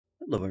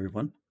Hello,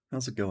 everyone.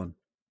 How's it going?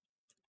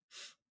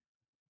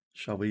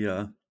 Shall we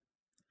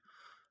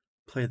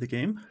play the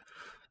game?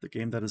 The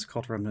game that is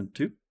called Remnant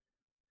 2?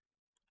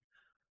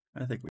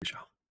 I think we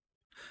shall.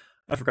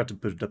 I forgot to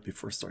put it up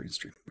before starting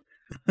stream.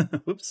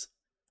 Whoops.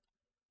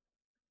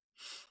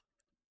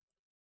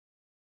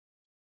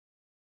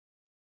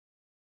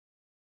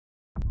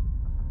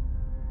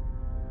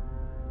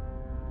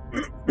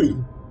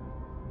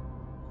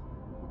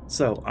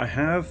 So, I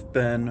have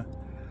been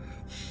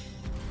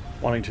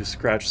wanting to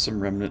scratch some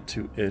Remnant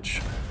 2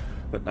 itch,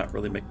 but not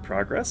really make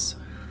progress.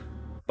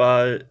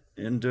 But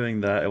in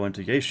doing that, I went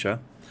to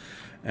Geisha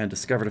and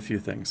discovered a few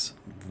things.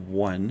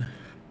 One,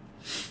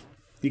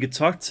 you could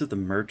talk to the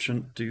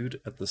merchant dude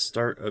at the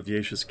start of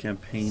Yesha's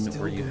campaign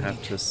where you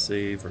have to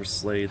save or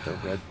slay the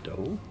red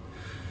doe.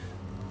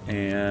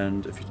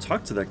 And if you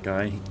talk to that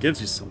guy, he gives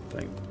you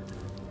something.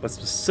 But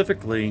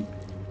specifically,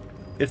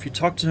 if you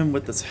talk to him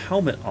with this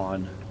helmet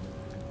on,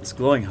 this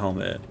glowing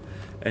helmet,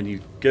 and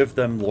you give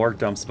them lore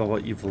dumps about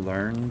what you've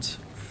learned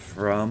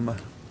from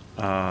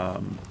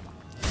the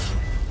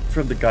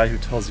guy who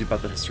tells you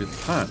about the history of the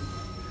pond,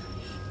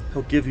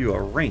 he'll give you a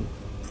ring,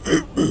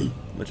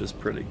 which is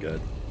pretty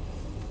good.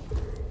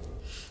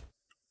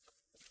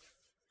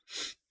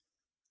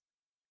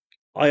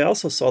 I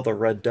also saw the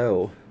red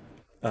doe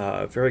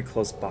very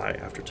close by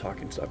after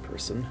talking to that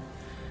person,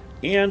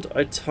 and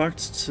I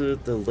talked to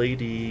the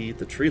lady,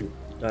 the tree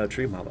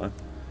mama,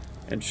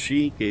 and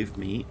she gave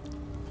me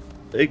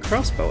a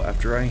crossbow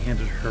after I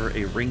handed her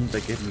a ring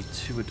that gave me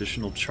 2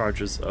 additional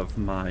charges of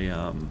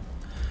my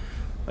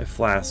my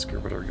flask, or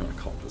whatever you want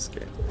to call this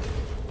game.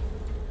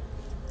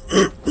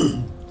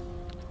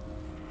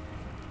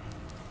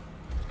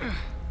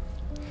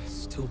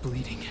 Still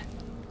bleeding.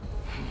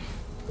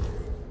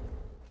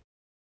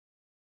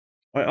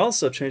 I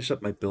also changed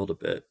up my build a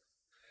bit.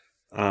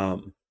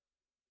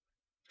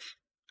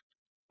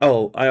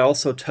 Oh, I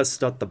also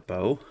tested out the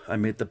bow. I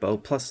made the bow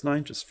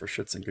 +9 just for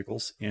shits and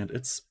giggles, and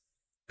it's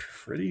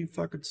pretty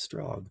fucking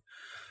strong.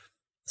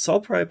 So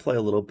I'll probably play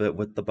a little bit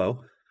with the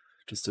bow,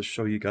 just to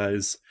show you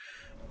guys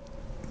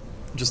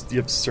just the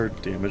absurd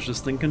damage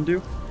this thing can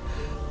do.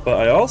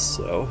 But I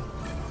also...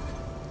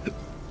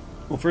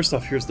 Well, first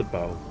off, here's the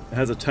bow. It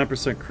has a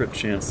 10% crit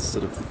chance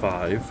instead of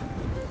 5.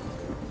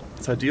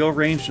 Its ideal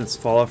range and its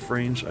fall-off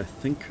range, I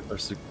think, are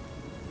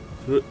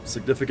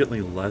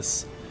significantly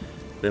less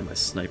than my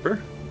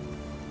sniper.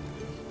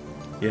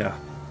 Yeah,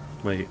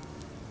 wait.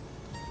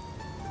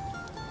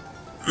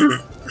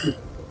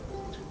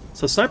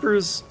 So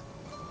sniper's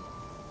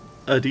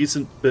a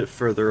decent bit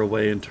further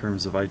away in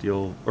terms of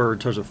ideal, or in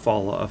terms of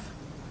fall-off.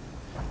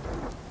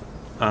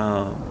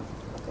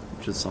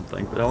 Which is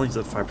something, but it only has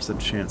a 5%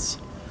 chance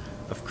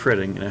of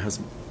critting, and it has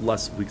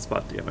less weak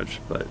spot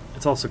damage, but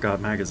it's also got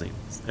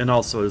magazines, and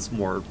also is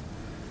more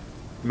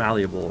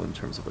malleable in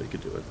terms of what you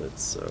can do with it,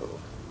 so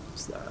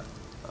there's that.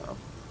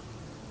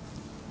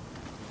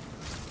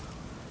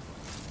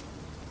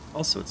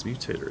 Also, its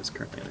mutator is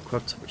currently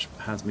unequipped, which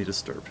has me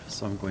disturbed,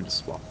 so I'm going to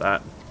swap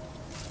that.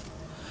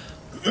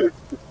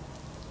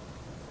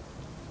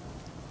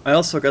 I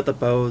also got the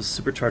bow's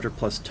supercharger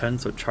 +10,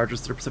 so it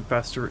charges 30%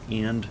 faster,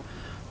 and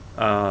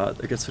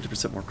it gets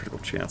 50% more critical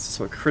chance,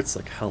 so it crits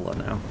like hella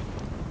now.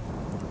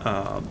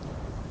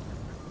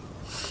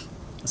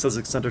 It says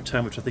Extender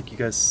 10, which I think you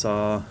guys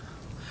saw.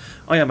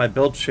 Oh yeah, my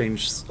build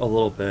changed a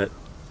little bit.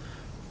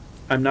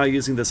 I'm now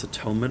using this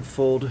Atonement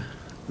Fold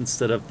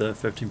instead of the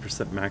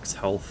 15% max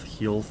health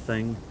heal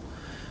thing.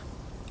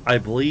 I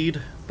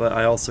bleed, but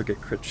I also get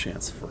crit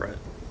chance for it.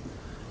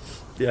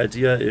 The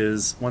idea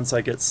is, once I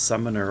get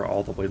Summoner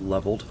all the way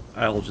leveled,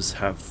 I'll just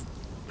have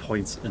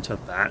points into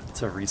that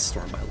to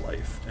restore my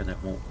life, and it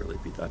won't really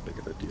be that big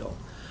of a deal.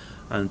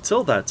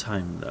 Until that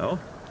time, though,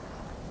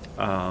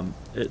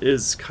 it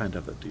is kind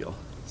of a deal.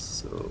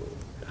 So,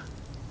 yeah.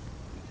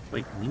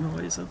 Wait, Nimue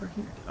is over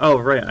here? Oh,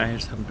 right, I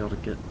just haven't been able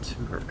to get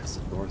to her because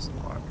the door's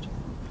locked.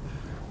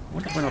 I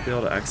wonder when I'll be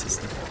able to access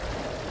them.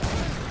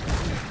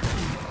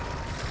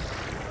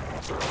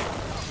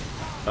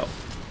 Oh.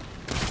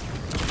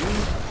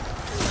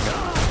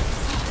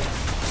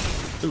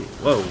 Ooh,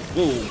 whoa,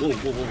 whoa, whoa,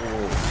 whoa, whoa,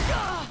 whoa.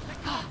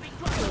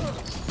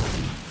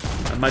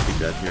 I might be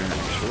dead here,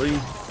 actually.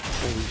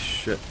 Holy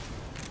shit.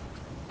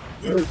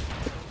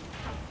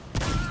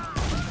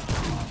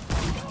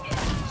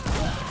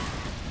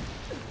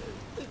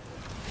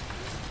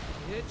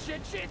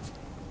 Shit.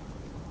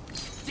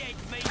 Dead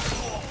meat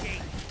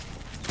walking.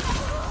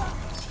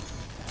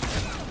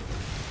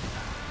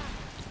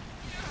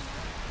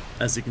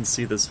 As you can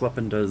see, this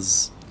weapon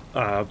does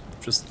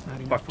just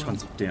fuck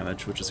tons of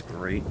damage, which is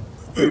great.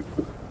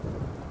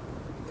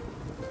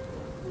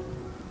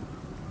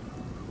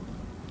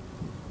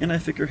 And I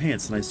figure, hey,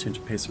 it's a nice change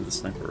of pace for the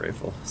sniper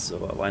rifle, so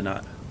why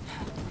not?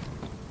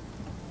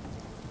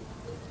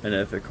 And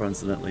if it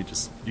coincidentally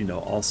just, you know,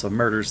 also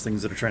murders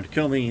things that are trying to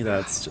kill me,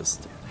 that's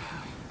just...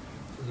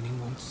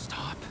 Bleeding won't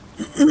stop.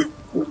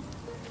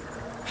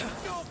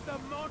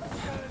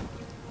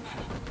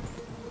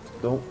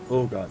 Don't...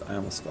 Oh god, I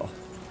almost fell.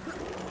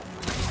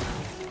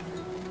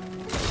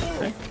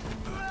 Okay.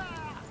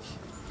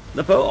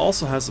 The bow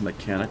also has a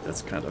mechanic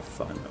that's kind of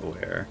fun,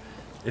 where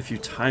if you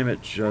time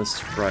it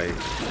just right,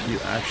 you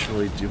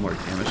actually do more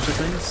damage to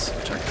things,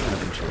 which I kind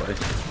of enjoy.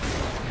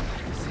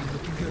 This ain't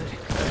looking good.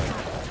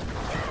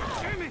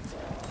 Damn it!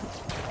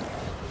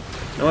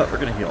 You know what? We're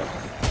gonna heal.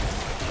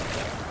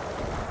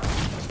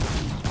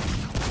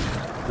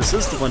 This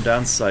is the one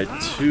downside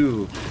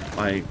to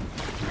my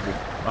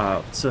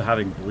to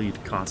having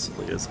bleed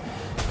constantly, is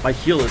my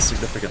heal is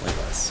significantly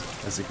less,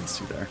 as you can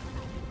see there.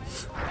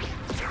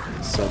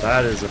 So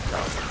that is a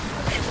problem,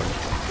 actually.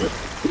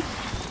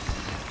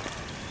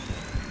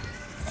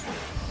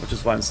 Which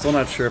is why I'm still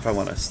not sure if I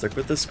want to stick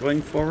with this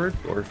going forward,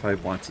 or if I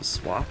want to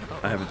swap.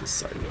 I haven't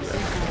decided yet.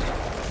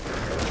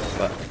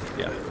 But,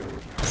 yeah.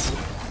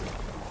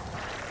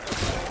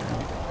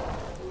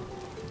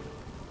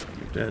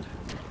 You're dead.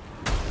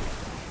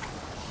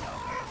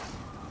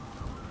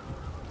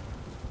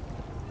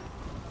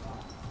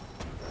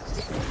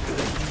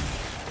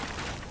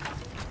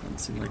 Doesn't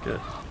seem like it.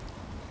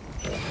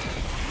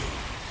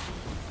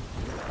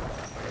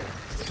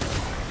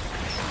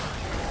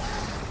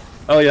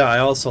 Oh yeah, I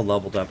also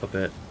leveled up a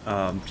bit,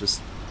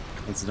 just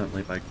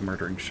coincidentally by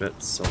murdering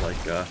shit. So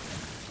like,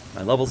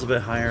 my level's a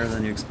bit higher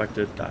than you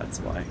expected. That's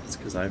why. It's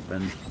because I've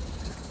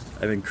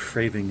been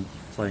craving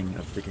playing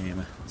of the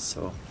game.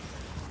 So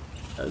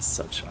as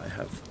such, I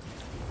have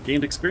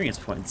gained experience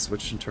points,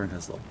 which in turn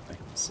has leveled me.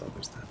 So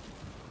there's that.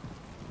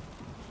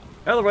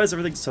 Otherwise,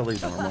 everything's totally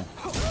normal.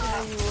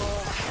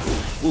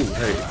 Ooh,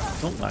 hey,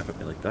 don't laugh at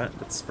me like that.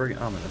 It's very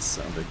ominous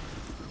sounding.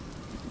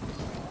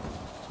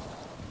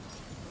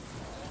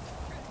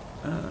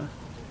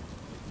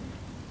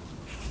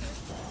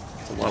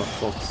 It's a lot of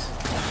folks.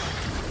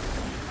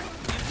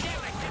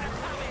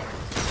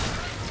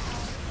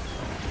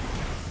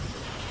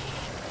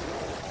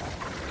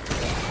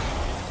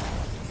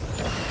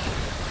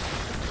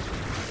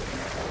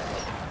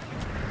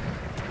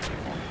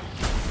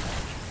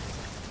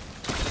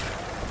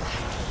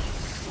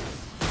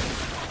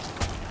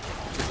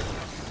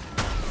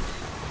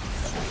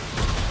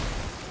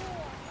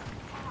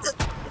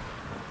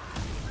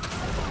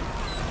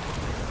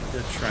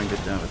 Try and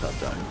get down without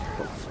dying,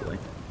 hopefully.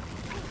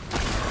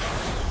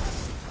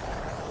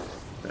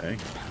 Okay.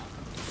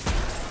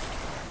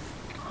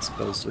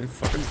 Spell's doing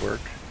fucking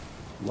work.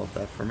 Love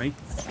that for me.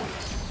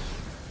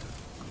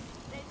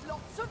 There's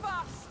lots of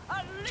us,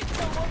 a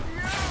little of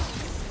you.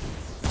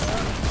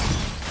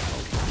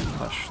 Oh,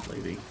 hush,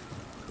 lady.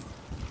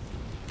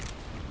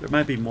 There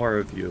might be more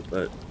of you,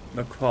 but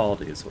no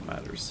quality is what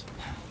matters.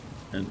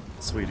 And,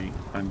 sweetie,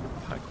 I'm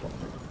high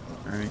quality.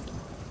 Alright?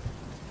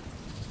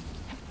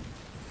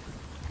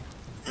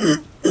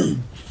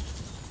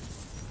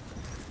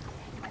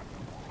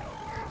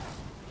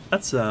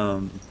 That's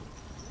No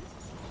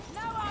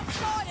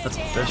outside that's a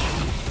here. fish.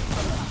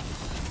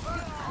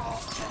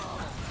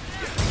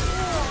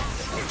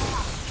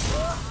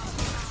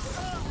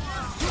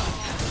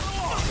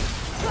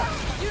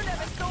 You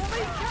never saw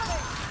me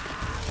coming.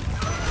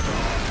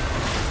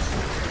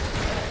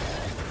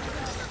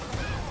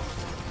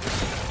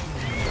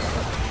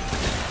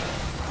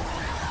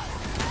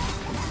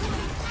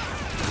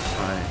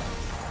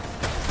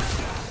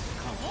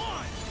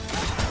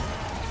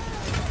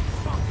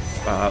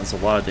 Wow, that was a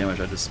lot of damage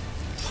I just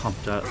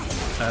pumped out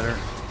at her.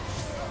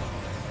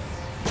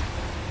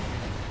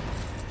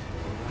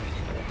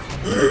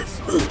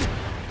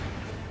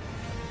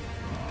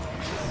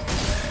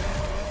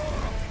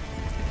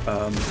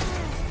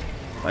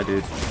 My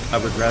dude, I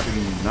would rather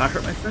you not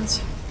hurt my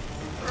friends.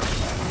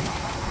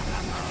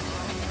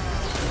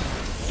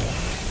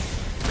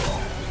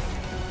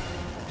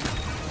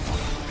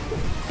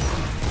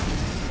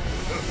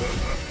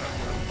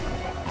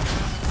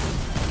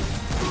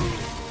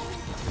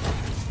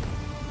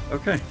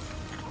 Okay,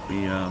 we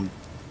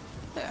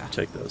Yeah,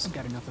 take those. I've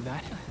got enough of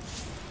that.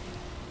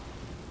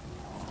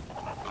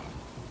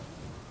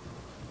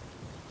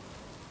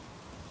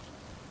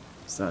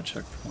 It's not a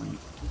checkpoint.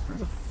 Where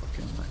the fuck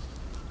am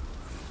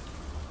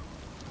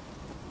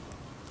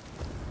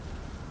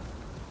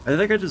I? I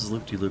think I just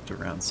looped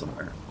around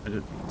somewhere. I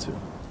didn't mean to.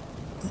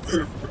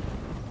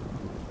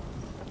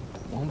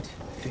 Won't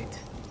fit.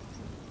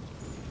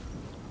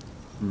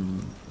 Hmm.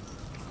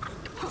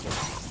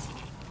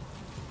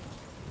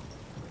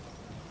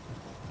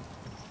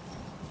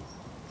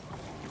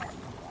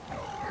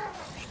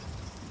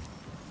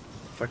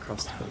 If I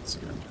cross the boats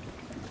again.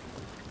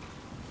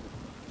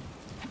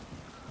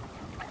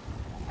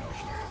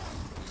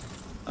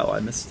 Oh, I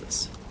missed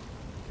this.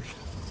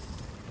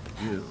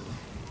 You.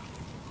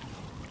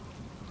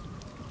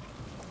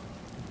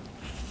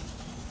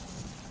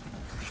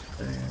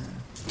 There.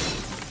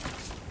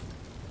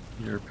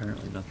 You're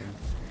apparently nothing.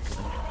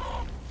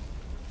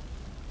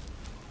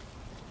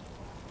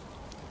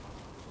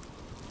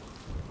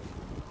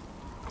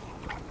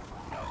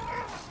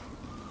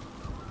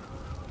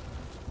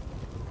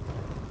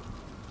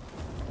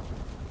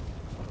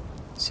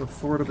 So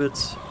forward a bit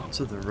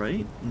to the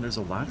right, and there's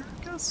a ladder,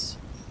 I guess?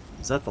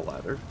 Is that the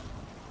ladder?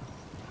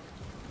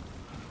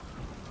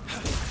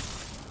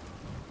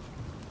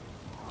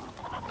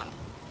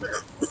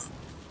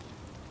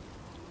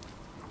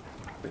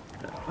 Wait,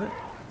 what?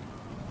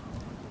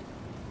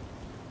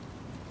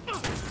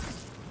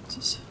 Is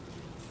this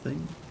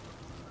thing?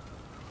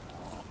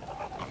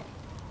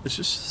 It's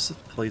just a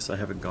place I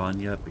haven't gone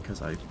yet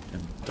because I am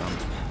dumb.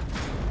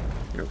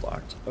 You're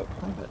locked. Oh,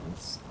 hi,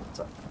 buttons. What's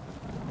up?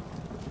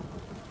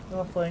 You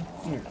wanna play?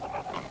 Here.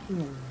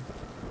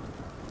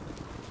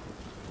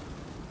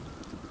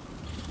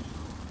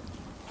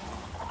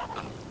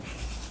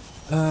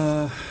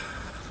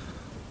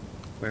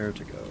 Where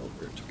to go?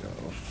 Where to go?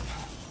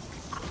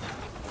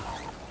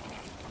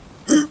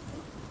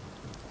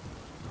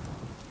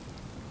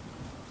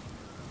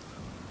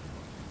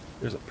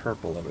 There's a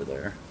purple over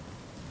there.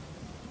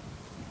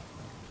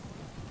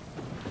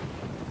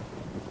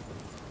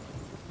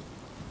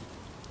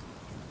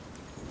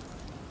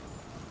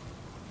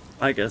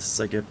 I guess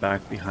I get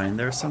back behind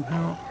there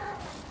somehow.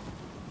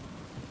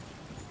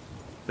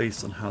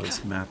 Based on how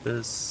this map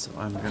is, so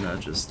I'm gonna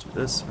just do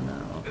this for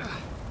now.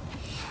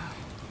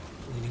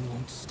 Bleeding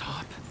won't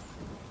stop.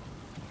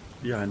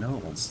 Yeah, I know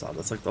it won't stop.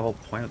 That's like the whole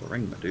point of the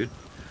ring, my dude.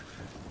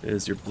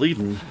 Is you're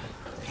bleeding,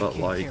 but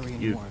like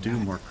you do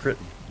more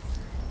critting.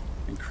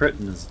 And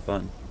critting is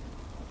fun.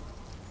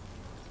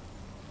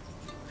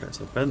 Okay,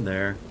 so been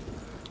there.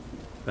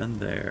 Been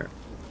there.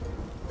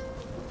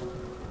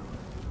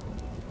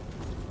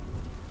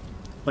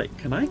 Wait,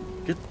 can I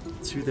get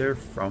to there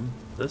from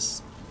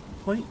this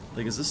point?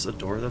 Like, is this a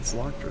door that's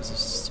locked or is this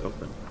just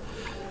open?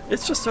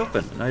 It's just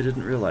open, and I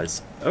didn't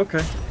realize.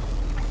 Okay.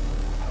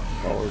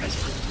 Oh, we're just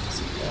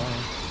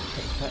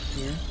cut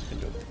here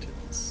and over to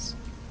this.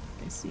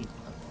 I see.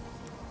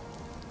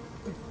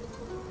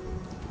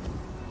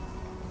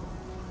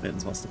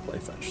 Mittens wants to play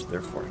fetch,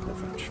 therefore I play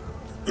fetch.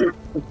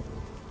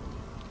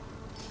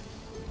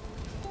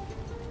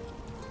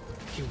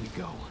 Here we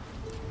go.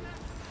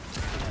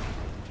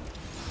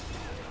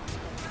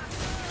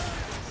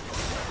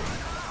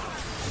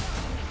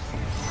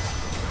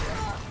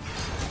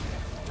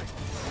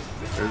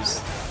 There's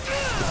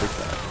the big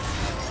guy.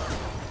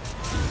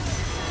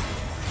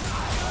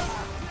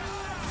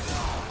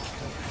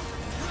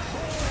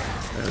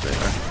 There they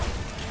are.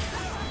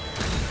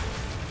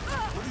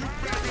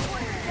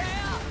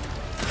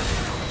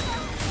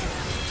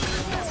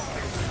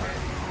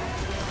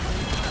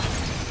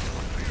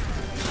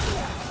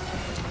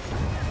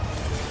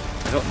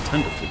 I don't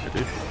intend to flip it,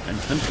 dude. I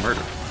intend to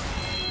murder.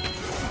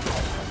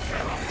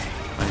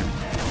 I am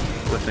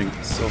whipping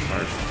so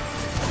hard.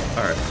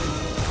 Alright.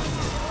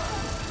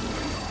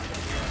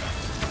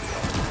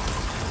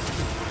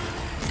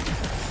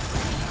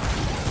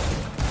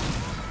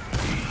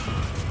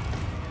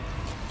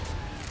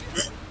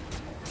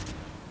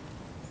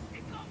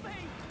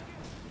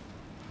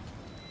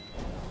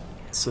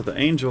 So the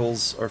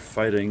angels are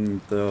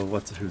fighting the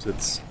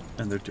what's-who's-its,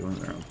 and they're doing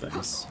their own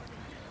things.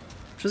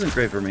 Which isn't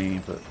great for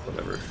me, but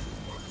whatever.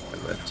 I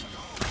whipped.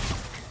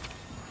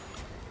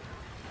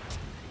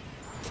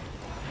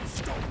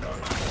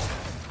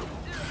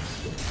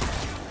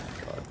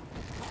 God.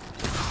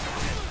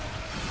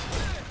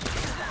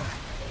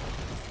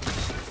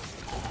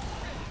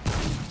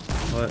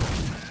 What?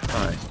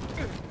 Hi.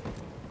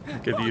 I'll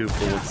give you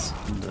bullets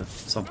into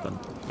something.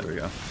 There we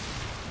go.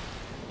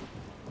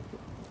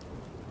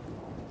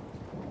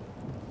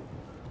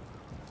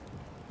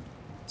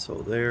 So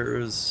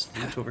there's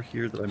loot over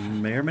here that I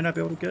may or may not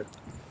be able to get.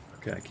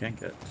 Okay, I can't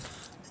get.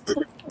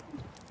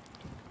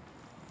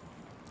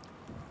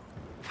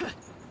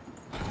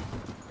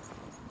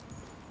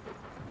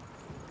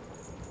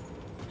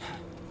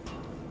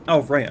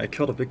 Oh, right, I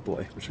killed a big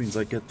boy, which means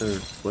I get their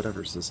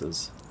whatever this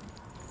is.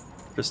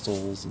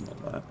 Crystals and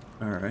all that.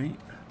 Alright.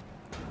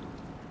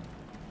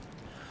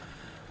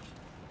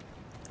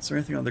 Is there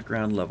anything on the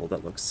ground level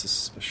that looks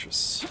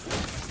suspicious?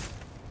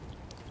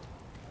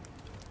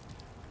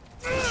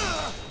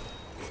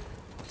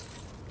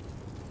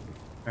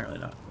 Apparently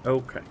not.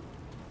 Okay.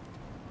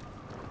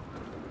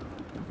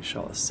 We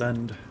shall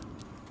ascend.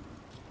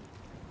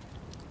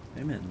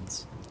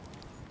 Amens.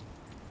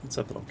 What's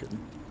up, little kitten?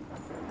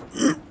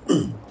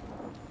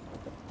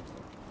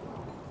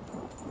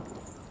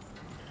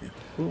 Yeah,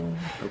 cool.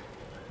 Nope.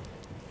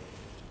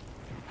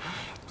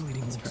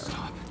 Bleeding won't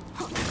stop.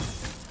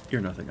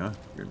 You're nothing, huh?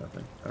 You're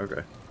nothing.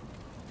 Okay.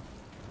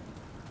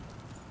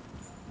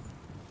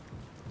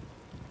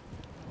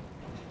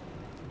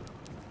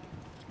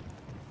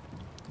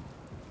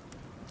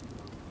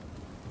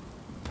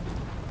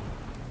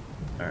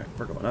 Alright,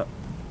 we're going up.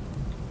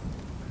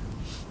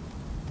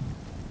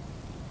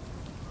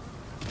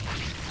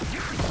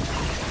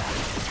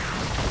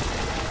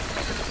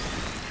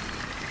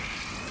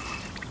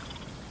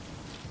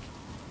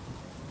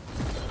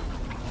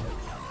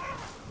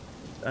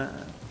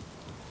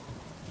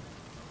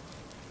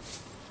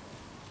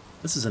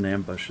 This is an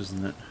ambush,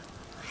 isn't it?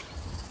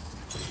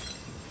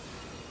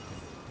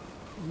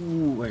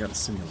 Ooh, I got a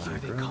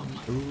simulacrum.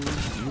 Ooh,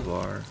 you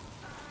are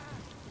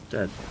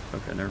dead.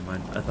 Okay, never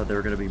mind. I thought they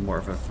were going to be more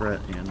of a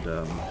threat, and,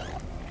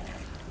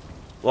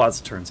 well,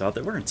 as it turns out,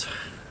 they weren't.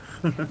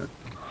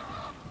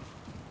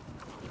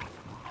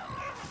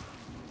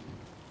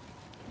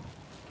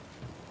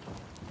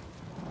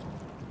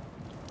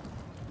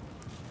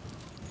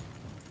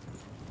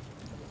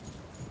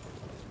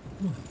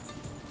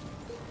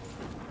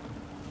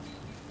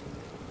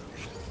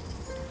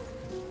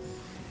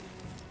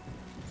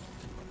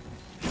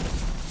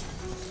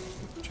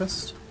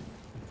 Just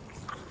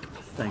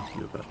thank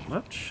you very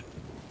much.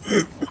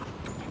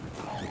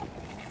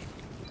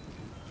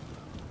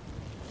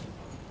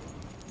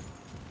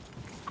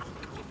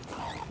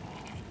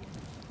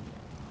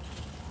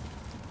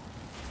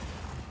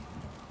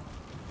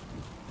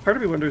 Part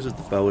of me wonders if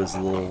the bow is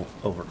a little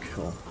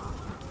overkill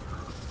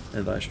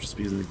and that I should just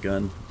be using the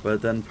gun,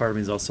 but then part of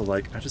me is also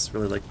like, I just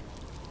really like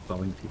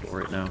bowing people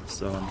right now,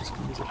 so I'm just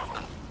gonna use it.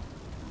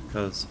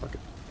 Because, fuck it.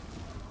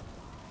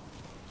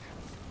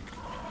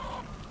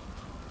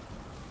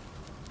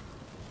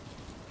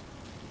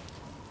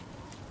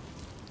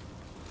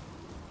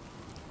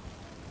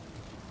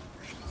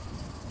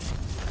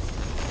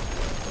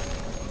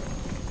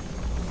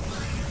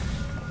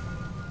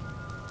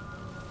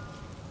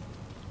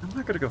 I'm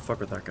not gonna go fuck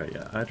with that guy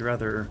yet. I'd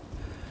rather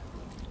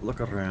look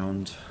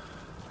around.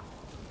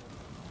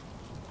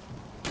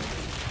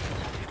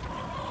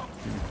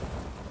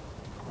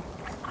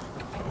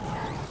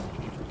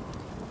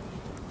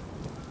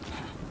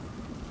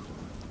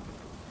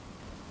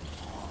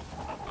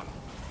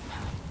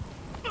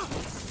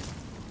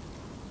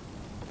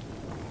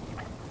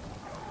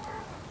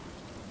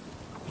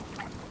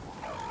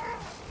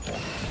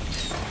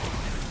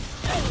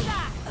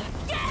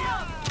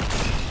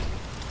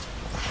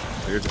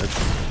 You're dead.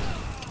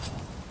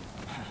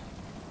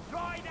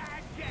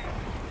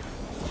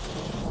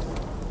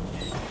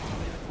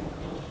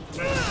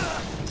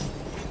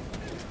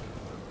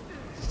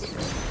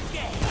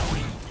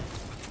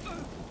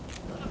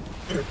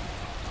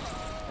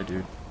 Hey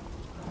dude,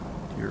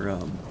 you're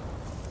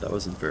that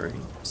wasn't very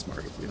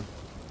smart of you.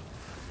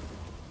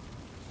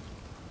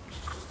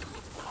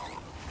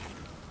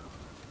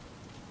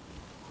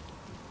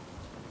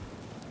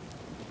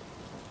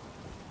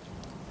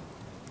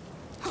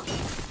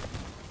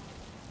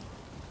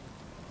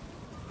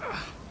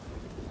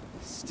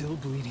 Still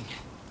bleeding.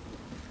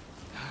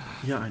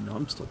 Yeah, I know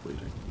I'm still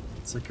bleeding.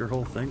 It's like your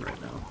whole thing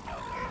right now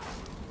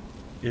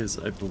is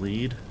I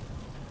bleed,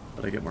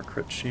 but I get more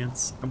crit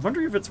chance. I'm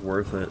wondering if it's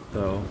worth it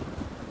though.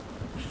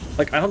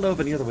 Like, I don't know of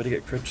any other way to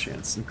get crit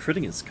chance, and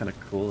critting is kind of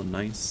cool and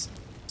nice.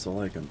 So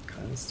like, I'm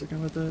kind of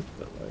sticking with it,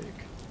 but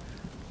like,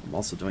 I'm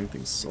also doing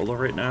things solo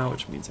right now,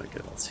 which means I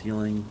get less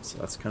healing, so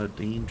that's kind of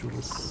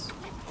dangerous.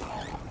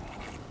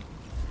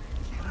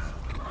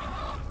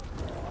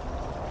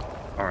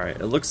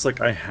 Alright, it looks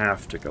like I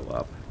have to go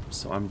up,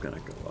 so I'm gonna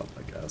go up,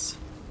 I guess.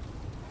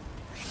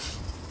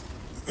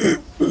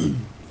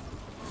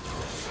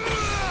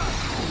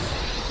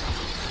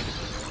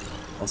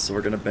 Also,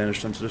 we're gonna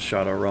banish them to the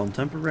Shadow Realm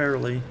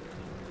temporarily.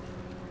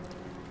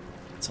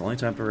 It's only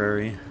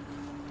temporary.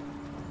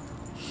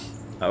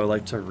 I would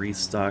like to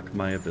restock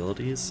my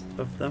abilities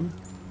of them.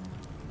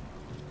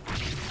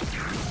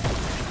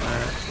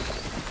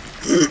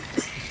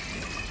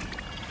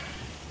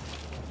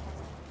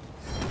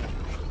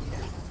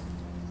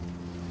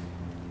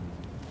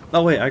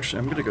 Oh wait, actually,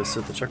 I'm gonna go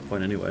sit at the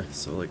checkpoint anyway,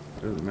 so like,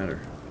 it doesn't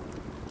matter.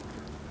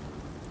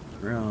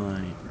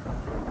 Right.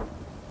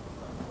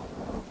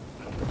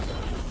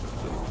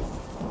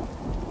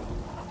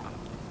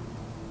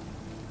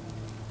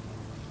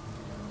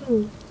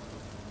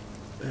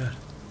 Bad.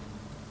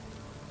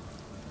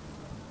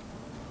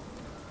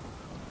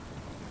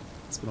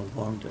 It's been a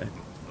long day.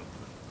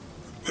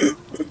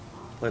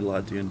 Played a lot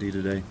of D&D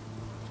today.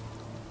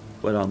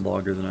 Went on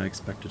longer than I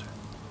expected.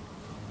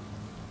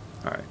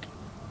 Alright.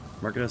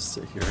 We're gonna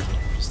sit here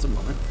for just a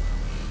moment.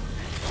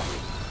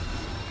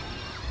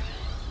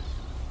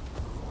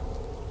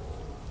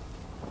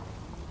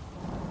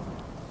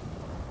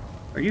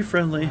 Are you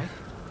friendly? Right.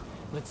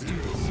 Let's do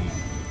this.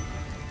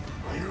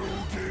 You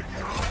did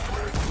not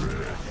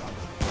regret.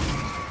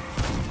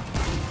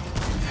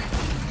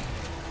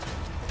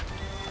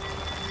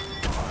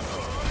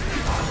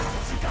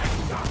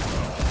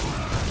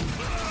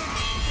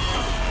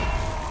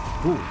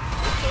 Ooh.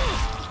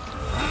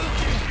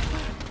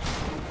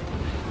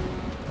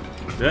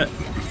 Shit.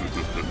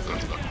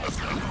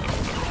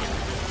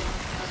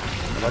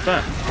 How about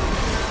that?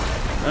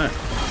 Alright.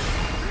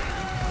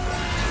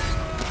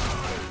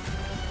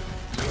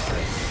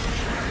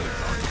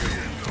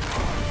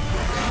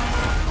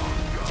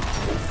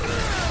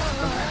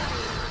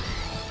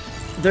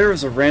 There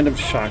was a random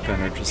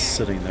shotgunner just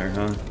sitting there,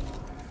 huh?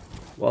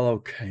 Well,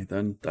 okay,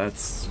 then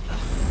that's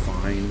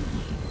fine.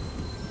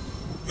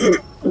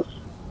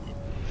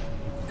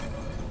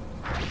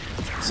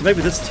 So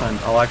maybe this time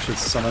I'll actually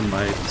summon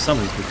my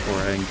summons before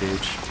I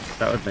engage.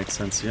 That would make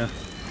sense, yeah.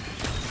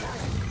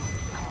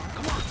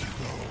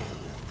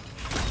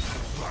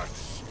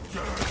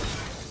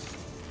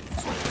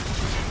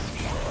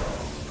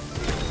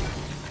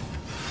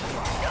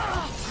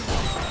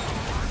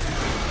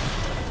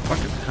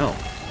 Fucking hell.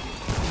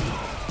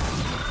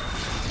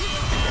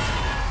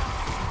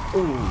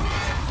 Ooh.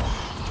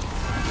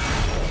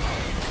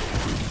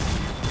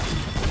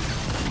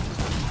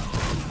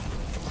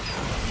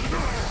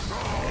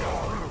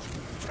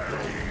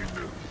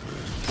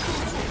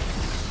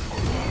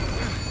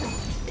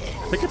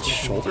 think its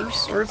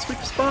shoulders are its weak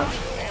spot.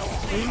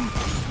 Maybe?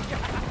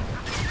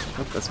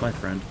 Oh, that's my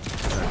friend.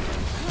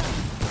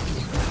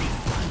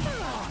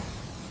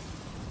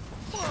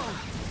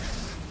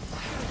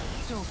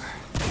 It's over.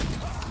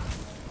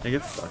 Hey,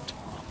 get fucked.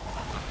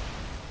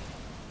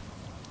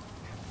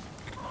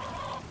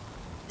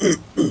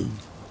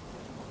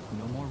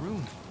 No more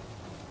room.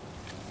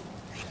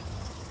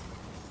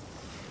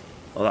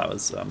 Well, that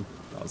was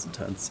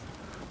intense.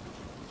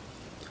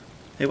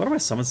 Hey, one of my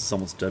summons is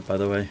almost dead, by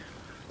the way.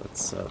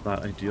 That's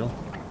not ideal.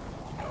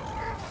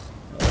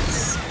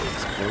 Let's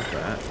explode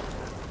that.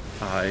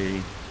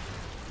 I'm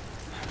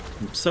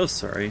so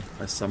sorry,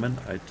 my summon.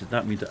 I did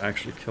not mean to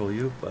actually kill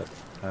you, but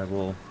I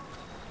will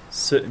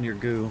sit in your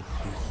goo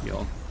and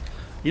heal.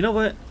 You know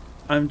what?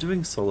 I'm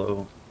doing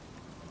solo,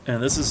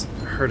 and this is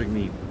hurting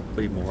me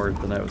way more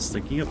than I was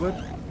thinking it would.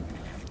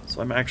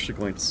 So I'm actually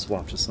going to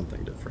swap to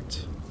something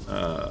different.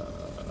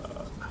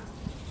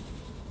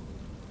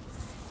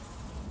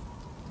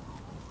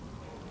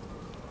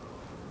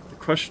 The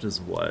question is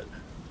what?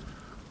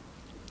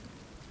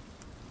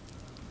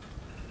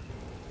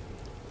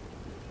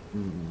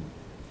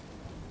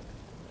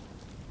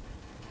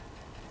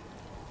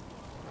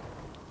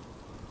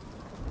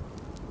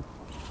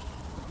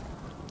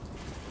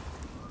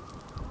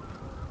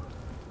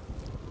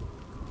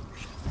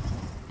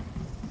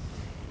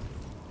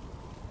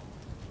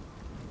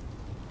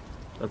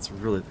 That's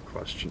really the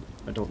question.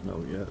 I don't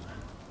know yet.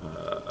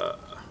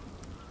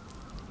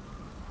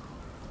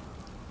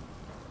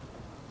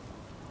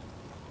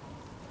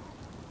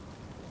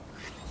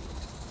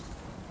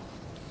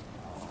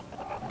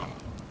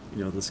 You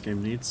know what this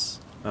game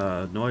needs?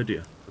 No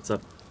idea. What's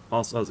up?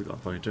 Also, how's it going,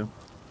 Pony 2?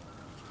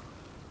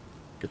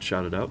 Get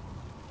shouted out.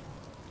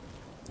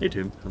 Hey,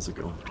 dude. How's it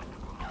going?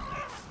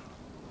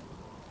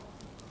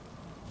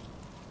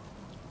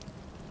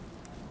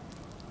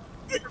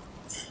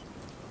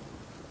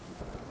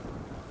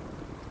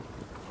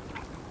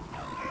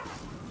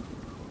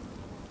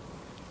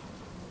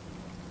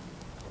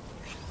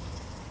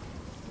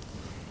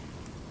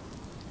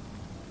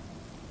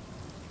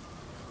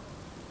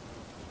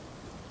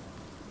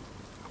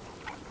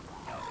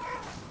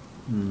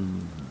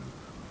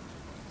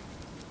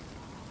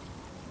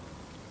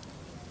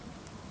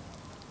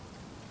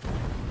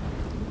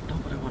 Not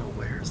what I want to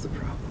wear is the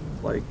problem.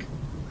 Like,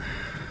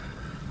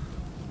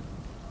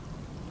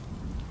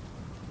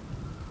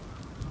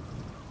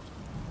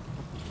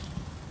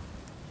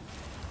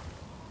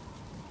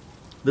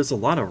 there's a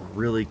lot of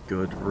really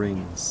good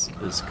rings,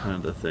 is kind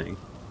of the thing.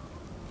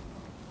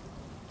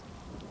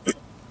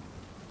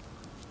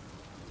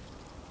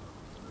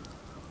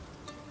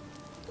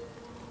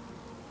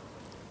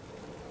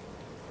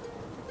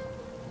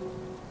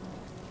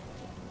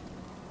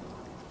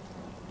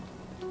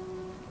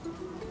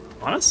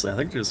 Honestly, I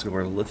think they're just gonna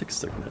wear a lithic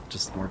signet,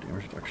 just more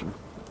damage reduction.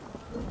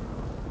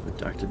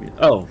 Redacted music.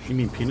 Oh, you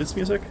mean penis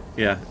music?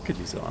 Yeah, could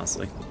use it,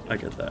 honestly. I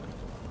get that.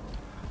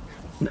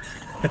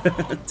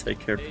 Take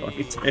care,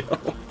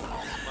 Ponytail.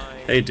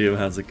 Hey, dude,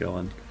 how's it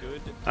going?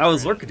 I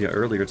was lurking you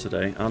earlier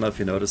today. I don't know if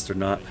you noticed or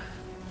not,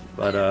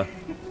 but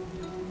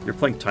you're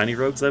playing Tiny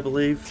Rogues, I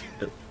believe.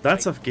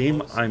 That's a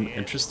game I'm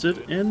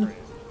interested in,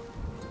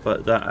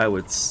 but that I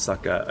would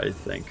suck at, I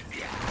think.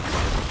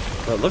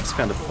 But it looks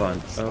kind of fun.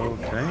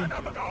 Okay.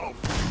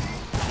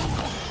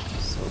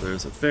 So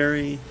there's a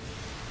fairy.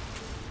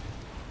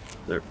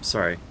 There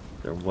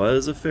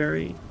was a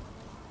fairy.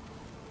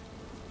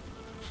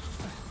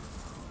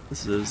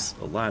 This is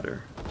a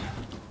ladder.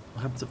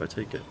 What happens if I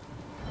take it?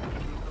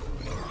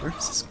 Where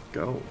does this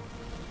go?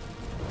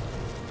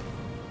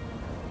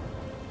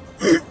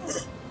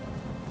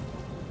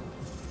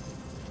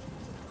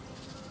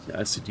 Yeah,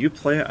 I've seen you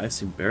play it, I've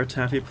seen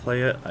Beartaffy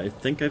play it, I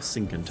think I've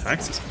seen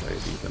Gintaxis play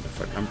it even,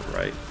 if I remember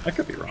right. I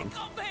could be wrong.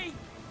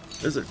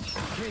 Is it?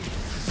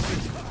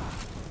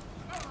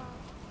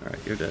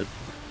 Alright, you're dead.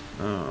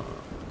 Oh.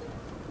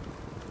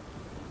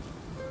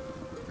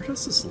 Where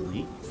does this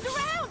lead?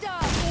 Surround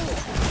us!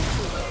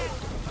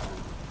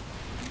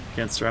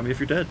 Can't surround me if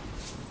you're dead.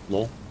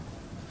 Lol.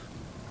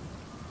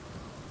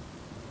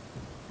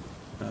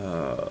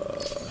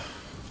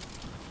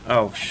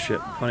 Oh shit,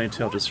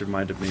 Ponytail just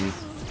reminded me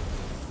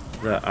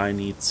that I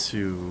need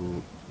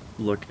to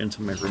look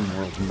into my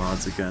RimWorld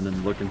mods again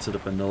and look into the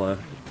vanilla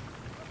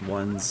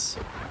ones.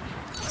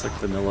 It's like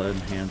vanilla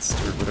enhanced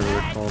or whatever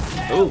they're called.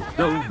 Oh,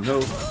 no, no.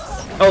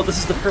 Oh, this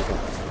is the purple.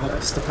 Oh,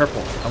 it's the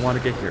purple. I want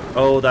to get here.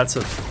 Oh, that's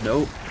a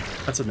no.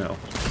 That's a no.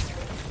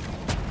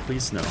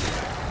 Please no.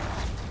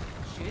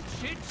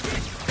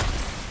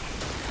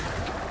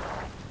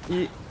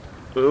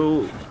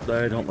 Oh,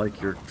 I don't like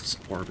your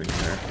swarming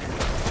there.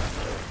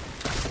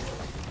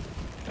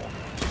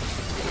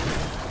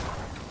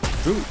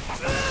 Ooh. You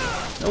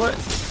know what?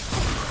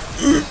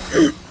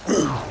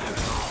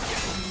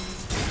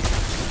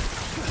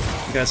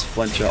 You guys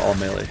flinch at all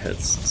melee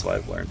hits, that's what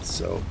I've learned,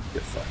 so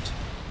get fucked.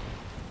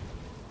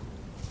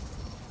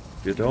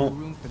 If you No don't,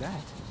 room for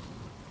that.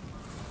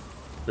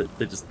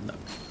 they just no.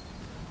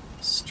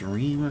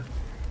 Stream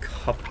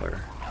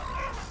coupler.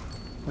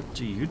 What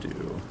do you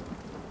do?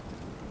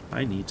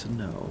 I need to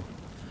know.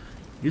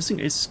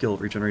 Using a skill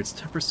regenerates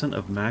 10%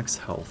 of max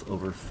health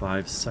over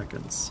 5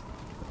 seconds.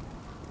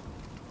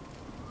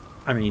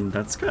 I mean,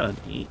 that's kind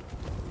of neat.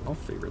 I'll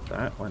favorite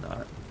that. Why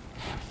not?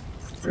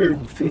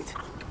 Fit.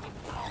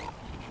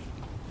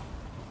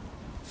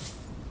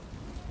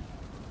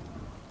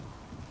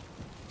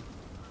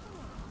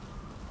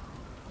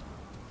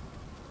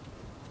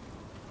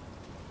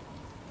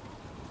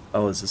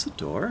 Oh, is this a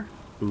door?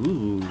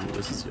 Ooh,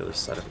 this is the other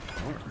side of a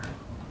door.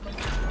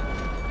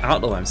 I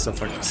don't know why I'm so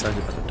fucking excited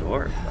about the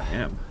door, but I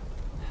am.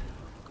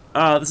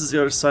 Ah, this is the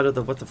other side of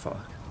the what the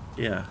fuck.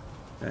 Yeah.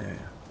 Yeah.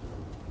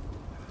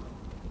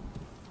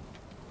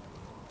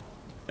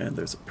 And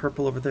there's a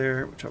purple over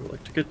there, which I would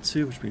like to get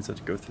to, which means I have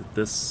to go through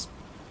this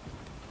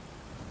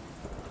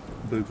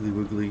boogly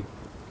woogly.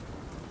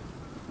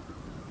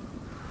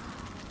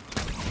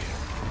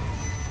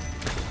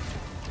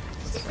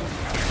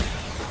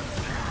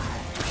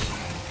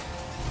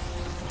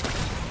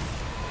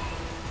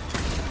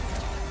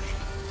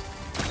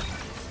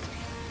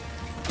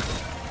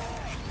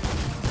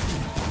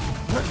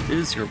 What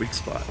is your weak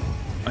spot?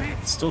 I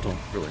still don't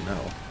really know.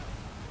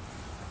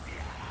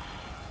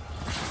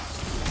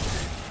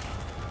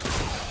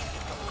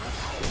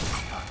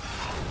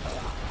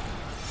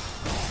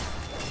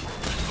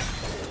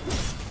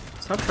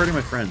 Stop hurting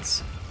my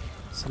friends.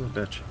 Son of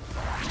a bitch.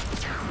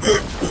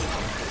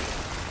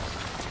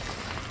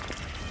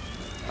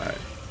 Alright,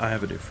 I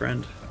have a new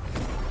friend.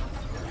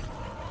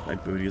 My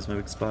booty is my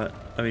weak spot.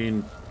 I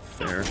mean,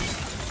 fair.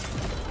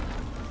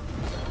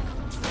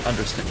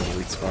 Understandable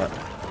weak spot.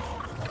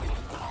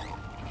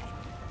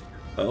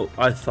 Oh,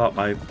 I thought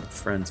my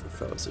friends were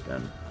foes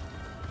again.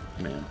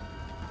 Man.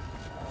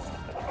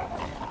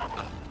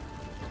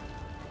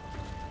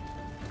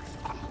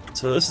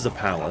 So this is a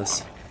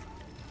palace.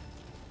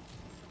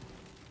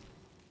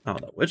 I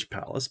don't know which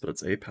palace, but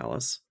it's a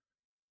palace.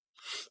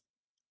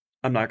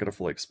 I'm not going to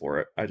fully explore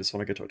it. I just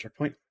want to get to a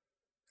checkpoint.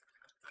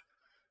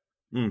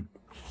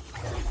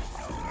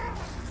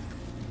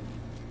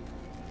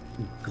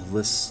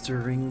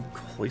 Glistering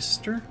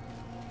cloister?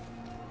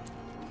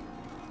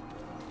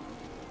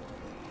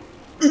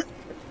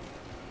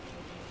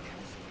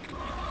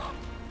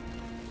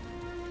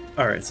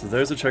 Alright, so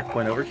there's a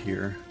checkpoint over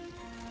here.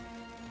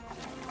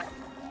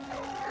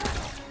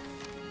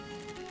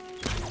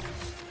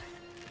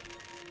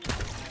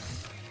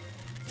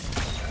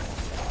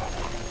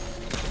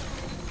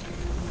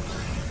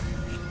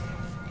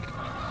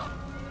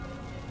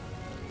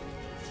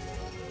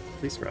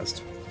 Please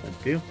rest.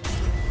 Thank you.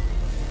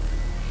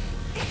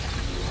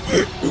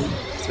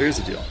 So here's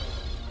the deal.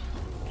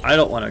 I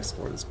don't want to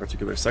explore this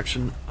particular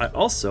section. I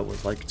also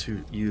would like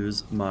to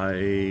use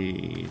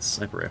my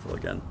sniper rifle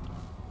again.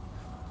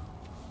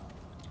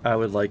 I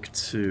would like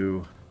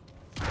to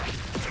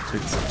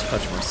take this a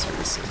touch more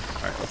seriously.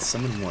 Alright, let's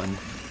summon one.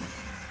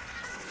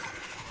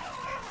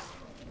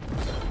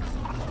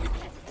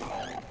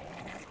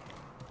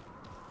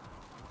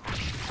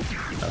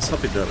 I was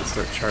hoping that would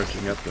start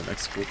charging up the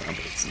next cooldown,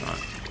 but it's not.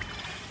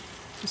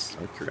 Just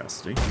out of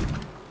curiosity.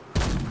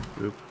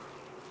 Oop.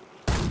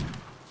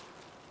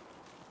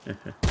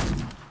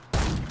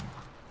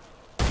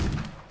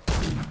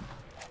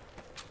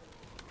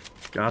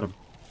 Got him.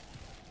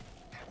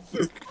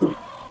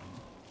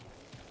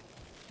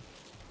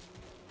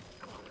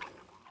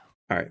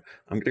 Alright,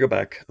 I'm going to go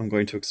back. I'm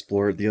going to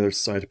explore the other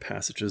side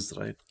passages that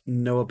I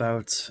know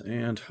about,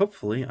 and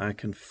hopefully I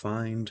can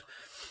find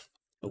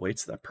a way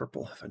to that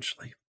purple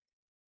eventually.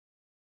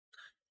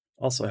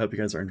 Also, I hope you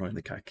guys are enjoying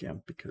the cat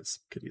cam, because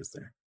Kitty is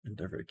there, and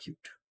they're very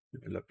cute.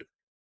 I loved it.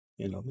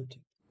 I love it.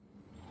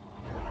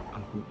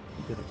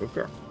 Get a good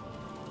girl.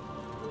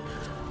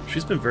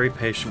 She's been very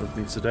patient with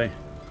me today.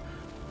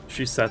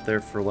 She sat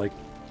there for like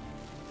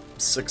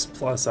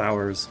 6+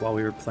 hours while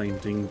we were playing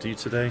D&D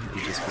today,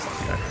 and just was on the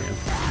cat cam.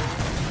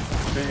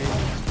 Okay,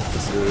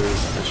 this is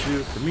an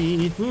issue for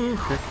me.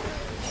 Okay.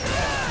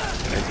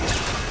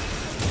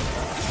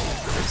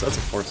 So that's a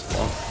force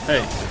wall. Hey,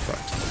 you're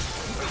fucked.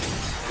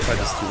 If I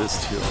just do this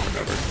to you over and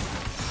over.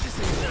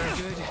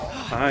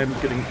 I'm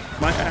getting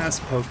my ass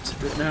poked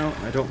right now,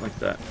 and I don't like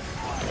that.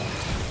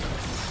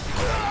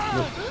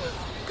 Nope.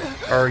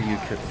 Are you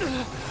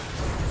kidding?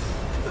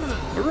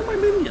 Where are my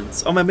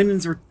minions? Oh, my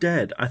minions are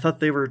dead. I thought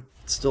they were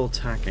still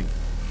attacking.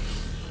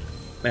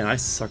 Man, I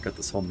suck at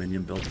this whole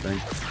minion build thing.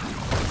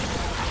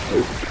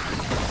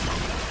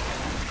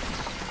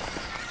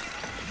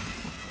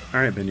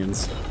 Alright,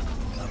 minions.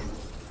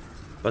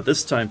 But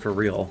this time for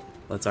real.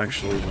 Let's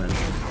actually win.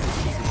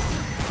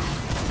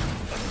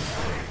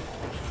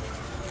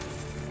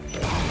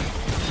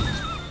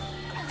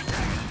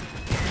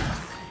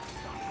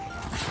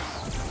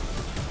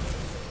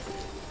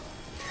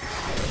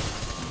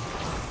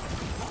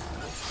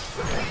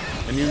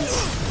 Minions,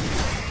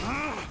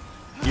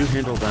 you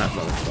handle that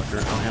motherfucker.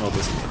 I'll handle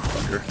this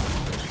motherfucker.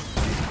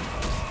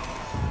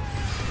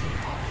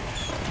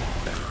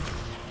 Okay.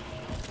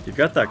 You've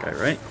got that guy,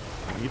 right?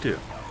 You do.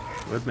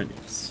 With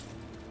minions.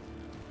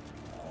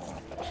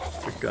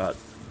 Good God.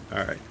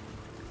 Alright.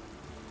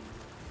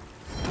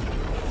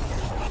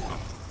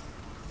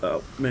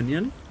 Oh,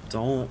 minion,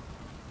 don't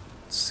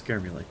scare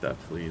me like that,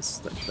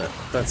 please.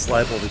 That's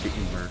liable to get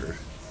you murdered.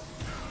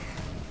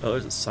 Oh,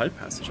 there's a side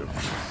passage over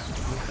here.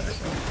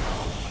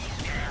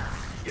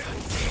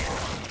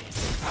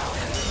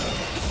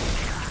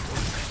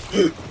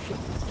 Okay.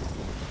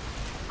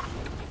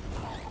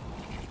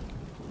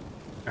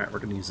 Alright, we're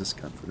gonna use this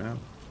gun for now.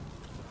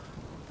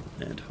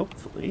 And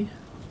hopefully,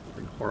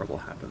 nothing horrible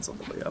happens on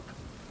the way up.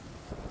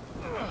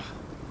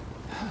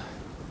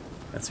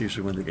 That's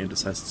usually when the game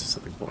decides to do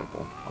something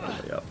horrible on the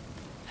way up.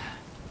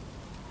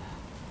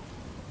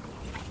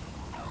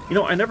 You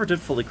know, I never did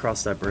fully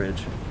cross that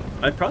bridge.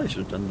 I probably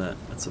should have done that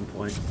at some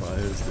point, but I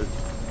just did.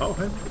 Oh,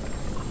 hey.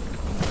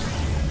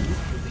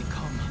 Here they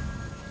come.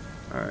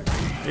 Alright.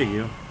 Hey,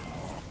 you.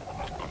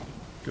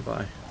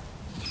 Goodbye.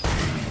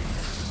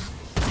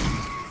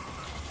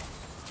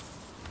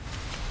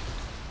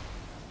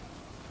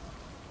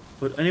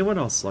 Would anyone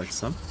else like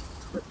some?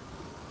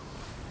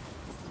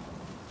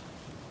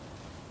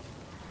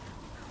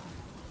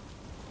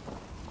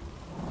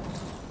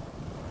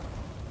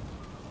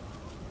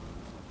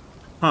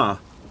 Huh.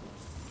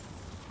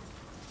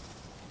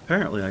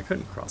 Apparently I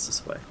couldn't cross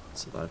this way,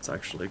 so that's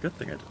actually a good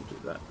thing I didn't do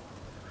that.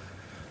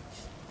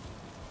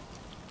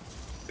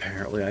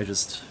 Apparently I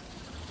just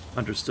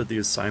understood the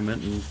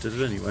assignment and did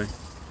it anyway.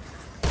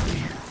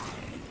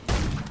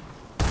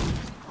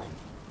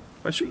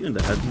 If I shoot you in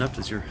the head enough,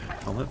 does your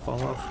helmet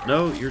fall off?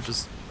 No, you're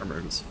just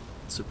armored is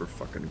super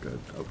fucking good.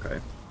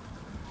 Okay.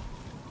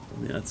 I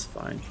mean, that's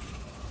fine.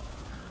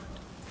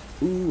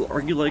 Ooh,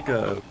 are you like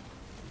a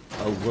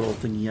little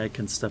thingy I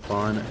can step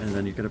on, and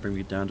then you're gonna bring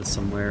me down to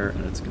somewhere,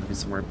 and it's gonna be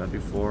somewhere I've been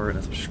before, and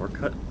it's a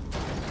shortcut?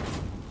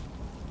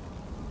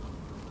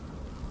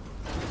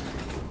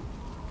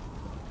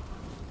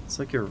 It's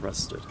like you're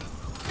rusted.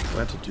 Do I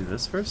have to do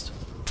this first?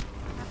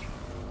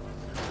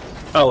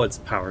 Oh, it's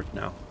powered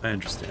now. I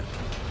understand.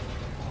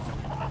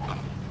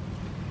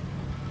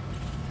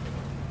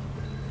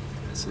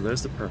 So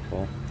there's the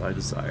purple that I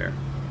desire.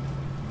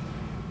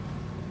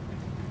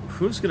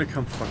 Who's gonna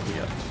come fuck me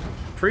up?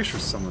 I'm pretty sure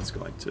someone's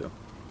going to.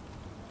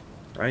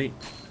 Right?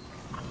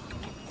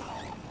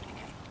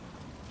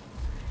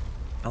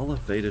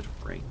 Elevated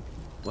ring.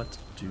 What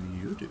do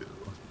you do?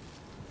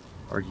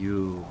 Are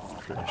you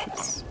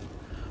precious?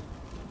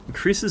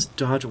 Increases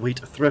dodge weight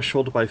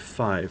threshold by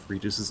 5,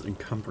 reduces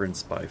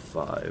encumbrance by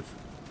 5.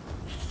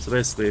 So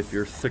basically, if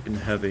you're thick and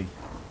heavy,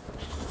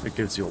 it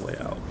gives you a way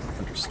out.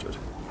 Understood.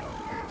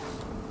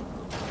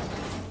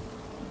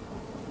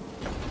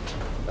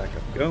 Back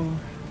up we go.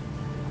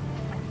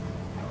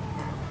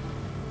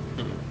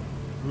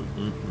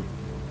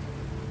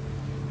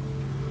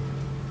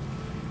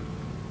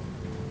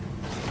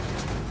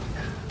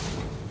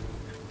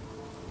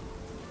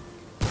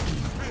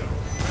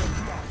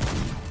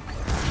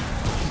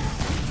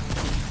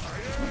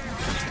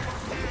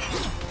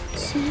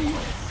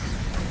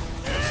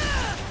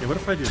 Yeah, what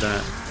if I do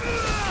that?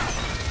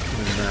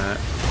 And then that.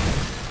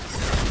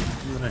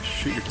 And then I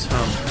shoot your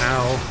tongue.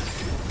 Ow.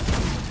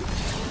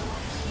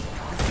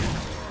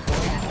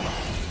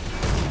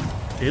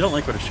 You don't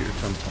like when I shoot your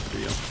tongue, do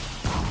you?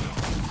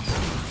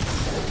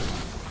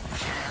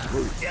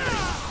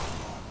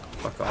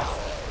 Fuck off.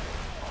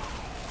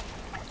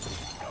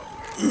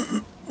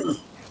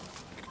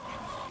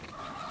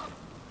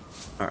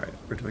 Alright,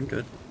 we're doing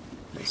good.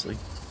 Mostly.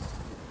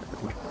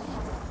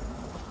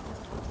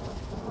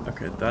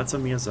 Okay, that's a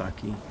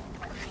Miyazaki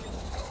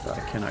that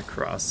I cannot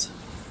cross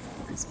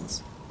for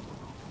reasons.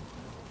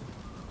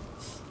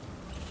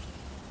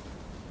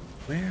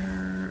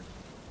 Where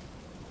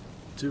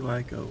do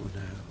I go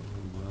now?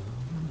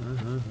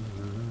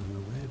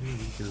 Where do we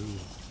go?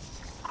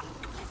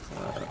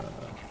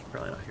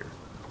 Probably not here.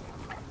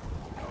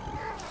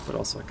 But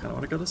also I kind of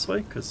want to go this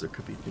way because there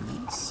could be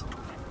things.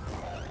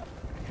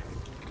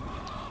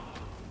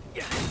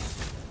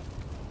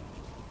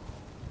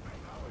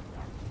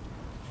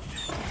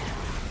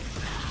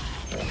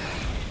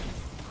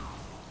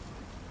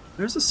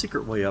 There's a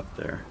secret way up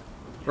there.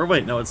 Or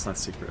wait, no, it's not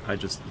secret.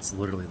 It's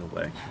literally the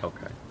way.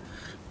 Okay.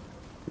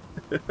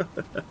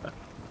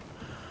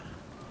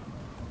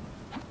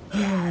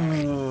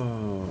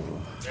 Oh.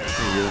 There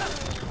you go.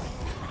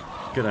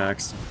 Good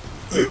axe.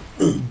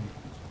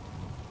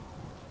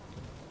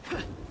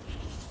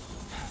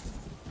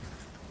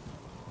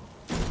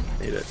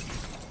 Made it.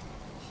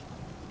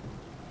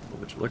 Oh,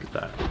 would you look at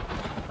that?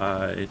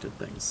 It did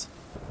things.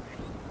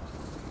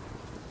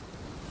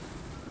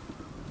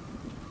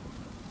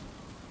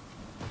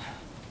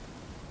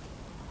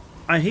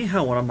 I hate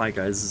how one of my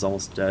guys is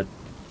almost dead,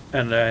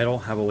 and I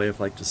don't have a way of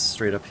like just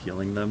straight up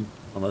healing them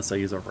unless I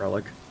use a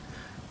relic.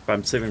 But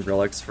I'm saving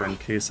relics for in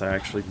case I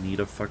actually need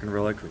a fucking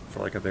relic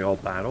for like a big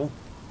old battle.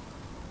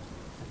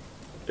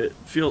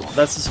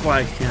 That's just why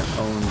I can't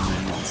own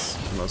minions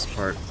for the most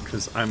part,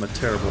 because I'm a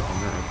terrible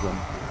owner of them.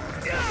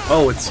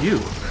 Oh, it's you!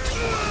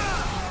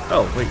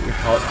 Oh, wait,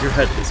 your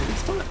head is a weak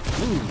spot.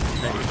 Ooh,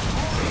 hey.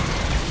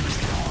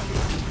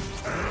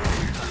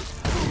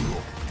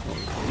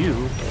 Oh,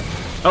 you.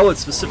 Oh,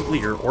 it's specifically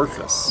your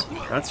orifice.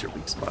 That's your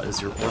weak spot,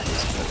 is your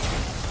orifice.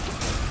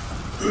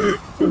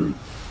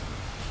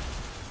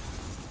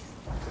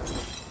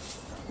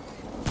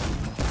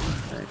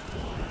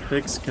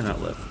 Pigs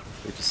cannot live.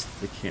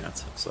 They can't.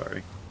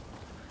 Sorry.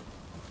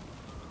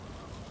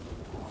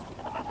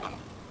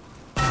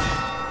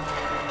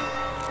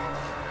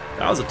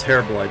 That was a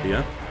terrible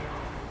idea.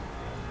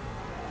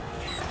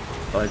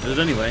 But I did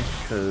it anyway,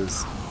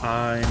 because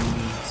I'm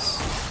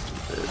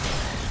stupid.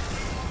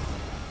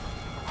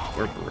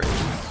 Or brave.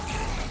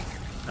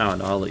 I don't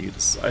know, I'll let you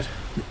decide.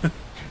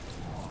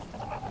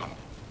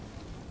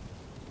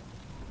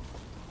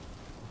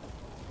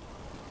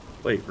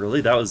 Wait, really?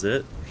 That was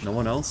it? No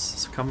one else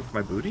is coming for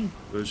my booty?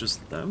 It was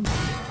just them?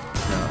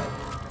 No.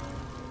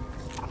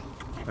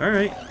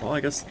 Alright, well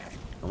I guess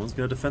no one's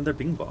gonna defend their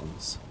bing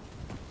bongs.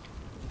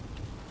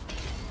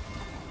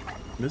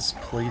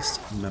 Misplaced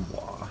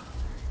memoir.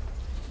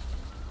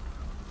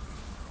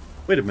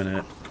 Wait a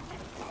minute.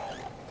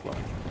 What?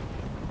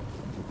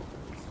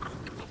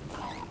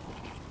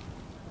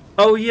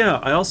 Oh yeah,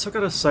 I also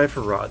got a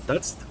cipher rod.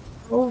 That's...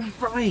 Oh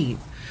right!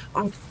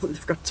 I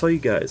forgot to tell you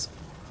guys.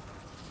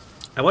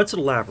 I went to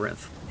the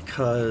labyrinth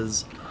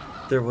because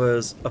there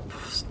was a...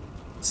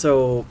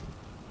 So,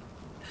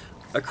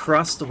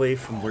 across the way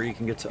from where you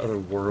can get to other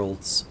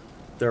worlds,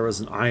 there was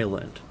an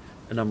island.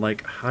 And I'm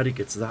like, how do you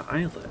get to that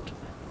island?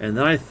 And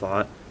then I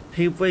thought,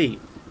 hey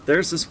wait,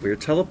 there's this weird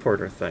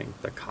teleporter thing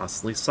that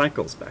constantly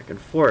cycles back and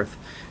forth.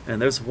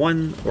 And there's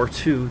one or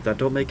two that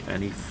don't make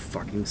any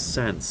fucking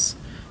sense.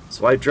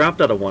 So I dropped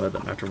out of one of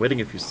them after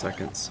waiting a few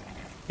seconds.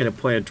 And it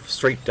pointed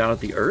straight down at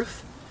the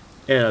earth.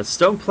 And a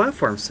stone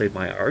platform saved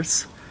my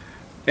arse.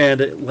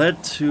 And it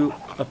led to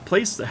a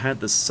place that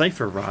had this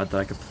cipher rod that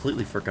I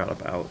completely forgot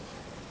about.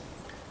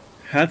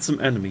 Had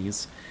some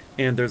enemies,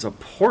 and there's a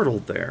portal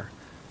there.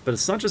 But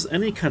it's not just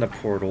any kind of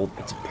portal,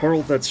 it's a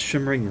portal that's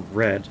shimmering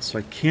red, so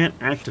I can't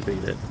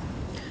activate it.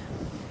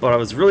 But I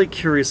was really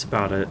curious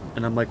about it,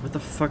 and I'm like, what the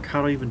fuck,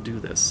 how do I even do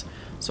this?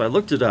 So I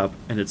looked it up,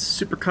 and it's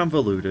super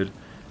convoluted,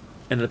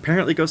 and it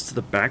apparently goes to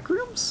the back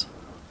rooms?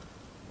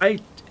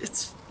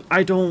 It's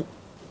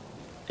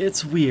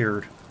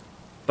weird,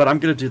 but I'm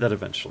gonna do that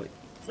eventually.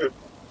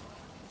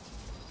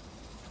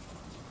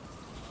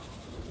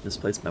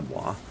 Misplaced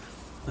memoir.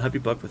 A heavy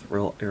book with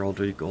royal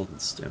heraldry, golden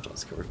stamped on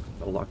its cover.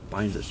 A lock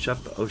binds it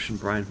shut, but ocean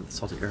brine from the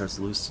salty air has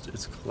loosed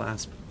its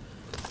clasp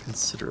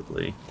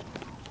considerably.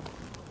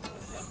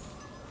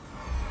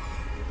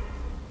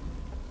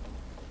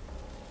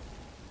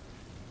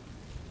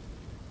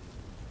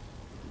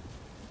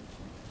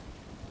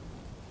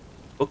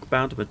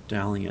 Book-bound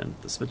medallion.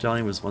 This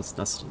medallion was once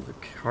nestled in the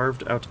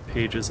carved-out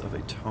pages of a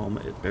tome.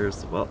 It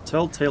bears the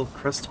telltale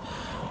crest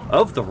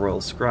of the royal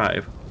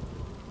scribe.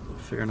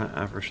 We are not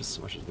avaricious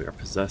so much as we are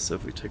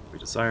possessive. We take what we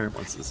desire.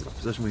 Once this is in our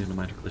possession, we have in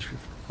mind a relation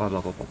for blah blah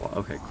blah blah blah.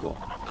 Okay, cool.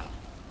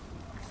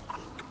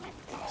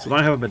 So now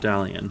I have a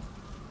medallion.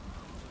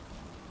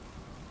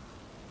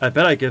 I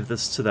bet I give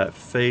this to that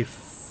Fae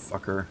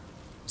fucker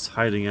who's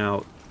hiding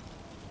out.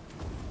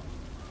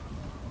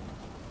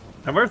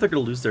 I wonder if they're gonna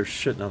lose their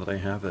shit now that I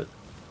have it.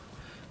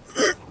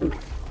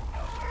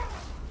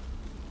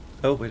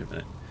 Oh, wait a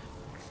minute.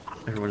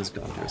 Everyone is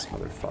gone, dearest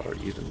mother, father,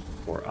 even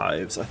poor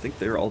Ives. I think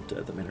they are all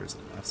dead. The manor is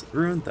in absolute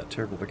ruin. That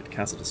terrible wicked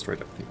castle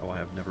destroyed everything. Oh, I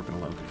have never been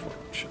alone before.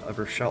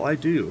 Ever shall I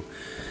do?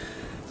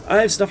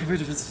 Ives not prepared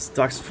to visit his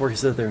dogs before. He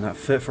said they are not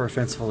fit for a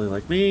fancifully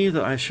like me,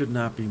 that I should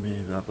not be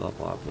made, blah, blah,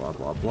 blah, blah,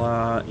 blah,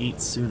 blah. Eat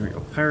soon or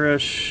you'll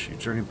perish. You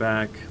journey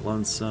back,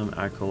 lonesome,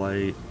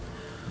 acolyte.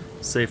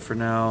 Safe for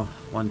now.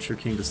 One true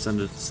king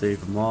descended to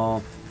save them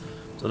all.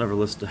 Don't ever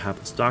listen to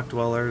hapless dock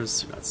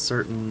dwellers. You're not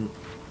certain.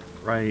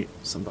 Right.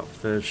 Something about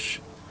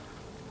fish.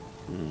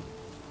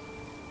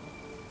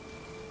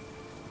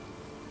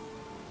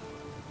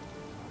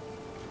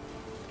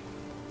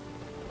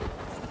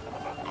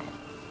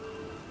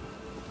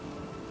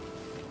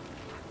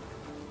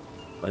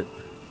 What?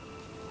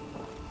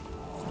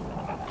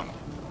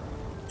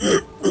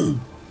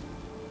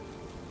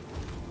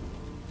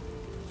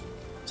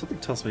 Something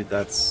tells me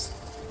that's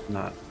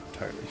not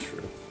entirely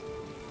true.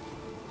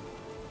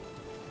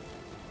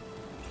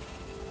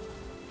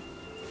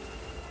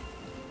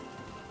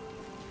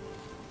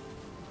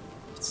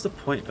 What's the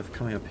point of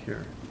coming up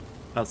here?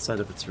 Outside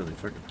of it's really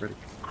fucking pretty.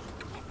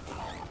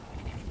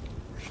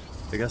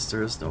 I guess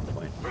there is no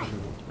point.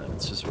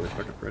 It's just really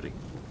fucking pretty.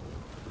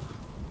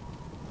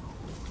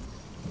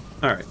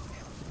 Alright.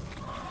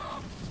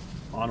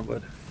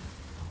 Onward.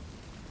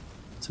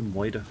 To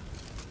Moida.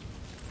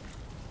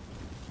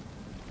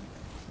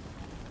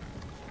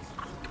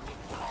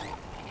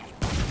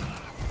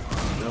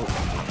 Nope.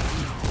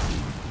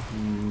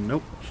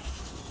 Nope.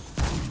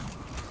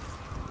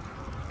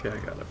 Okay, I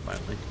got it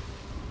finally.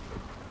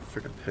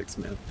 Freaking pigs,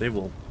 man. They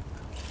will.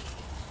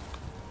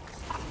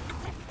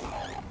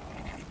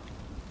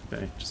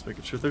 Okay, just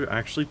making sure they're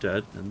actually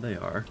dead, and they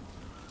are.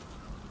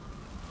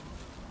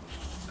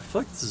 I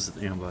feel like this is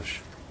an ambush.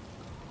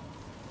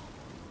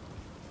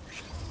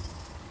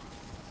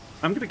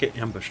 I'm gonna get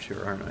ambushed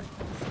here, aren't I?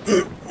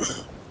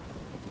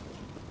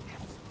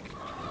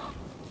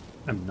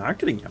 I'm not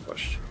getting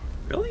ambushed.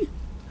 Really?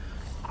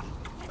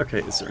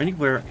 Okay, is there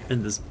anywhere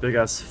in this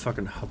big-ass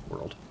fucking hub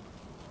world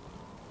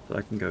that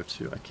I can go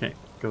to? I can't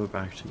go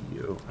back to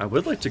you. I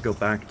would like to go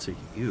back to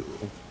you.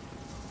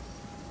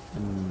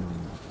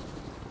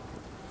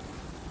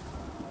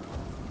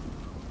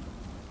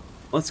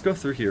 Let's go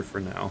through here for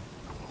now.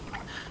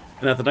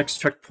 And at the next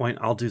checkpoint,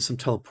 I'll do some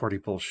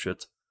teleporty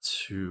bullshit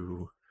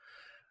to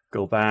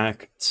go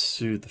back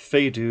to the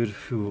Fey dude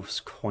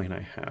whose coin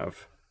I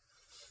have.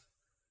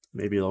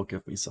 Maybe it'll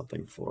give me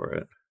something for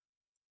it.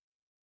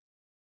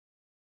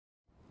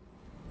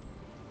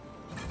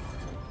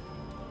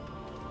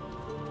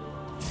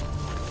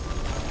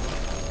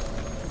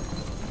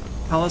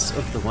 Palace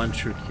of the One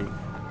True King.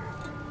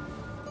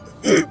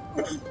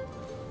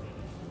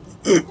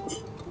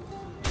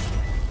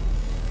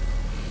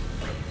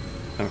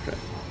 Okay.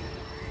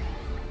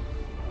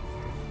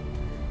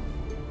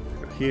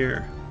 Go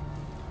here.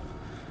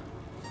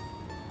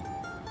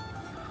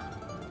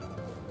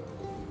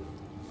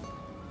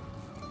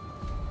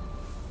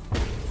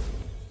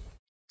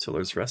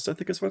 Tiller's Rest, I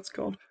think is what it's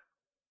called.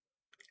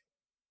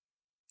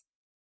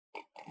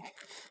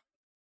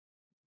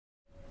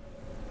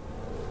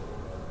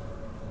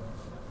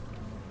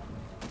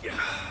 Yeah.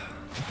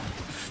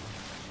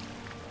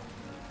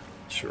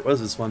 Sure was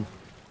this one.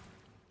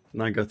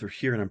 And I go through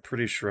here, and I'm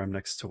pretty sure I'm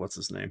next to what's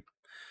his name,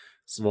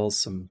 as well as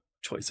some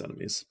choice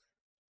enemies.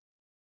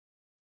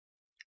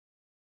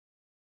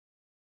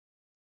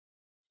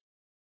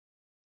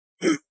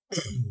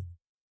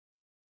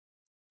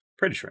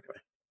 Pretty sure, anyway.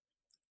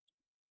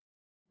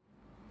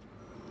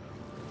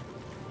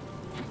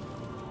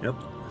 Yep.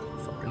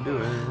 Fucking do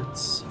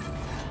it.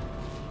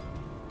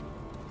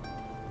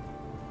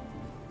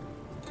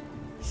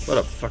 What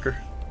up, fucker?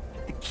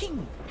 The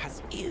king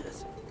has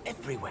ears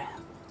everywhere.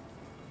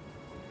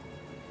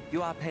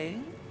 You are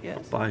paying? Yes.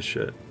 I'll buy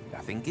shit.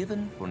 Nothing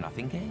given for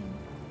nothing gained.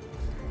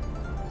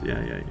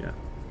 Yeah.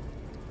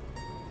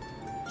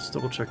 Just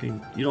double checking.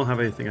 You don't have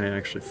anything I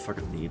actually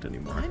fucking need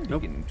anymore. I'm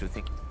Nope. beginning to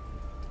think.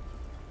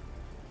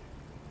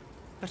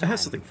 But I have I'm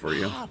something for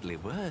you. Hardly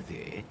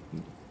worthy.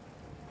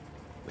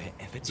 Wherever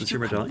Is did this you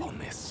your come medallion? upon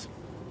this?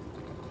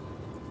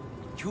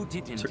 You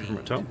did Took it from a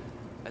indeed. tome?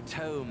 A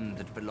tome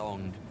that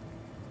belonged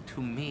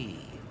to me.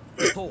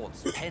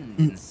 Thoughts penned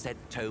in said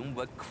tome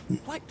were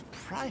quite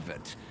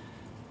private.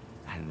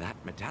 And that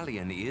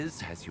medallion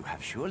is, as you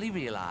have surely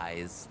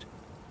realized,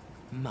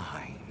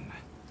 mine.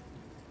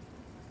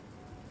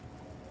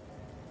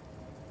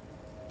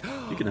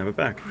 You can have it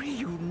back.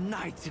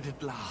 Reunited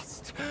at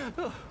last.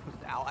 Oh,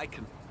 now I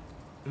can...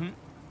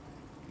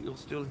 You're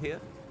still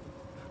here?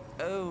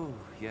 Oh,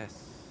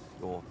 yes.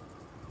 Your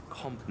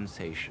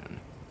compensation.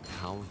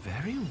 How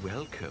very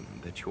welcome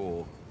that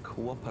your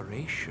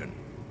cooperation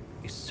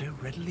is so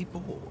readily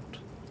bought.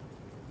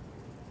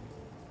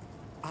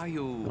 Are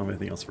you... I don't have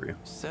anything else for you.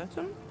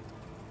 certain?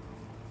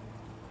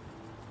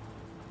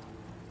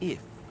 If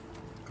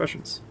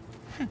Questions?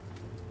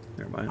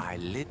 Never mind. I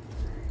lit...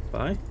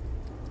 Bye.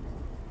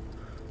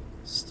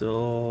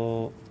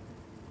 Still...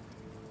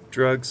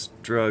 drugs,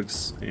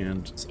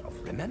 and stuff.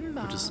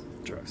 Remember... Which is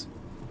drugs.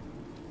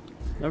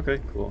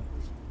 Okay, cool.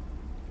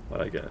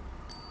 What'd I get?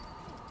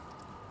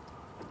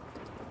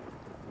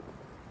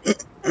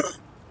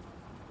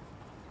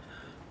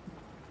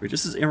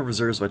 Reduces armor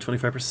reserves by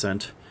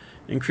 25%.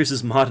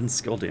 Increases mod and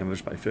skill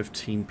damage by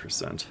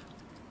 15%.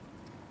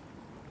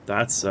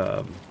 That's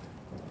a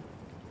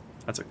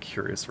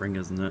curious ring,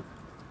 isn't it?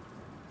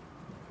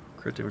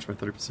 Crit damage by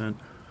 30%.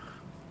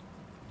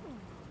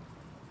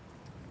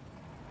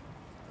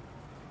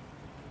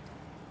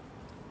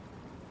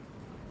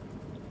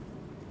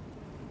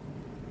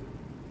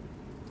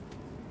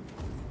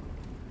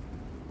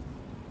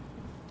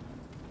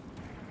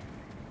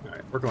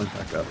 Alright, we're going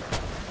back up.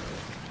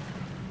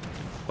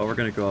 But we're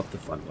gonna go up the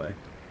fun way,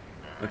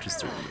 which is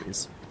through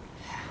these.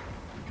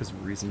 Because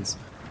of reasons.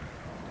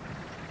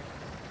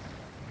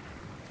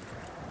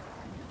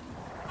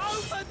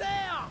 Over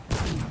there!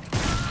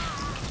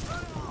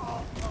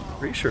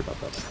 Are you sure about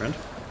that, my friend?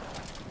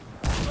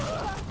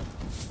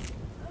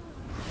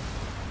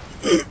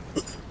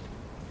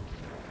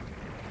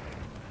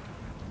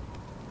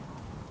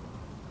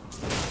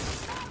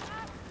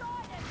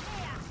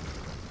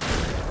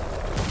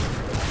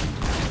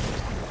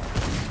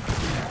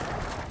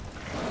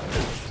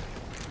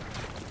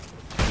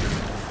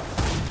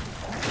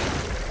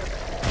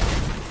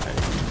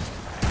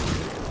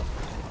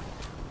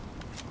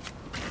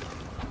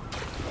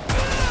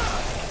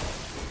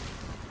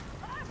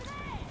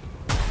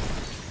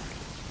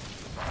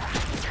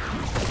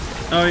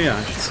 Oh yeah,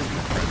 I should see my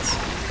friends.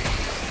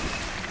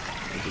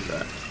 I'll do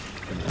that.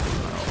 And then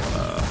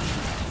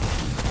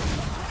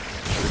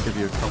I'll give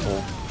you a couple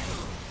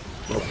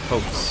little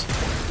pokes.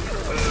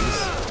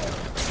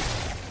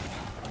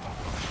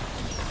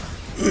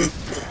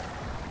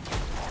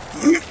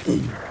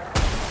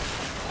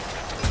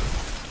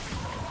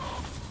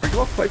 Are you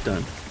all quite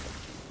done?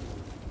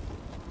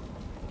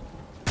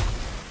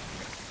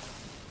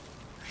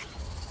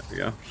 There we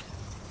go.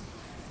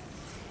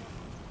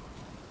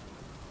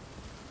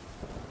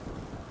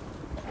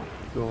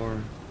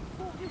 Door.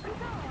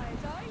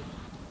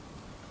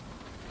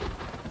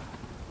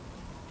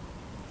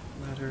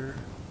 Ladder.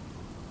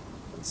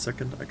 1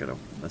 second, I got a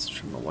message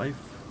from my wife.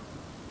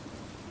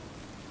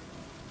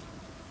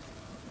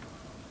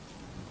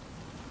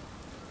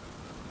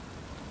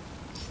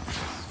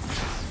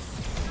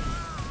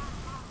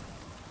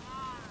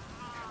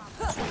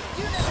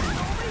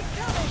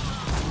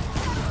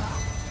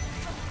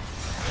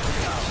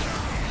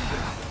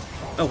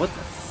 Oh, what the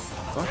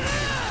fuck?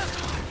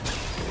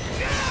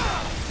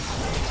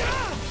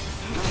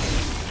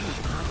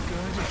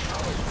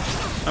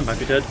 I might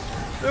be dead.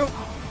 Nope.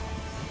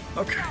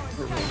 Okay,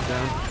 we're rolling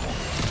down.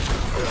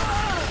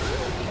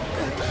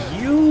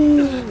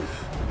 You.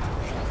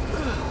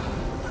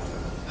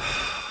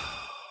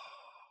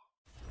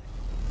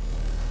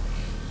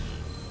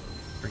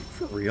 Are you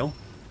for real?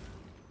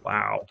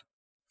 Wow.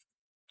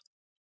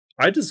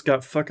 I just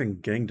got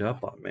fucking ganged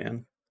up on,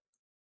 man.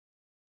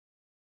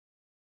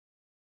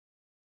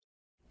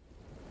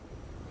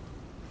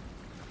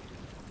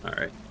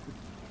 Alright.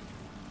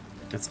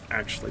 Let's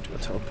actually do a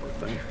teleport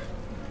thing.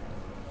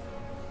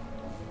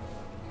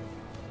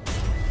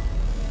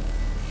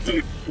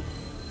 You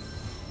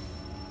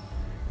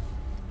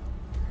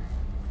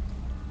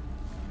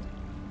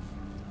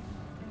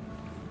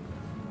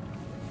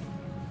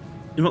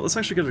know what, let's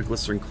actually get a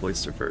Glycerin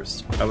Cloister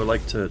first. I would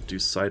like to do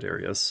side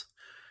areas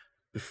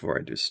before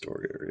I do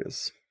story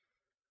areas.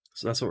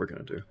 So that's what we're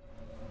gonna do.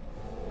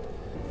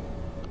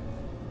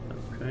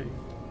 Okay.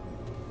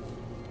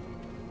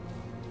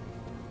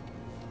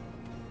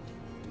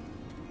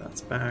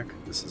 That's back.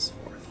 This is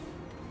fourth.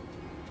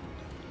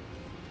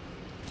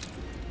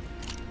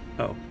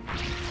 Oh.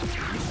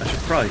 I should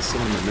probably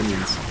summon my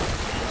minions.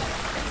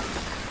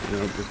 You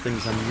know, the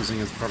things I'm using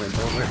as part of my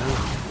build right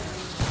now.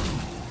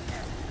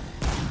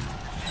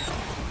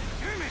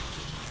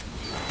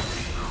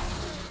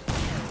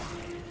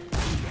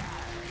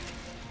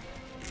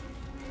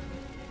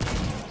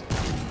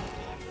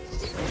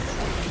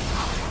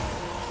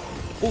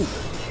 Ooh!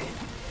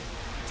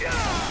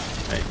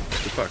 Hey,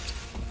 you're fucked.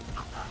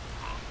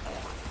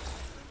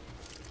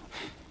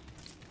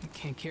 I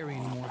can't carry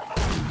anymore.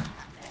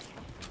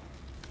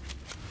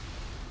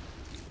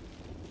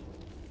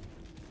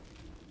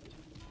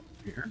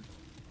 Here.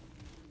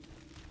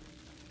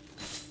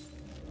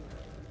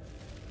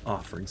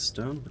 Offering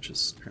stone, which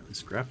is apparently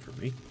scrap for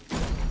me.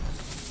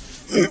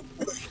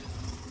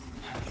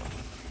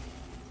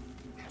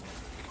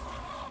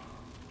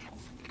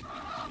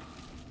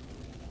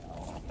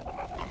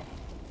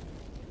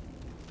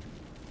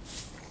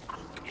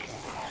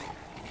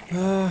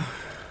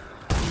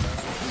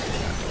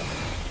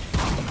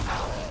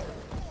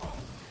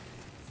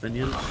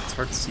 Minion, it's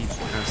hard to see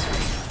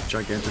past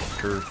your gigantic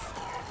girth.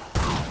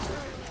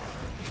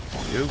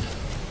 You?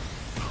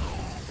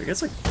 I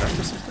guess like death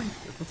or something?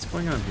 What's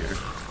going on here?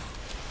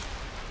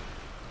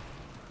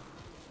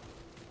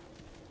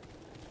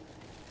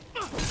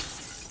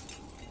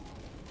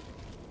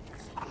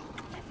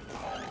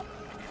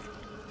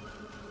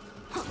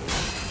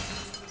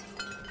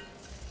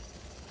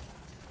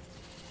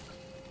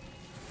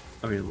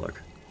 I mean,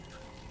 look.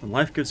 When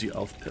life gives you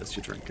elf piss,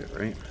 you drink it,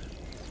 right?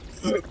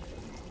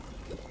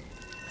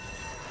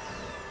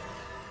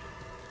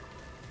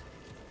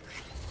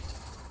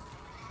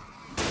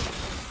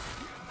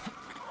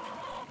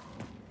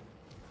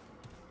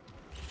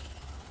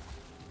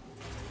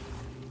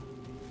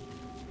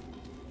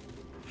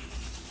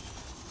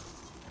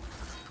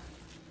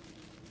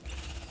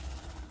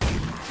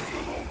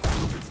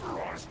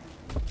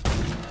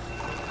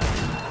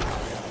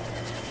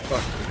 Fuck,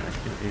 I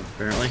can't aim,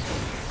 apparently.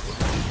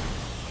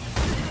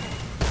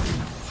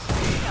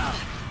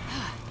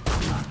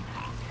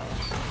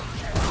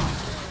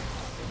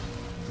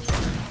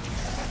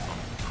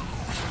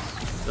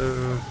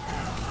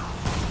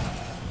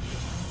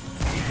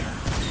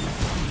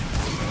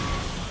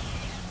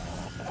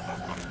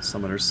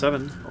 Summoner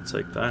 7, I'll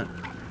take that.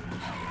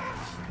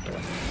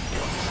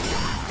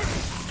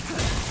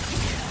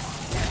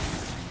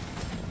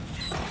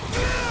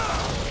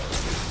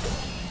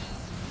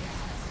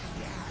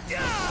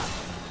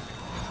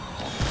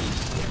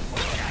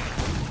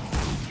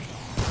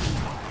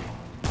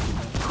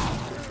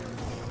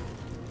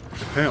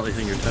 Apparently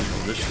hitting your 10th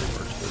position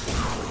works with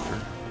one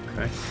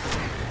player. Okay.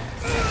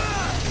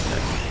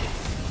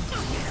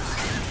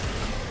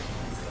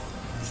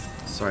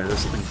 Sorry, there's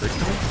something big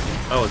coming?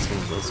 Oh, it's one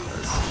of those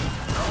guys.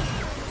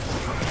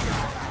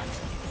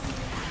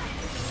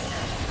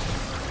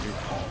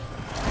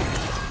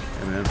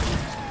 Hey, man.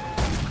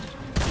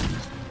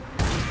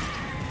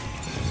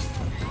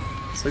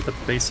 It's like the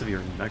base of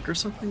your neck or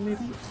something,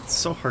 maybe? It's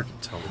so hard to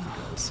tell with you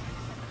guys.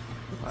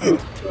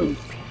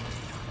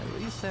 At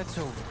least that's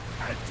over.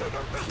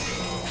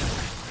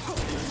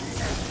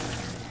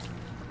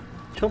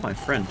 Kill my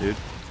friend, dude.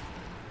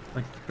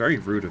 Like, very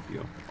rude of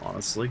you,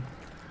 honestly.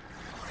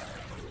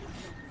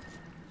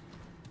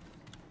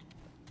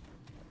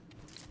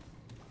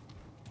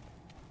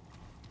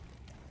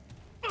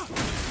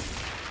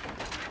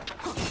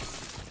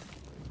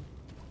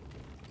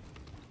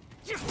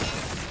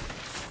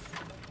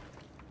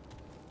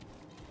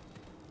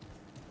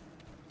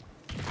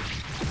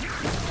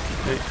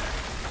 Okay.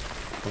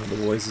 One of the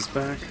boys is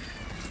back.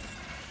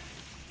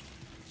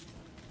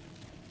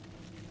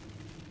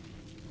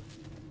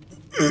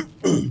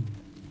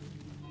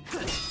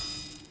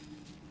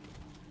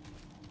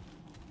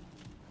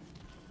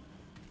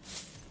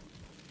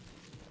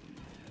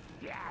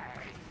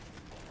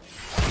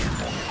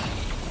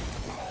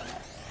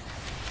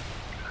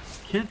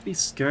 can't be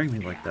scaring me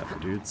like that, my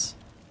dudes.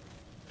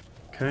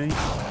 Okay?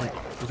 Like,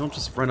 you don't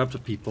just run up to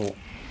people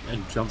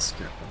and jump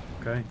scare them,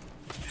 okay?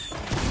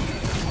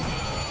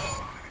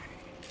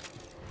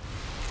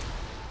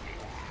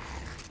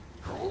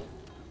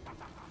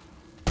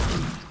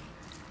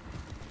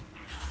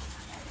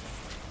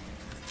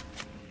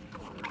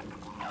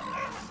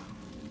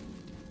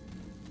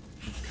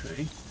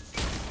 Okay.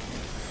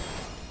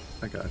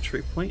 I got a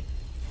trait point,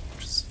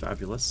 which is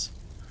fabulous.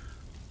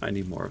 I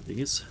need more of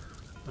these.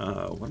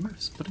 What am I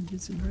putting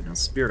these in right now?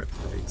 Spirit.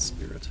 Right,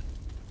 spirit.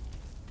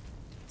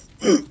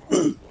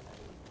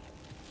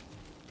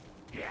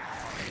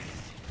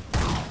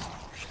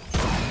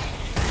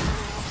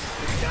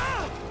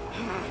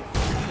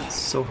 It's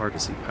so hard to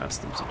see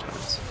past them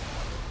sometimes.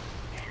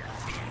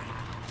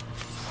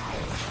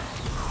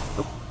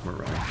 Oh, we're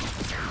running.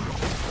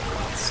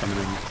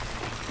 Summoning.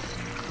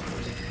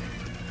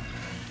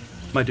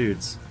 My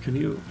dudes, can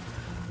you...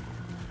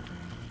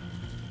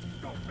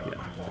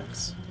 Yeah,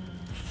 thanks.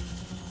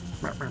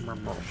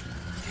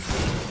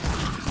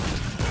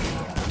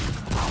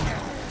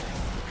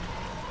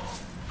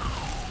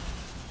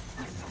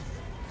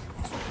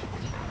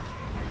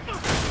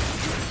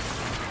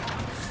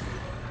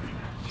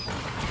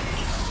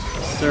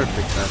 There, big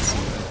bats.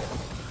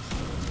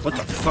 What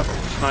the fuck?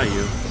 Hi,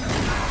 you.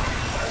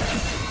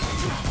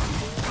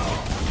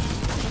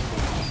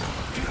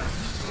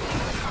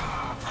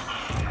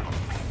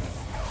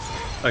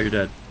 Oh, you're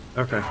dead.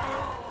 Okay.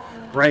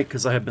 Right,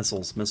 because I have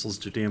missiles. Missiles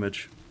do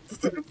damage.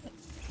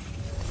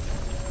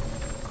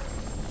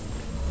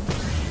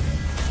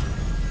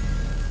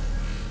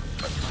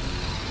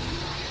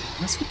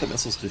 That's what the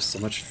missiles do so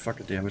much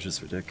fucking damage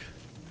is ridiculous.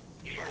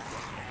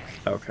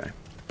 Okay.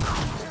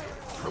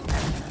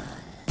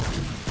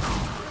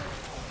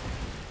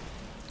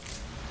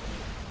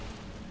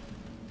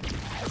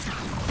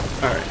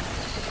 Alright.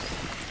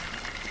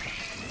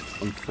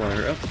 One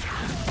flyer up.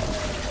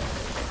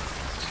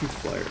 Two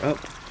flyer up.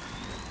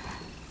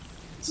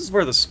 This is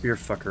where the spear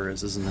fucker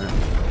is, isn't it?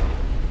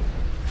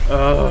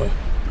 Oh.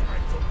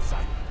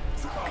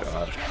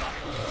 God.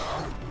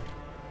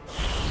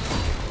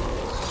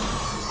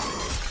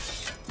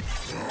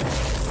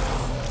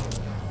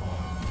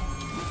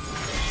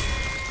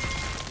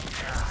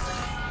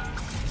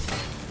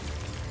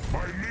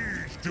 My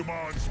liege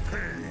demands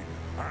pain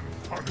and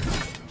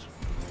punishment,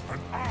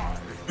 and I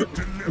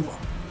deliver.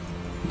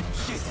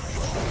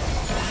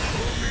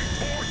 Only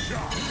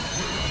torture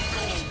will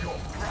know your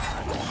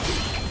pride.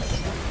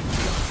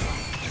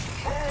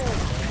 Oh,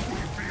 you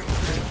will feel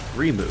it.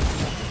 Remove.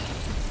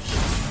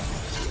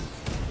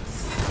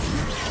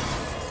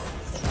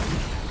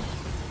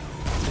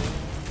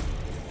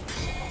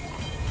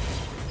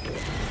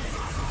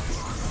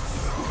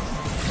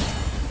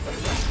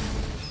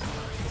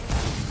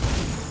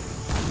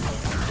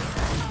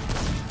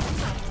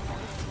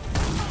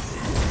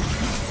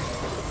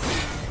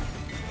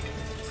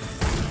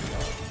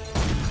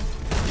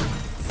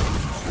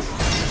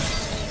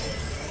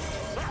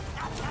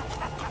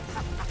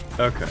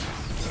 Okay.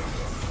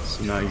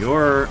 So now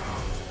you're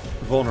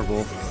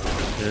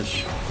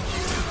vulnerable-ish.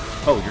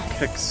 Oh, your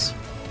kicks.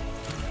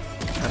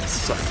 That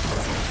suck.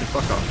 Hey,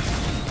 fuck off.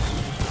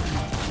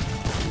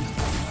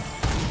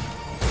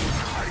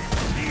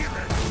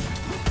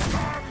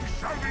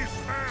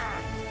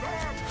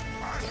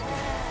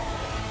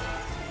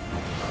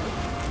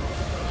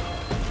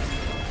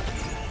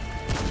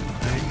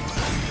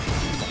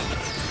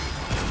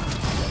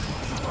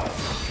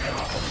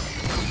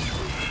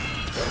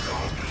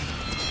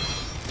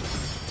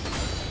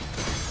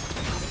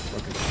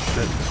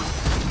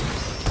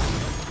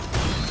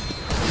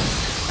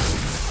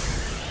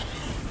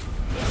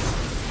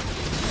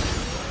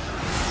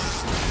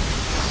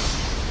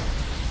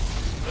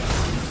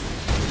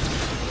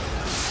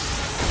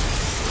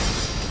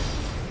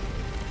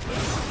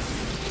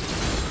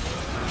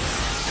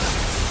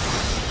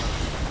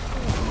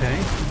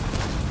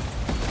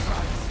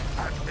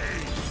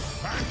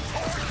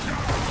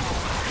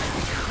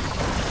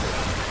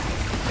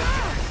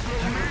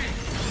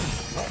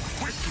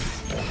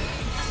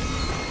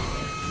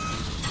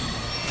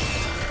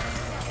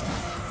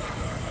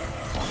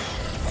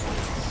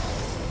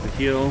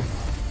 Heal.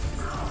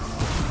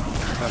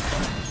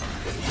 Okay.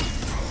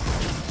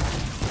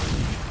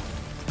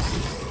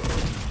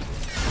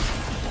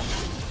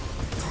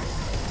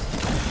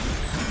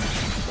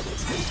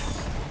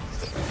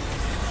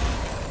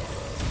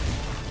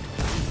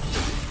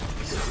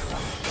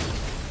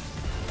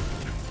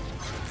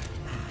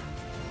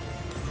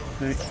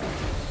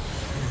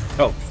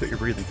 Oh, fit your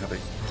breathing, Cubby.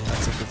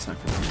 That's a good sign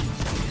for me.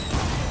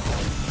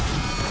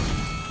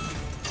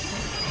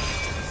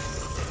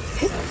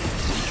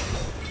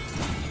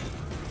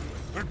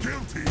 The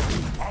guilty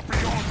are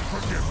beyond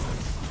forgiveness.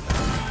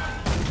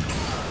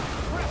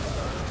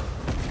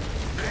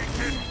 Make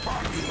it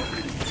fun for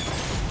me.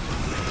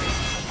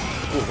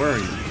 Oh, where are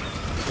you?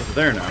 Over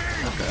there now.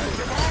 Okay.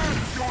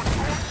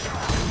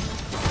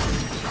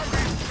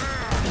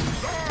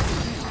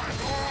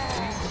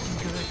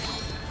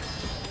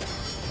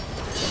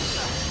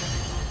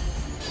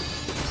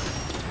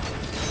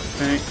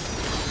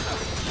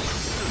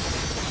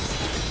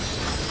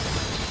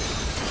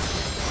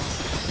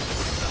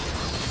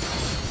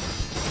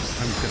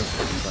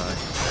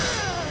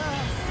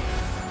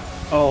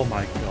 Oh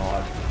my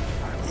god.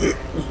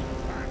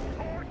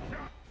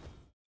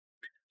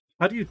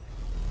 How do you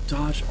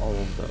dodge all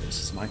of those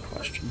is my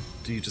question.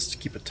 Do you just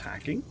keep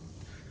attacking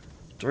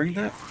during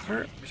that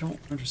part? I don't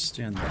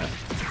understand that.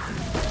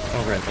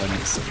 Oh right, that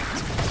makes sense.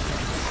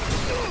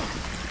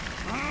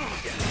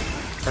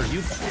 Are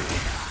you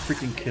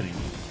freaking kidding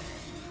me?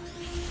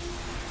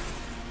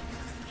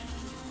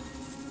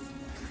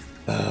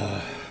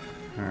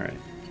 Alright.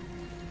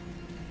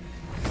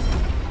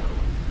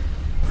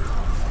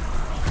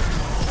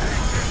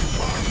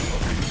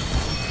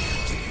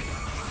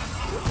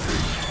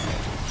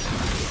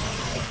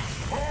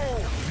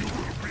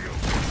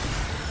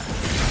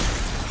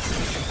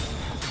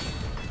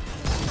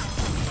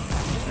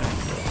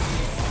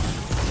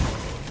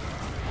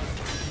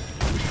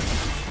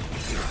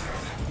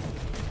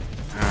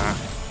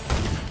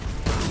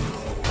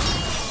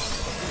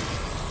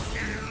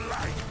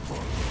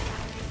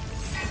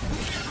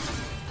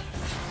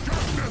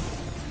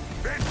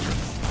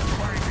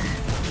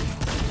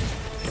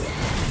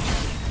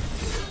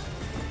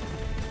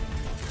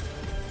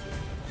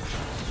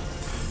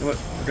 You know what?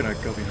 We're gonna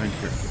go behind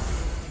here.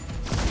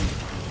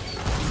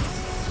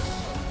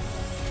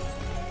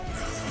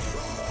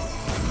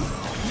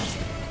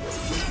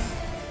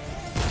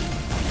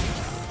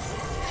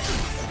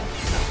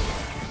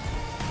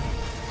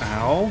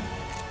 Ow.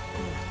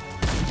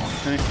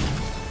 Okay.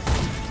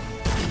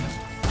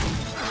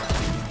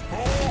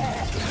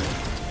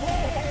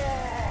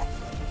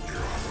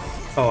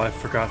 Oh, I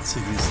forgot to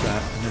use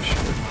that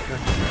initially.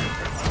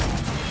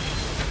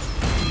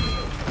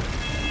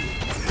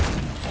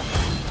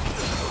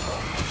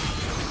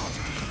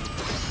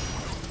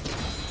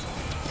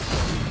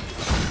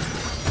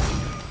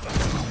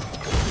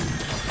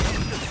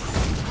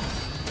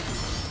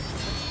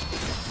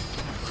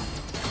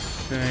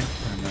 Okay,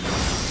 and then...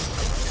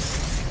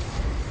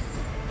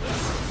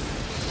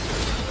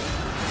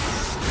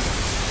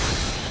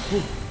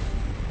 Ooh.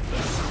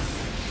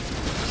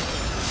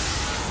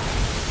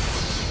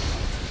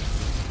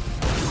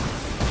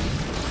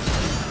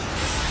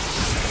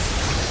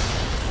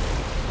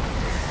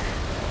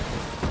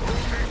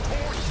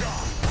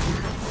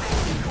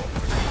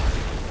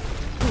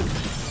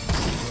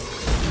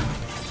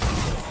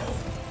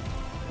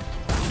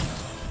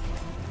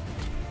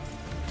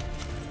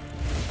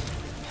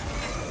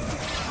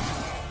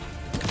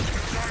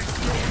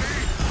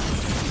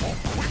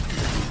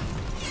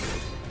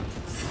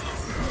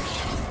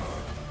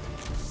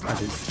 I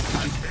did.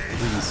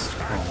 Please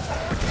crawl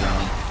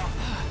down.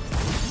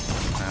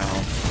 Ow.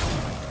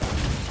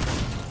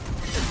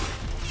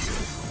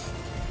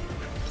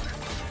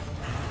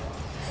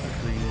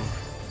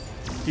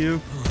 Thank you.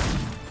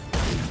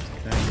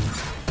 Okay.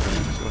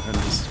 Go ahead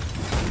and just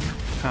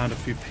pound a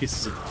few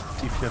pieces of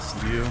DPS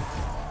to you.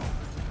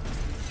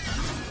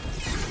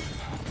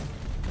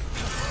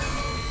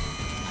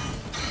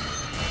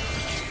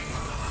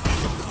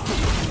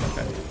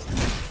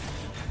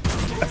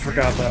 I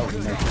forgot that was a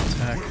natural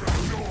attack.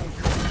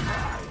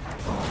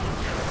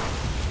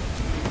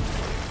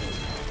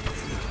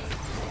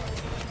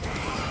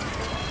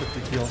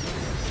 Quickly heal.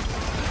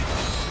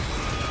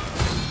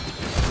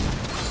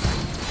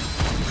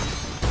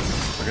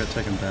 I gotta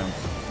take him down.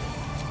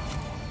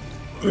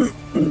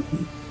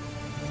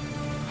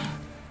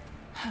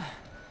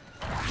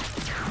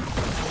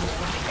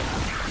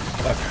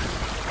 Okay.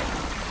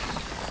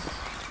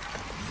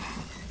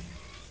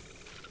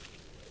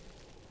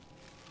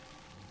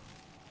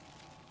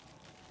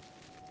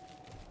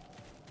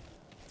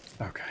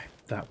 Okay,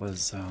 that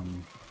was,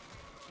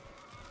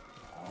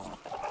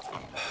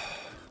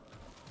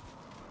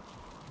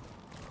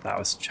 that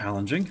was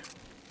challenging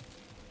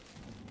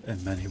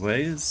in many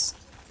ways.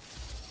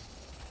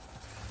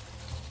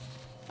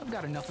 I've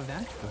got enough of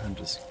that. Go ahead and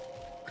just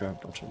grab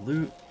a bunch of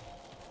loot.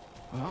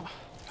 Well,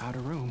 out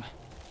of room.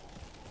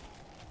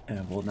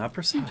 And we'll now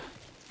proceed.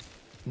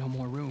 No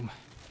more room.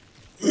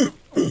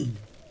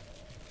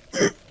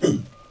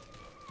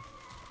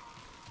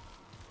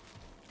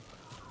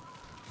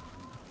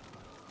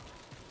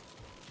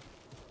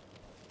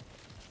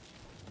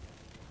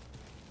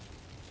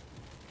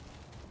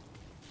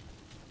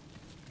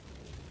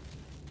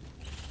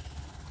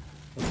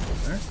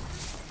 There.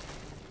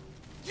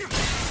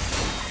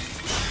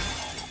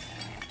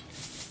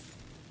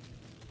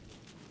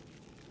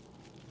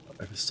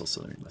 I was still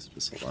sending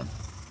messages. Hold on.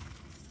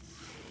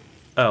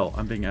 Oh,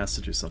 I'm being asked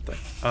to do something.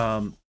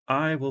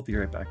 I will be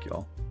right back,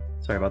 y'all.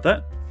 Sorry about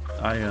that.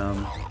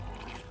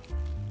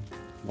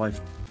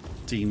 Wife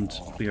deemed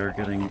we are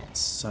getting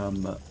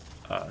some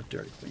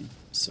Dairy Queen,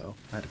 so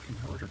I had to clean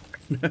her order.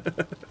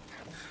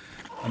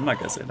 I'm not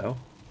gonna say no.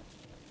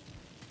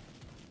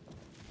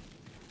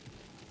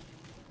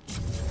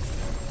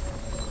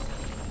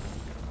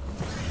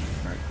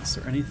 Alright, is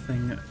there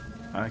anything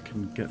I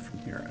can get from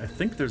here? I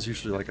think there's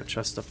usually like a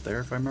chest up there,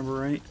 if I remember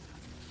right.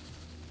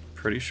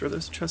 Pretty sure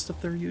there's a chest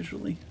up there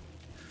usually.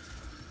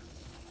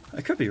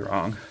 I could be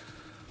wrong.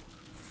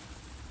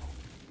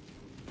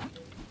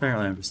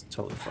 Apparently I'm just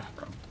totally fucking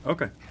wrong.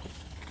 Okay.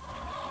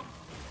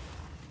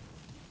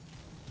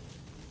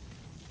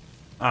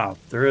 Ah,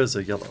 there is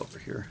a yellow over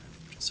here,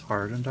 which is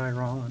hardened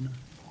iron.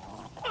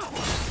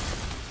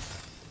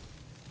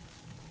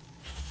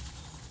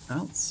 I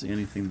don't see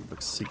anything that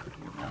looks secret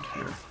around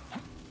here,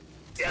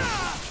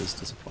 which is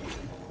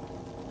disappointing.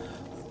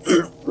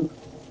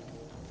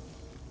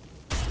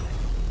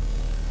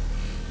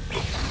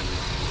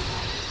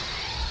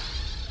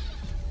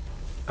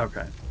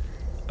 Okay.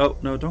 Oh,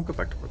 no, don't go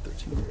back to Port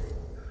 13.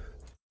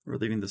 We're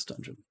leaving this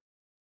dungeon.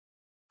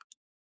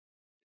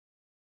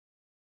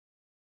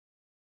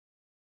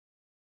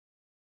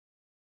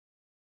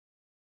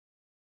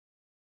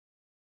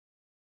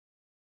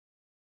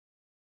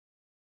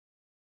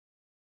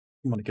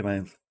 I'm gonna get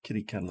my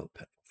kitty cat a little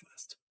pet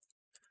fast.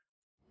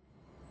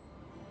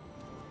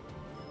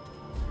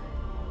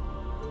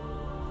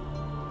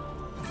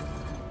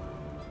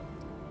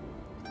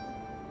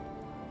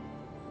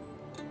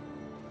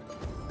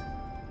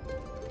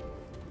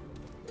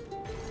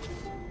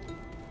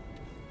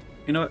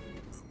 You know what?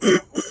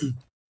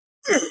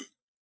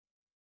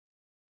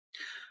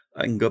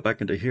 I can go back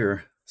into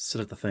here,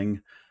 sit at the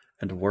thing,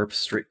 and warp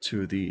straight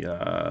to the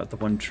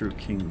one true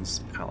king's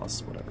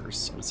palace, whatever.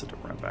 So I just have to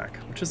run back,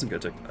 which isn't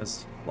going to take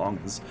as long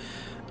as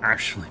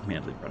actually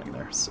manually running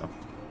there. So,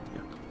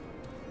 yeah.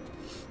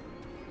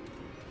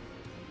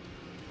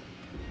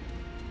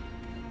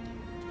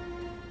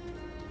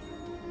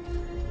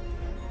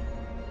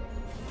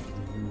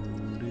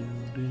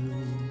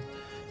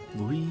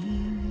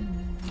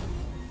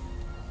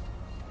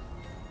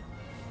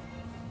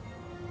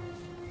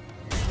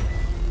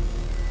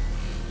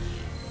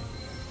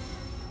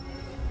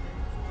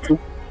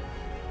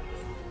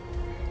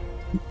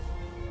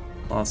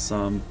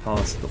 Awesome.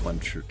 Palace of the One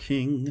True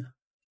King.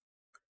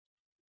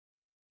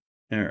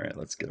 Alright,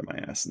 let's get my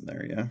ass in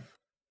there, yeah?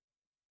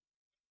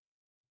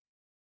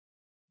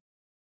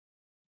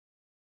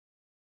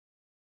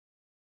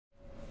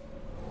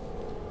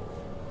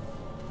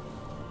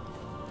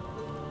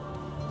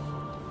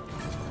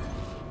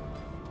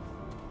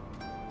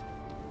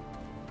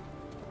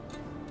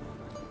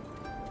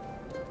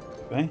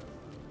 Okay.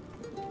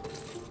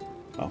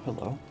 Oh,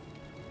 hello.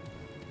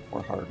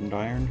 More hardened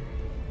iron.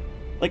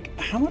 Like,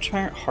 how much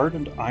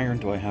hardened iron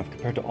do I have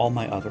compared to all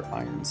my other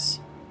irons?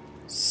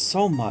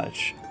 So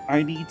much.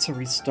 I need to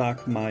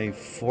restock my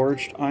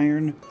forged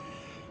iron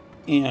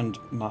and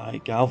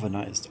my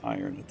galvanized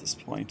iron at this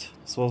point,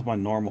 as well as my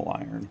normal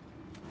iron.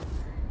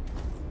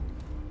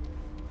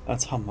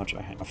 That's how much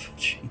I have.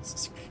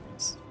 Jesus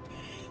Christ.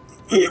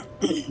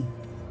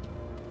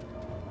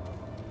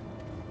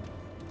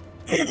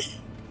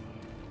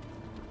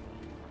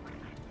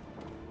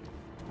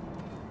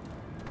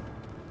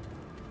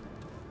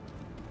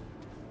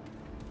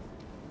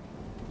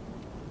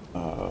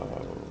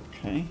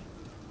 Okay.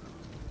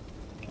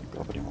 Can't go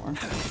up anymore.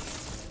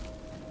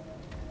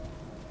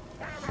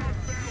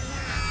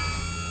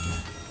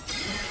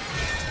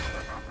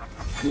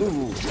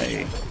 Ooh,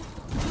 hey.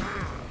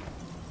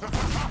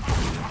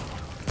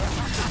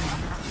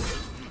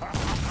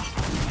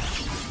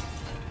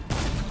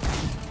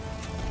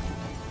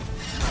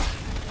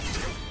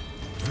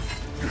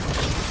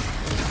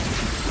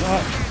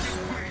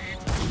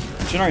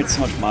 It generates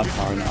so much mod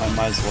power now, I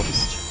might as well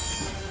just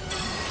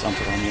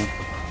dump it on you.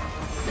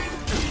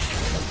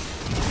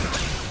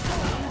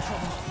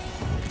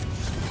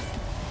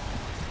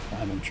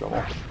 I'm in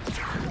trouble.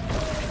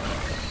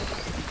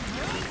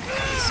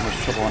 So much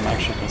trouble I'm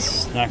actually going to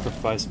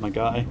sacrifice my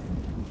guy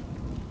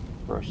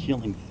for a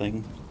healing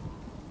thing.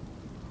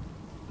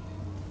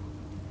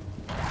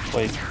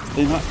 Wait, did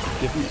they not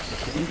give me a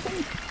healing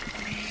thing?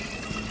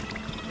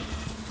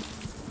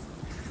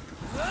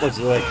 What,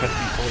 do they like have to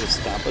be fully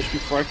established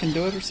before I can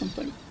do it or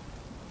something?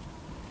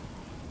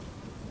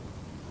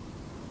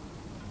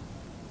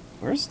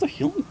 Where's the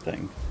healing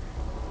thing?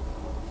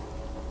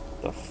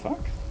 The fuck?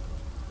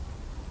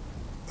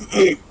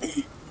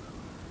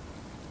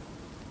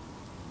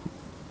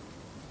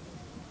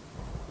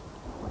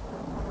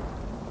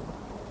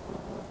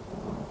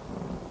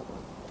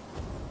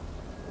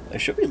 They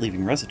should be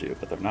leaving residue,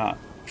 but they're not,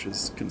 which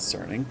is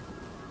concerning.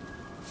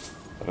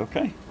 But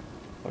okay,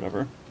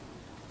 whatever.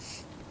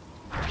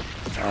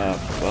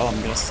 Well,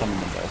 I'm gonna summon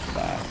them both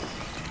back.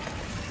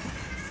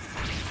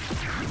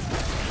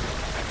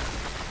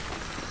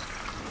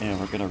 And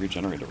we're gonna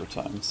regenerate over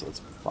time, so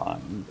it's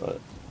fine, but...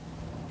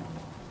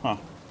 Huh.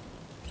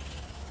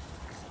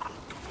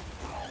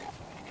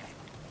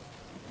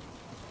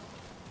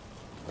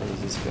 Where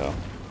does this go?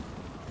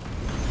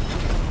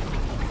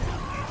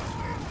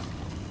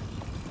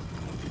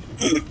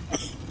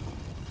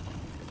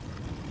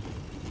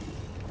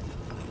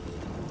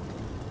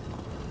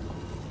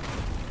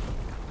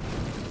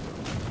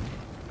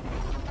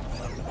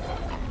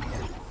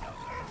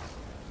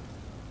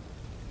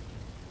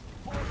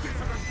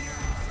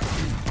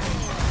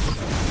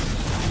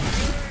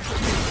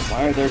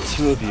 Why are there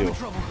two of you? You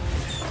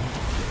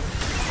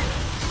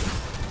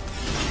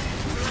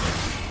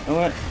know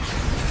what?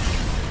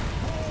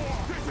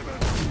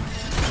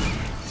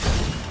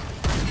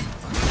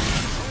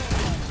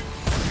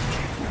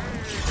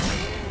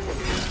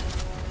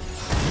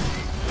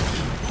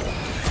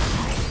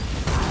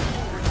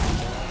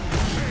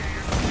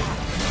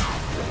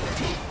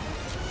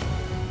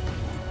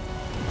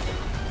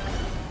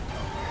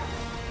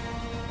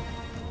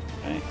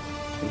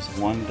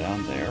 one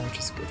down there, which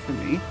is good for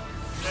me.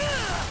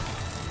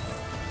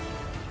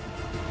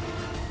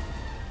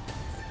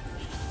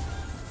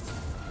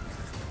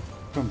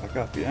 Come back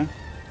up, yeah?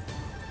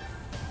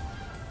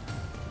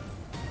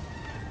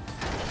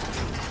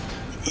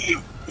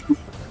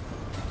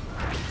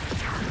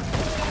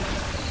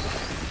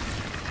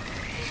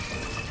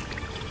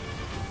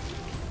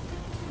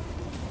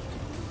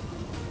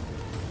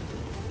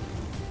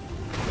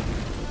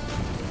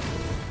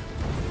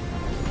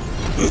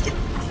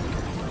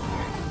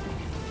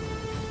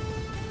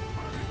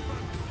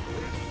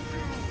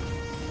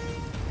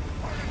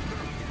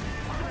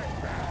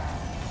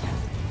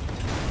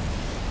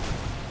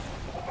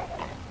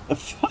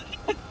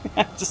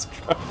 I just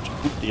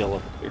crushed with the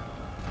elevator.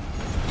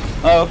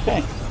 Oh,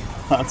 okay.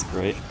 That's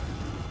great.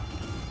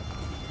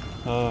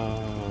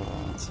 Oh,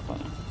 that's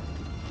funny.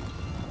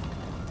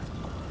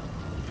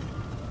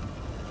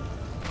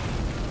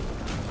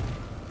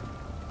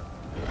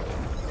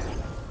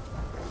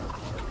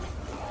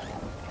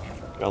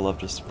 I love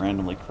just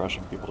randomly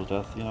crushing people to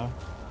death, you know?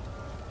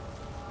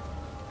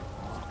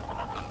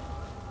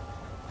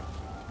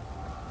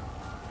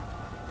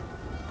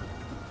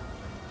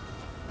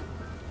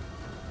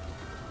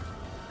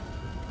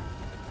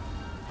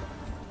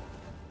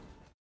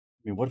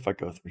 I mean, what if I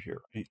go through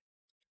here, right?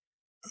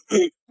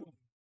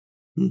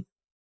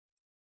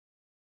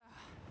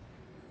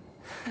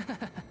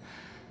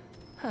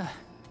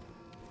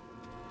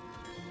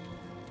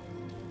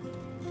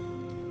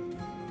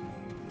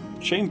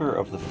 Chamber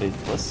of the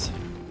Faithless.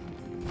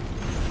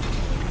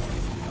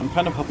 I'm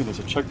kind of hoping there's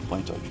a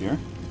checkpoint up here.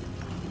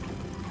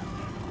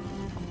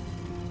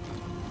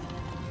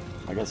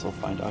 I guess we'll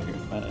find out here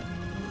in a minute.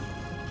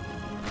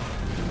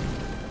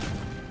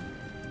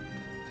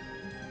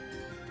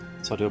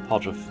 So I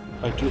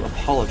do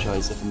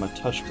apologize if I'm a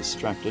touch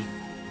distracted.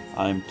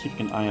 I'm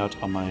keeping an eye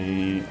out on my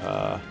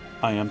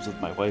IMs with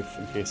my wife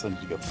in case I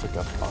need to go pick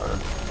up our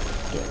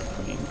Dairy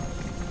Queen.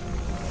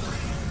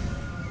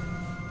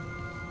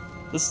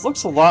 This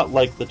looks a lot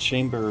like the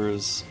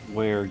chambers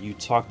where you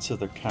talk to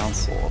the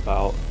council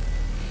about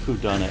who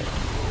done it.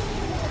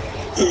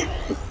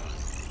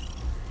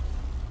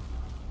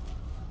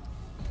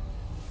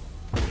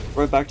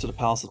 Right back to the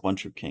Palace of One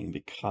True King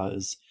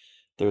because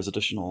there's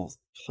additional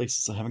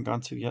places I haven't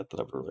gone to yet that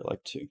I would really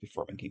like to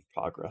before making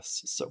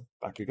progress. So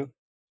back you go.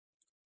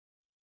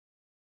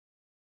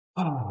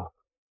 Oh.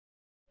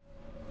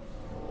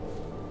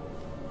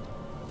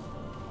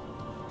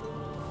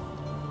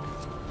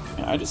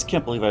 Man, I just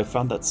can't believe I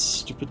found that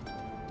stupid,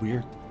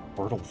 weird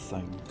portal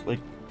thing. Like,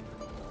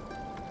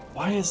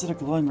 why is it a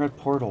glowing red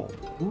portal?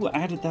 Who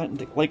added that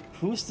into, like,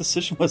 whose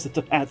decision was it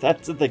to add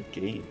that to the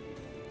game?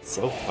 It's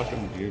so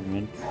fucking weird,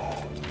 man.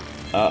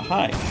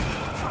 Hi. I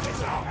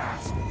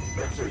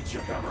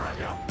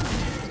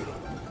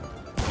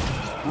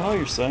don't know what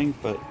you're saying,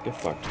 but get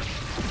fucked.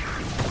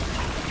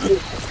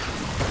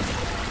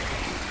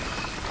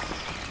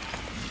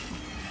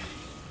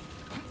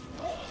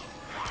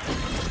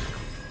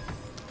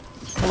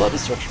 Hello,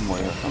 Destruction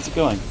Warrior. How's it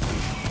going?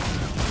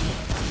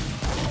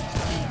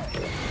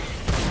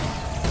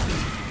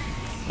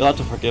 You'll have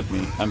to forgive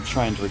me. I'm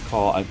trying to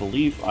recall. I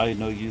believe I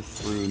know you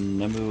through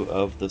Nemu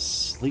of the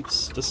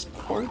Sleeps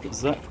Discord.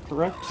 Is that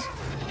correct?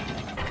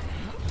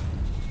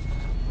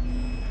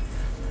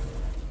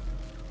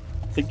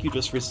 I think you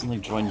just recently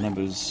joined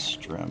Nemu's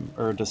stream,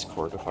 or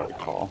Discord, if I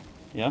recall.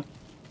 Yeah?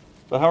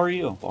 But how are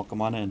you?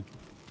 Welcome on in.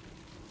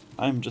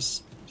 I'm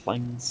just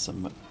playing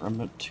some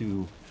Remnant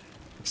 2.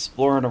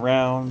 Exploring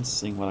around,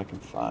 seeing what I can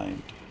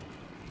find.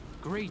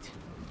 Great.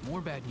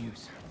 More bad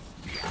news.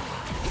 We're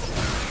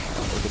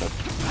gonna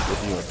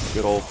give you a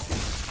good old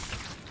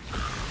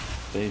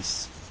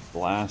face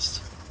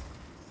blast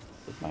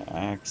with my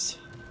axe.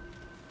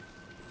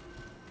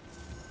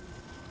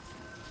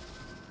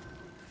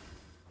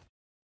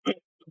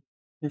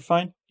 You're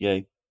fine?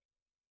 Yay.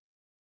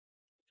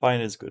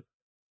 Fine is good.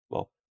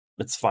 Well,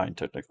 it's fine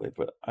technically,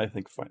 but I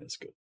think fine is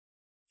good.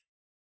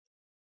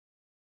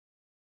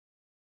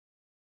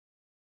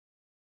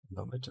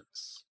 No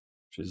mittens.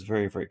 She's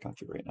very, very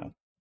comfy right now.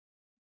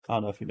 I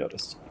don't know if you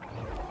noticed.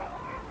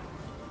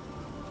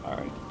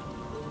 Alright.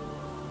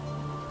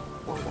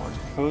 Forlorn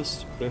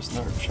Coast. There's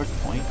another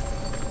checkpoint.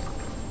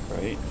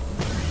 Right.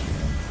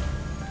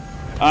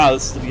 Ah,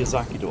 this is the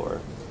Miyazaki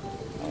door.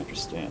 I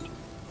understand.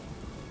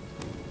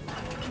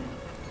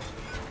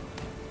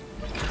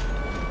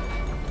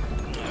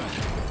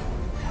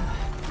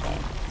 Okay,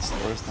 this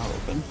door is not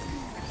open.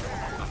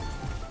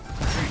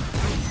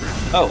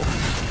 Oh!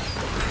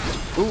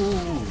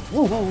 Ooh!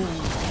 Woo-hoo!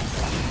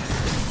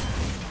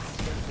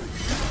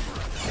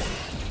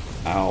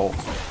 Ow.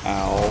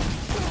 Ow.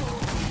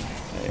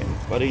 Hey,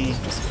 buddy.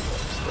 Just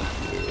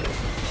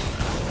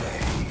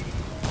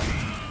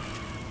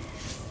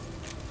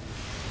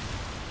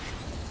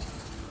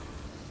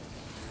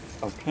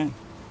okay.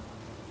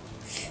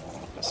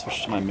 I'll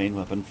switch to my main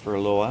weapon for a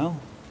little while.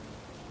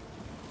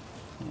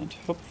 And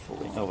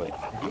hopefully... Oh, wait.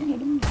 Are you an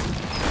enemy?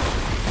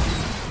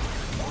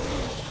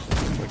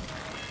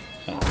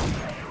 Alright.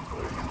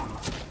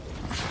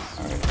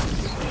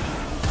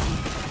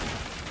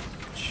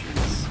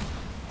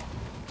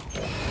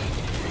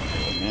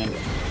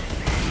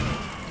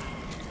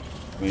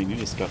 I mean, you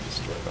just got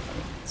destroyed by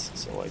enemies,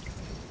 so like,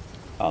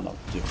 I don't know.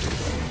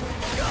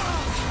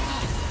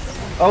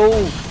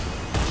 Oh!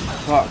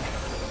 Fuck.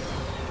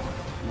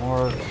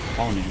 More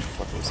cloning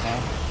fuckers,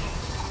 huh?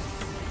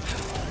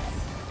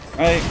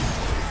 Right.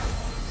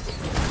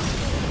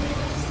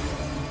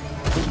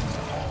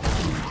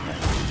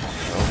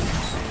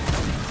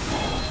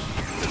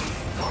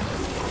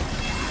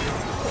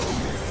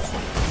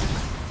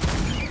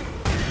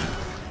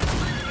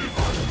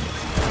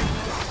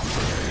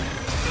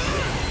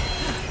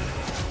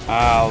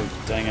 Ow,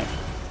 dang it.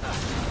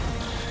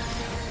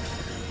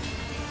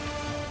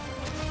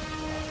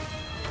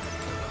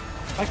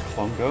 Hi,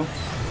 clone go.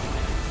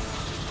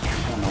 I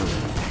don't know.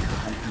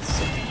 I'm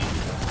insane.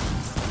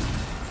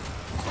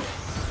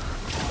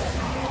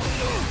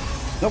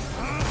 Nope.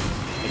 I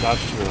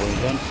dodged too early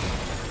again.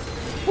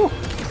 Whew.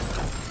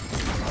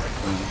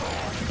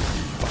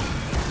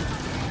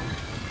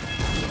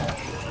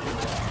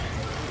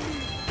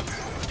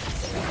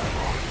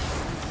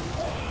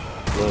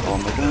 Live on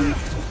the gun.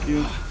 Thank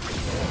you.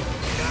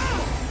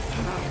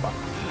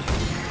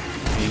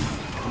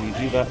 Can you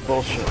do that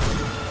bullshit?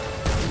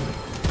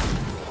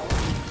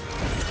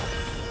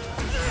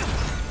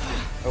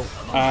 Oh,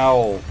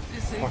 ow.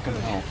 Fucking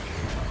hell.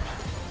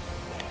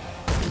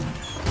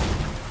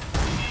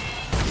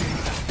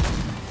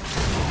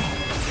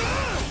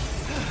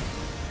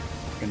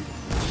 Fucking,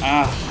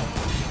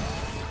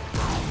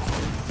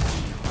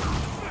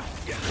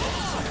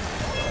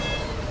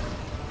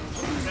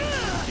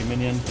 You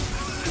minion.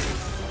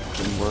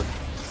 Didn't work.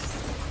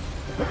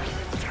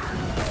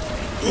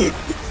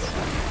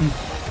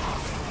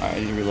 Alright, I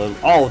need to reload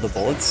all of the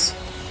bullets.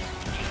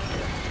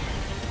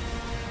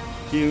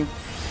 You.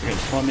 You're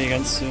gonna clone me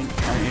again soon,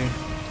 aren't you?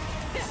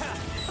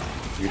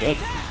 You're dead.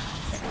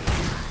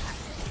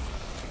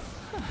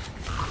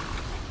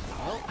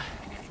 Well,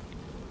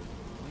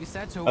 at least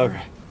that's over.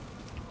 Okay.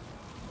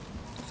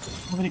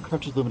 How many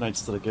corrupted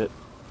Luminites did I get?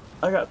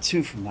 I got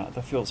 2 from that.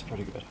 That feels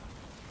pretty good.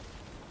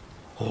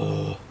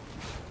 No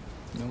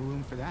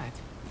room for that.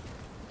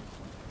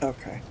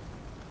 Okay.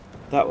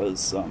 That was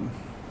some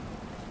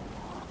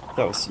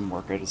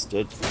work I just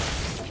did.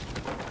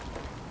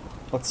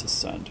 Let's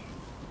ascend.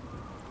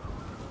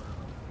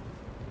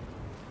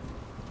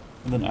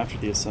 And then after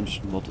the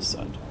ascension, we'll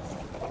descend.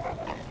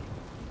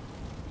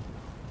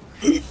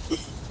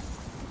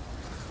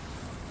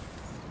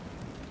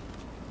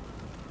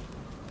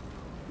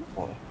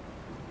 Boy.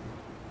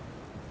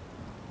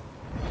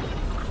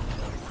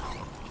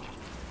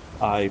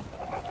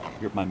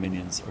 My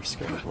minions are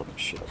scared of living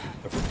shit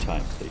every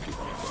time they do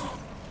anything.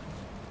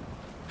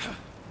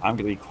 I'm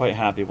gonna be quite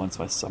happy once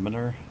my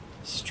summoner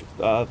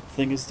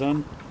thing is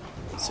done,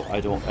 so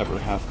I don't ever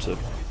have to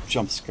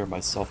jump scare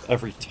myself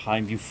every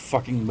time you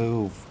fucking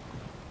move.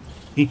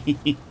 I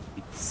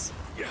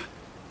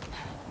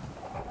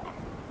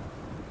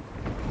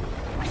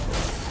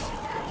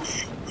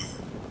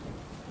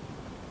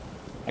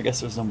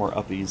guess there's no more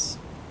uppies.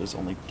 There's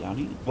only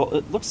downy. Well,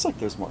 it looks like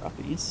there's more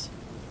uppies.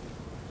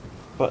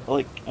 But,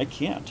 like, I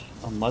can't.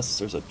 Unless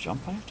there's a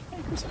jump I have to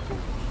make or something.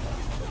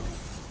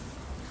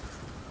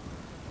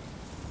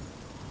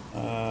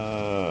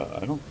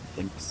 I don't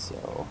think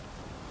so.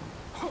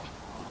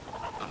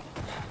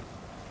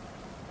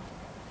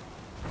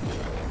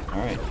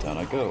 Alright, down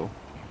I go.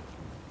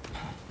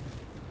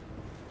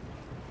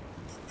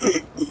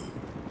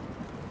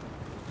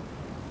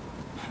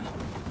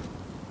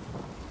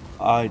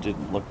 I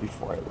didn't look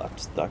before I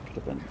left. That could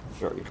have been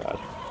very bad.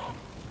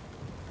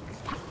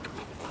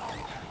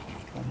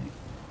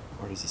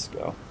 Where does this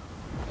go?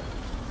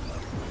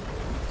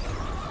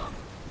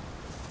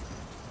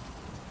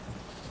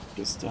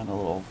 Just down a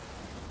little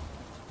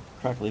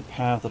crackly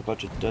path with a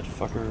bunch of dead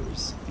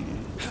fuckers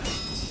and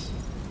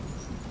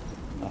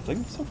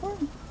nothing so far?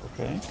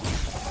 Okay.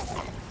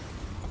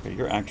 Okay,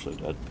 you're actually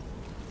dead.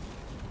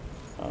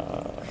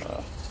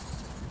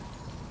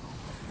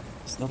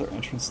 There's another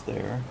entrance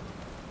there.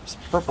 There's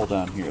purple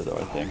down here though,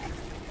 I think.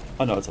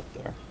 Oh no, it's up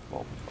there.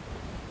 Well,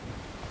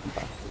 I'm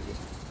back for you.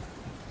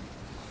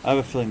 I have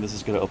a feeling this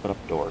is going to open up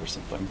a door or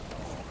something.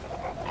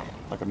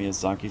 Like a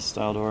Miyazaki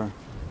style door.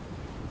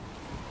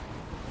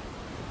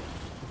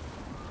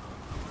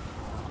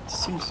 It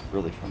seems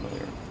really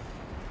familiar.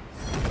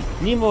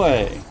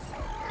 Nimue!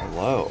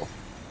 Hello.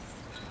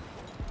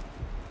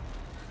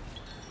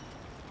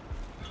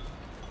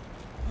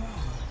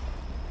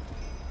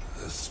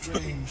 A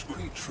strange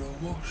creature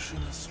awash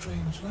in a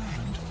strange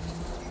land.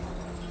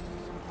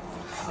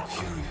 How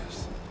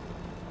curious.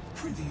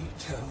 Prithee,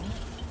 tell.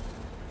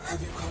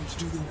 Have you come to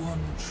do the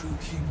one true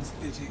king's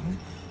bidding?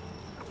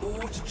 Or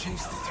to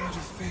chase the thread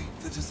of fate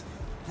that has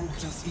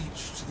brought us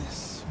each to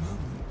this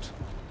moment?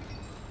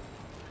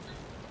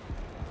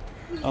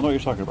 I don't know what you're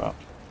talking about.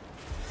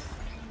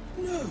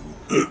 No.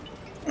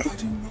 I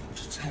do not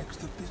detect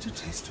the bitter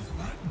taste of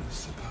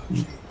madness about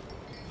you.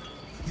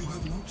 You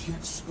have not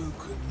yet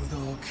spoken with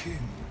our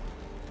king.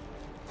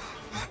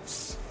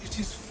 Perhaps it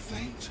is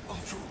fate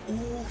after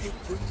all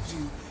that brings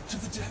you to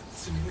the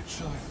depths in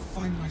which I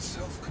find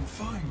myself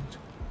confined.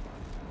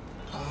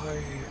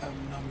 I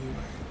am Namue.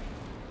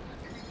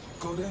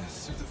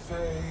 goddess of the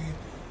Fae,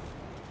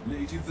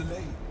 lady of the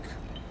lake,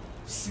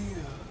 seer,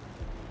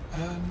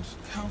 and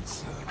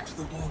counselor to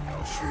the one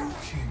true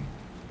king.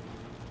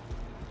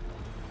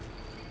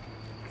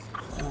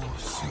 Or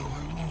so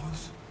I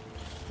was.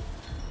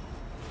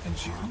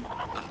 And you?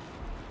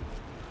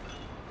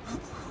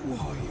 Who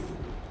are you,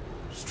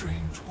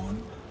 strange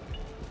one?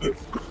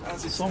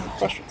 As So many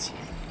questions.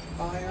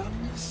 I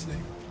am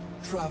listening,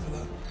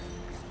 traveler.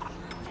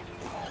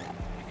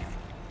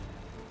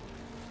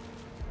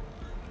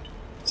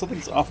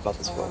 Something's off about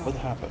this world. What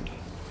happened?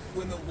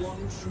 When the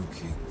one true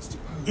king was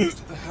deposed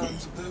at the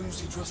hands of those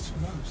he trusted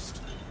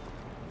most,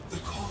 the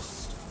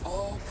cost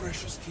our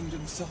precious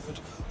kingdom suffered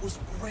was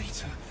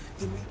greater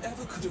than we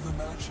ever could have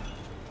imagined.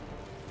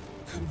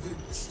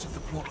 Convinced of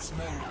the plot's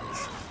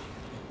merits,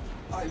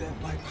 I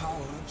lent my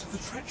power to the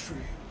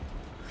treachery,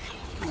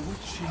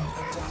 bewitching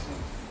a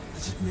dagger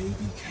that it may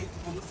be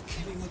capable of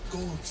killing a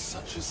god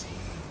such as he.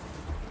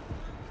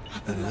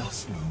 At the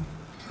last moment,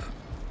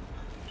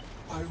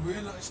 I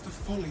realized the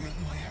folly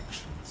of my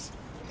actions,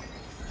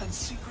 and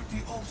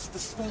secretly altered the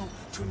spell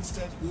to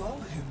instead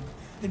lull him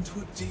into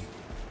a deep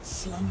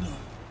slumber.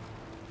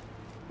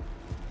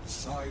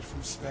 Aside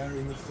from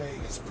sparing the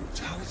Fae's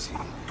brutality,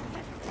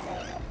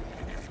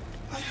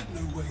 I had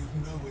no way of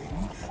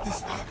knowing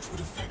this act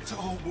would affect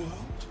our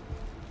world,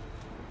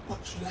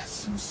 much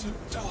less in so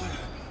dire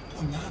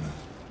a manner.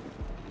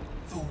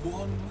 The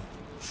one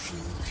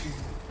true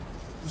king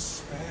was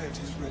spared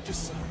his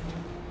regicide,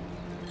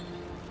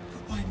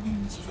 but by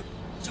means of a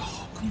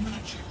dark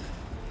magic.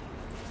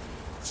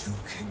 Two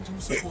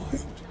kingdoms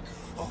twined,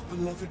 our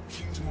beloved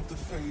kingdom of the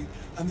Fae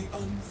and the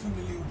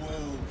unfamiliar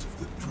world of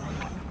the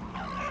Drow.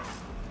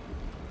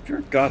 If you're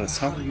a goddess,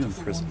 how are you in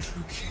The prison? one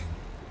true king.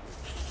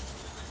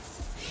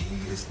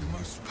 He is the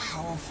most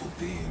powerful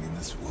being in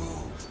this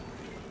world,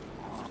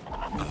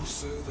 more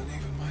so than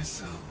even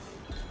myself.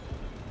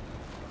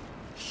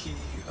 He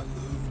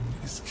alone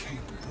is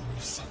capable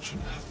of such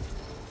an act,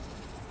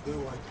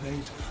 though I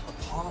played a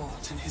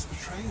part in his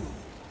betrayal.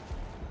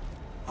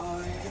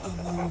 I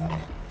alone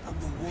am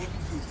the one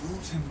who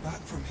brought him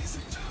back from his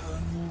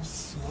eternal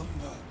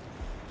slumber.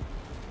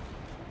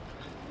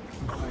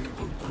 My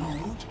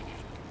reward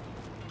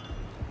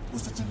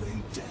was a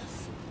delayed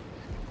death,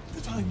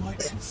 that I might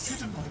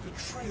consider my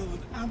betrayal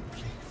and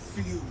amply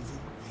feel the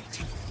weight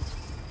of it.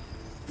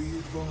 Be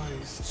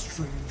advised,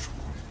 strange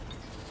one,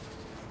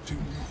 do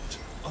not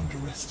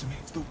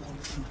underestimate the one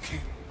true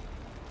king,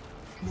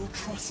 nor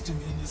trust him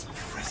in his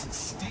present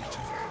state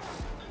of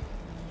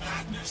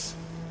madness.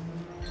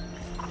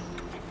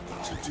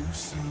 To do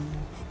so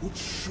would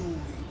surely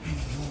be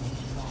your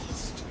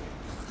last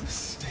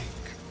mistake.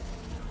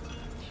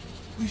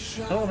 We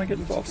shall I don't want to get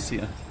involved, see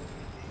ya.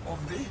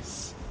 Of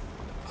this,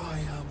 I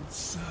am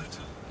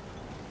certain.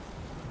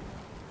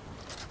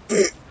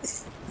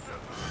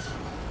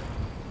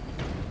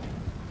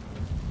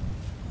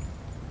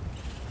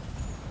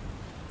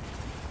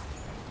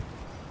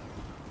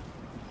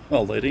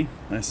 Well, lady,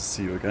 nice to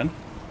see you again.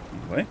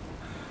 Anyway,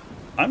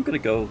 I'm gonna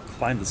go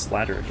climb this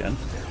ladder again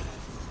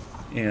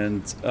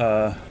and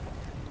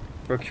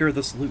procure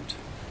this loot.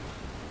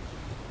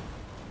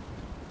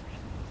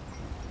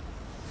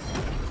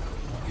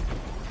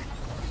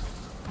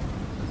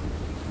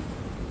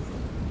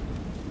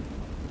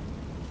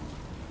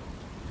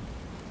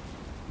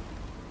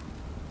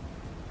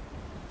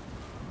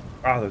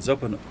 Ah, there's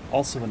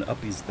also an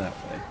uppies that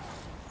way.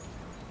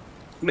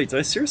 Wait, did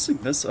I seriously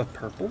miss a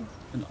purple?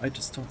 And I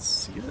just don't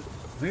see it?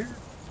 Where?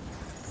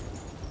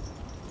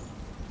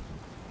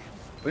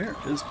 Where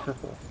is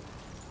purple?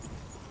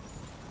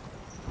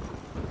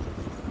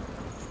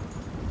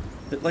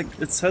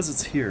 It says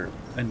it's here,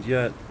 and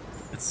yet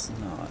it's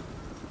not.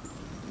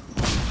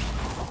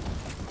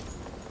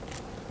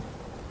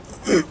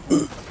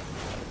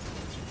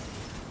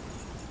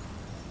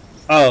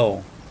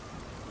 Oh.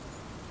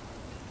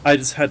 I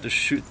just had to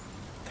shoot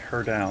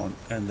her down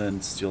and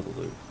then steal the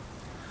loot.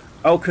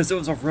 Oh, because it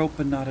was a rope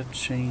and not a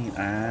chain.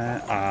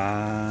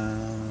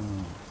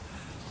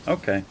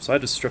 Okay, so I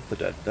just stripped the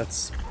dead.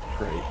 That's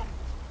great.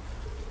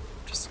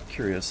 Just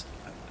curious.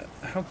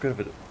 How good of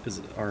it is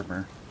it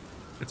armor?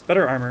 It's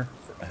better armor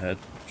for a head,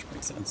 which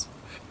makes sense.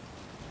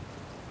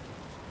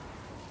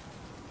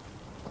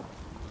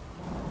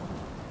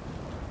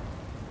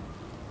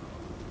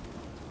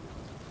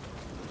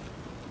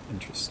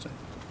 Interesting.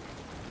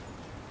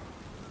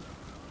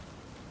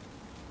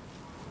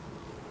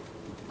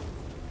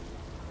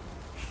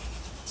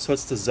 So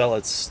it's the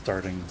Zealots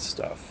starting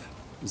stuff.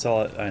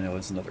 Zealot, I know,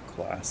 is another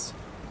class.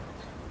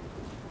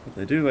 What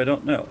they do, I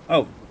don't know.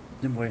 Oh,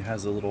 Nimue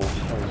has a little...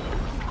 Oh.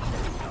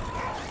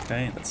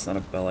 Okay, that's not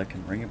a bell I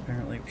can ring,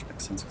 apparently, which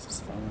makes sense because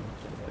it's fallen.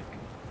 But, like,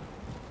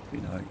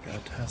 you know, you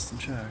gotta test and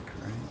check,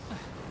 right?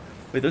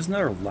 Wait, there's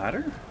another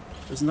ladder?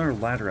 There's another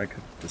ladder I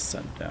could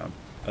descend down.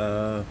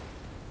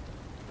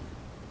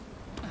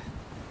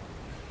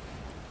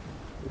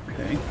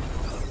 Okay.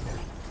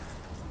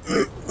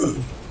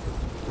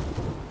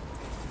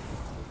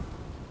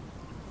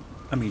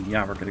 I mean,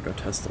 yeah, we're gonna go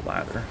test the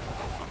ladder.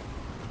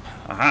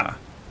 Aha!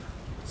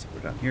 So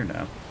we're down here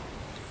now.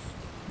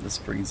 This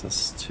brings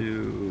us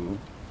to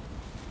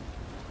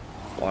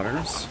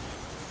waters.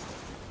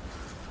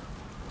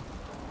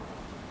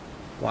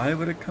 Why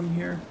would it come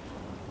here?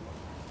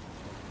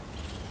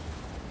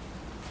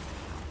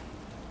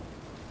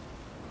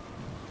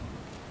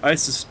 I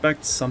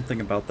suspect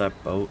something about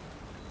that boat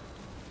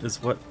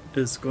is what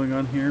is going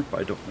on here,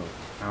 but I don't know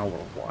how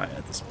or why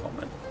at this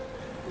moment.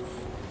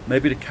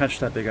 Maybe to catch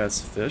that big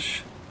ass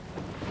fish.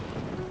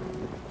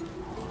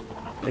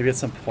 Maybe at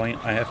some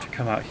point I have to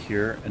come out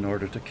here in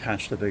order to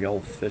catch the big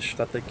old fish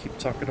that they keep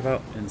talking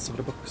about in some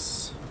of the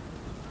books.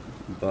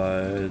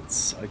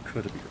 But I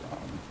could be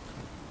wrong.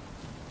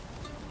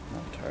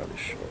 Not entirely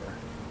sure.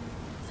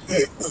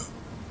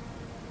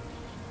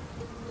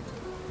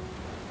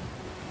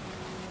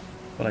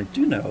 What I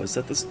do know is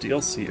that this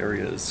DLC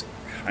area is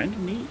kind of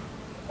neat.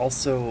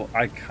 Also,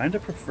 I kind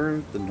of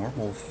prefer the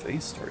normal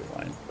phase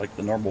storyline, like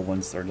the normal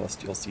ones that are less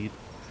DLC'd.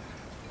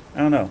 I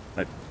don't know,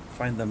 I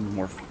find them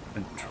more,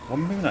 well,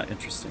 maybe not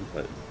interesting,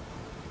 but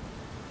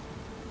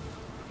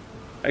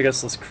I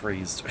guess less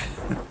crazed.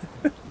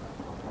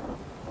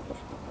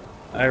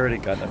 I already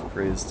got enough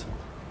crazed.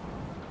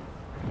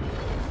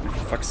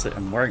 For fuck's sake,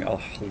 I'm wearing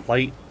a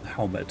light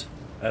helmet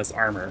as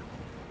armor.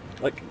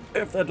 Like,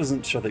 if that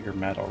doesn't show that you're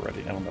mad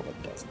already, I don't know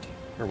what doesn't.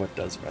 Or what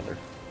does, rather.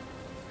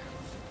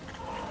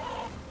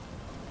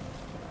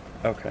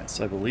 Okay,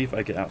 so I believe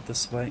I get out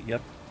this way,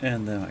 yep.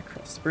 And then I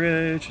cross the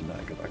bridge, and then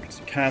I go back to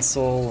the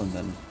castle, and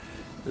then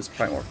there's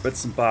probably more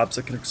bits and bobs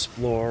I can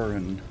explore,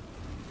 and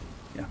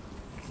yeah.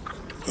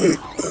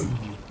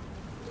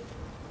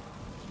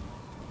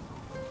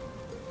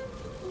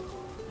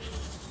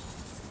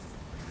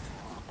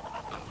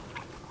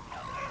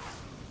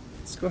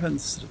 Let's go ahead and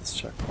sit at this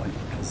checkpoint,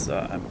 because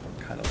I'm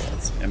kind of low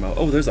on some ammo.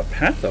 Oh, there's a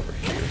path over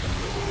here.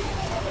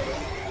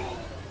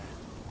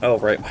 Oh,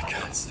 right, my god,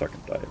 I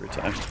fucking die every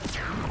time.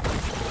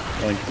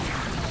 Oink.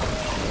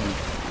 Oink.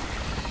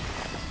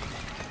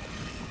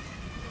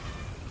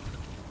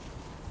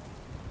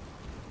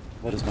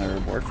 What is my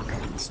reward for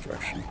coming this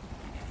direction?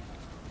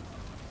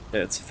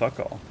 It's fuck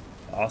all.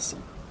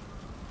 Awesome.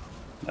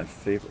 My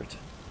favorite.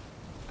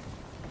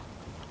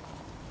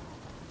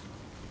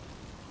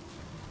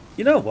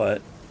 You know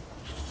what?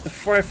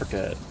 Before I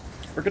forget,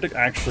 we're gonna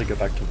actually go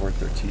back to Ward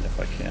 13 if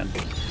I can.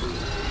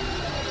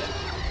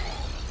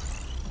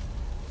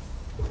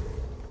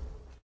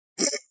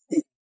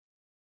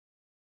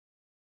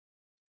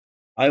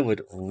 I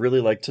would really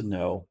like to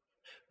know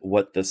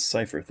what this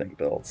cipher thing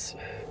builds.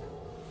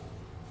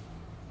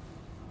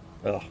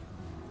 Ugh.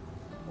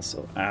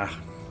 Also,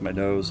 my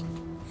nose.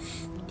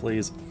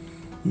 Please.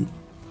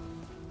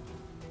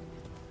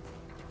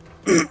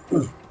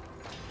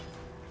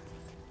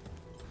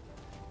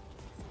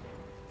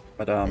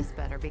 But, This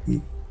better be.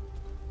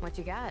 What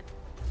you got?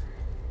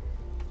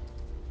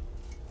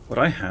 what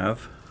I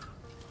have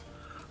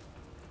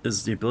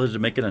is the ability to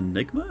make an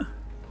enigma?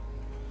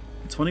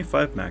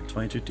 25 mag,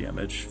 22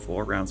 damage,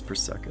 4 rounds per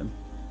second.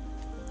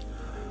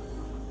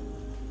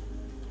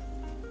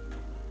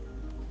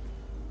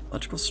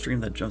 Electrical stream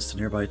that jumps to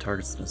nearby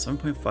targets in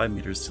 7.5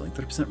 meters, dealing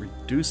 30%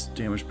 reduced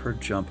damage per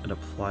jump and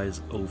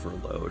applies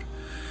overload.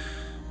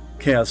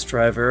 Chaos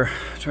Driver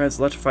tries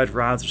electrified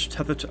rods which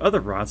tether to other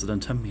rods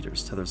within 10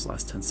 meters. Tethers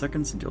last 10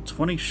 seconds and deal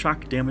 20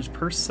 shock damage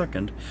per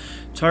second.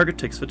 Target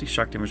takes 50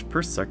 shock damage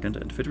per second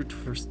and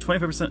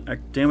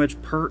 25%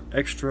 damage per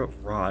extra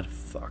rod.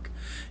 Fuck.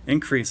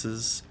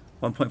 Increases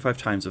 1.5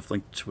 times if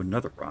linked to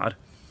another rod.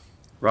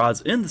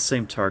 Rods in the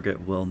same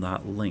target will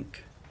not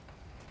link.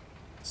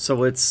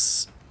 So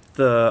it's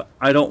the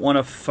I don't want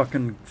to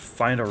fucking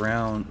find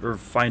around or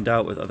find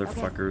out with other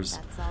fuckers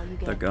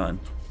the gun.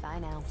 Bye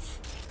now.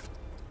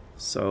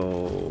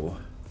 So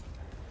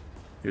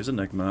here's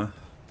Enigma.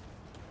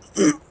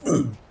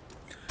 Some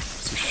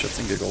shits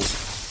and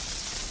giggles.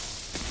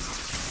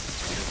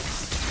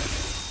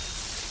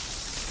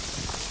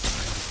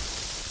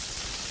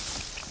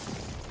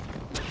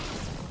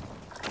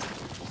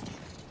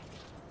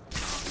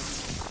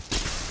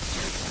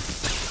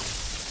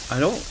 I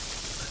don't.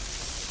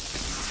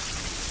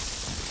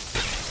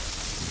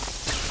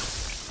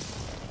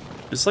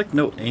 There's like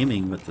no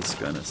aiming with this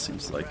gun, it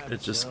seems like.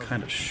 It just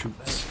kind of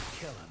shoots.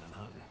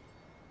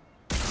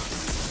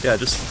 Yeah,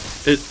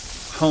 just, it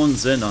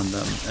hones in on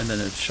them, and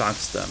then it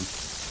shocks them.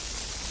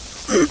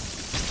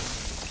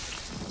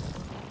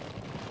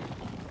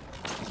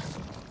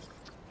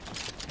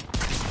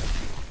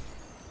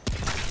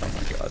 Oh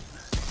my god.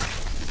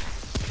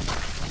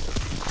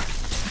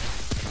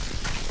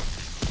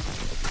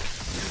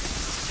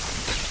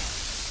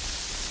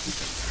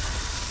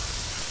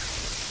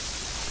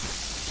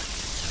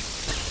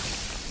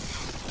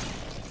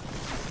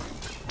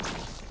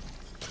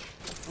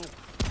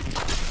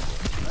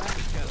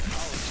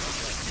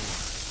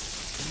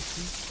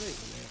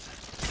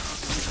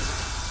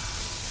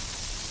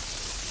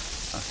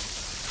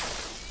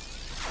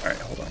 Alright,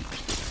 hold on.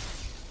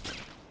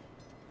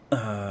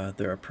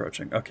 They're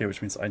approaching. Okay,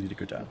 which means I need to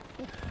go down.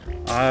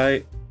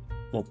 I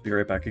will be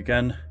right back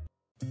again.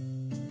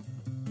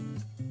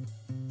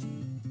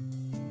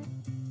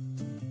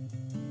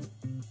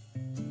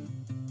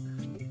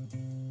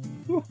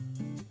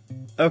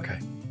 Okay.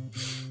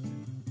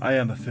 I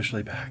am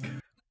officially back.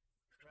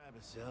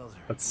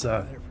 Let's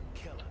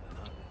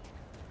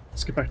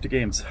get back to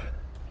games.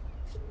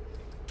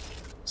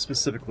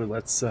 Specifically,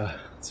 let's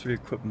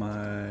re-equip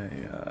my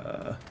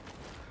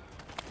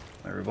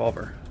my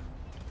revolver.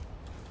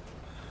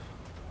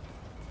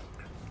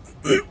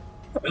 Get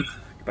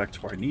back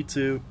to where I need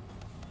to.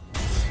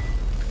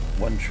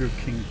 One True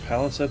King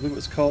Palace, I believe it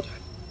was called.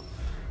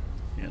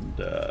 And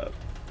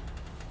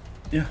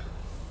yeah.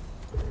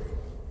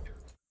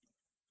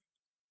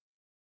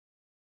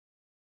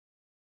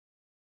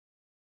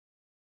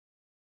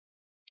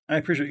 I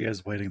appreciate you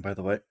guys waiting, by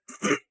the way.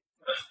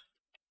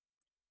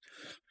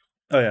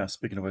 Oh yeah,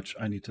 speaking of which,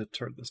 I need to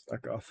turn this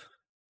back off.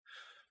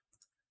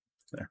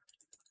 There.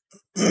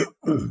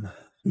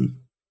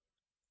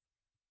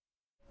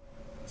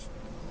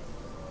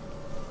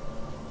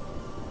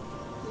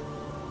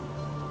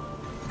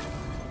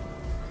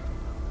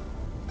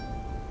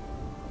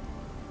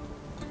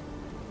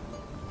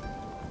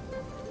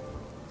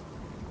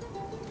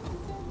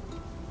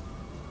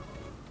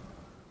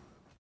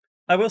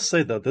 I will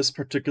say, though, this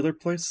particular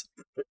place,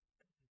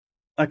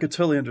 I could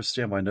totally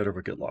understand why Nutter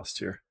would get lost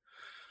here.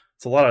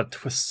 It's a lot of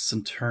twists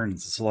and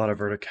turns. It's a lot of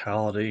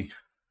verticality.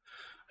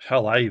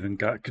 Hell, I even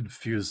got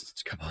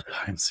confused a couple of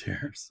times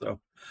here, so...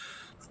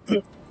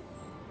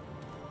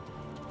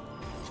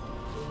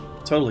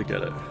 Totally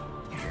get it.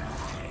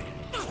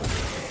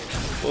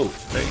 Whoa,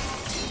 hey.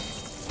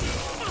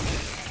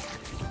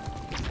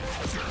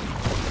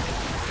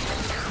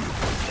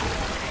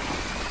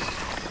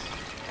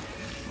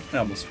 I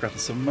almost forgot to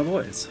summon my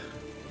boys.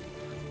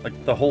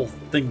 Like, the whole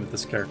thing with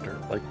this character.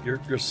 Like,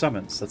 your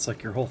summons, that's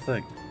like your whole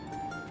thing.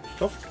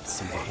 Don't forget to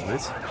summon my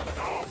boys.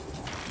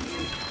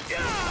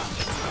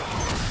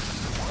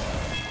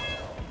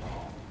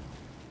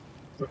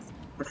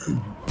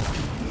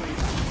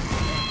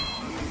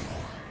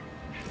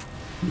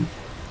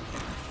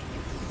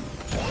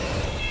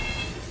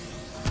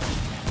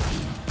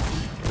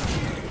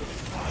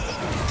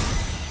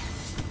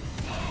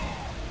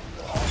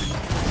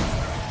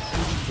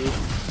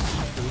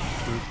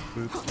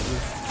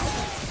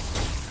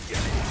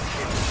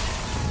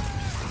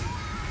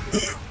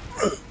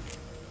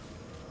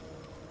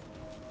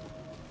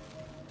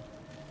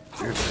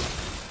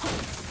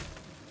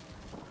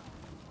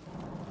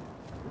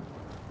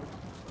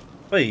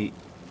 Wait,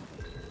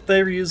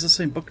 they reuse the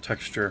same book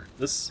texture.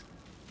 This...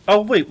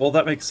 Oh wait, well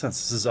that makes sense.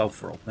 This is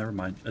Elfworld. Never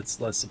mind.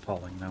 It's less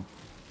appalling now.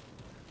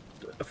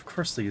 Of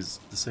course they use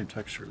the same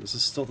texture. This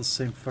is still the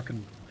same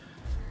fucking...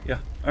 Yeah,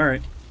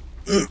 alright.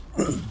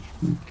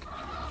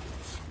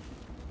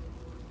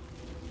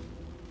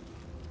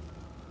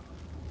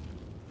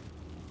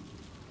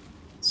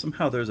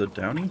 Somehow there's a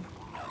Downy?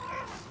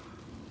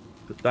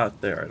 But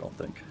not there, I don't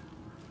think.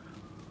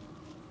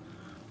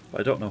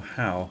 But I don't know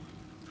how.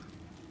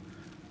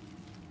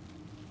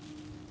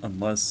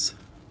 Unless...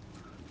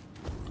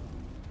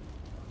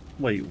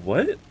 Wait,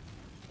 what?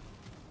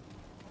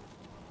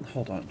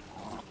 Hold on.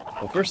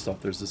 Well, first off,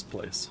 there's this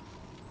place.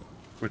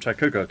 Which I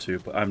could go to,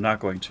 but I'm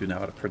not going to now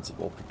out of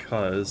principle,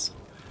 because...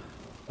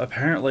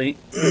 apparently,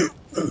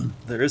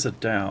 there is a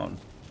down.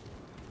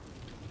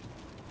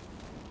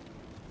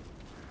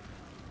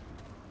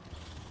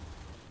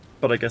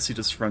 But I guess you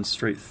just run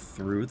straight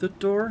through the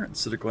door,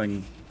 instead of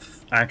going...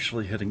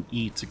 actually hitting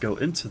E to go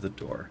into the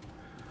door.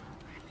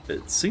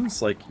 It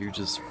seems like you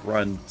just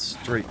run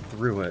straight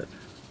through it.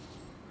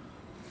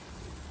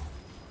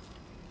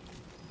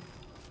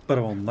 But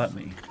it won't let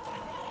me.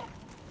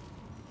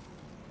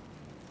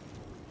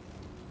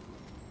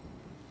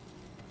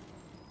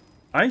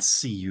 I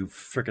see you,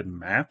 frickin'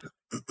 map.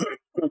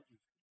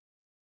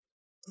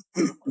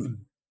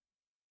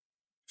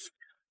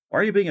 Why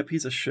are you being a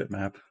piece of shit,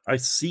 map? I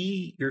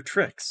see your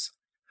tricks.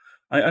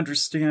 I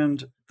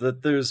understand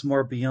that there's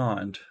more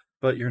beyond,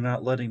 but you're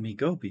not letting me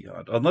go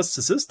beyond. Unless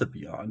this is the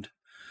beyond.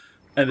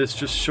 And it's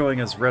just showing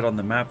as red on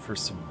the map for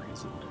some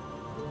reason.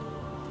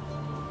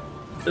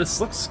 This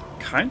looks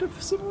kind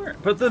of similar,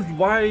 but then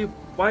why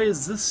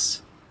is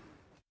this...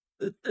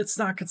 It's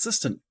not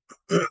consistent.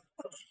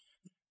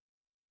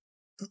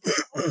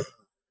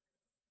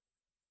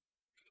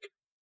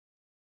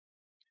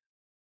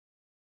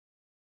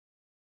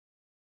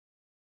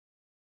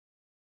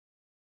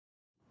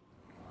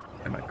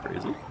 Am I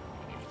crazy?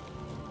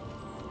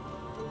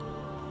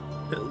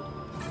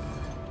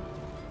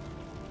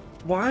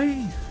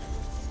 Why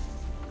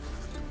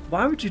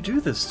would you do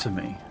this to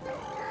me?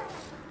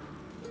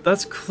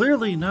 That's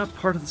clearly not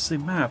part of the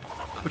same map,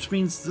 which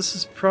means this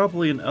is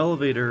probably an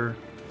elevator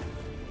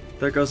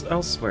that goes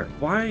elsewhere.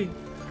 Why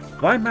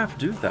map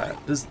do that?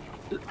 Is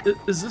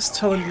this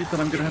telling me that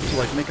I'm gonna have to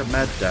like make a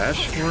mad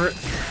dash for it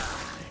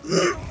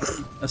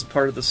as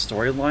part of the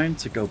storyline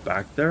to go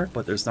back there,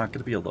 but there's not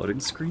gonna be a loading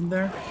screen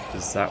there?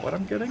 Is that what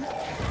I'm getting?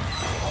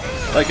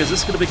 Like, is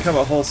this gonna become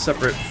a whole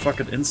separate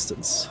fucking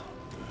instance?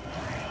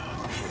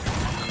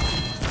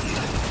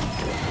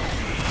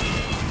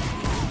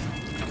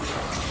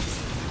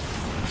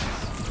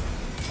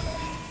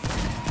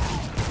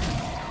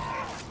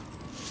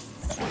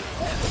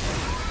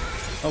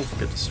 Oh,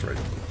 get destroyed.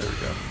 There we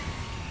go.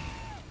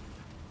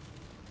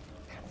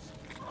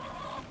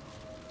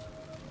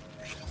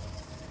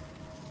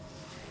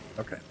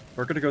 Okay,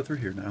 we're gonna go through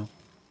here now.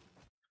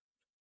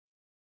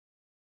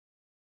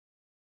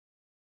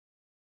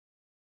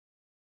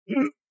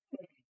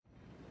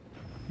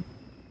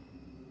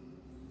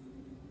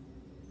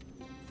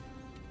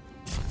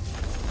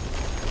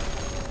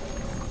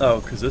 Oh,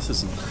 because this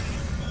isn't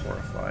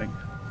horrifying.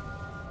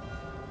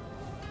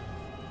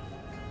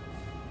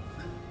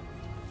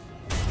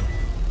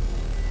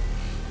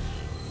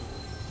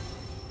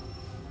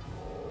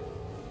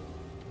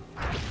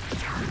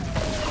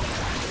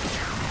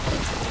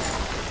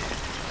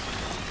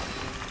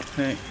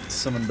 Okay,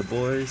 summon the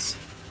boys.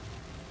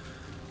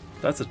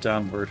 That's a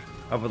downward.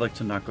 I would like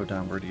to not go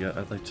downward yet.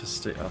 I'd like to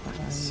stay up. I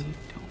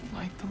don't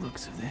like the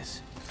looks of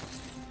this.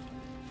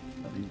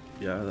 I mean,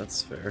 yeah,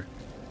 that's fair.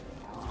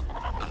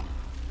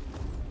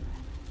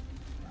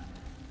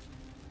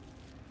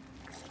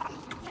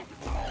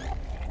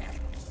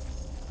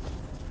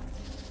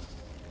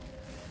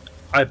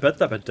 I bet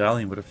that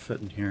medallion would have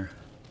fit in here.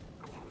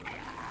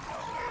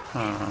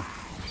 Huh.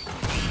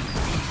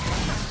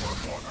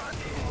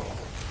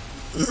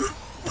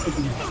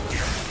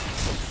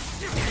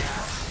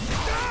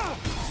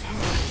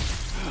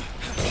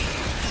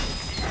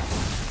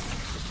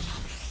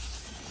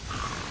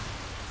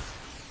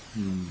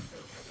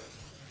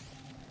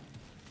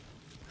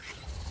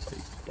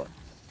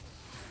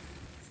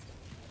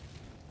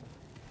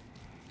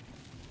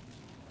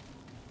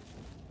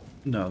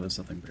 No, there's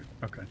nothing weird.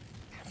 Okay.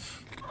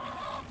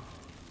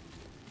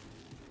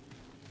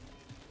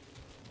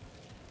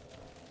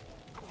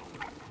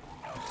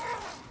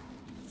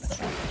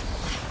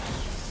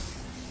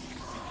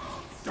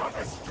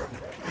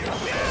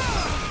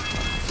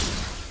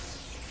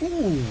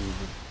 Ooh.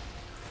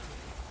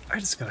 I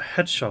just got a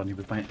headshot on you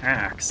with my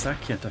axe.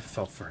 That can't have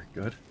felt very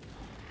good.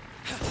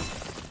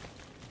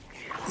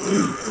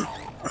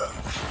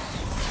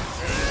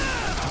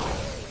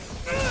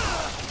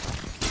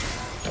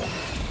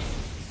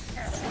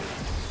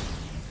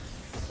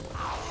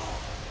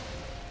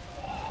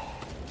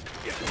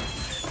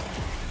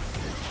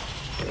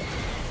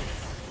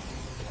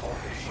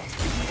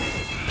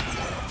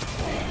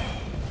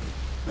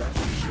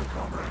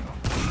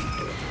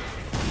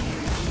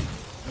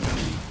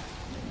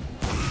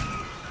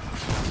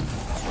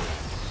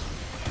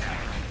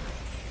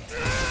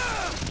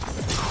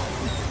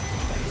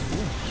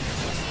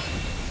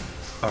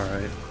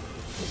 Alright.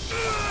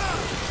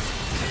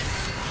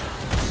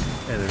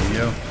 Hey, there you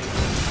go.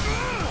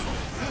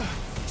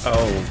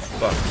 Oh,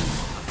 fuck.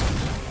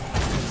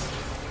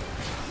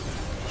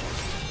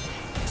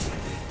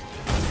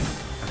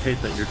 I hate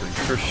that you're doing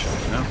first shot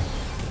now.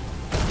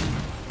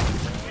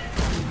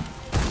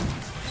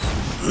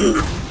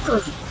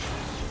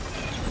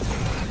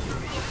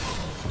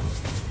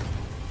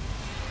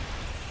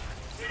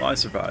 Well, I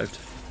survived.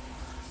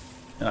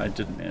 And I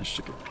did manage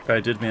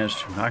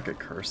to not get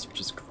cursed, which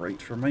is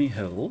great for my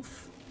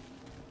health.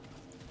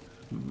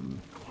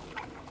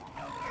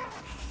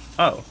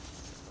 Oh.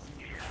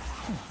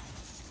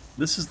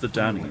 This is the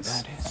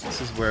Downies.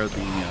 This is where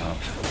the,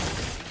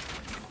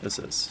 this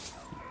is.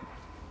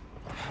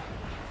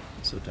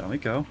 So down we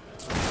go.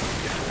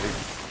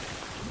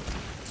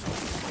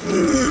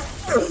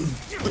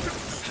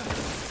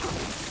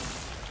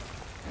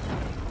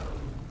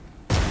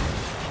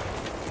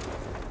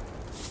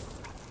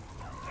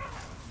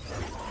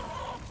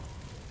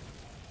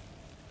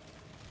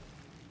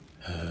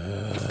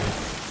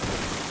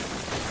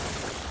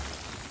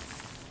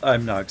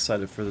 I'm not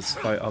excited for this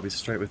fight, I'll be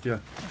straight with you.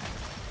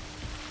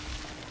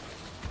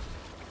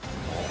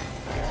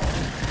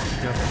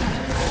 Yep.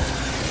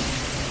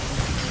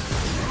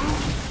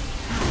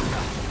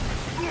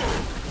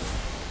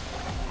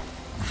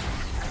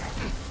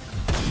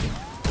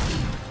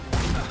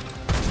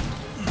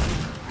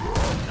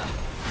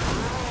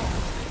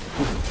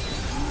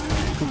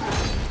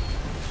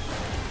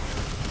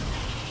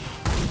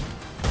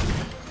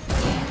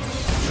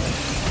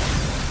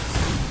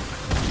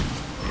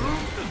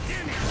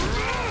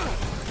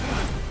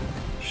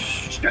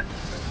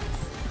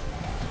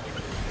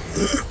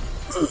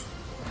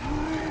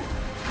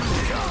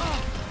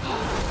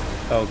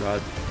 Oh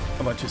god,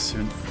 I went too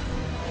soon.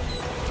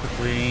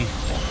 Quickly.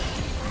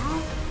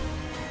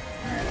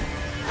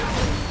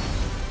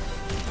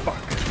 Fuck.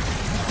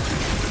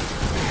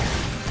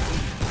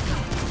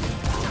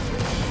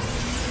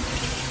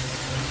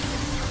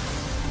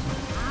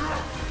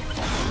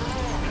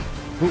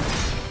 Ooh.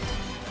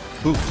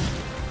 Ooh.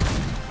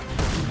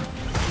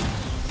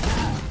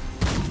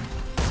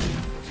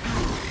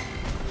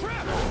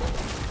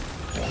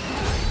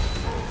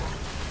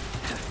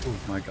 Oh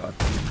my god.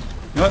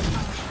 You know what?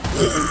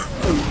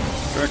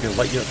 I'm gonna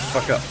light you the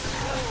fuck up.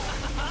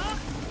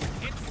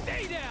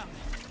 Stay down.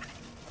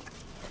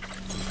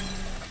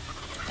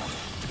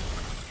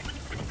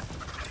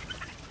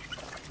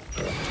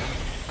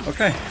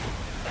 Okay.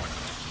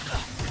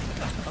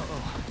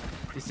 Uh-oh.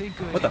 This ain't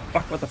good. What the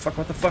fuck? What the fuck?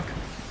 What the fuck?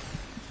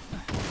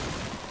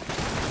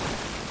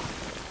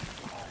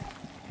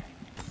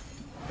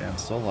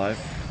 still alive.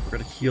 We're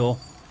gonna heal.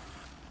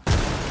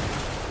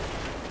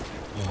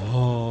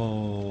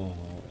 Oh.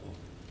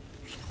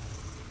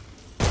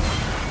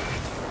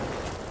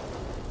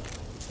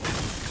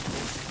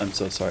 I'm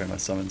so sorry, my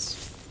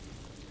summons.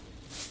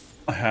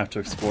 I have to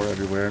explore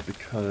everywhere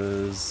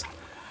because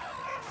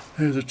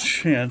there's a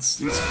chance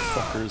these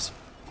fuckers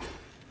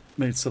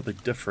made something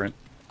different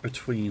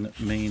between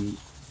main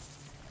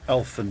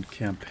elfin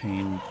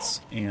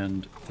campaigns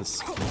and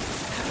this.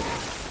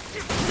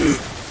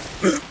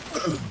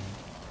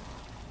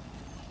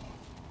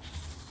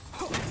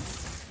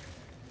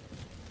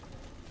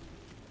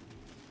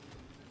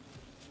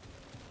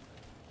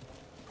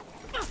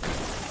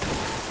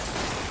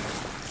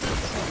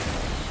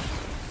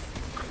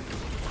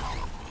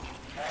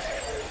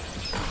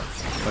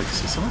 Oh, you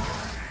see someone?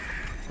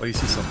 Oh, you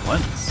see some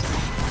lens.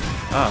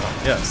 Ah,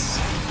 yes.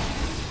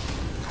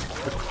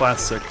 The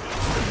classic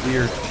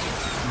weird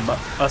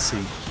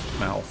ussy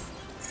mouth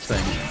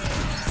thing.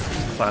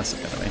 Classic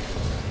enemy.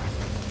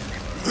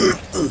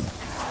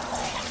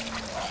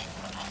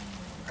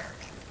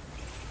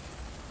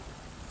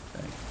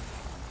 Okay.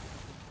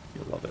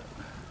 You'll love it.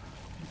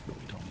 You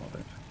really don't love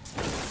it.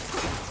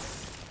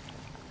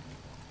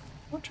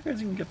 Why don't you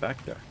guys even get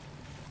back there?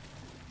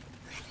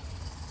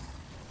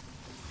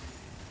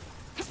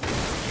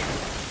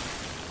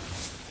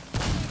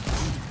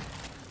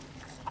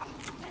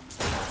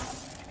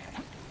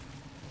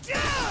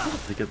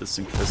 To get this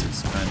in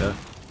physics, kinda.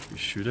 You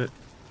shoot it.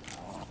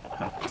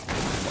 Huh.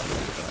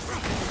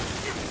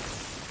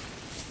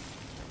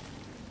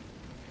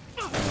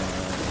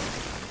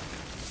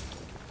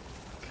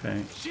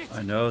 Okay,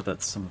 I know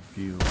that some of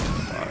you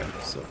are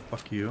alive, so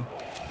fuck you.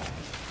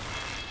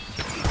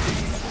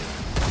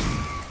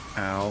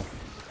 Ow.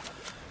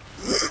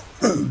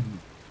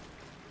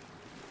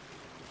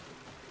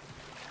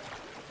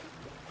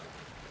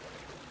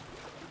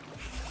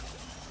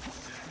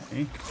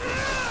 Okay.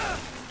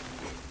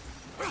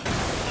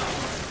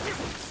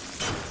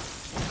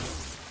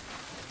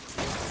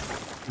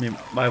 I mean,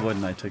 why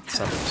wouldn't I take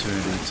this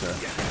opportunity to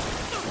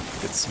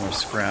get some more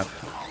scrap?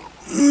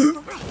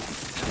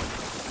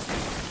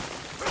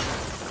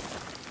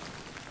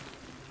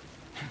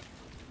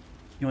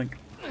 Yoink.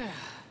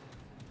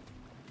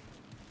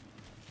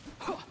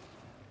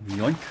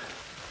 Yoink.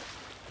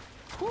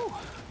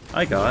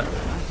 I got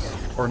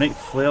Ornate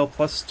Flail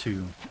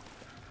 +2.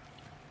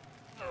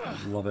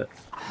 Love it.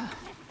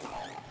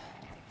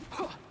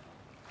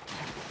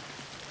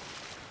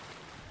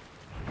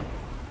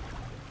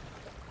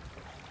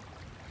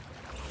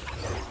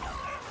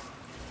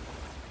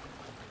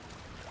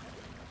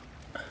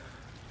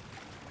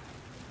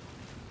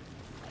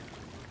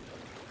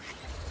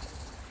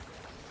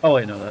 Oh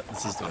wait, no,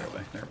 this is the right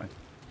way. Never mind.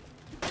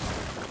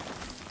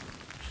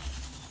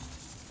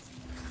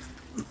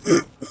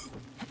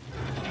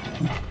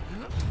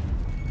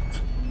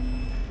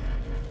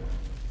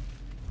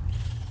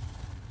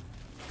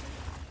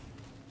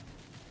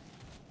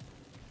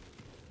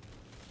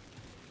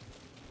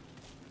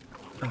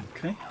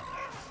 Okay.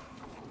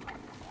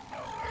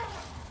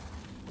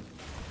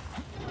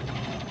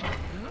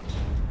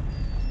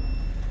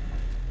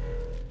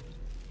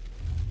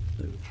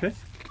 Okay.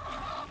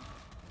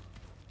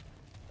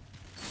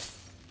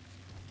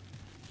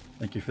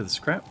 Thank you for the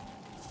scrap.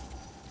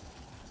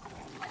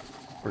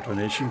 Your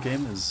donation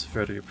game is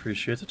very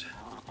appreciated.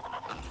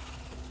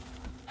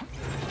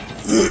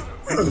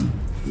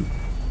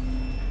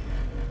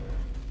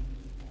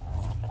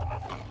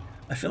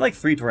 I feel like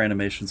 3 door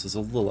animations is a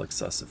little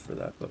excessive for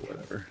that, but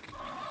whatever.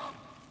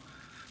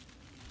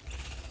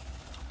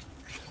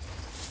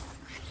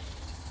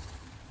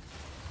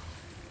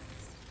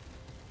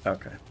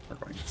 Okay, we're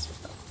going this way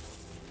now.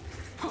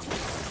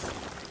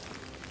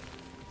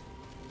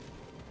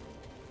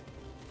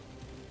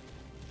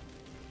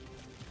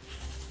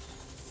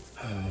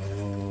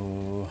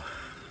 Oh,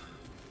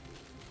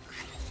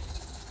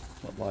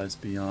 what lies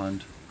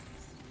beyond?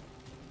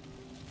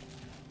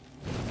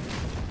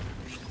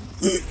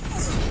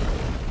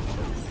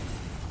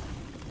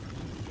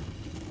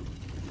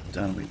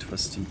 Down we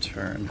twist and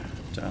turn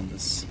down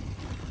this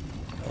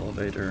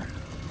elevator,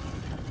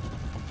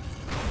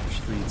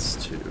 which leads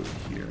to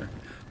here.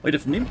 Wait,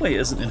 if Nimue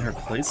isn't in her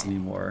place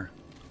anymore,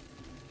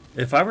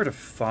 if I were to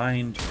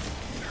find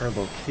her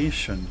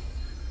location,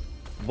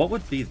 what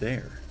would be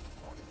there?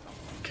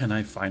 Can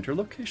I find her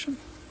location?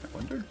 I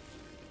wonder.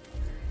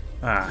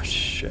 Ah,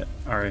 shit.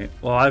 Alright,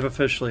 well, I've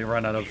officially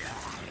run out of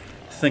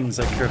things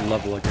I care to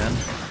level again,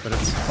 but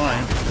it's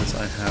fine because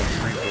I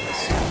have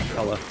Wrinkles.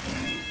 Hella.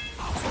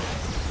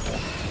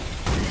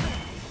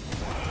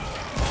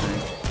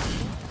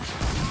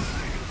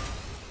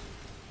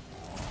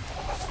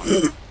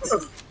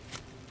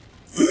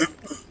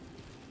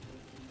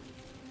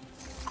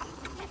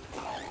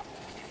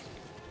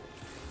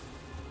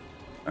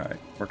 Alright,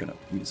 we're gonna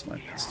use my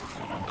pistol for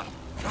now.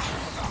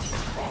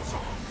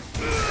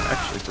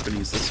 Actually, we're gonna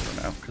use this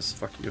for now, because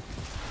fuck you.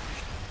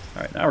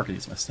 Alright, now we're gonna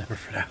use my sniper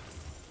for now.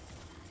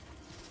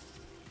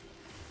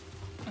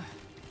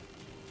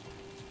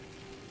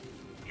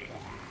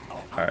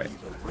 Alright.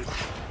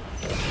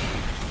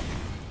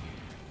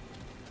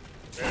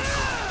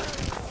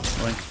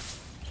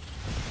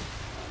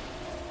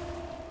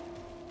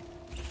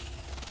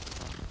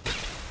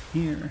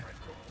 here.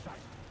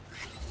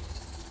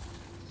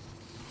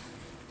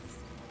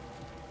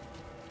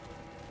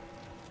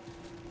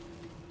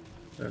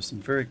 There's some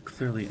very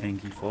clearly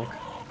Angie folk.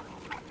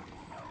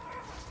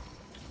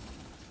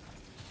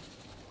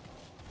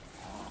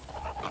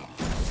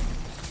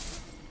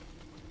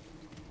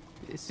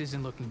 This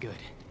isn't looking good.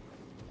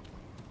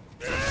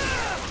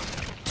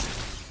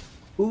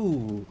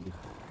 Ooh.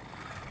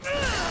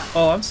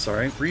 Oh, I'm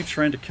sorry. Were you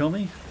trying to kill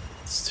me?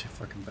 It's too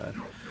fucking bad.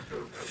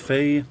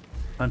 Fey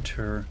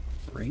Hunter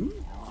Ring?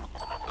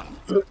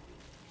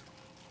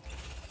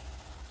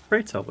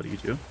 Pray tell, what do you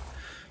do?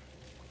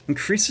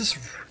 Increases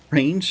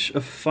range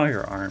of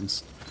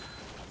firearms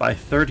by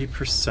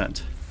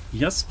 30%.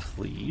 Yes,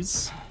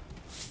 please.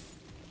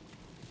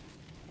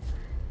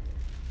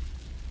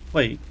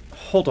 Wait,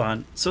 hold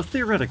on. So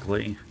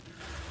theoretically,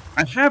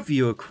 I have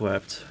you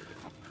equipped.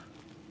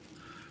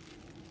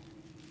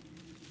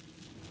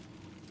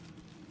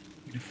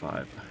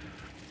 85.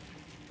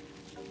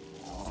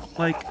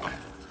 Like,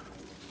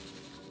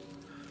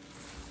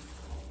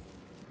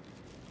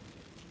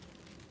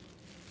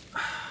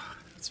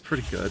 it's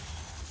pretty good.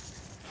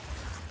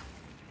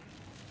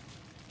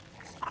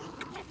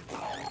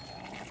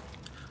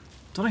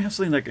 Don't I have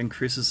something that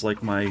increases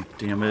like my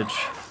damage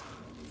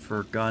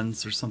for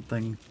guns or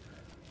something?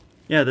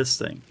 Yeah, this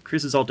thing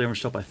increases all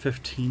damage dealt by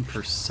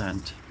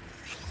 15%.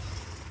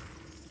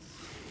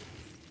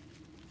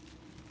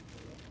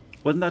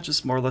 Wouldn't that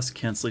just more or less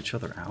cancel each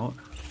other out?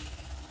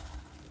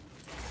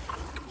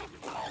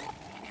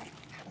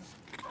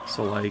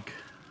 So like,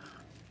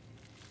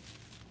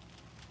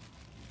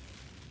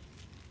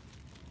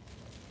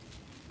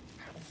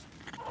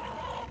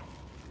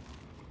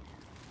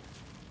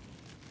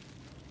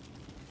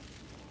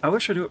 I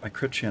wish I knew what my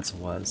crit chance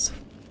was.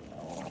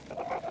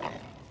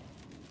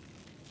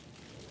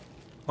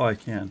 Oh, I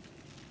can.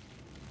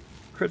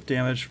 Crit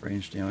damage,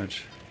 range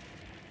damage,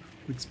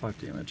 weak spot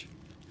damage.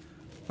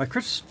 My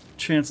crit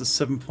chance is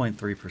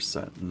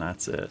 7.3%, and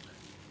that's it.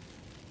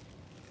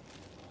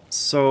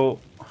 So,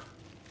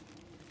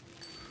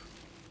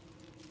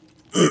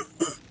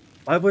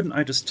 why wouldn't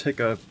I just take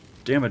a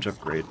damage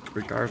upgrade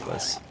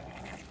regardless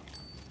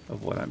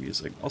of what I'm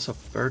using? Also,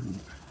 burden.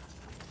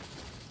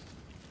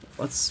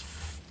 Let's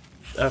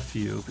F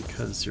you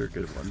because you're a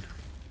good one.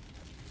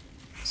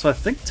 So I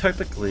think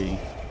technically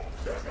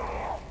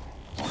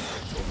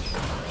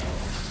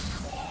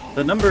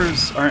the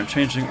numbers aren't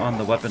changing on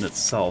the weapon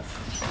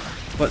itself,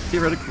 but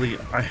theoretically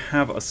I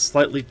have a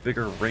slightly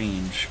bigger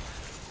range,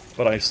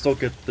 but I still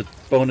get the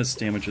bonus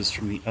damages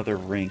from the other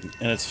ring,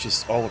 and it's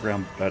just all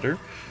around better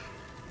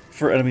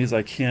for enemies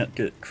I can't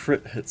get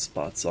crit hit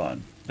spots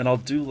on. And I'll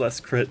do less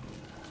crit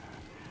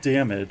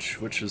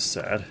damage, which is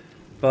sad,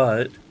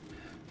 but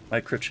my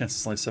crit chance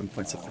is only 7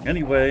 point something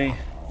anyway.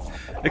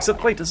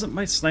 Except, wait, doesn't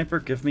my sniper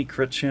give me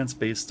crit chance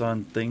based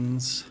on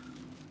things?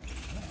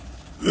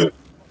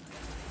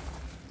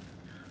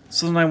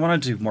 So then I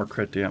want to do more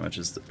crit damage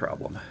is the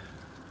problem.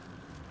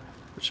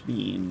 Which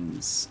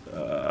means,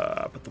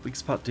 but the weak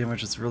spot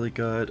damage is really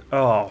good.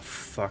 Oh,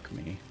 fuck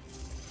me.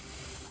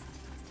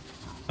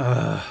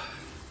 Well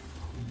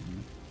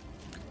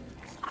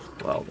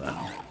then.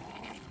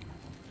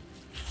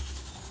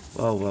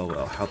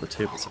 Well, how the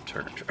tables have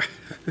turned.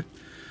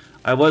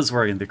 I was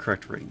wearing the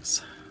correct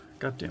rings.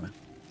 God damn it.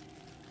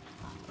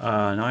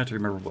 Now I have to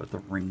remember what the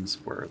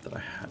rings were that I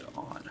had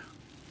on.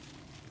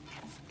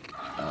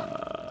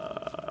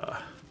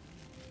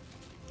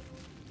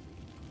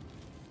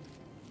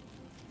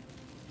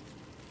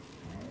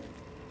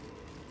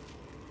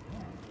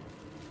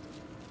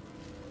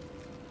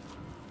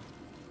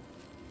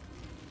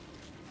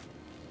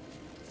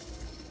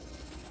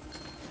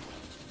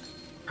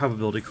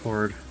 Probability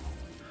cord.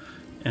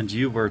 And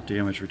you were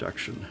damage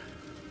reduction.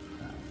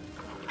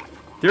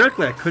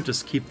 Theoretically, I could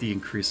just keep the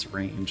increased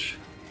range.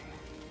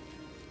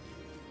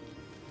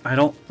 I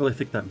don't really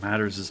think that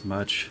matters as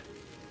much.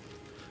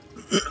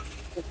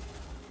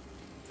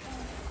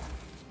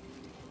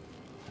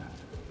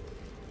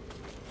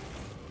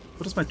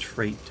 What does my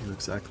trait do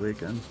exactly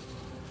again?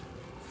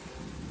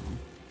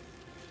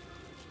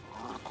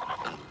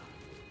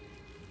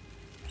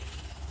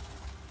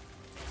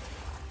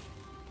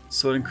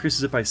 So it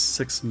increases it by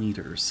 6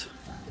 meters.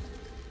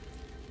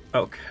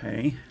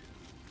 Okay.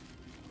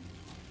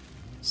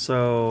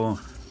 So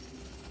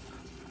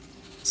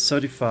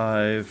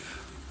 75.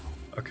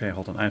 Okay,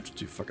 hold on. I have to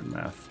do fucking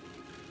math.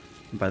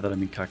 And by that I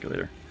mean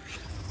calculator.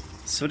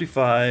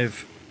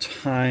 75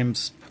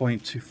 times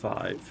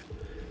 0.25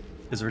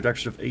 is a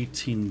reduction of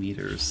 18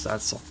 meters.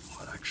 That's a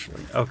lot,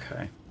 actually.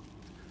 Okay.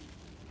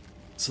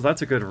 So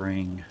that's a good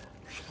ring.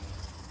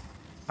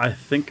 I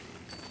think...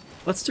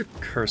 Let's do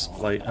Curse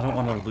Blight. I don't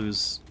want to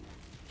lose...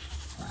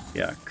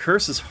 Yeah,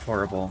 Curse is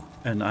horrible,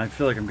 and I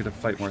feel like I'm going to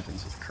fight more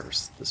things with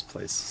Curse this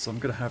place. So I'm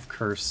going to have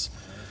Curse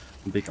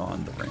and be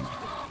gone the ring.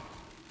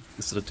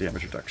 Instead of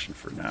damage reduction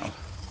for now.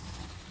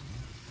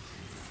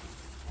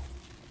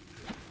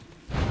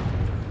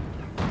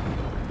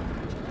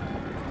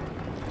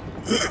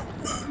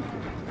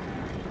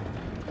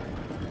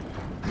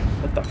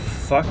 What the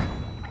fuck?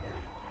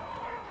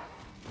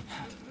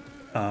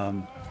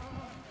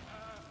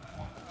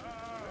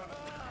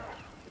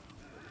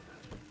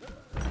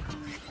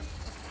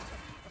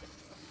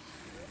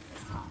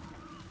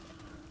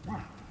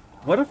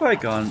 What have I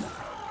gone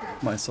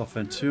myself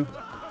into?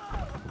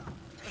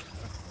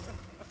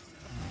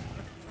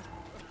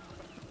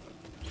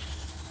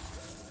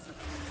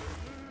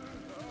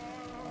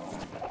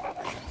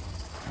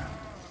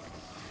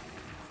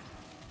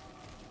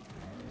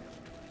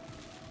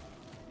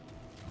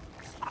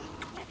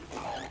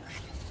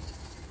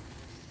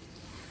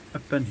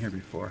 I've been here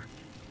before.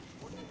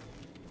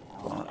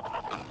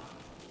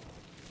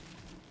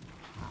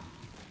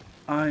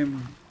 I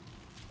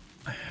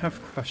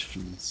have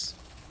questions.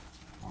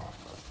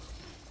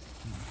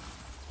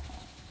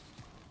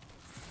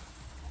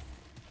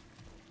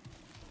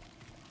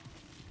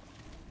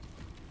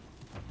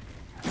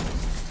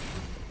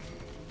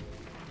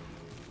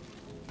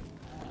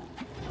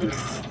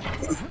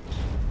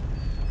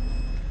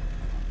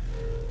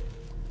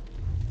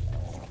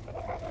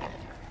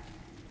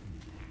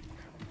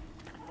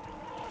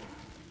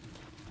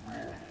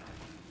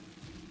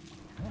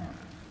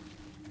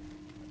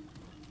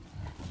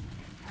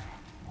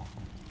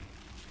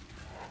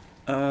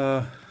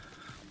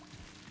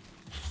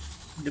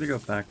 I'm gonna go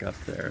back up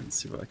there and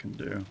see what I can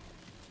do.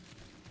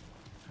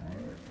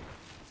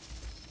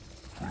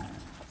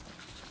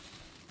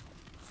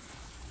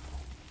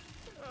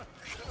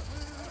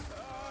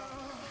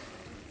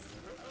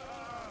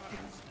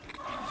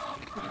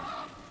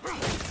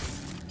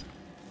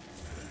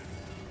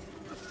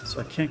 So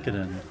I can't get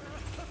in.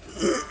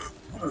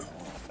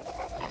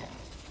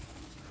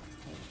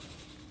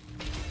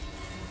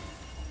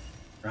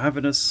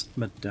 Ravenous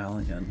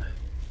Medallion.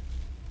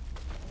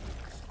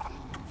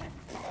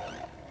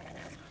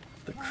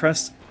 The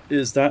crest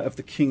is that of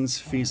the King's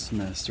Feast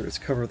Master. It's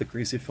covered with a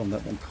greasy film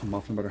that won't come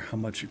off no matter how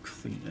much you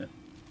clean it.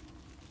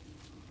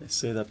 They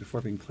say that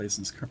before being placed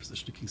in his current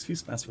position, the King's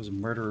Feast Master was a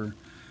murderer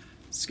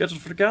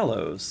scheduled for the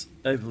gallows.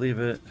 I believe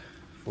it,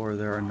 for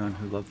there are none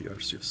who love the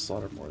artistry of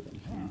slaughter more than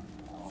he.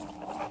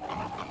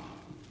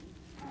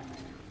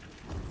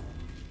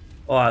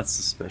 Oh, that's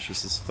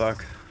suspicious as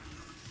fuck.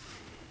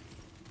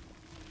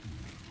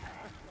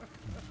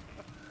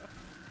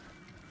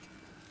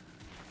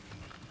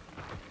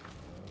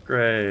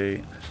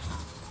 Great.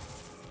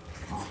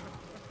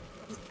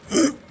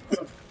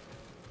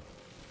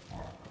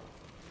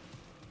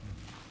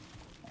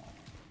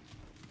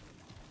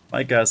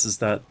 My guess is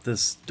that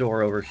this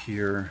door over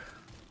here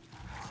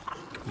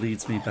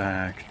leads me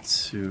back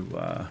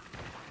to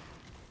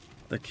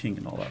the king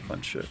and all that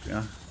fun shit,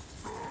 yeah?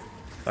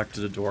 Back to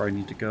the door I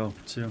need to go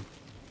to.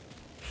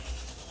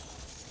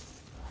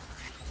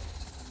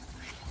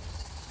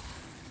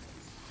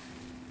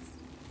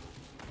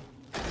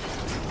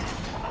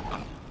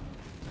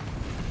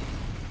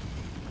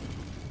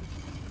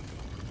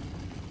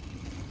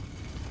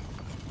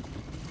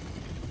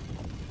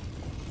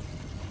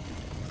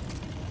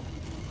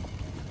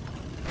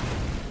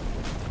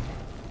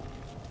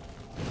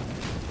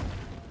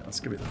 Let's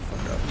give me the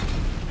fuck up.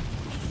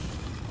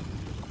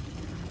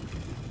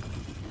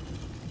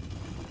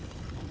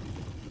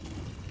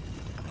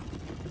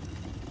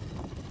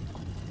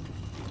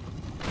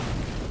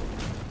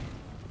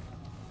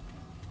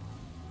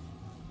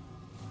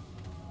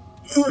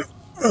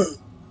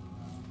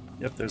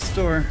 Yep, there's the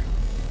door.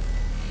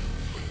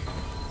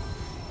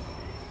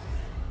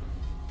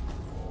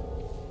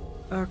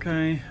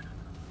 Okay.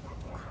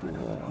 Cool.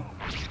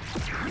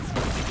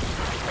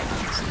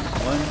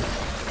 One,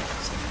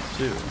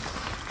 two.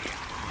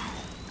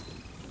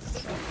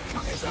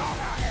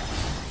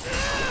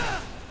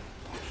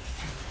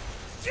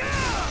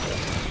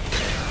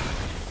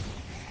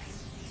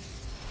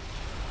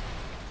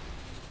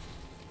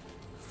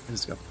 I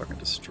just got fucking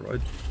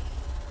destroyed.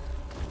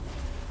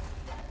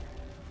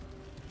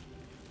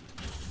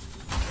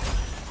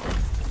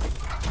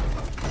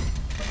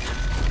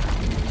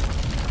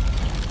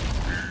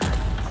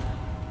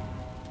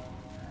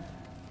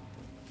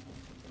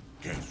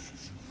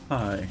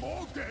 Hi.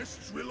 More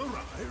guests will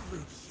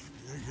arrive.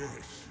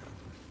 Yes.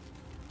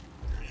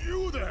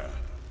 You there!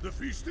 The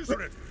feast is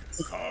ready.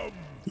 Come,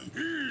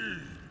 eat.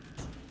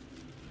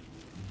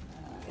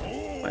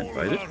 All I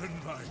invited. are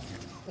invited.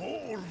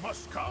 All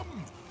must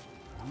come.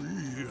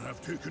 We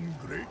have taken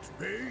great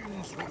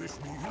pains for this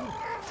meal,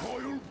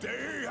 toiled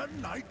day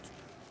and night.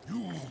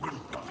 You will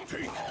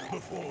partake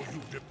before you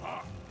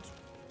depart.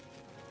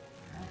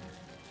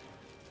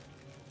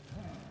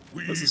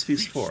 What's this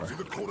feast for? To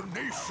the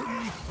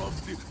coronation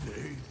of the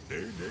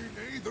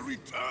the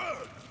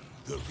return.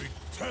 The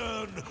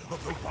return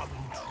of the one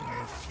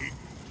true king.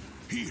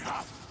 He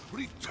hath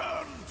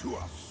returned to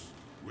us.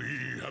 We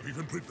have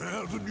even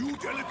prepared a new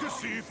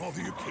delicacy for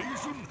the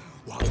occasion,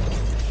 one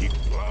the king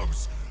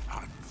loves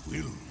and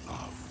will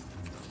love.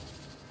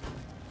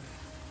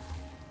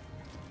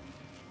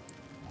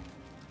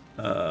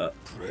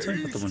 Tell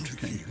me about the one true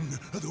king.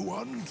 The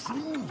one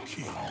true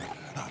king.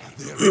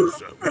 There is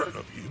one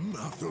of him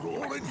after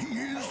all, and he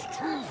is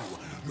true.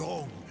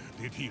 Long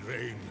did he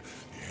reign.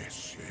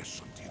 Yes,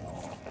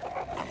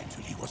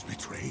 until he was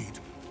betrayed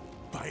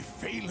by by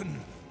Phelan.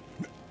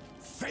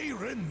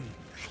 Pharin.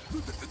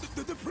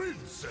 The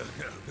prince.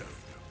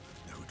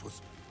 No, it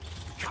was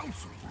the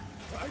council.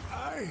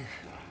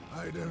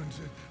 I don't...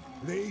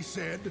 They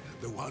said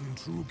the one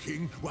true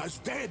king was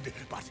dead,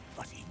 but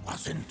he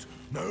wasn't.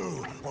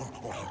 No, or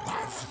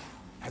was.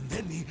 And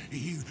then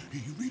he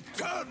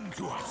returned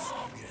to us.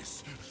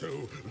 Yes,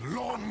 so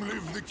long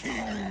live the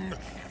king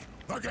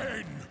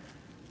again.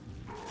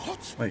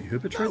 What? Wait, who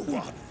betrayed them? No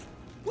one.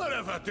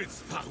 Wherever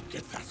didst thou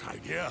get that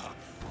idea?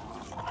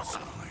 The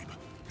scribe.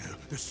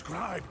 The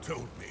scribe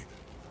told me.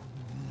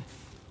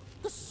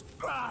 The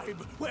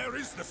scribe! Where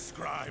is the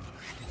scribe?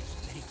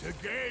 He's late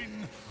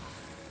again.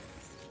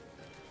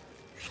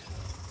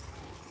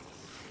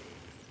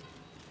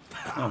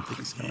 I don't think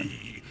he's coming.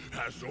 He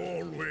has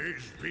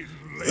always been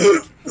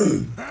late.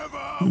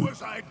 Ever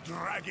was I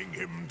dragging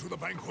him to the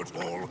banquet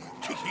hall,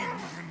 kicking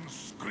and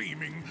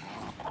screaming.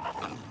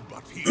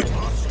 But he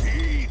must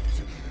eat.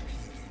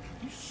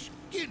 He's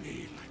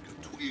skinny like a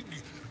twig.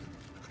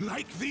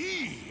 Like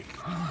thee.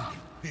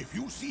 If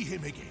you see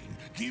him again,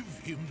 give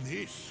him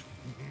this.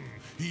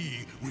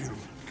 He will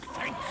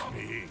thank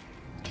me.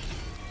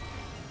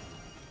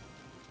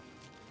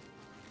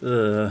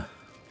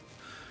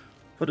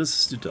 What is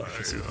this new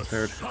delicacy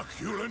prepared?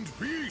 Succulent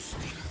beast!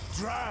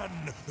 Dran,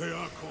 they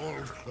are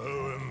called.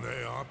 Oh, and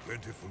they are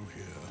plentiful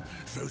here.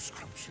 So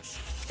scrumptious,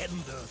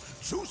 tender,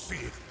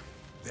 juicy.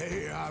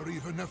 They are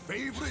even a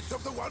favorite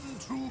of the one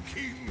true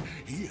king.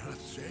 He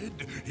hath said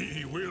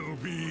he will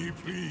be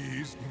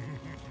pleased.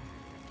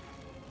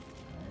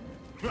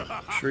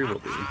 Sure he will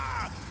be.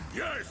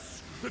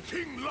 Yes, the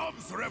king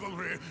loves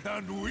revelry,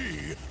 and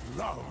we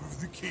love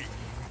the king.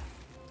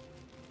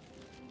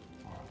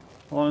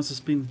 How long has this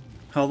been?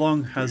 How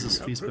long has this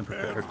feast been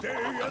Prepare prepared?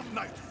 day and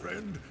night,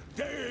 friend.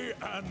 Day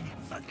and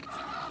night.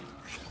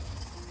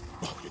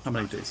 How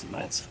many days and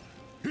nights?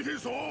 It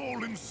is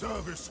all in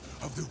service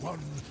of the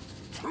one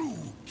true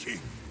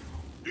king.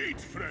 Eat,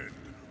 friend,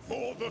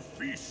 for the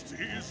feast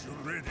is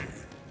ready.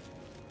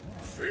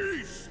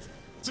 Feast!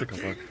 The Take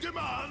a king look.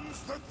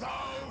 demands that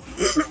thou...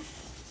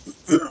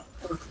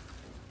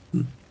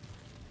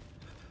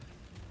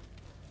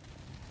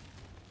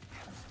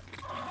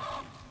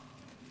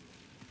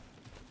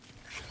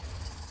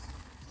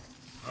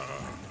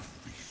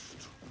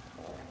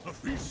 A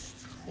feast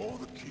for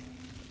the king.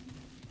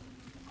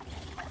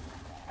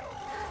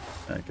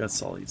 I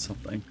guess I'll eat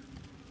something.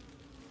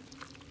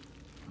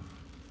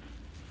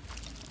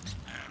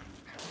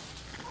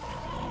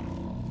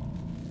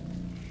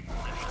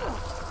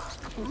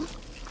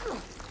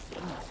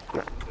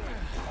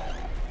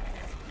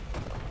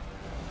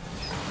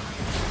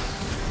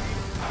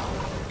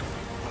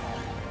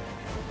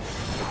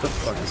 What the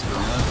fuck is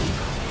going on?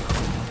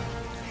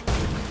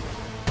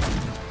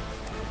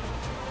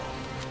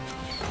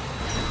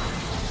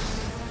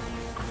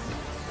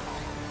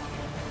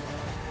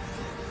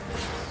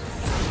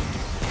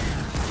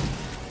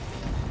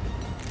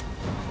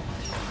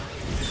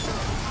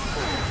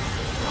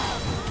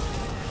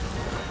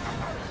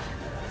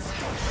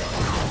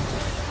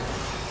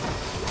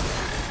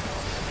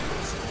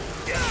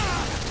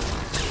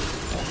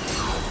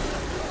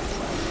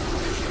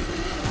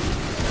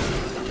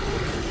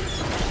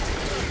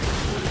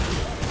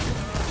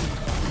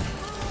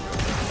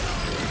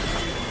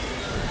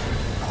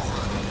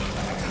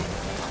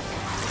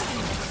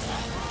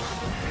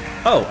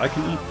 Oh, I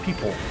can eat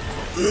people.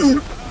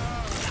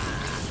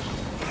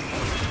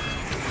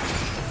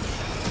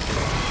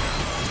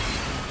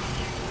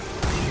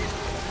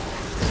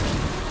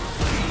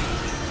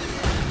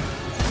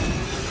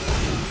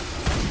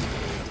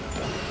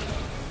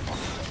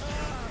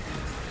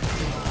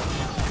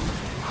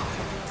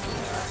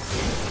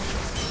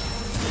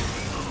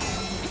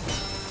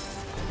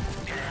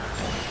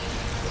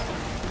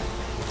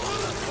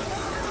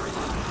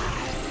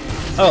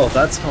 Oh,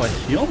 that's how I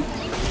heal?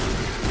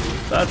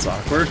 That's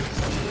awkward.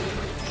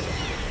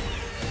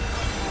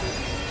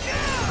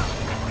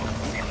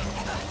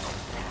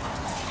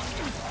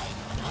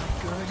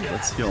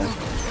 Let's heal.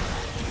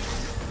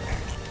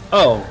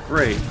 Oh,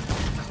 great.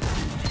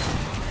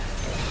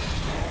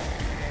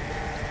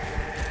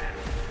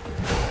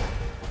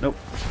 Nope.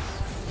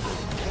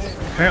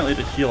 Apparently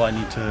to heal I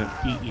need to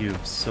eat you,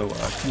 so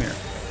come here.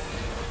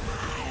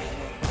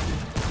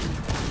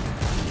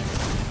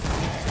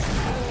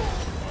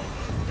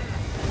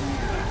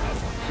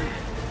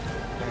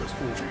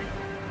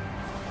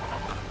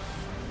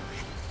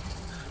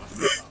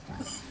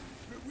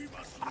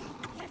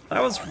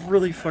 That was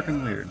really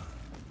fucking weird.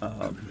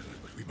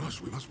 We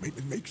must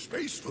make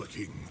space for the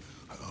king.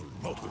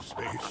 A lot of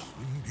space,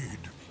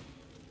 indeed.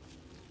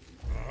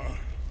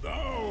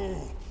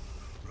 Thou,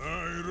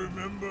 I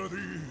remember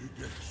thee,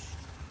 guest.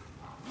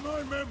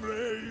 My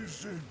memory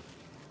is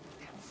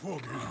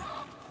foggy.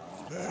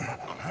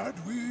 Had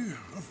we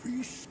a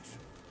feast?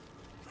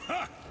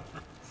 Ha!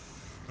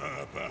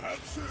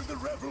 Perhaps the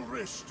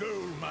revelry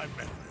stole my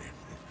memory.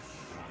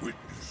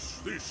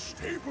 Witness this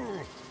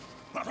table.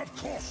 But of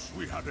course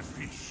we had a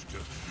feast.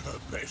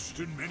 Best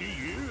in many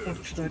years.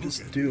 What should I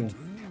just do?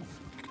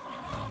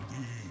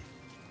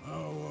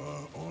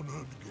 Our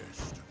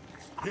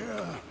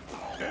Here,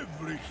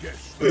 every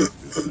guest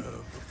deserves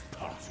a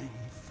parting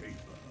favor.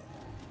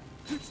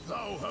 Didst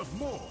thou have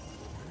more?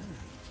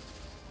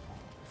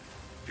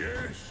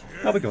 Yes,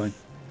 yes. How's it going?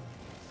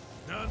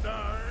 And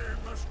I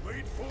must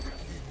wait for the king.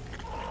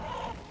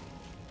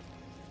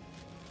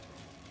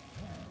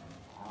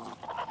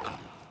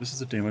 This is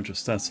the damage of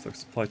status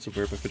effects applied to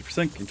wear by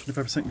 50%. Gain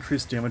 25%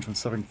 increased damage when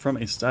suffering from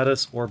a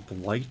status or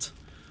blight.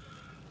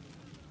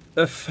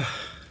 If...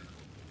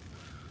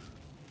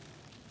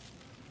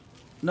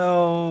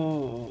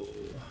 No...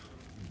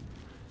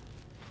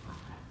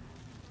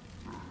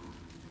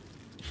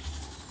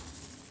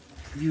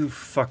 You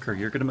fucker,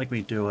 you're gonna make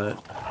me do it.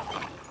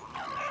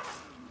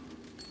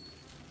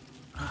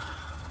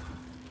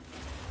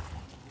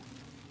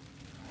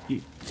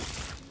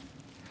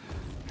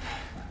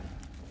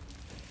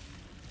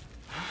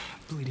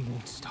 Bleeding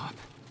won't stop.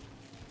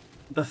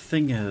 The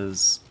thing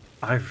is,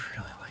 I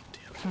really like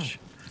damage.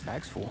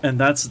 Bag's full. And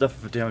that's enough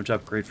of a damage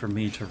upgrade for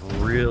me to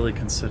really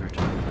consider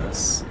doing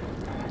this.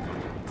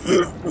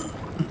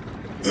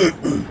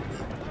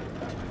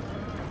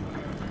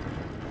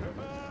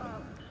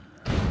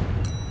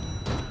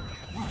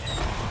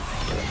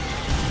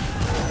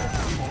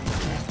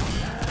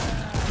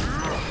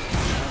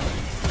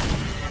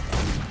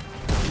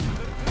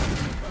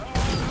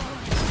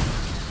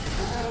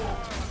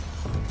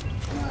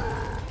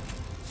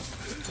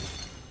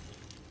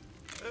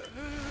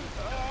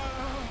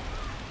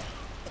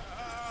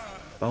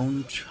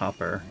 Bone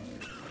chopper.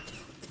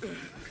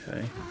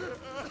 Okay.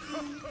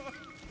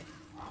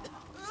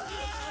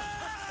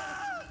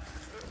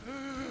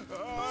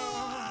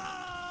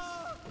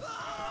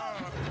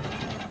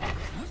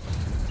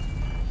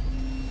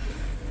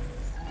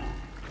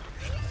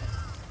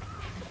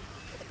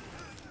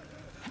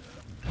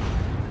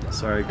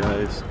 Sorry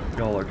guys,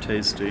 y'all are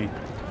tasty.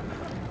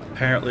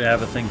 Apparently I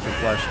have a thing for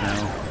flesh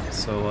now,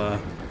 so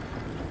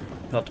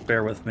you'll have to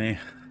bear with me.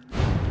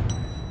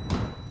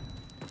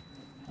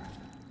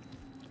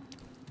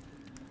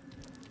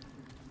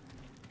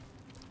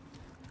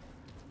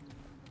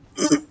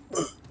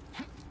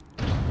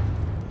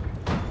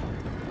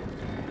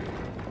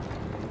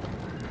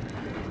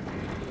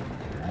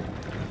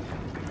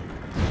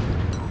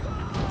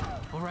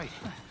 All right,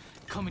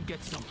 come and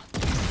get some.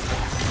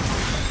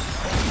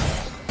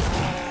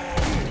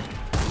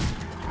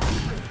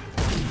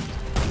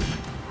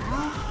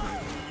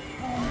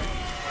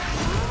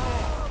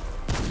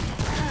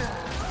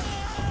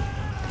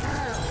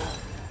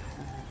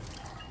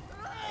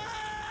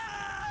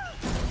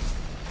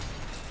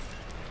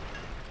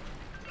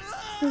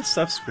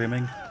 Stop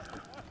screaming.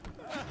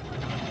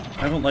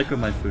 I don't like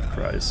when my food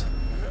cries.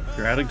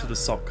 You're adding to the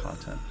salt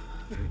content.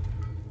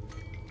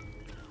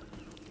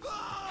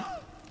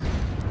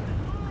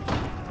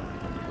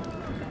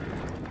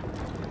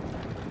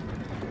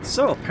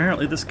 So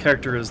apparently this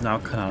character is now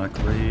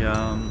canonically,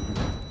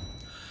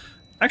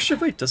 Actually,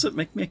 wait, does it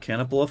make me a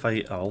cannibal if I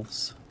eat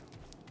elves?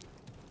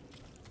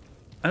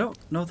 I don't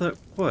know that it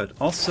would.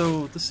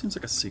 Also, this seems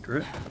like a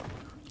secret.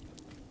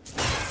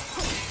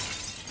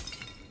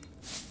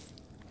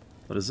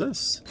 What is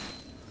this?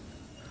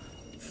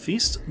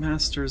 Feast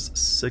Master's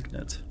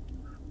Signet.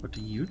 What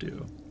do you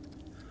do?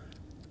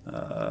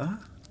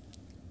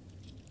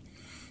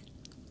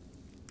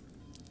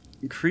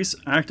 Increase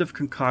active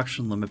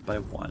concoction limit by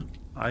 1.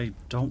 I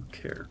don't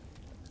care.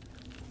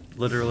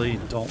 Literally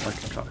don't like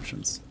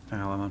concoctions.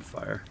 Ow, I'm on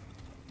fire.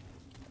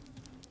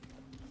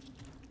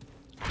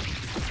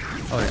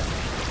 Oh yeah.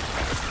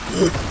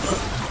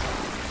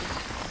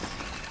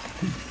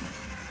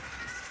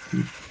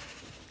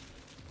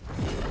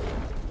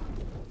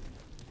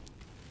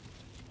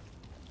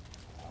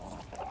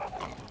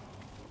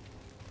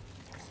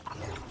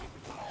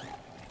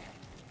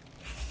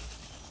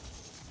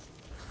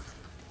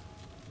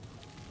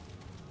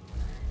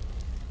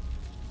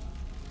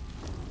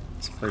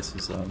 This place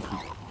is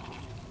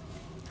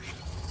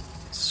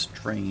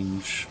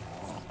strange.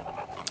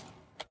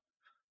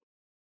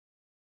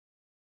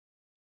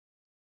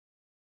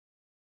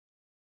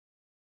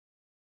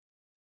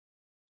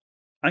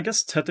 I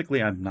guess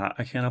technically I'm not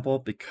a cannibal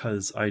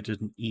because I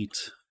didn't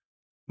eat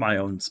my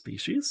own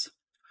species.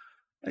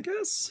 I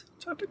guess,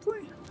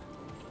 technically.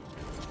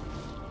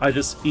 I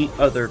just eat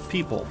other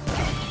people.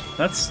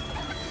 That's...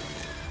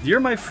 You're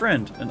my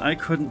friend, and I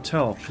couldn't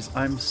tell because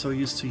I'm so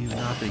used to you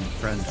not being a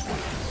friend.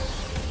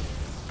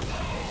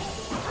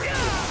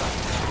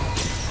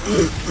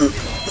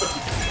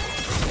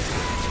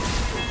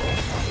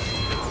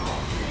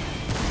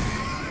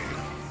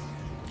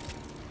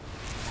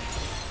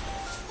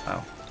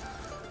 Wow.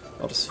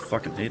 I'll just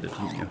fucking hate it,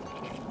 didn't you?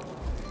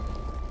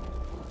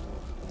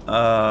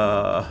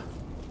 I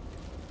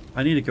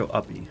need to go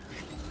uppy.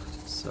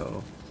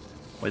 So,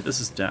 wait,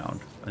 this is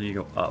down. I need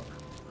to go up.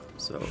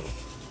 So,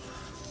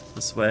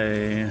 this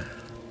way.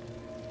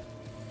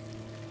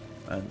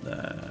 And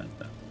then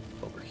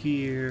over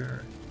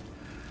here.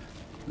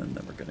 And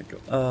then we're gonna go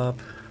up.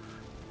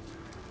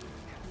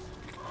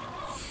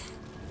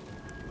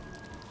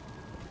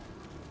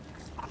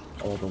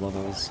 All the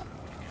levels.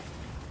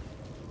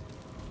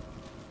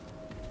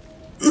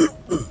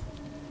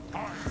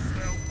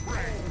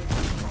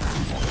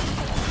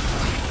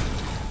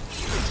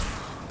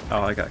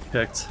 Oh, I got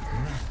kicked.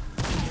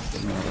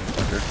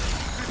 Motherfucker.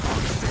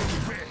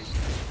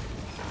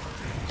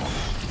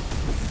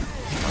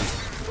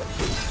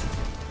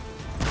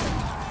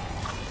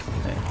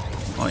 Hey,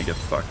 oh, you get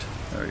fucked.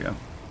 There we go.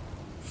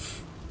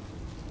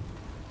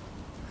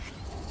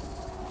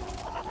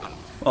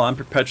 Well, I'm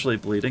perpetually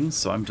bleeding,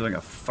 so I'm doing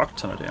a fuck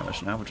ton of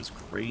damage now, which is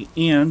great.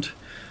 And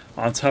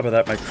on top of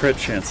that, my crit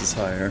chance is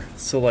higher.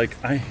 So, like,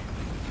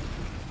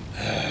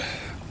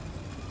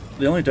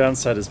 the only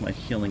downside is my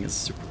healing is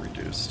super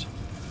reduced.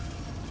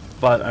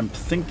 But I'm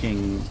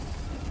thinking,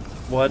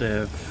 what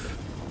if...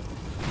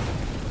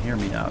 Hear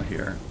me out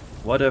here.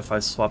 What if I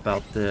swap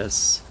out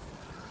this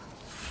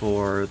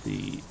for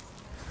the...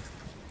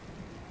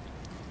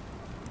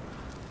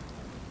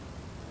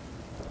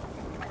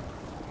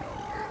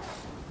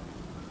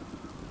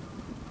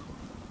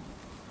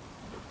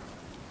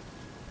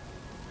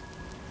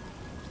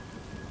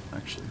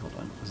 Actually, hold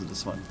on. Is it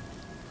this one?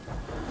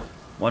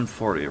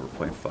 140 over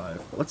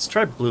 0.5. Let's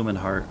try Bloomin'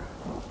 Heart.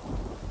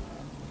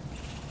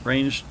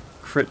 Ranged,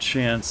 crit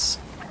chance,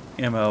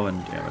 ammo,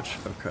 and damage.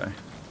 Okay.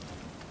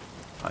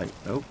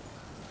 Nope.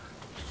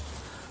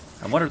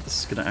 I wonder if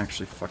this is gonna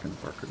actually fucking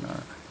work or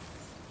not.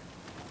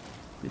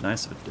 Be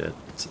nice if it did.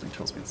 Something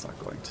tells me it's not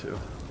going to.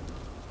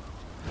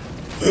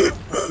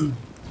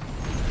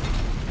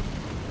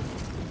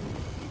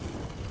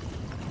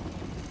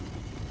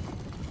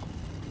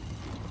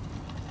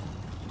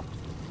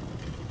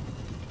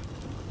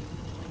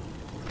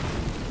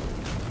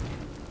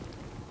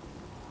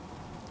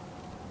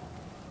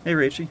 Hey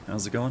Rachie,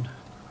 how's it going?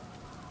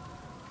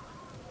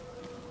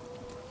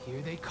 Here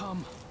they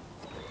come.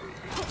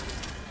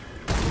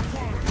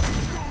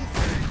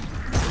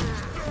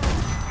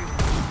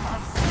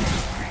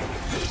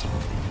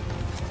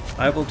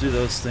 I will do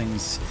those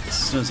things as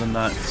soon as I'm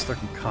not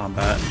stuck in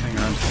combat. Hang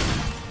on.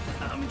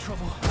 I'm in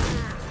trouble.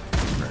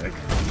 Greg.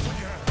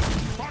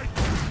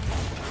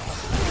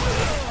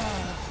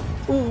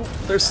 Ooh,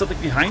 there's something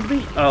behind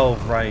me? Oh,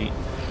 right.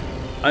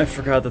 I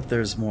forgot that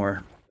there's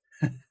more.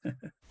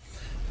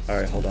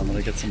 Alright, hold on, let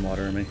me get some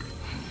water in me.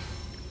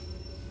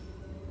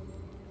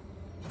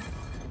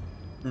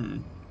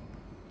 Some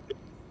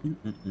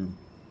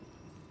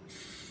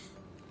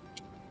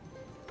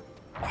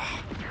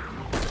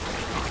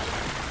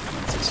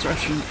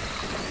stretching.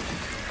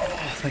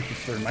 Oh, thank you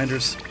for the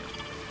reminders.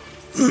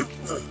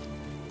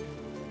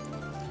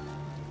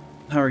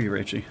 How are you,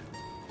 Rachie?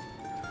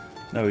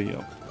 No,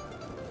 you.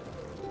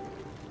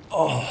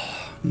 Oh.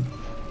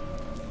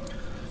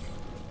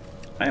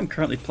 I am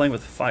currently playing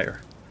with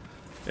fire,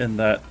 in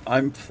that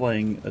I'm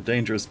playing a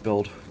dangerous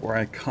build where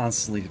I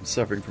constantly am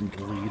suffering from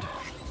bleed.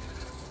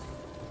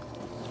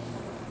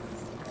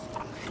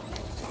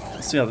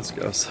 Let's see how this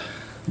goes.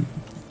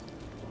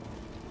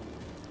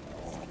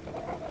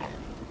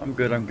 I'm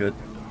good, I'm good.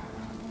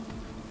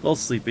 A little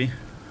sleepy.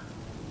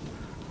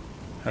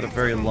 Had a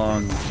very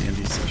long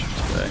D&D session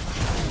today.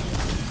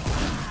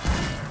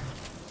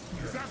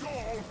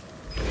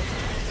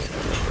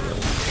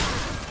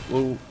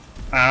 Whoa.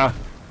 Ah!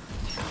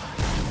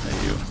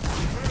 Thank you.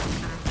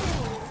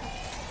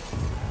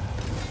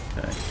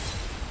 Okay.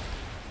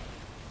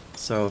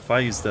 So if I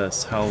use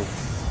this, how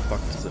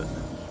fucked is it?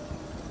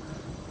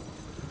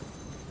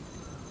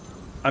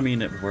 I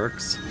mean, it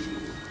works.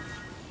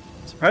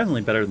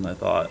 Surprisingly better than I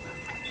thought.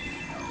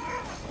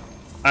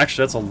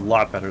 Actually, that's a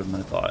lot better than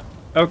I thought.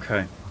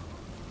 Okay.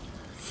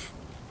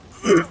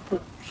 I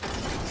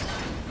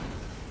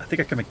think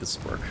I can make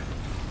this work.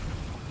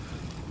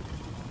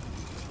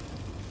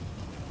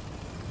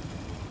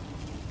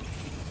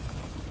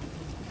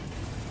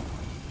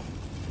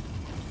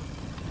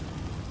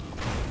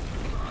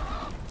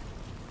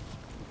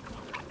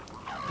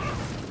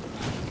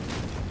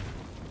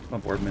 I'm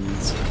on board,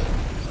 minions.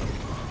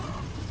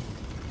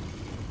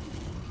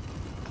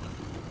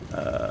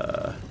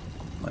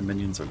 My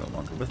minions are no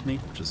longer with me,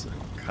 which is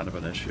kind of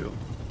an issue.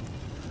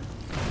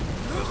 So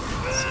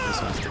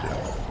this one's to do.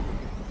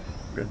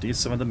 I'm gonna do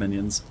some of the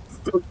minions.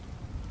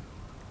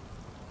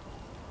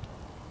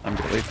 I'm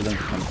gonna wait for them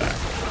to come back.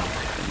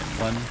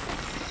 Minion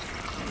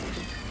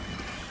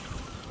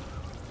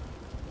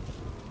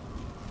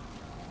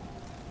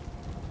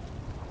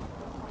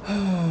 1.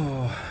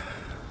 Oh,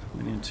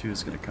 Minion 2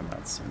 is gonna come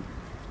out soon.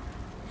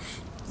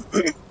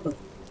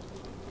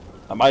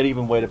 I might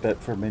even wait a bit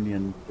for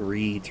Minion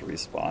 3 to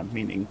respawn,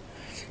 meaning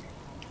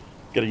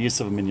get a use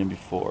of a minion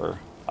before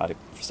I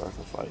start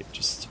the fight,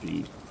 just to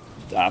be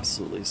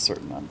absolutely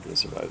certain I'm gonna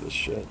survive this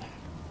shit.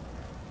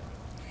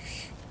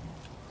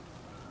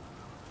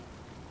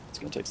 It's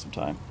gonna take some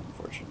time,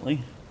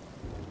 unfortunately.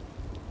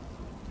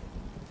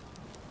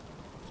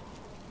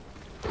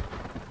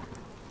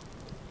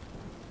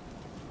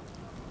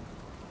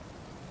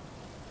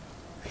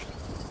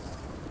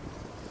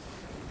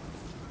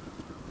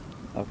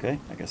 Okay,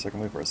 I guess I can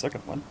wait for a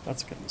second one.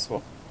 That's kind of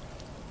useful.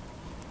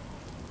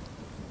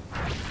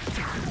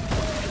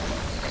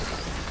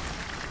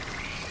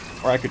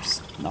 Or I could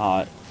just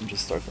not and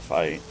just start the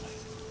fight,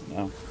 you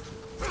know?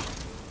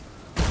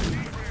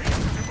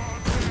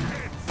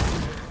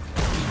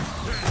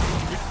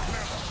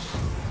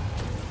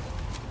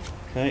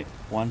 Okay,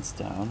 one's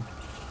down.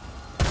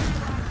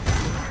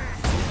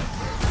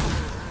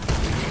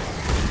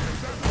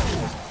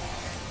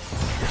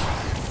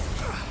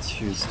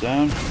 Two's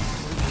down.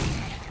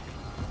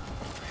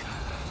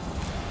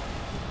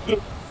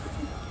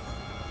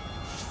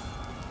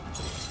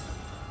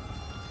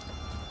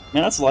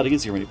 Man, that's a lot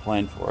easier when you're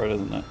playing for it,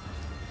 isn't it?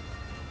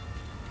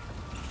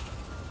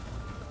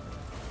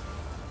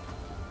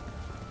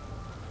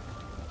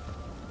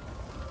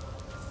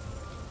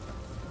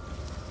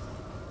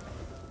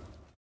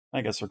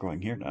 I guess we're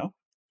going here now.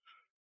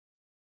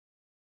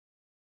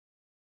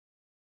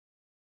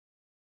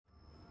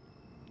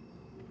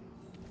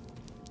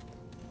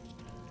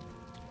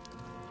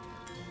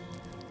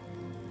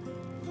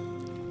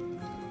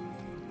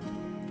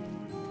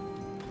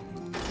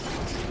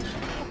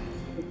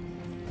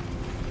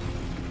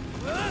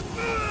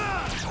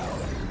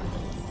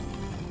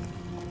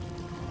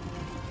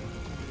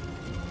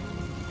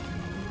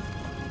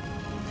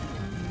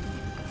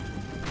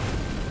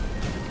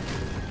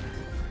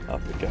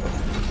 Up we go.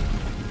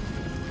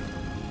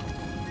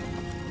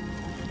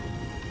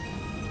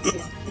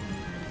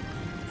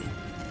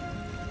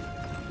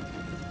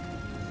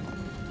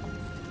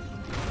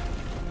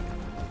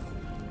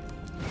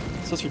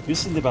 So it's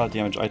reducing the amount of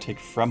damage I take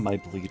from my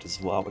bleed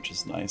as well, which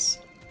is nice.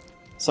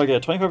 So I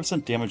get a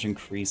 25% damage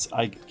increase.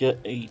 I get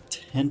a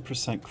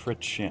 10%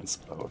 crit chance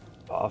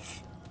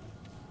buff.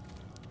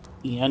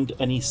 And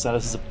any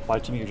statuses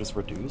applied to me are just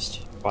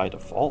reduced by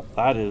default.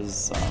 That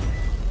is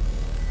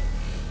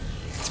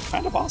it's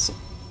kind of awesome.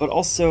 But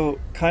also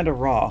kind of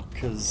raw,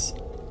 because,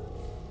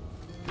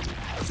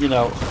 you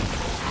know,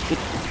 the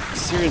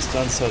serious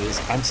downside is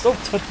I'm still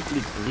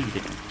technically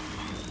bleeding,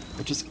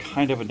 which is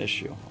kind of an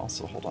issue.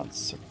 Also, hold on a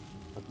second.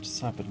 What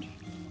just happened?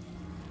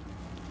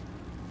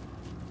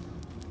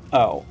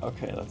 Oh,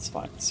 okay, that's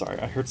fine. Sorry,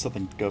 I heard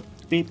something go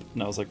beep,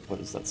 and I was like, what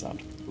is that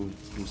sound?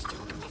 Who's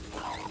talking?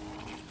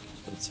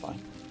 But it's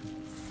fine.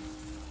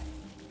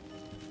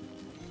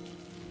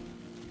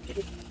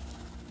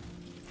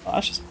 Oh,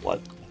 that's just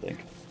blood, I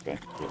think. Okay,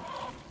 cool.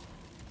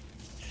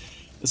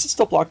 Is it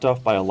still blocked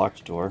off by a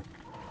locked door?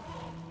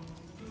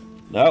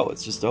 No,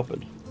 it's just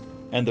open.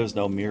 And there's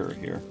no mirror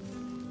here.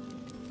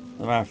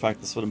 As a matter of fact,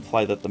 this would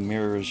imply that the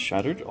mirror is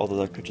shattered, although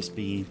that could just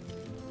be,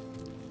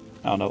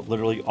 I don't know,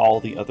 literally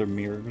all the other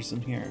mirrors in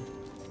here.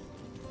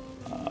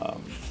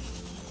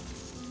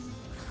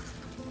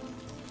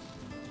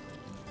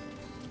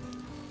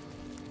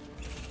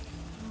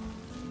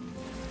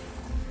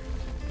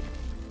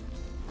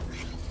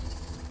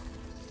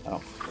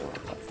 Oh,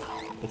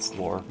 it's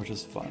lore, which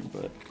is fun,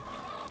 but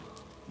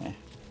eh.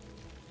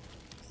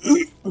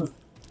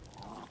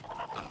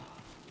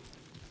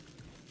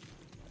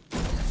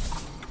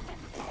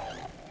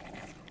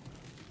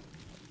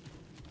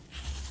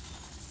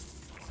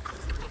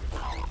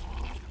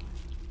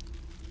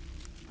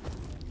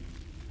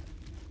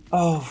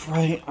 Oh,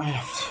 right,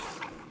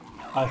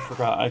 I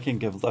forgot I can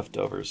give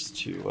leftovers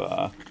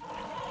to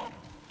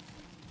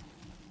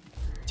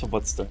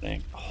what's their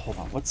name? Hold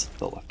on, what's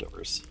the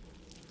leftovers?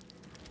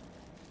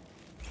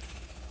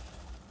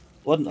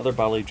 Blood and other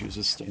bodily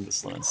juices stain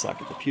this linen sack.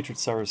 The putrid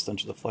sour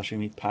stench of the fleshy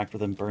meat packed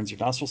within burns your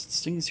nostrils and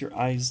stings your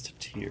eyes to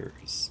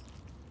tears.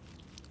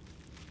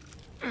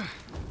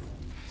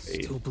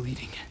 Still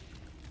bleeding.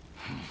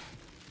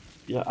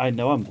 Yeah, I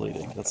know I'm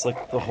bleeding. That's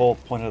like the whole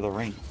point of the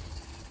ring,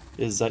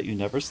 is that you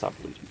never stop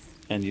bleeding,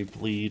 and you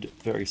bleed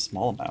very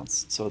small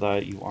amounts so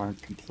that you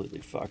aren't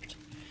completely fucked.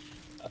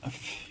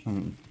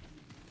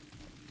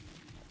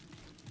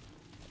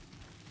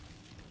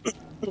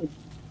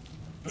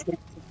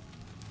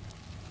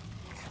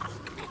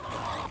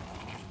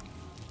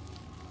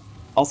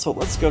 Also,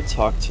 let's go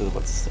talk to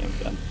what's his name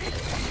again.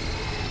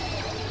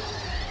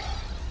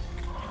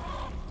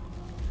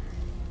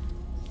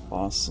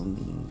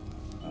 Lawson,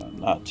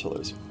 not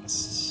Tiller's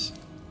Rest.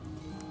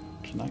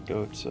 Can I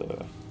go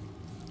to...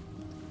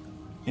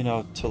 You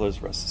know,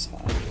 Tiller's Rest is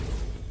fine.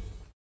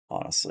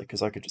 Honestly,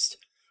 because I could just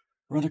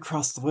run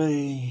across the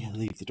way,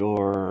 leave the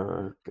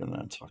door, and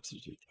then talk to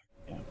the dude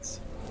there. Yeah, it's...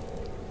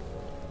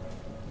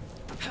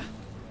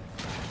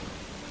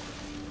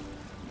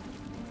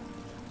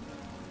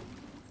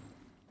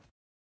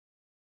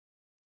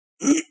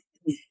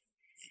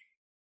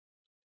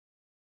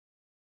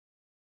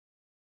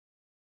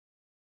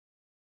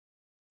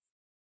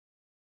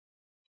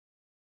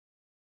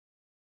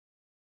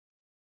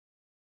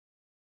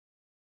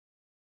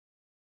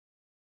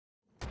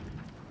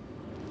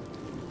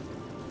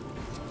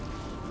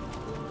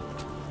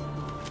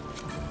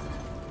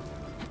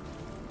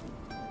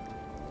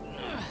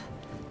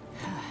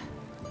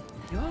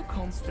 Your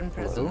constant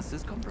presence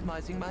is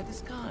compromising my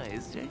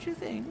disguise, don't you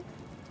think?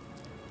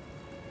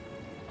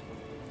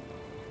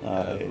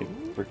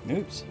 Brick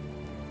news.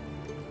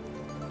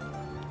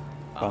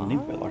 Found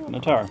Neve by locked in a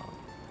tower.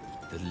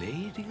 The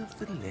Lady of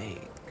the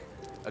Lake.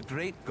 A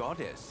great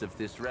goddess of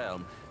this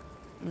realm.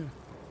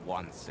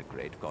 Once a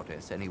great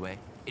goddess, anyway.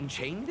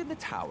 Enchained in the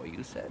tower,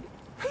 you said?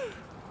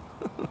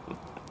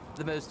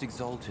 The most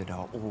exalted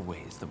are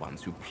always the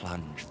ones who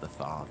plunge the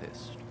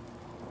farthest.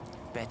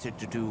 better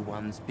to do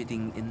one's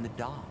bidding in the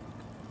dark,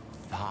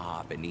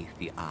 far beneath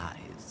the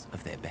eyes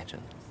of their betters.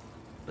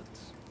 But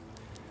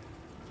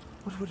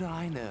what would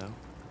I know?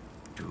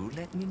 Do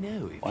let me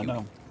know if I you...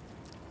 know.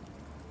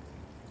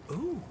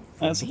 Oh,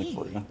 That's something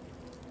for you.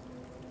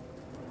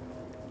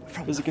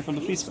 Here's a gift from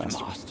the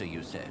Feastmaster, Feastmaster.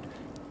 you said.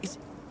 Is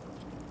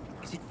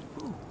it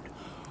food?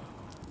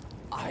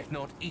 I've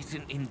not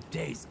eaten in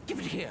days. Give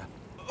it here.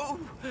 Oh,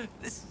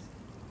 this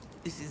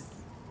is...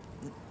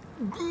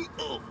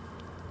 Oh.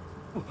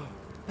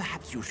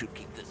 Perhaps you should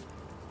keep this.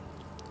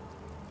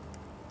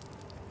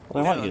 But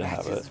I want you to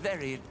have That it. is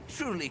very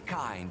truly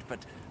kind,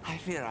 but I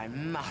fear I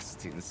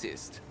must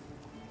insist.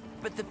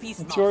 But the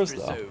It's yours, Feastmaster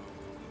is though. so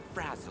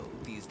frazzled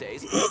these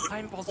days.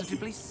 I'm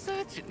positively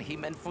certain he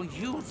meant for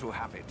you to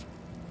have it.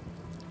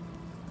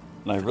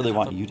 And I really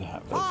want you to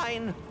have it.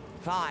 Fine,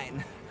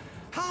 fine.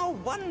 How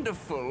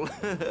wonderful.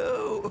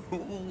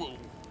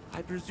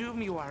 I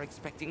presume you are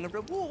expecting a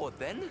reward,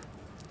 then?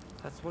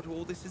 That's what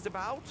all this is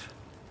about?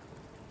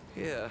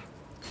 Here.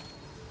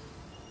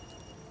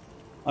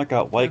 I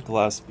got white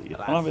glass bead.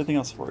 I don't have anything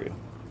else for you.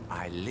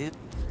 I live...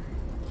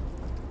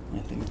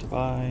 Anything to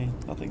buy?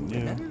 Nothing new.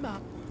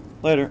 Remember.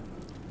 Later.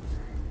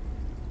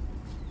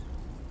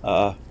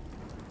 What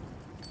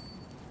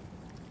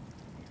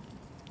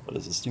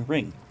is this new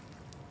ring?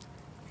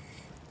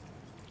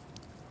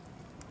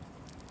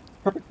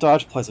 Perfect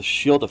dodge applies a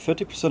shield of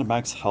 50% of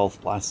max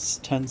health, lasts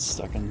 10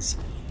 seconds,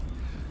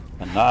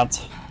 and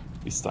not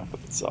be stuck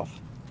with itself.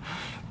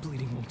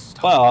 Bleeding won't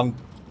stop. Well, I'm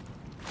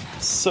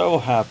so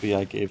happy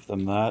I gave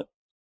them that.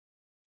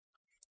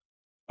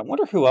 I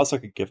wonder who else I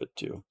could give it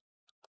to.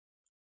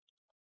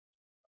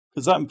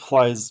 Because that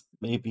implies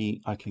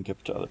maybe I can give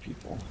it to other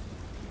people.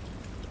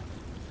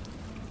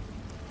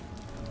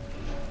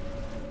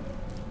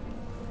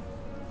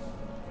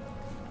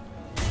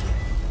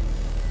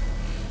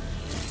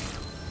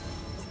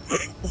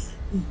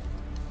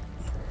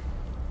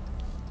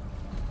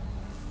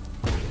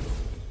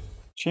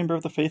 Chamber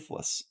of the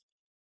Faithless.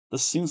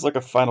 This seems like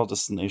a final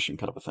destination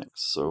kind of a thing,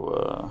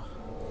 so,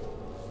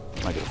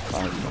 am I gonna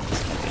finally know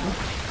this campaign?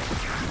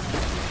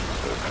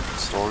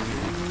 Story,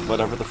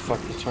 whatever the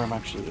fuck the term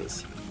actually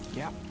is.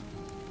 Yeah.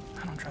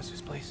 I don't trust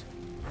this place.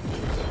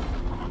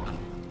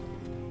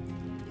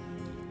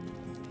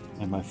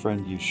 And my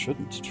friend, you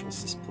shouldn't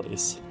trust this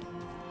place.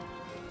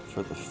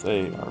 For the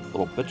Fae are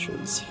little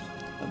bitches,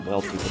 and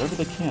they'll do whatever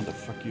they can to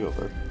fuck you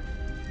over.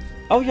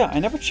 Oh yeah, I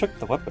never checked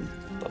the weapon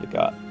that I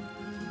got.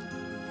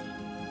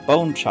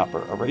 Bone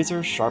Chopper, a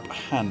razor-sharp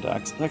hand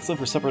axe, excellent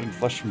for separating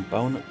flesh from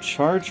bone,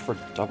 charged for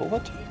double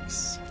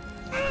attacks.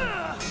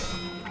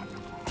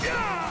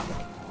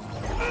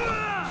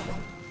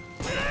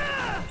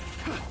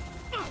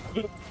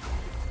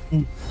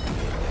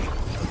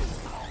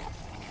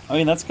 I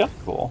mean, that's kind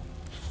of cool.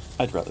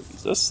 I'd rather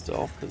use this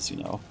still, because, you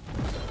know,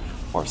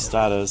 more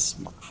status,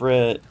 more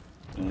crit,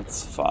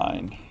 it's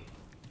fine.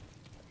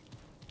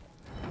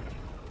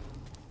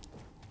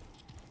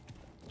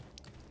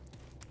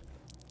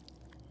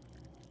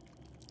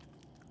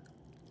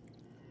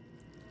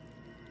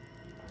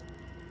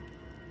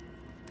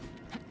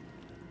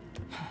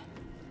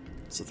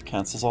 So the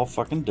cancel's all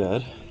fucking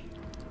dead.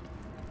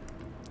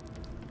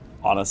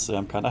 Honestly,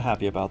 I'm kind of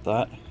happy about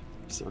that,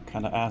 because they were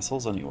kind of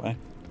assholes anyway.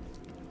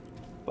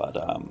 But,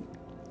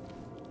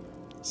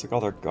 looks like all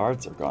their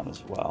guards are gone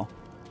as well.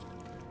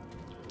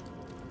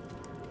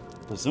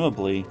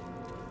 Presumably,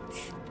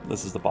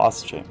 this is the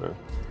boss chamber.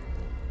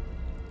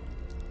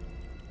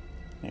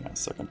 Hang on a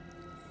second.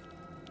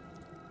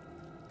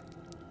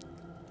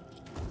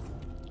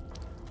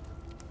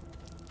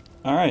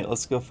 Alright,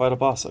 let's go fight a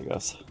boss, I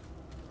guess.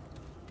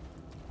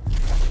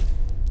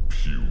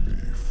 Puny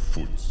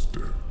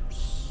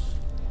footsteps.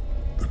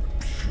 The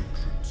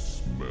putrid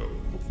smell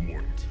of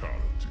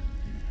mortality.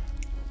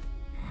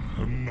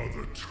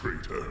 Another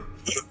traitor.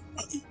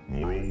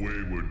 Or a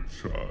wayward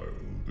child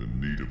in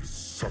need of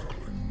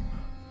suckling.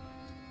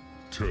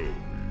 Tell me,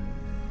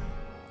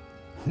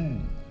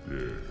 who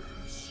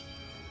dares?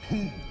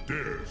 Who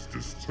dares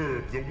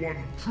disturb the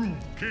one true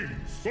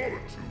king's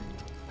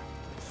solitude?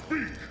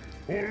 Speak,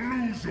 or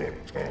lose your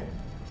tongue.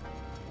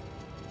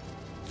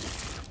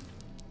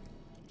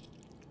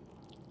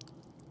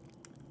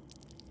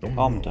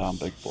 Calm down,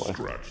 big boy.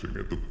 Scratching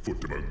at the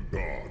foot of a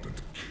god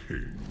and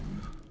king.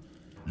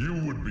 You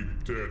would be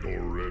dead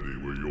already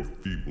were your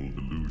feeble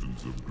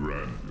delusions of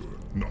grandeur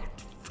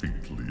not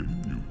faintly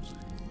amusing.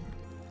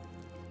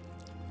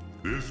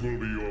 This will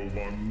be your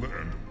one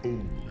and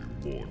only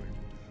warning.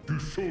 To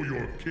show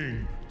your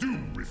king due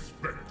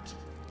respect.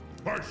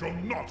 I shall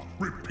not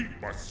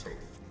repeat myself,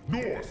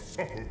 nor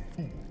suffer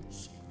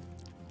fools.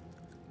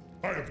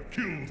 I have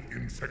killed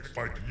insects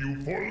like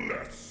you for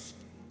less.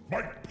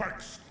 My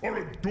packs are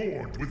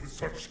adorned with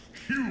such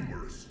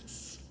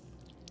humorists.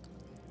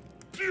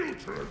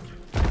 Putrid,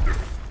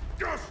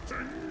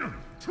 disgusting,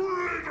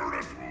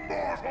 traitorous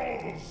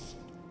mortals!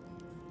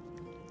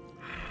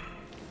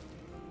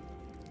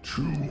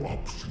 Two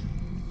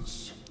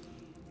options.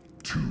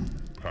 Two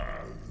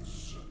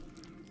paths.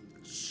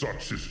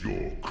 Such is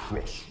your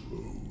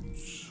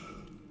crossroads.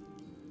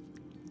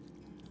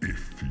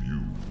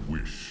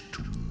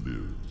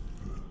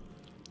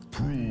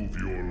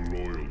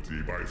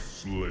 by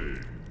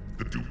slaying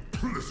the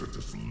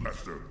duplicitous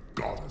lesser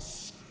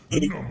goddess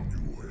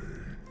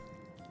Namnue.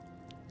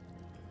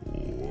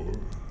 Or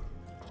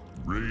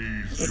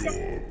raise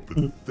your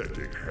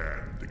pathetic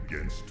hand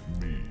against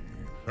me,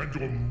 and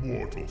your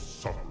mortal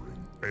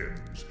suffering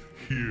ends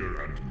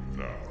here and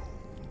now.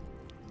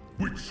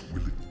 Which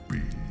will it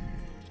be?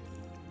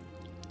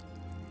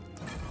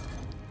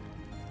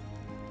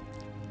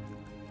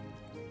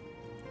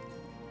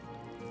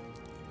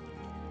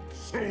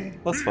 So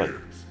Let's fight.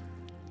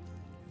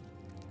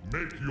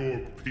 Make your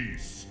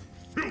peace,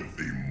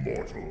 filthy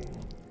mortal.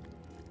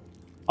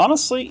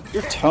 Honestly,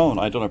 your tone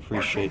I don't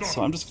appreciate,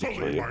 so I'm just gonna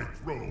kill you. My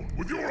throne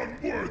with your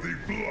unworthy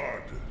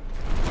blood.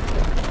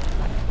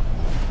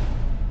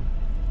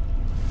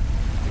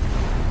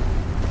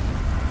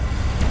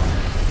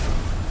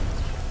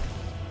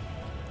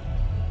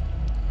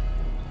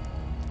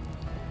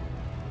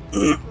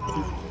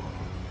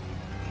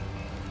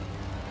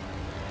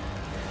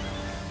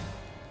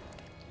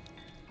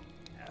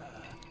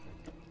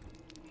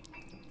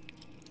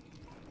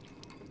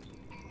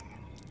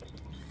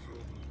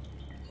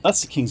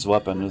 That's the king's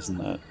weapon,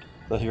 isn't it?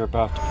 That you're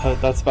about to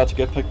that's about to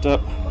get picked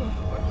up.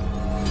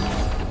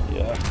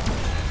 Yeah.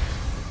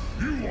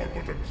 You are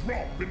but a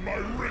drop in my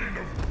rain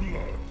of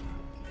blood.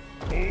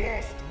 A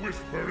lost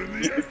whisper in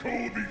the echo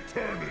of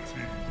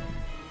eternity.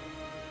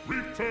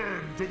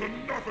 Return to the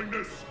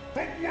nothingness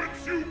from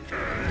whence you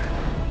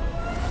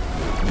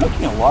came. You're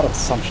making a lot of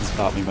assumptions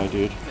about me, my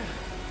dude.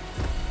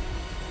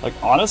 Like,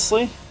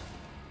 honestly?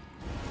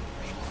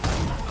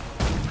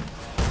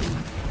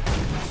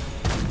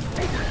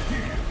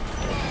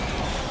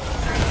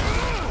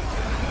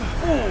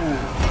 Ooh,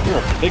 you're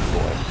a big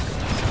boy.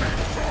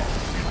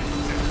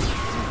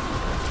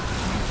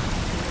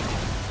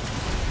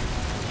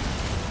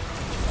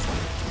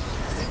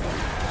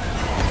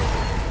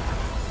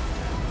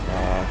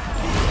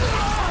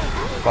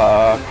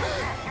 Fuck.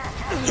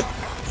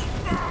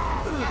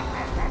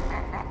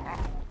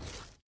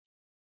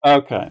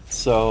 Okay,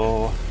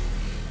 so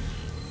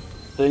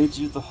they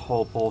do the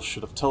whole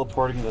bullshit of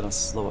teleporting and then a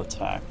slow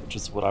attack, which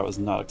is what I was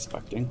not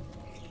expecting.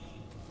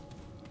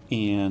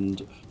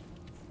 And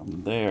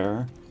from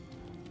there,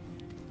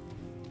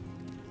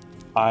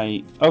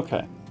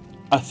 okay.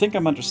 I think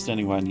I'm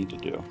understanding what I need to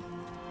do.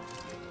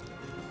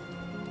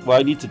 What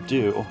I need to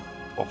do,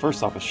 well,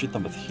 first off, is shoot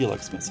them with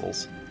Helix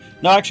missiles.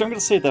 No, actually, I'm going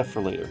to save that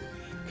for later,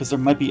 because there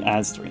might be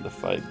ads during the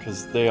fight,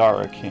 because they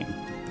are a king.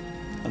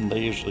 And they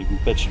usually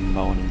bitch and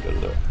moan and go to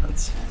their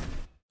heads.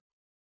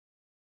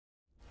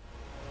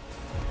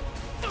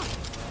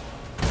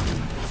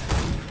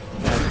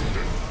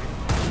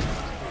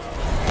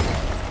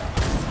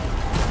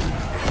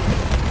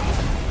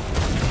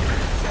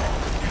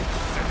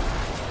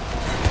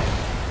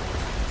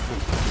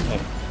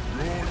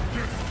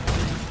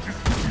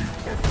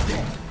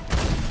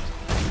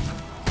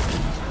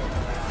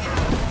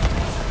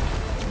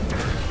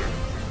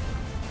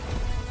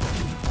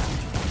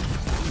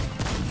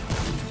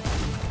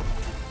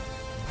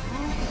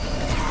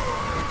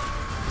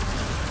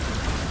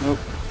 Nope.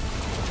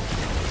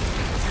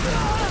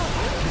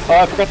 Oh,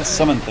 I forgot to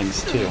summon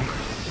things too.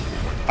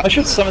 I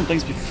should summon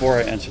things before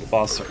I enter the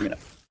boss arena.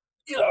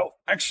 You know,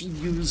 actually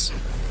use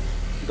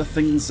the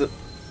things that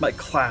my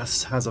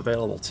class has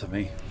available to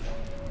me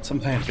to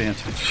my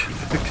advantage,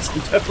 because I'm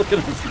definitely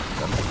gonna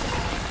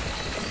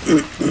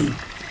need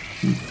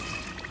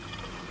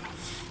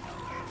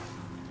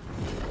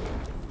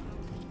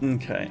them.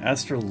 Okay,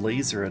 as for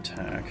laser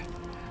attack,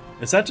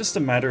 is that just a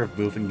matter of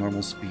moving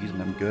normal speed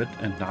and I'm good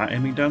and not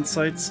aiming down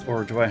sights,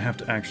 or do I have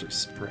to actually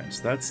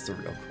sprint? That's the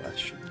real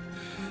question.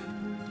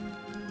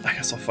 I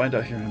guess I'll find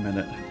out here in a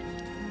minute.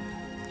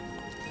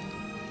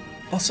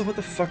 Also, what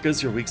the fuck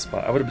is your weak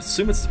spot? I would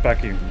assume it's the back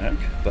of your neck,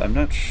 but I'm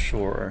not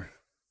sure.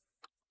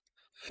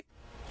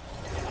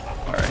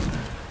 Alright.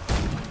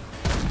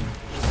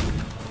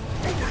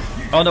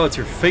 Oh no, it's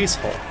your face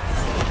hole.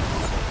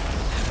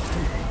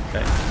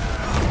 Okay.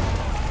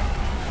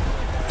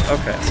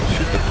 Okay, so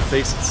shoot the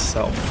face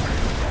itself.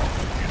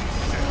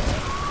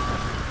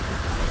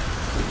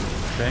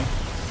 Okay.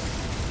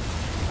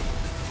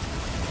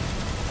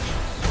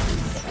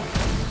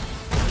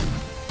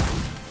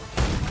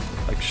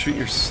 Like, shoot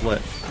your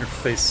slit. Your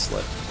face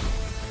slit.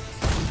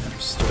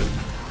 Understood.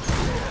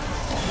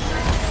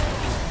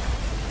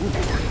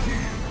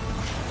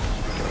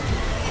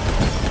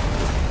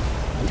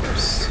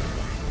 Oops.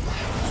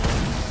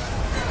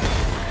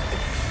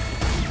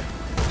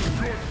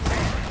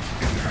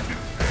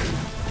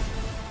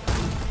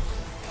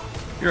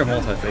 You're a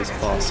multi-phase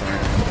boss,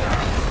 aren't you?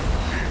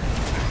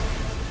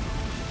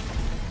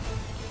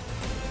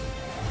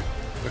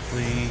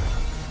 Quickly.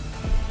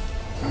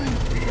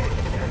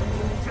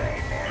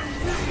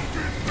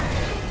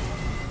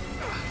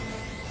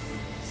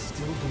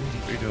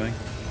 What are you doing?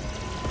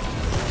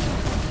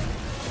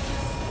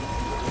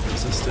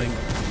 Resisting.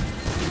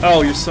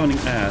 Oh, you're summoning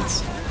ads.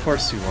 Of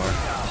course you are.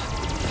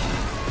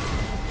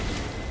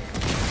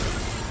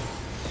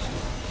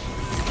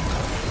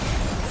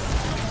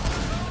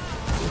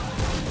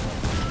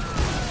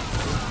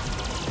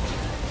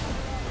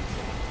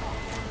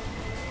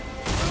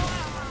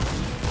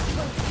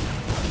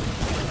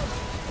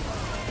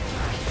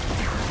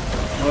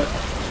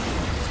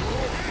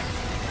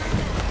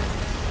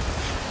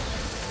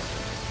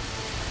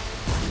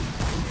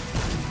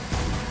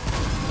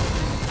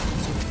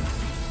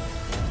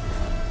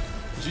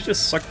 you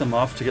just suck them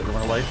off to get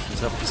more life? Is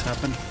that what just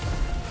happened?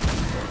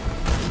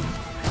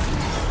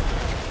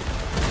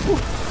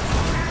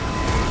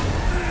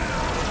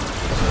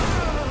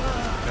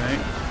 Okay.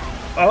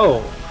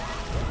 Oh!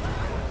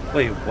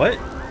 Wait, what?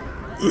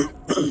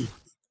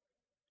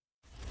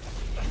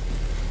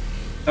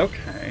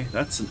 Okay,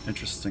 that's an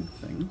interesting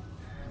thing.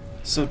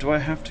 So do I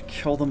have to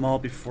kill them all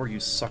before you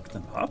suck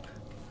them up?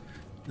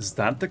 Is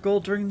that the goal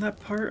during that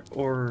part,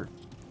 or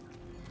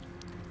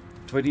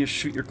do I need to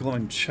shoot your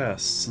glowing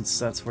chest since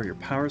that's where your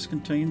power is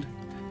contained?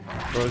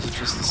 Or is it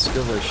just a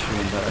skill issue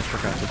and that I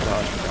forgot to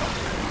dodge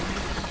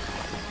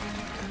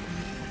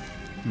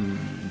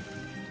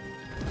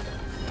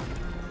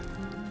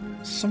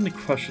it? So many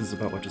questions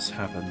about what just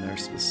happened there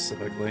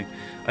specifically.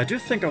 I do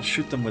think I'll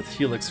shoot them with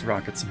Helix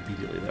rockets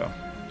immediately though.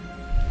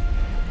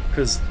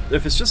 Because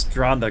if it's just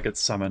Drawn that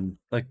gets summoned,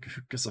 like,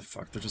 who gives a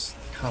fuck? They're just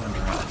common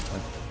Drawn.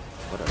 Like,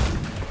 whatever.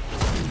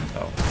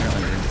 Oh,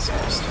 apparently I'm doing this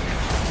first.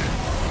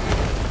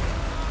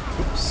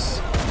 Oops.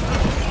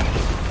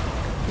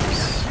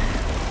 Oops.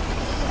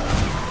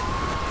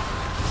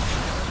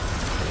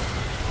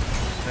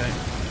 Okay.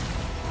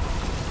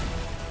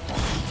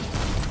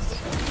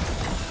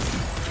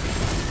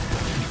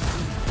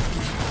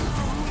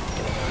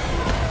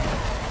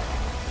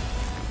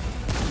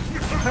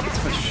 What happens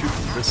if I shoot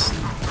this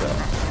though?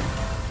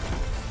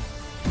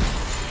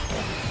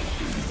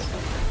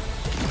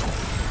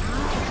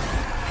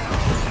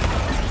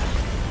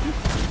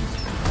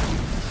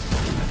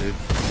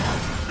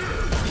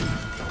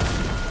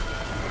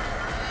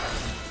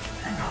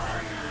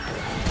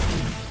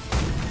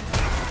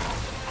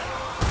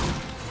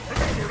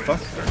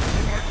 Fuck.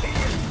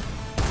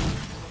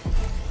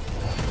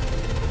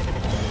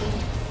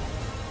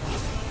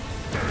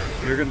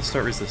 You're gonna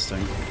start resisting.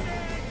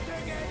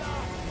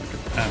 Like an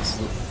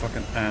absolute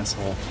fucking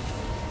asshole.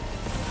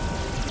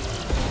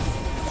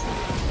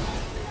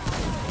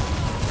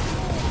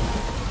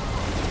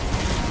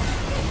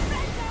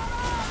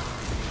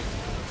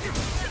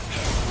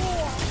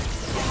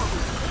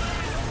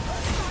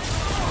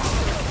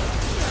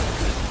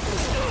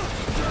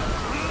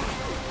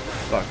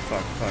 Fuck,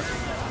 fuck, fuck.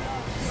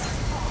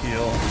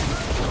 Heal.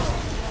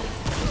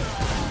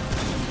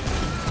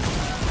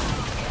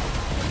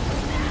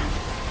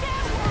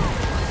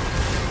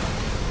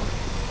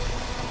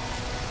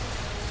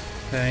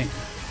 Okay.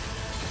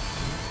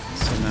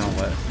 So now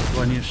what?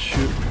 Do I need to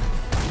shoot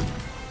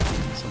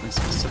something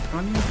specific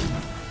on you?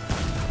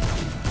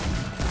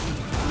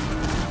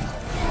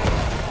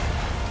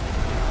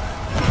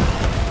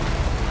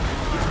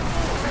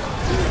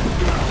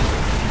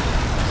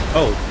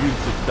 Oh, you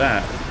did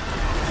that.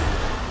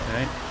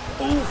 Okay.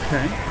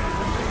 Okay.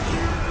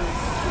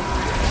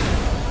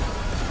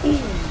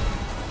 Ooh.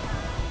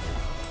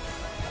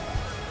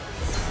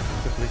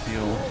 Quickly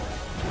heal.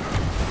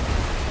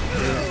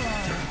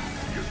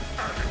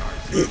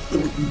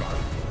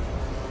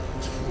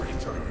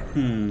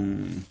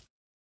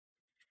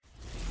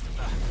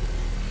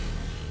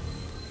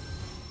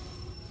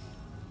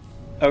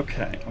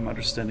 Okay, I'm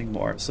understanding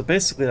more. So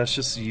basically that's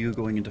just you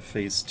going into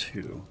phase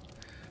 2.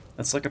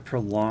 That's like a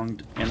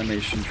prolonged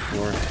animation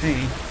for,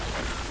 hey,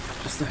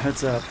 just a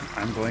heads up,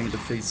 I'm going into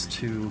phase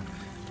 2,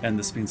 and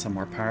this means I'm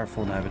more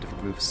powerful and I have a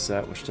different move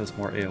set, which does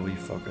more AoE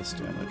focus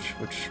damage,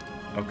 which,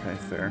 okay,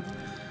 fair.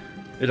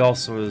 It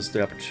also is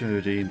the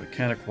opportunity,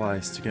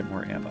 mechanic-wise, to get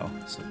more ammo,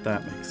 so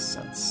that makes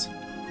sense.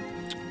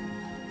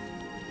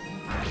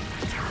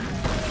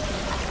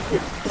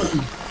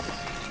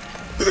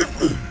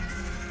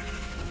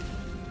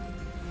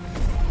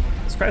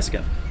 Let's try this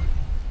again.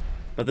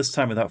 But this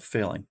time without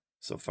failing.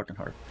 So fucking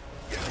hard.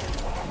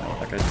 No,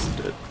 like I just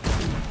did.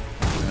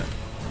 Yeah.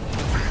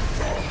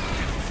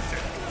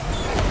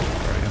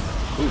 There we go.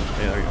 Ooh,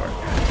 hey, there you are.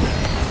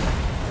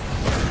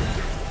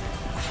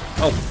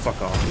 Oh,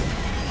 fuck off.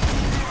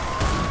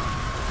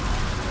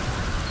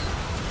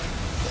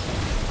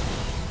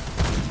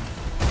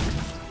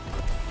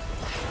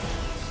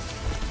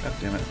 God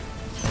damn it.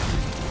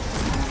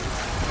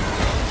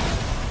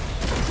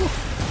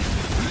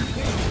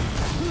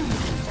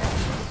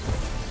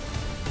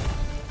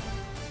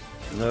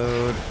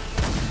 Load.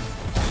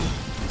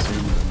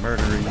 Zoom the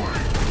murdering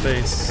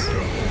face.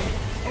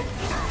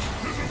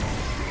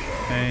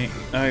 Okay,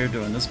 now you're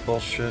doing this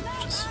bullshit,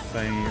 just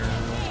fair.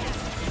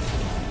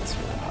 It's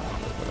really not,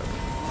 but whatever.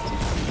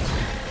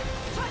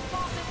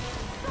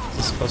 This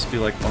is supposed to be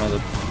like one of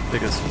the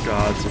biggest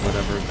gods or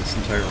whatever of this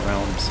entire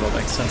realm, so it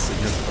makes sense that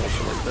you have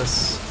bullshit like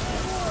this.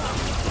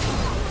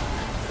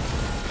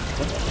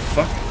 What the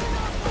fuck?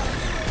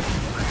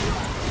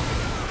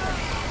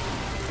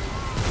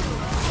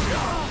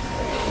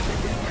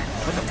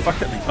 What the fuck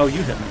hit me? Oh,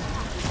 you hit me.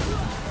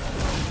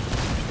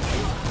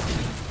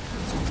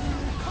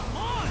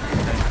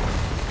 Okay.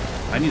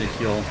 I need to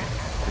heal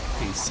like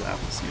ASAP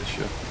is the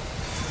issue.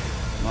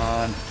 Come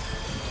on.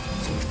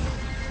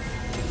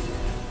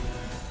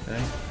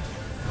 Okay.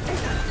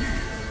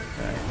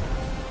 Okay.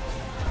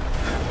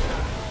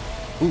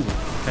 Ooh,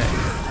 okay.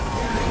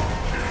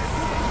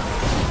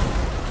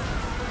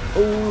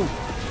 Ooh.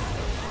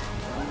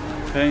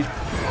 Okay.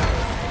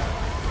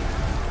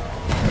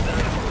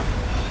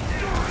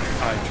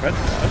 try to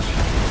dodge.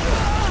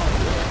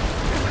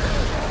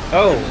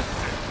 Oh!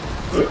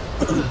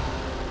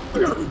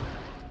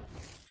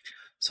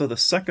 So the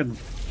second...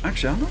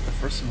 Actually, I don't know if the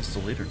first one was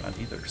delayed or not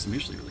either, because I'm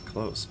usually really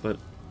close, but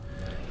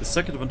the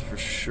second event for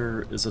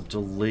sure is a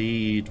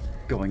delayed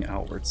going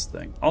outwards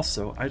thing.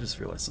 Also, I just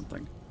realized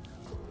something.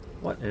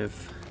 What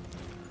if,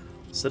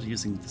 instead of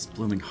using this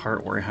blooming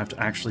heart where I have to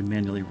actually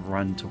manually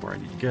run to where I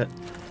need to get,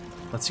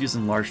 let's use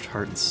enlarged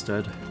heart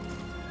instead,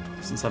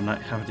 since I'm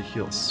not having to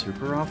heal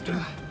super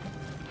often.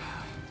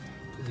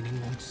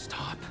 Bleeding won't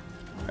stop.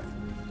 Alright,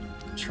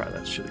 try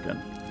that shit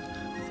again.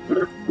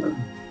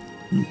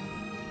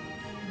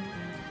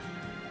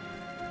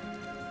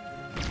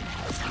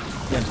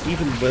 And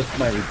even with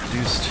my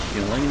reduced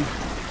healing,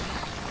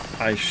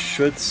 I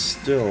should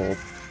still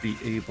be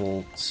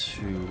able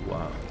to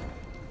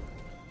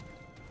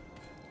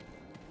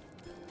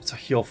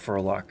heal for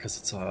a lot, because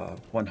it's a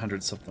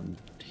 100 something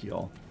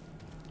heal.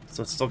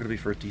 So it's still going to be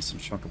for a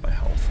decent chunk of my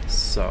health.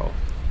 So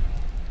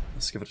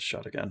let's give it a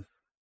shot again.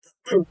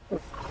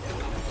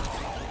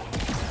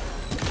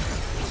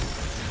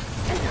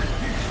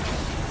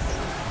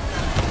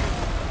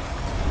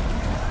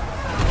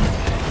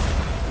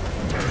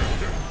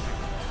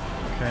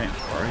 Okay,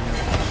 where are you?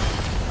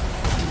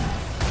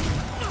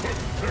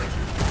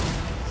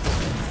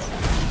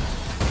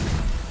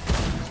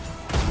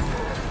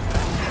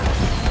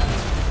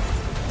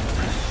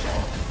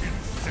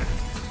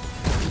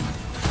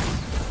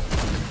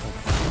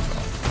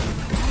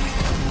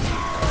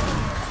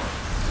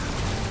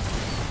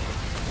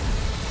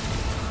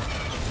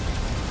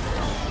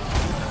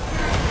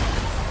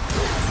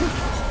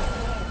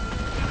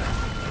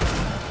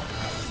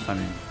 I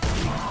mean,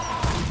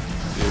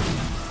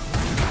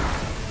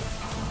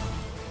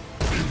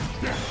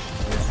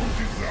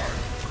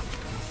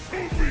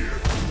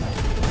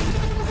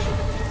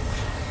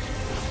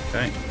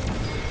 okay.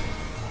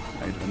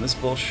 Now you're doing this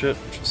bullshit,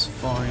 which is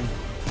fine.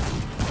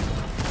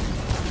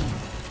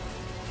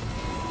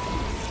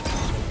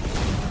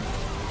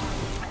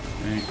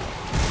 Okay.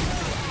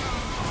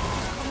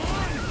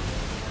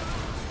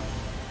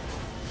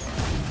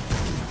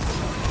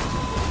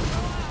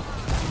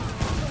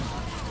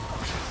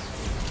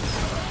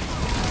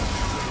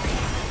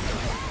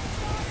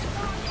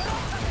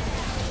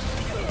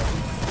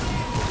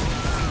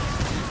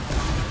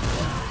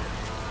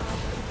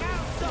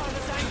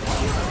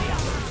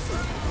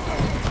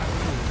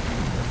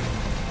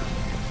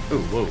 Oh,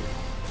 whoa. Do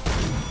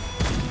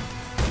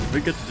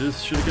we get to do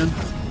this shit again?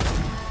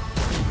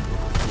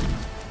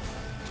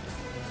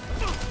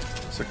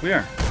 Looks like we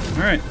are.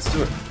 Alright, let's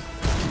do it.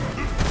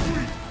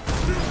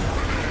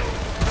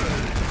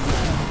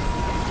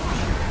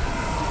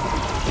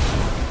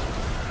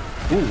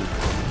 Ooh,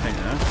 hey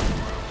now.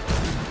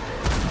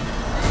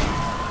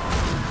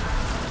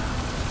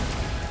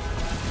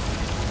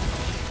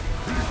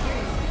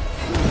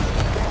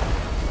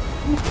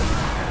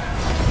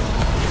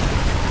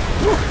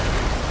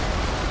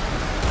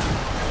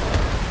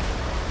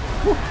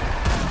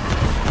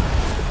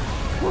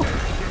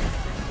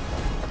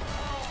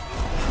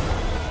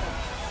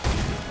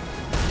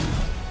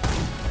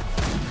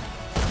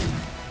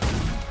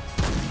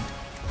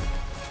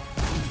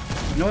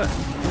 You know what? I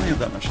don't have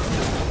that much left.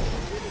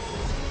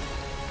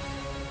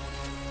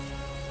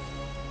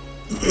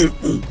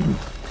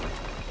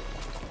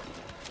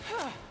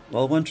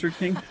 Well, One True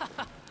King,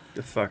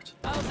 get fucked.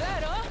 How's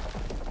that, huh?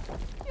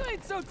 You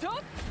ain't so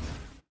tough.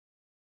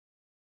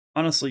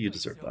 Honestly, you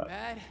deserve So that.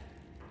 bad.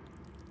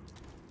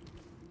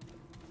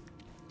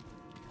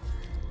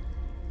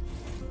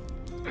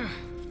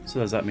 So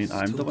does that mean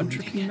I'm the One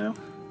True King now?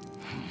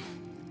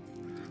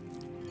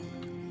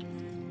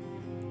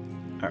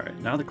 Alright,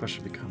 now the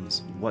question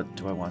becomes, what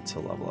do I want to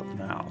level up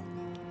now?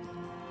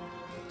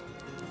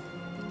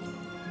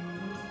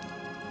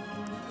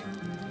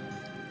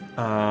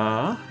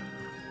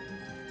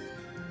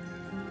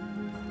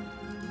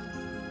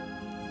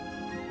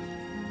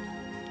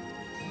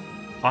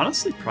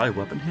 Honestly, probably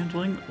weapon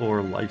handling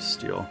or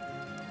lifesteal.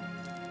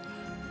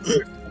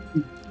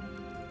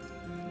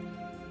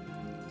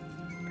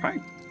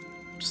 Probably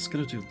just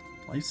gonna do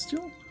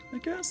lifesteal, I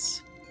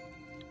guess?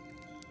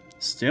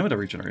 Stamina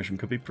regeneration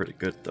could be pretty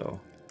good,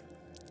 though.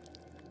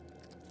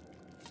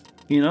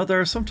 You know, there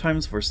are some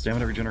times where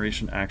stamina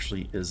regeneration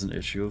actually is an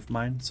issue of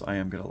mine, so I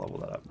am gonna level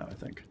that up now, I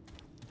think.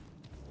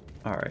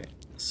 Alright,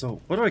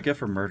 so what do I get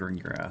for murdering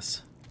your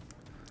ass?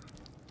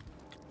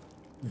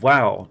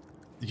 Wow,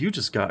 you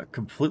just got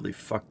completely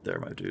fucked there,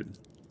 my dude.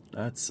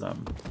 That's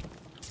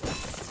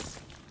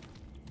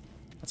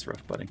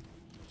rough, buddy.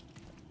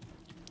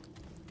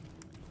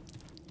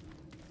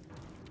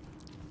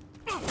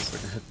 It's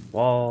like a hidden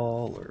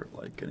wall, or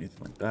like anything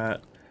like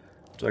that.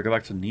 Do I go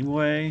back to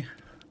Nimue?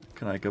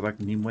 Can I go back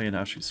to Nimue and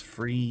now she's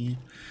free?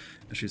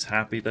 And she's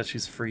happy that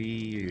she's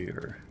free?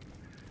 Or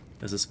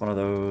is this one of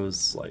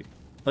those, like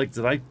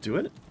did I do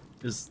it?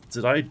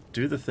 Did I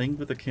do the thing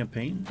with the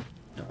campaign?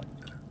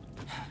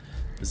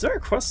 Is there a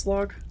quest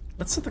log?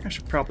 That's something I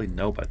should probably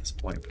know by this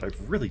point, but I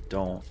really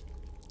don't.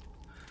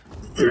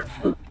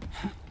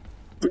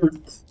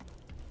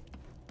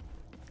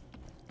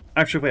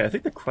 Actually, wait, I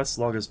think the quest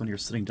log is when you're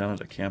sitting down at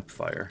a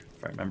campfire,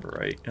 if I remember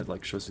right. It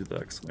like shows you the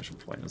exclamation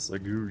point. It's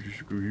like, you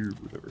should go here,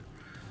 whatever.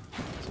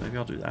 So maybe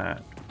I'll do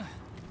that.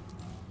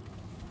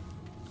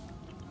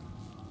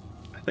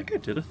 I think I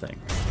did a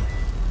thing.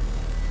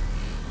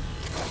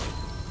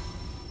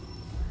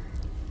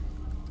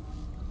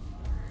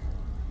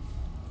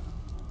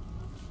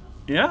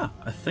 Yeah,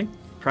 I think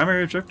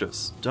primary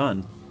objectives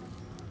done.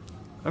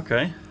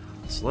 Okay,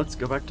 so let's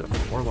go back to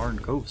Forlorn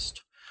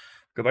Ghost.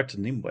 Go back to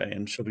Nimue,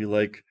 and she'll be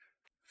like,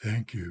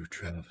 "Thank you,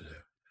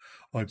 traveler.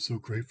 I'm so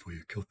grateful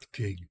you killed the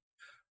king.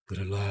 But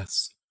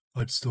alas,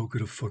 I'm still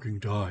gonna fucking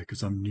die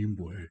because I'm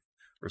Nimue."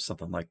 Or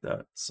something like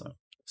that, so,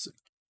 we'll see.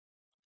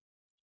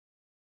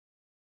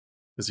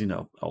 Because, you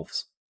know,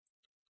 elves.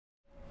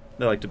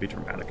 They like to be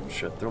dramatic and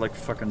shit. They're like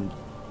fucking,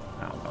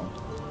 I don't know.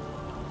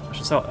 That's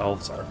just how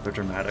elves are. They're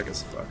dramatic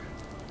as fuck.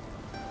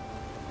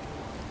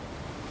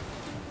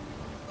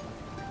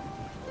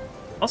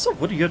 Also,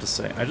 what do you have to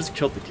say? I just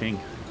killed the king.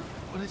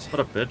 What is it? What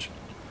up, bitch?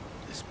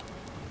 This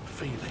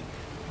feeling.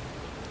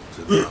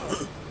 To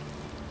know.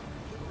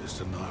 Is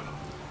to know.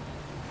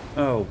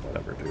 Oh,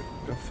 whatever, dude.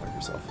 Go fuck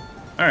yourself.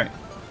 Alright.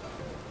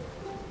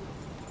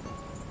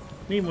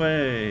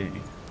 Nimue!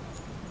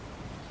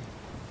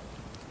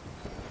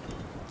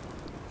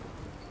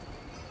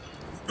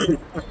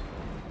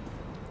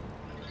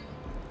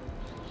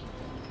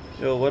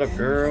 Yo, what up,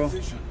 girl? In a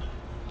vision,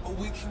 a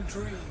waking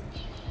dream,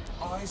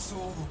 I saw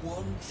the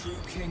one true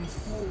king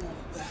fall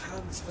at the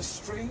hands of a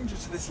stranger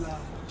to this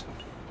land.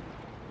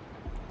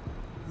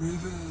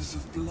 Rivers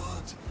of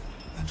blood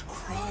and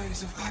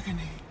cries of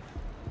agony.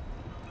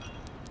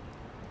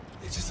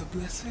 It is a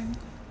blessing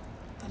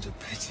and a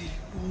pity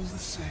all the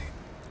same.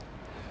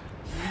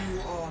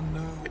 You are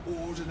no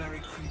ordinary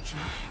creature,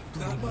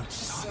 that much is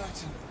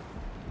certain.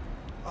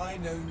 I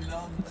know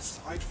none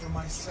aside from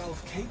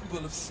myself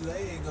capable of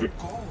slaying a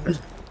god.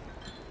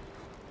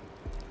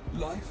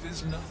 Life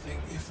is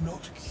nothing if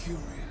not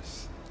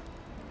curious.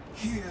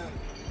 Here,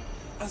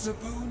 as a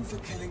boon for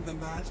killing the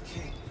Mad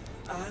King,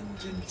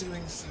 and in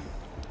doing so,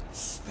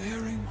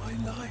 sparing my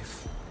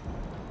life.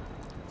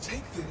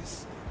 Take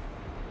this,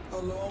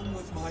 along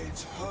with my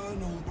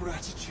eternal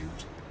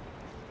gratitude.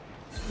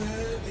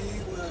 Fare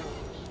thee well,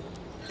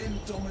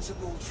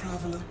 indomitable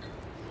traveler.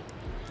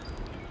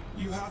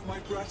 You have my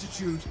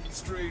gratitude,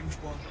 strange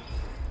one,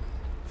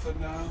 for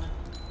now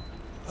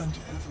and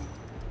ever.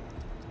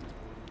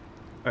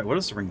 Alright, what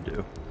does the ring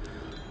do?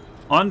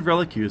 On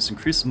relic use,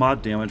 increase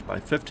mod damage by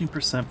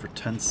 15% for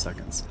 10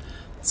 seconds.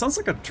 It sounds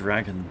like a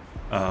dragon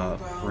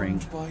ring.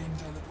 Bound by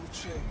indelible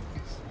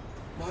chains,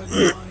 my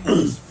mind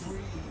is free.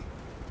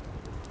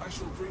 I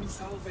shall bring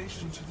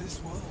salvation to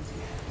this world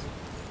yet.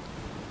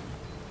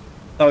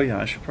 Oh yeah,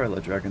 I should probably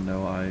let Dragon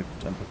know I've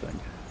done the thing.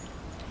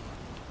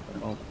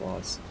 Oh,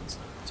 boss is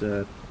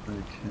dead. I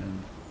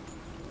can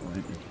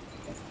join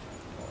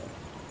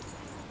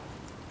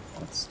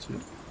bots too.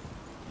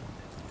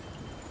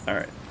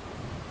 Alright.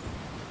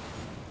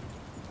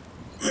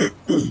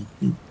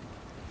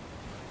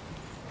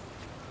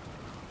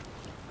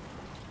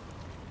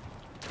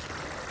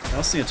 I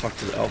also need to talk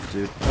to the elf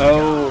dude.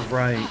 Oh,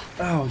 right.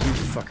 Oh, you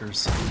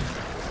fuckers.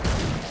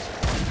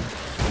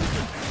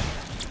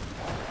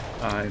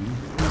 I'm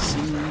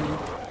missing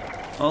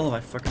all of my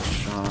fucking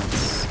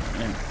shots.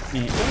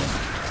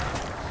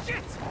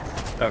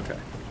 Okay.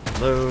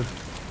 Load.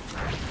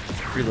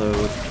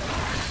 Reload.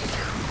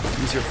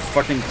 Use your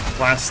fucking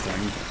class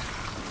thing.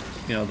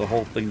 You know, the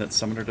whole thing that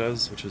Summoner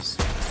does, which is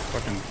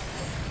fucking...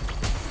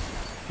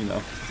 You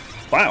know.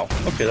 Wow!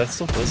 Okay, that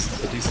still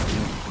does a decent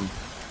thing.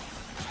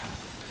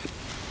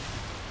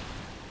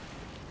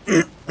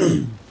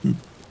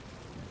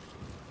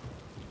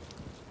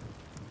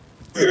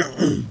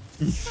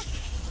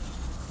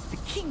 The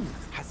king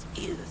has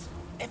ears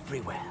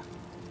everywhere.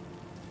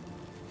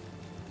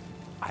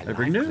 I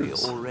Every likely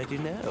news. already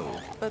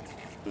know, but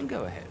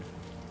go ahead.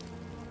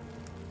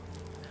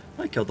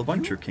 I killed the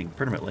one true king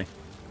permanently.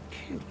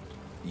 Killed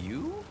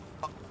you?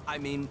 I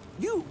mean,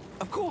 you,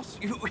 of course,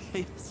 you.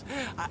 Yes.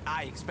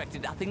 I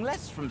expected nothing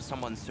less from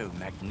someone so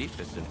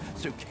magnificent,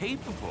 so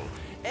capable.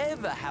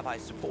 Ever have I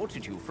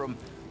supported you from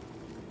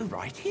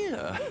right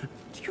here?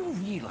 Do you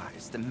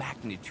realize the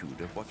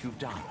magnitude of what you've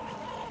done?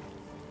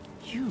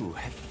 You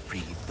have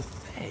freed the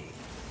Fae.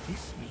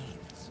 This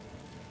means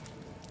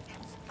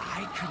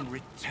I can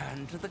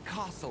return to the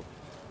castle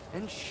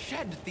and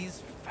shed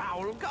these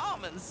foul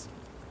garments.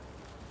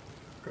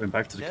 Going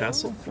back to the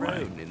castle? No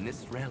throne in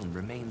this realm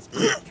remains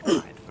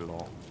occupied for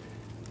long,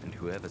 and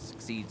whoever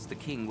succeeds the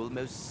king will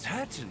most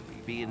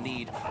certainly be in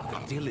need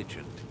of a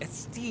diligent,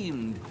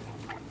 esteemed,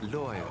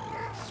 loyal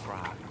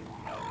scribe.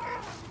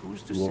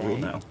 Who's to say?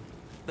 Now.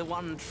 The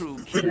one true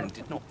king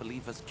did not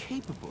believe us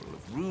capable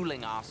of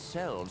ruling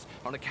ourselves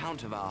on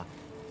account of our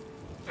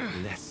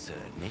lesser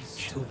nature.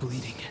 Still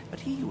bleeding. But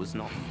he was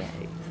not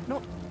Fae,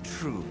 not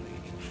truly.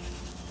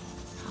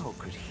 How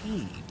could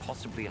he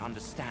possibly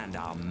understand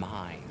our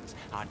minds,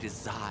 our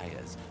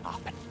desires, our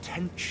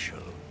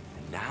potential?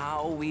 And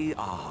now we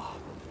are,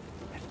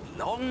 at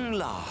long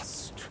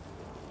last,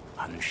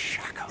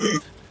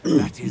 unshackled.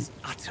 that is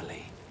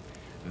utterly,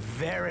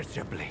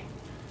 veritably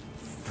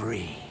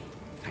free.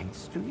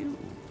 Thanks to you.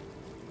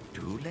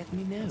 Do let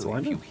me know all I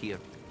if know. you hear.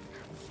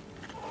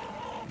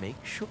 Make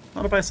sure. I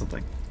want to buy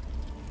something.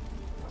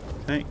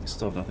 Okay, you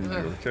still have nothing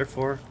to really care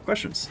for.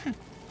 Questions?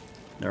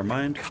 Never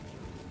mind.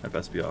 I'd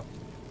best be off.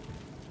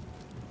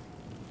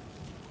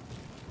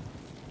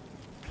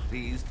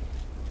 Please.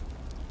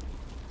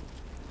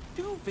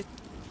 Do it.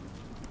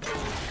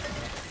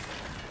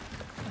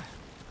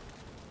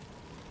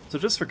 So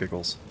just for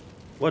giggles,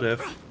 what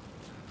if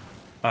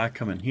I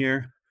come in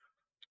here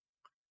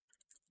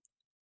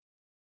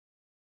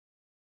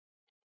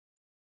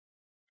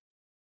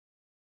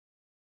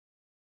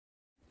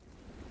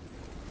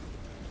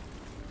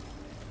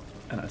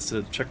and I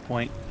set a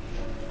checkpoint?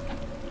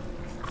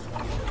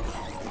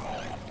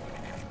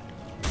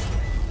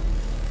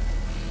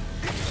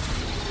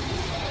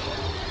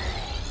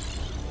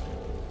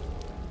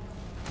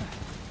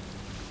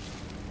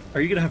 Are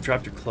you gonna have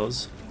dropped your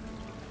clothes?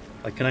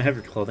 Like, can I have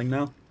your clothing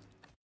now?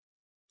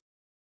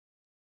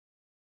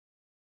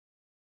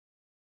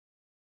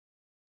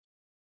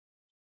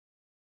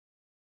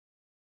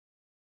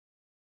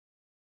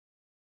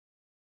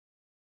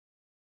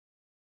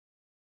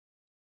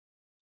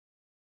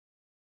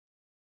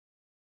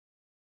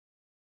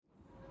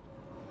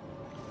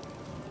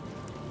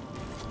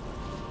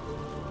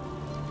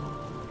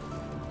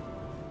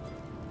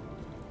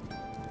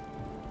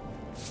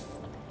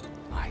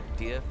 My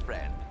dear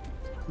friend.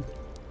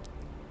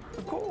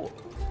 Of course.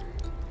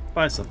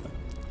 Buy something.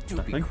 Do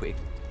Nothing. be quick.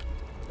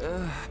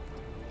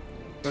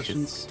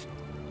 Questions? Just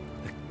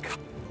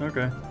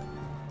Okay.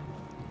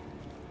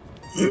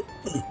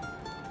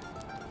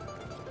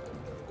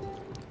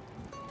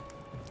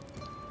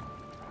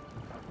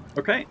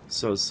 Okay,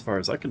 so as far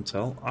as I can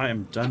tell, I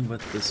am done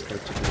with this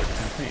particular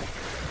campaign.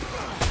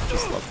 Which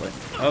is lovely.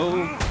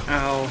 Oh,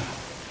 ow.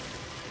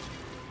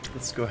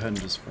 Let's go ahead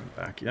and just run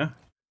back, yeah?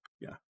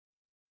 Yeah.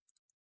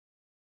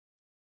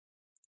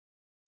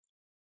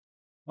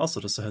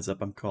 Also, just a heads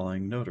up, I'm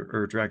calling Noder,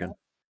 or Dragon.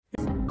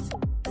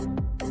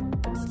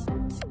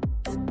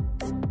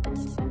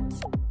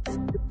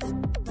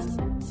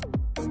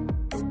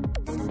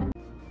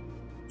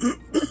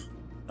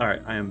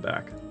 Alright, I am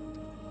back.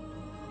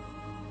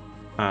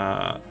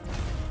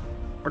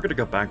 We're gonna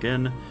go back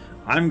in.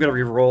 I'm gonna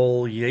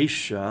re-roll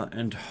Yesha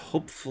and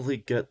hopefully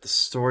get the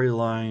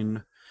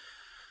storyline.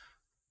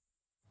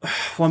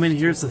 Well, I mean,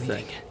 here's the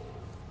thing.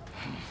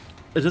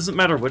 It doesn't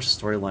matter which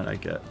storyline I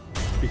get,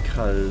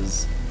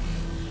 because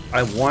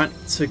I want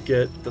to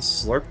get the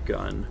slurp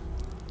gun.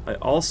 I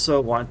also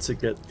want to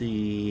get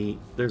the...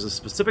 There's a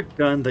specific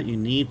gun that you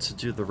need to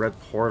do the red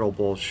portal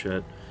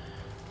bullshit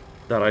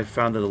that I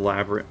found in the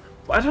labyrinth.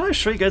 Why don't I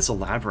show you guys the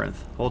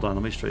labyrinth? Hold on,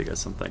 let me show you guys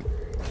something.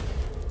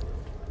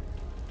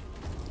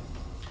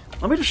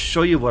 Let me just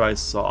show you what I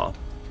saw.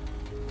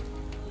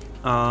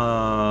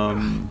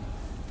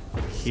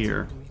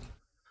 Here.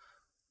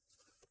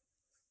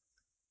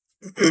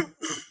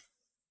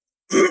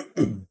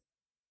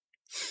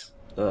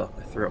 Ugh,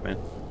 my throat, man.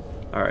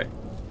 Alright.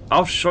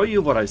 I'll show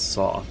you what I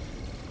saw.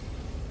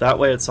 That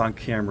way it's on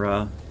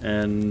camera,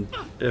 and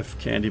if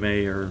Candy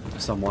May or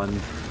someone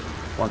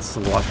wants to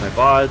watch my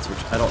VODs,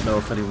 which I don't know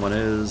if anyone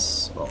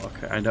is, well,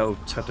 okay, I know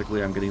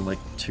technically I'm getting like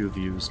 2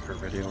 views per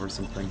video or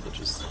something, which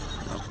is,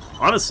 you know,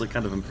 honestly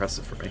kind of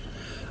impressive for me.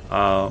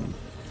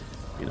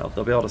 You know,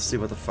 they'll be able to see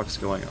what the fuck's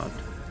going on.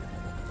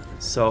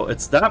 So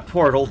it's that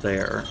portal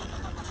there,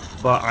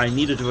 but I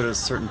need to do it at a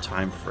certain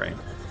time frame.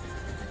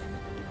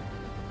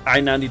 I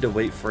now need to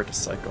wait for it to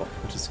cycle,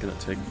 which is going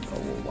to take a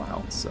little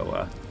while,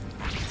 so,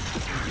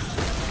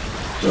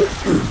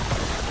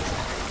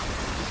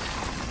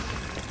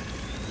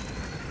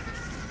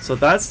 So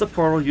that's the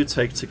portal you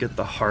take to get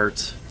the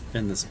heart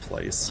in this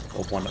place.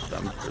 Well, one of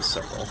them. There's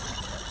several.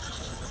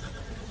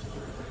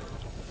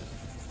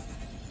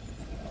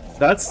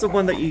 That's the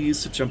one that you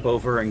use to jump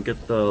over and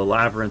get the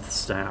labyrinth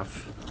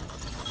staff.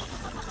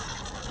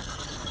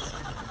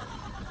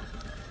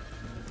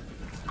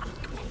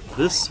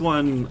 This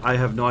one, I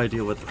have no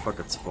idea what the fuck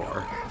it's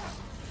for.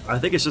 I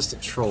think it's just to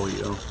troll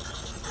you.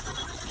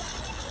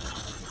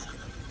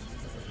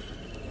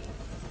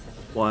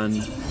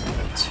 1,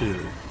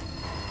 2.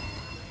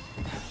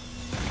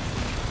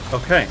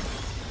 Okay.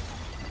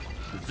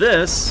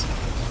 This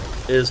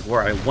is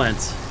where I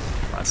went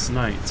last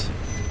night.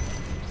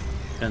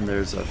 And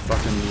there's a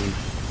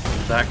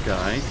fucking... that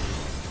guy.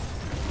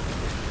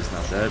 He's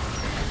not dead.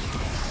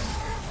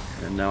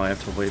 And now I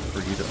have to wait for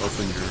you to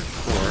open your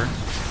door.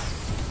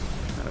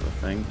 Kind of a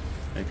thing.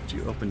 Hey, could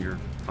you open your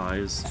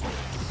eyes?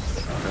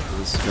 Look up to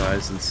the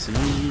skies and see...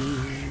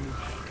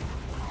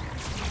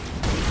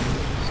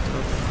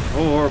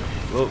 Or...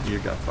 oh, you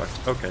got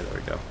fucked. Okay, there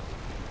we go.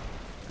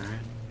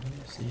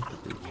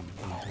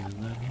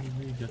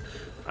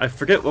 I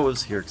forget what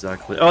was here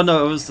exactly. Oh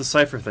no, it was the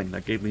Cypher thing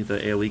that gave me the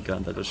AoE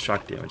gun that does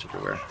shock damage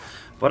everywhere.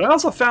 But I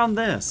also found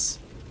this!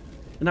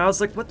 And I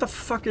was like, what the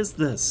fuck is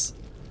this?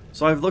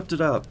 So I've looked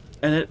it up,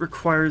 and it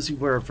requires you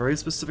wear a very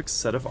specific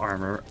set of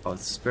armor, a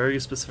very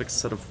specific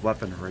set of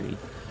weaponry,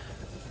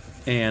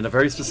 and a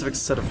very specific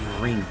set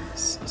of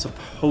rings,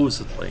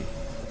 supposedly,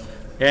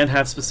 and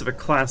have specific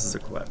classes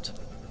equipped,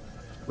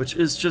 which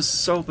is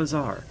just so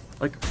bizarre.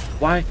 Like,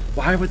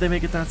 why would they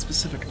make it that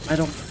specific? I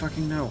don't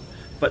fucking know.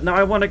 But now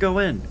I want to go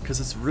in, because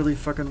it's really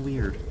fucking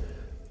weird.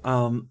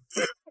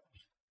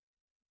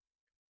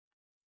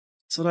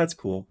 So that's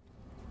cool,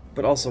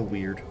 but also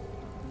weird.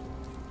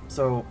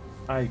 So,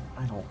 I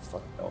don't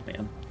fucking know,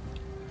 man.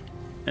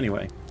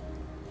 Anyway.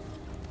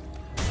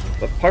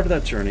 But part of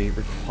that journey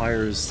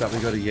requires that we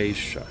go to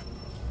Yesha.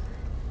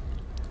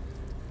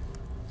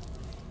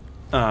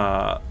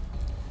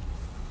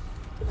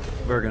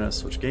 We're gonna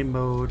switch game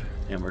mode,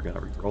 and we're gonna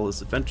re-roll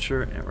this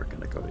adventure, and we're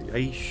gonna go to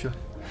Yesha.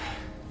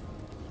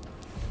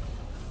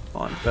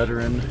 On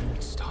veteran.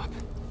 Stop.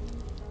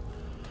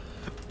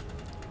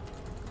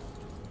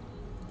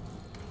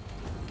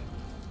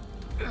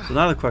 So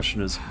now the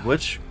question is,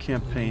 which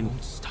campaign...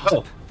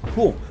 Oh,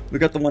 cool. We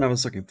got the one I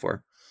was looking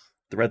for.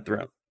 The Red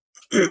Throne.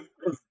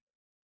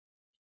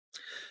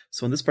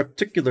 So in this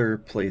particular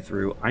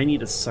playthrough, I need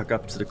to suck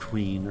up to the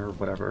queen or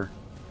whatever.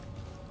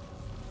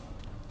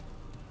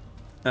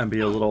 And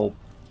be a little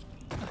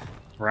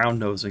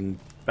round-nosing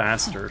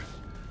bastard.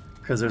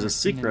 Because there's a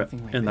secret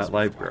in that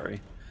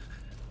library.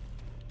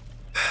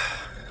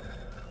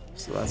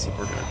 So that's what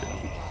we're going to do.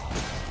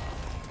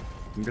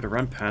 I'm going to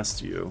run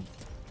past you.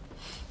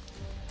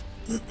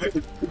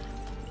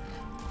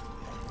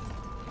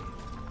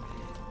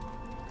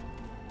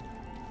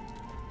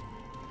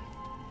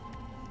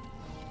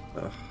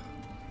 Ugh.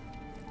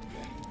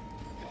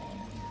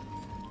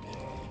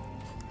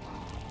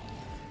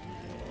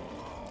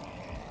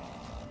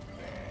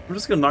 I'm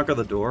just gonna knock on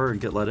the door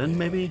and get let in,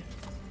 maybe?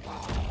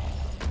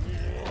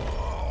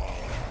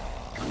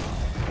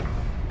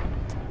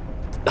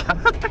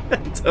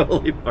 It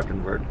totally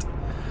fucking worked.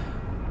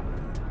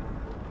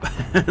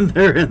 And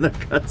they're in the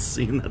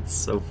cutscene. That's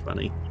so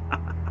funny.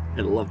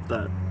 I love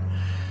that.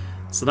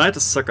 So now I have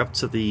to suck up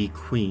to the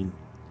queen.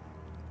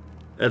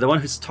 The one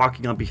who's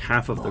talking on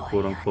behalf of the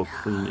quote-unquote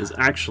queen is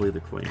actually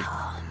the queen.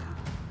 Come.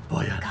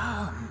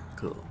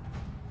 Cool.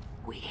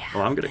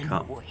 Well, I'm gonna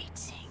come.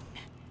 Waiting.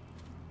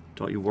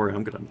 Don't you worry,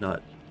 I'm gonna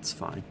nut. It's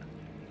fine.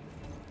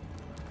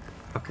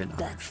 Okay, no.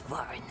 That's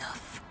far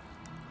enough.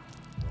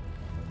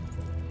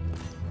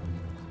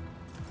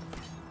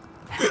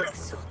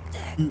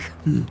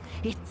 Axeldeck.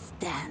 It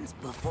stands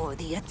before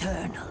the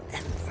eternal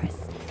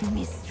Empress,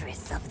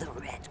 mistress of the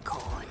Red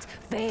Court,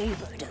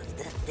 favored of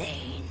the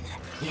Thane.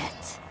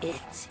 Yet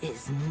it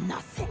is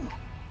nothing.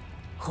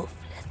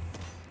 Hoofless,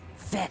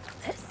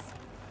 feckless,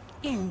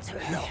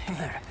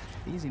 interloper.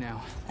 Easy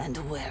now. And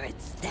where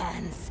it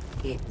stands,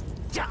 it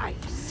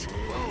dies.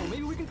 Whoa,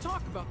 maybe we can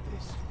talk about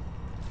this.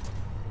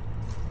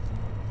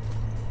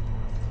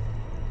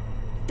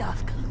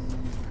 Dafka.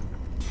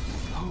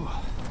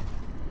 Oh.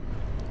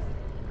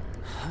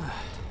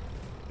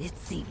 It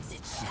seems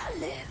it shall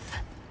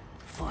live.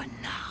 For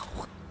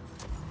now.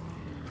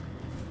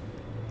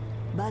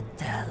 But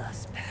tell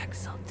us,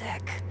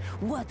 Axeldeck,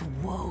 what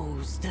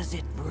woes does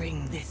it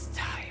bring this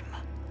time?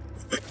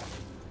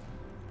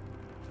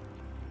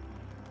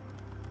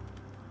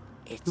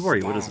 Who are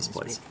you? What is this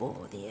place?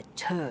 Before the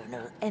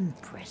eternal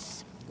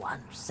Empress,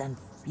 once and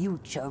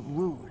future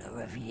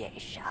ruler of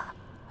Yesha.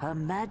 Her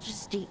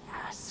Majesty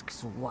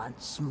asks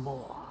once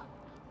more,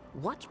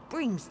 what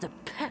brings the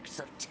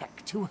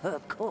Axeldeck to her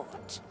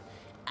court?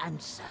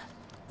 Answer,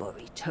 for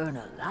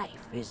eternal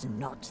life is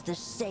not the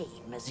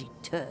same as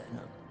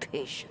eternal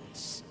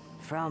patience.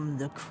 From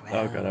the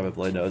crown God, I have a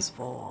blade nose.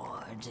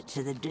 Ford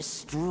to the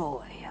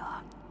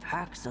destroyer,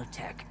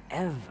 Axeldeck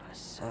ever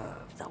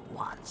served the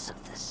wants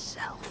of the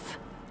self.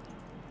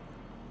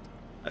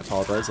 I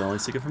apologize, I only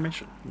seek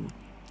information.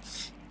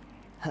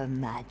 Her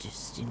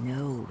Majesty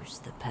knows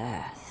the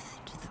path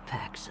to the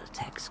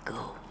Axeldeck's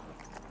goal.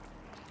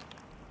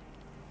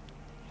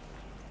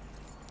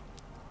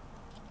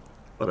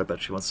 But I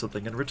bet she wants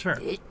something in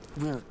return. It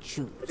will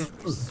choose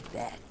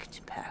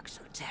respect,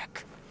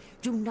 Axeldeck.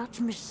 Do not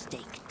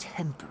mistake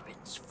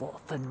temperance for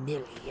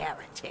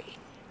familiarity.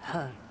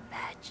 Her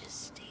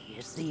Majesty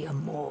is the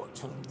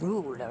immortal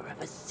ruler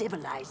of a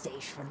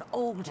civilization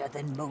older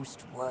than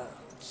most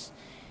worlds.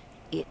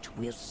 It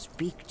will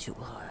speak to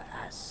her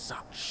as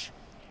such,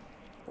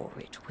 or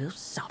it will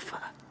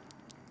suffer.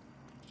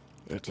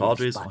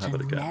 Apologies, it I'll is have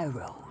but it a again.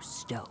 narrow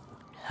stone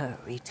her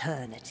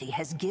eternity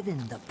has given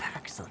the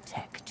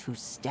Axeldeck to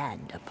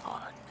stand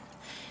upon.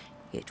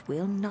 It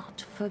will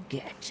not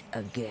forget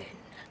again.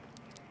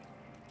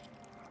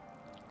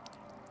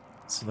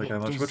 Seems like I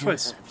have much of a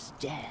choice. Deserves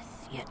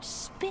death, yet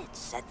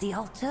spits at the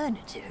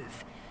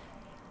alternative.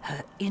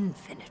 Her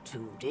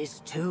infinitude is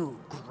too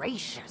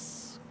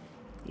gracious.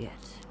 Yet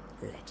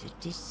let it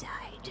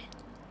decide.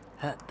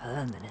 Her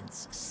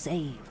permanence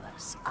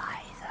savors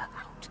either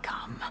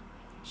outcome.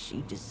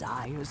 She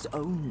desires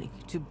only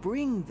to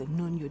bring the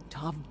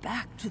Nunyatav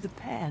back to the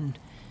pen,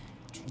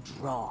 to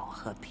draw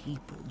her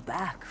people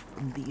back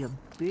from the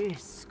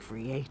abyss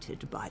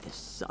created by the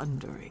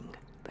Sundering.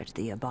 But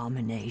the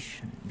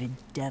abomination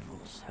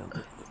bedevils her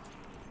will.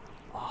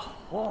 A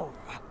horror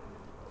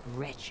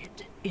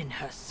wretched in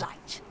her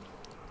sight.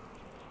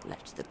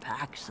 Let the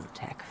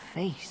Paxeltech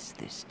face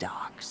this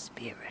dark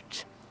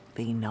spirit.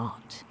 Be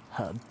not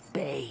her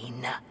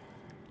bane,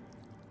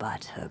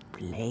 but her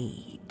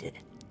blade.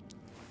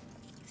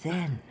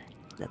 Then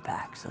the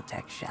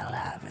Paxeltech shall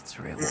have its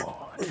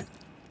reward.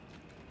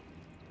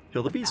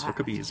 Kill the beast, what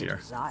could be easier?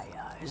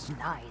 Desire is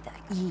neither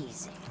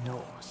easy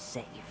nor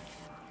safe.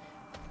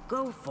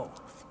 Go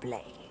forth,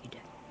 blade.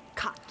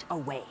 Cut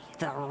away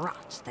the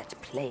rot that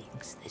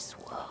plagues this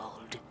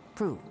world.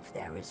 Prove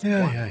there is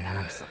one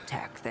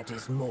Paxeltech that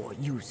is more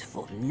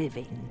useful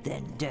living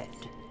than dead.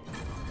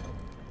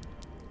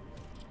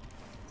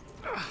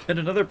 In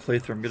another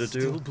playthrough I'm going to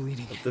do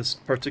of this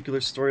particular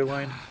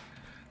storyline,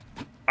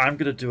 I'm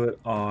going to do it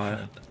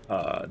on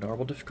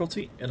normal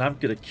difficulty, and I'm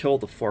going to kill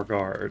the 4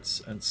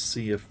 guards and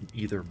see if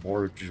either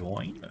more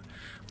join,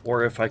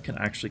 or if I can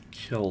actually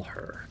kill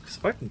her. Because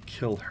if I can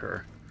kill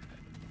her,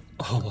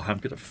 oh, I'm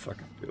going to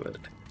fucking do it.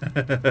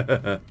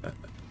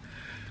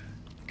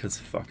 Because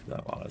fuck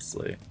them,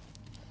 honestly.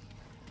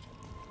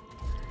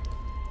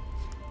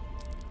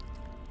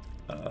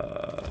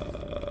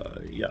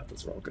 Yeah,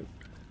 those are all good.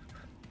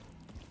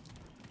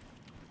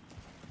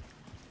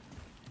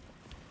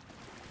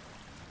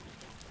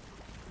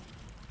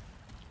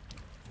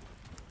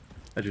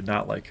 I do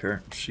not like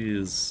her. She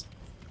is...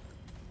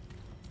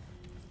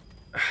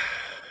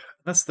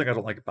 That's the thing I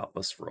don't like about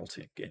most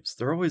royalty games.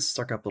 They're always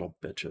stuck-up little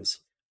bitches.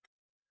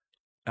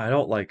 I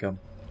don't like them.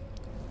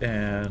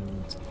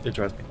 And it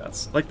drives me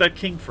nuts. Like that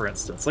king, for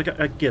instance. Like,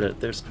 I get it.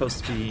 They're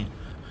supposed to be,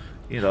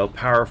 you know,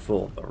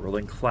 powerful, the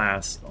ruling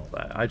class, and all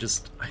that. I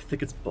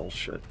think it's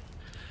bullshit.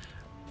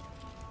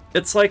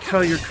 It's like how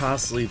you're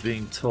constantly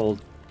being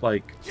told,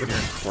 like, when you're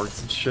in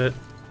courts and shit,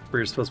 where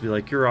you're supposed to be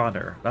like, Your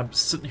Honor. I'm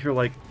sitting here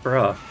like,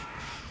 bruh.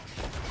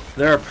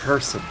 They're a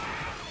person.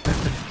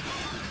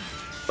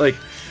 Like,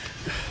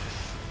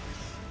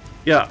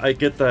 yeah, I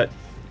get that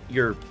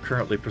you're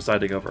currently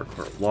presiding over a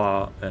court of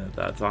law, and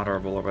that's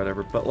honorable or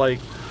whatever, but like,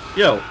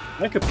 yo,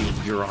 I could be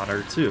Your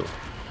Honor too,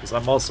 because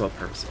I'm also a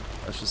person.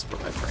 That's just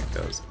where my brain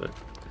goes, but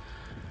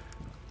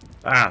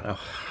I don't know.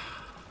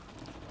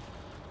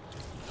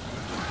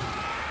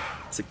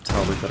 It's like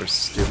totally better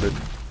stupid.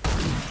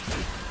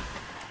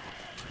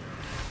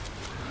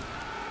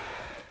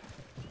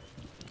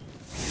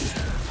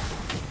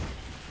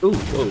 Ooh,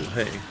 whoa,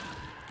 hey.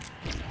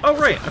 Oh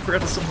right, I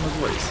forgot to summon the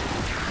boys.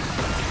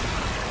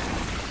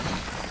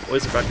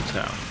 Boys are back in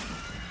town.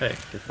 Hey,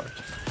 get fucked.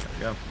 There we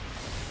go.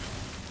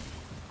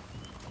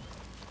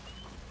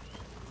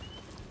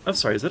 I'm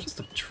sorry, is that just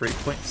a trade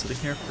point sitting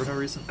here for no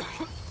reason?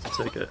 I'll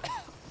take it.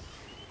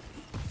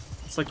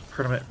 It's like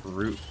permanent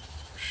root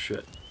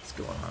shit that's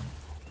going on,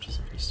 which is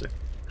interesting.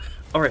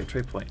 Alright,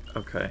 trade point.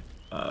 Okay.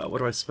 What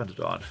do I spend it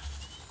on?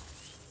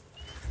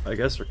 I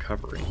guess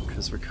recovery,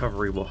 because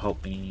recovery will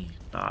help me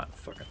not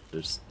fucking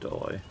just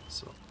die,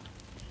 so.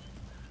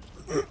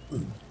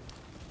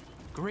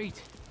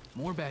 Great.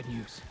 More bad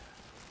news.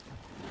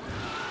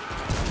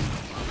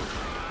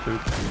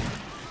 Boop.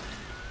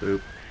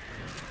 Boop.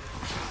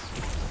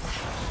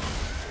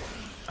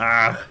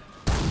 Ah!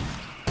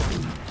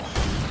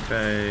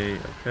 Okay,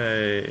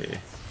 okay.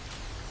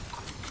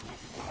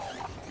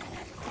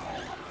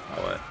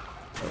 Oh, what?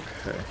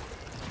 Okay.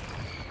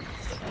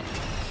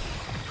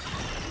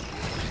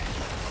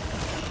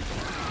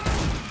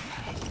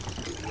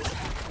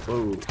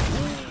 Whoa.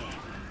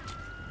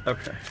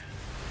 Okay.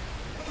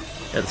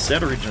 Yeah, the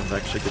standard region is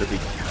actually going to be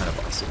kind of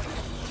awesome,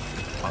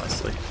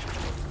 honestly.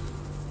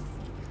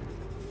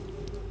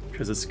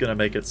 Because it's going to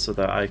make it so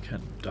that I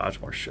can dodge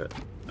more shit,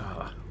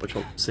 which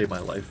will save my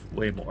life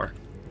way more.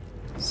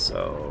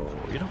 So,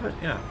 you know what?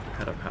 Yeah, I'm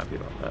kind of happy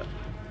about that.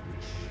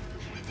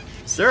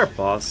 Is there a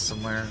boss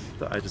somewhere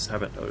that I just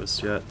haven't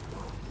noticed yet?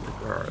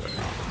 Like, where are they?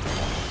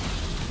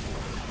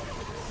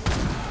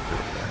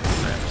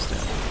 I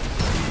understand.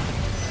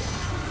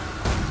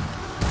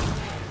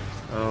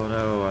 Oh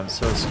no, I'm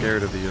so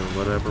scared of you.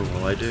 Whatever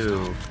will I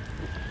do?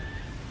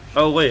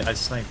 Oh wait, I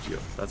sniped you.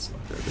 That's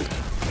not good.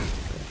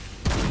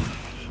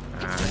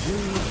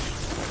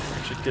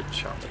 You should get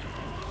chopped.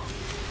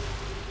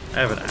 I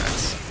have an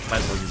axe.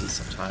 Might as well use it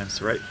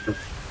sometimes, right?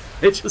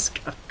 It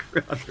just got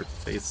around your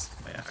face,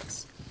 my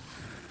axe.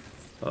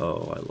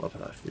 Oh, I love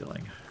that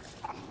feeling.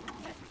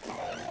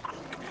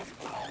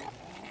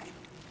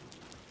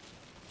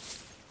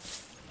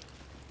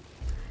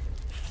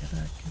 Can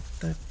I get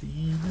that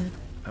feeling?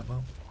 I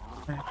won't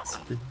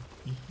accident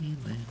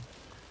healing.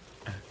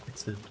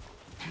 Accident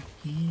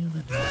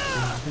healing.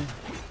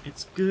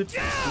 It's good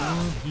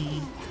for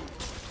me.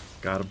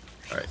 Got him.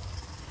 Alright.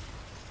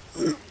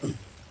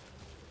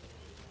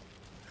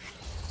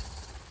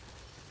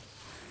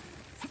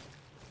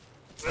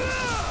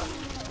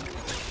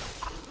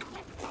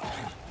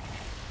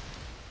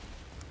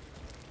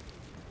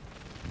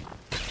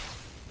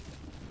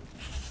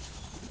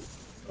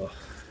 Oh.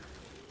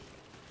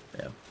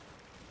 Damn.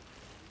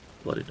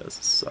 Bloody does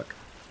suck.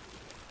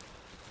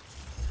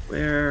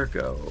 Where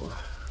go?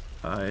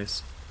 I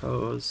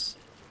suppose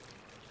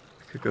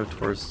I could go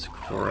towards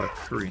Korra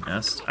Curry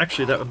Nest.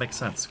 Actually, that would make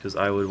sense, because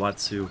I would want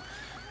to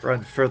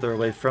run further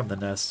away from the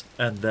nest,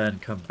 and then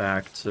come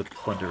back to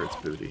plunder its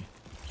booty.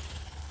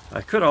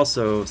 I could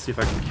also see if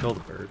I can kill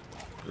the bird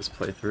this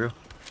playthrough.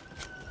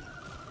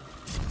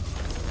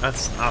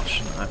 That's an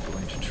option I'm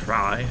going to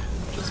try,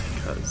 just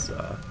because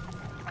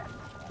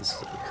this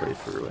is a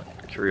playthrough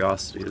and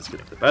curiosity is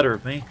getting the better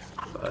of me,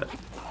 but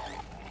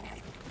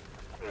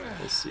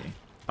we'll see.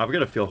 I'm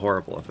going to feel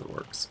horrible if it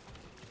works.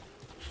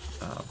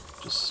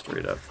 Just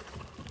straight up.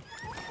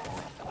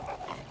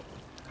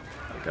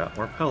 I got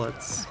more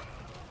pellets.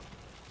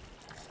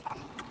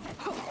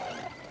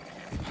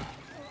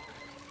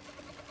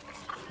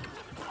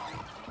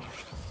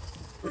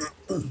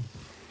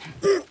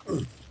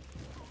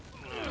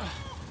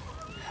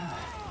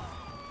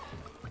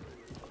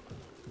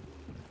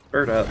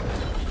 Bird up.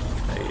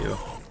 Hey, you.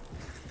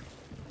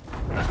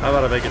 How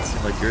about I make it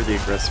seem like you're the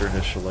aggressor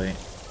initially,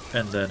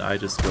 and then I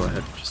just go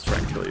ahead and just try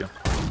and kill you.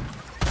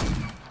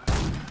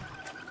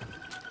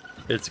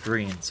 It's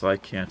green, so I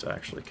can't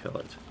actually kill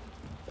it.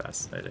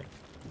 Fascinating.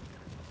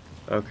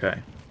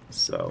 Okay,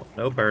 so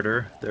no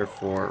birder,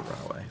 therefore run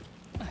away.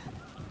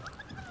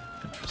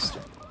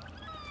 Interesting.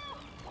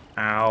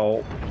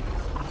 Ow.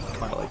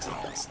 My legs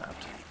have been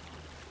snapped.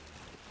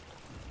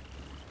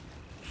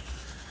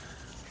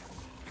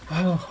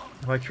 Oh,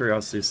 my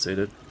curiosity is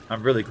sated.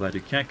 I'm really glad you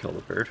can't kill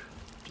the bird,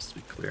 just to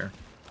be clear.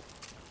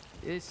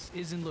 This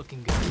isn't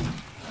looking good.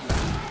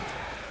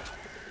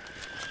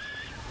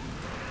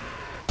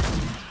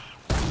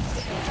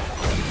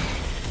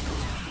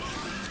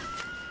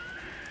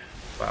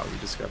 Wow, you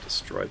just got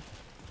destroyed.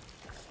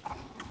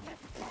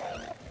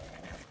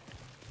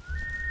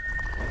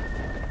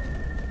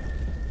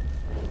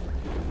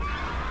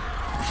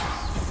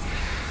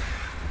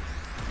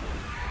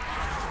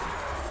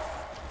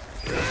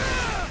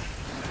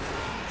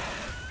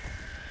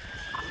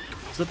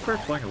 Is the bird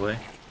flying away?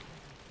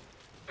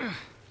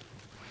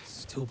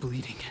 Still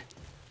bleeding.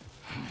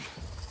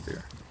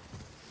 Here.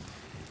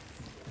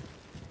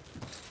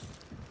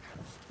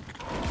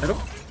 I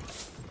don't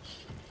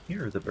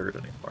hear the bird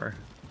anymore.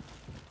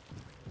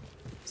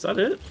 Is that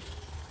it?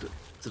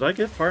 Did I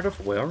get far enough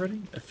away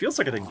already? It feels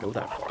like I didn't go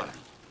that far.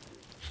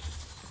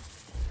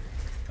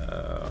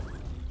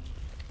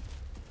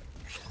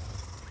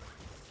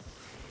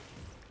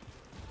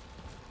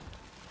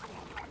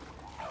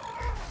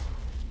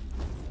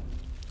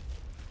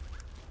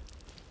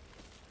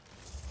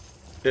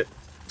 It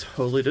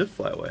totally did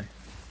fly away.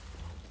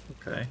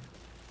 Okay.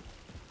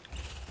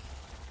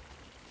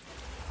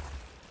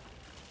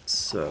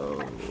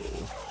 So...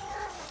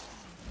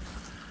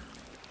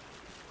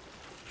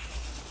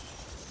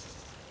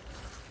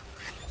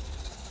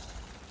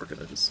 we're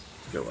gonna just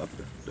go up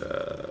and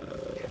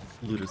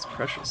loot its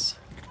precious.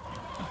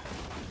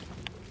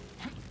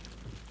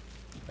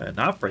 And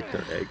not break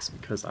their eggs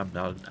because I'm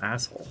not an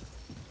asshole.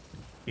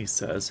 He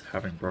says,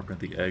 having broken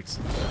the eggs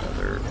in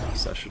another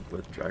session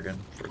with Dragon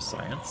for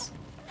Science.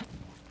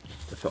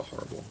 It felt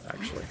horrible,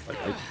 actually. Like,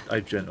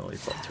 I genuinely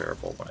felt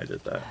terrible when I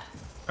did that.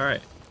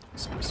 Alright,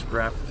 some more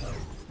scrap.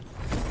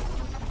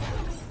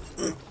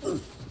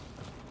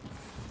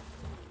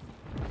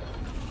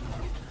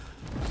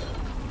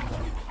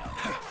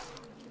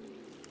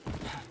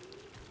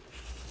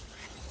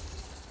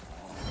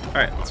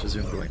 Alright, let's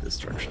resume going this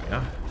direction,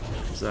 yeah?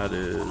 Because that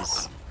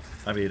is...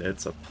 I mean,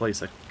 it's a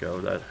place I can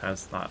go that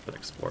has not been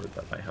explored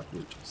that might have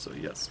loot. So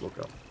yes, we'll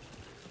go.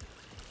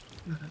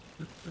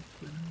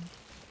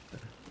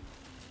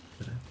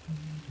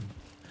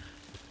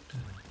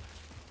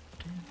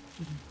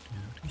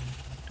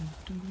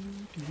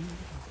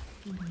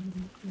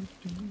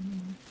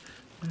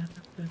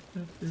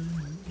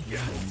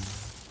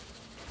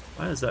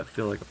 Why does that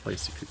feel like a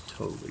place you could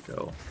totally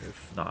go,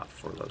 if not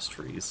for those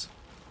trees?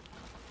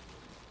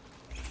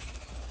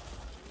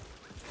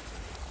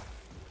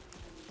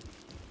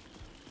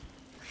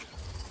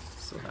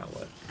 So now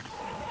what?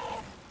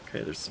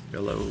 Okay, there's some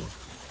yellow.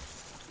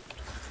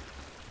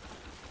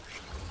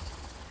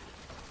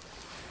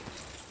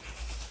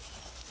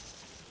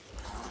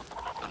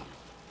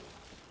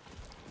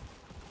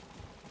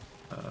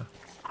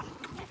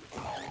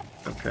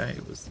 Okay,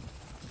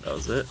 that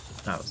was it?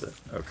 That was it.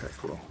 Okay,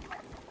 cool.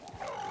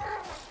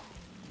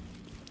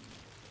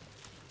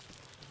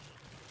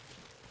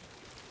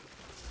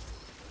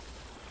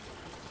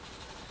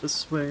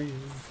 This way.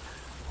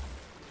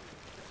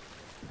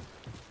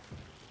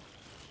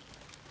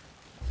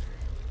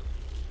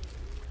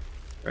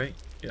 Right?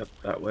 Yep,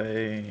 that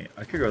way.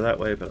 I could go that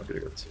way, but I'm gonna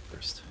go this way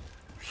first.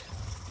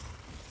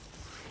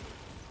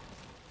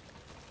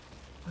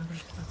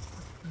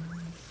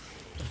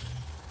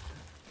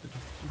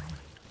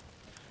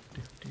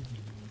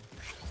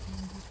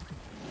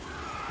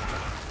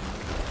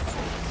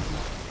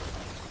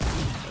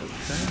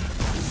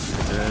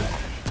 Okay.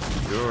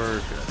 You're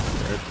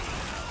dead.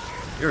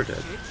 You're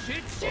dead.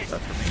 Well,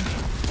 that's for me.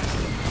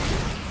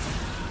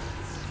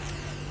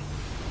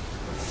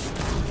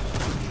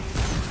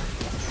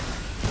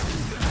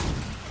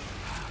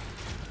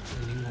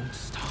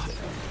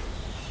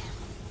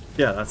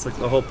 Yeah, that's like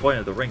the whole point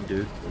of the ring,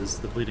 dude, is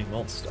the bleeding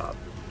won't stop.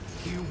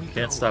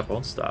 Can't stop,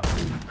 won't stop.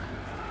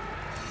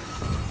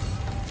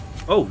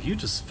 Oh, you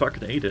just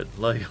fucking ate it.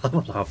 Like, I'm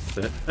on top of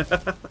it.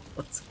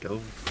 Let's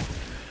go.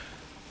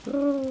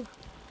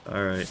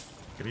 Alright.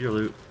 Give me your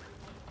loot.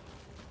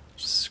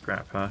 Just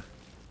scrap, huh?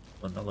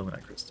 An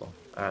illuminate crystal.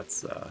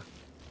 That's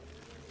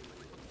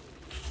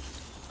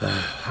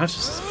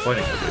just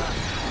disappointing, dude.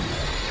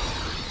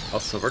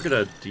 Also, we're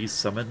gonna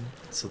de-summon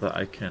so that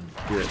I can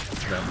get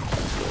them.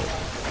 Yeah,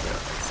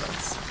 that makes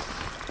sense.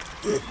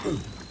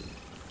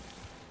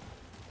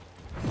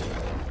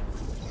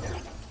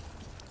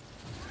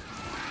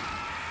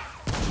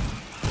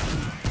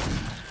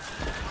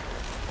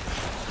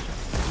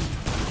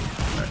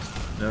 Alright.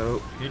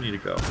 No, you need to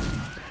go.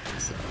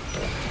 So.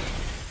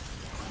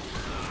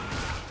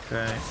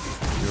 Okay,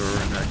 your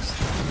next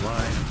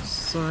line of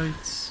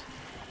sight.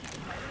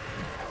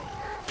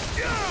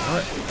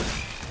 What?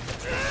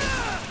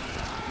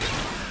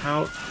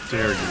 How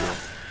dare you?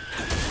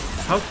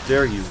 How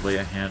dare you lay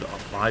a hand on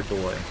my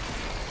boy?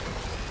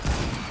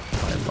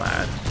 My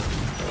lad.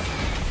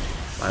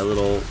 My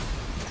little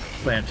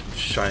phantom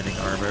shining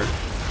armor.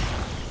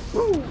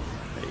 Woo!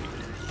 Hey.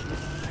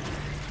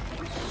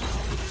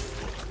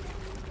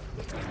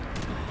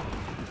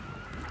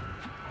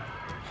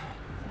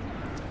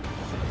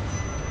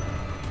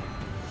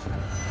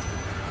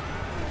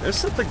 There's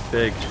something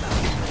big.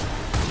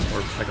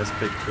 Or, I guess,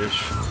 big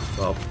fish.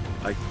 Well,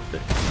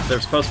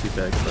 they're supposed to be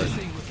big, but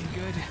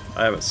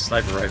I have a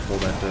sniper rifle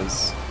that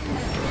does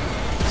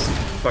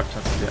fuck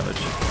tons of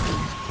damage.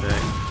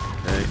 Okay.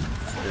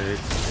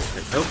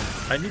 Nope,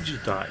 I need you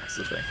to die, is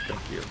the thing.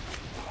 Thank you.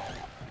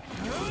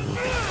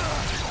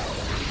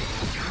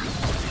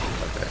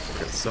 Okay, we're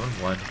gonna summon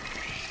one.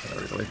 And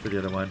we're gonna wait for the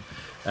other one.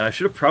 And I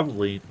should have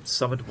probably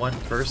summoned one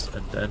first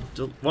and then...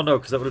 well, no,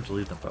 because that would have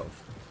deleted them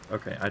both.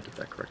 Okay, I did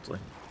that correctly.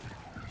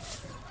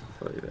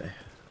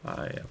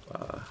 I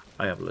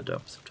am a little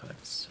dumb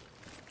sometimes.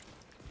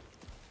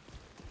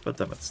 But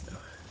then it's new.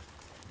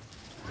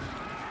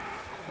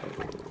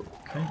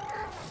 Okay.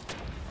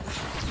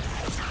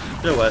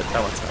 You know what?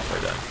 That one's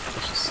halfway done.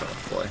 Let's just summon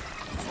a boy.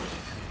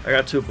 I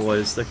got two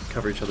boys. They can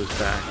cover each other's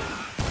back.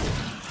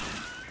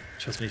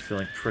 Which has me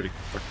feeling pretty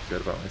fucking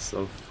good about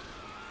myself.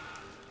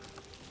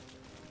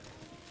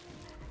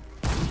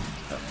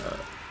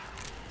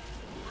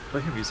 Do I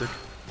hear music?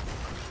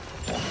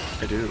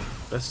 I do.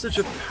 Vestige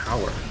of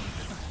Power.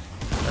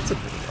 That's a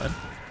big one.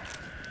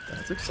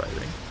 That's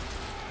exciting.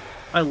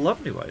 I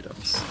love new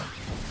items.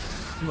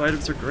 New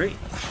items are great.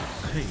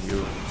 Hey,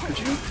 you. Could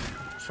you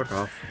fuck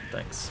off?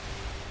 Thanks.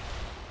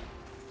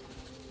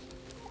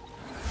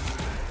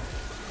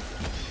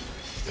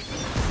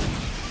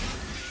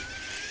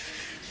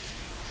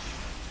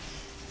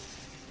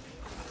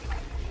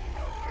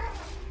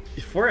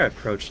 Before I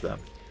approach them,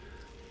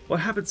 what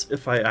happens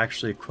if I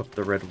actually equip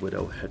the Red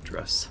Widow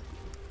headdress?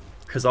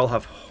 Because I'll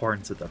have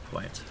horns at that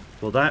point.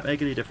 Will that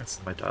make any difference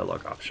in my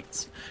dialogue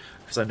options?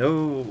 Because I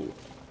know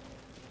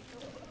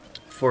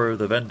for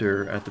the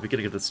vendor at the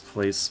beginning of this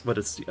place, but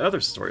it's the other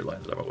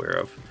storyline that I'm aware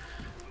of,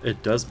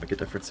 it does make a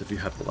difference if you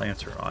have the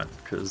lantern on,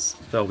 because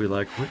they'll be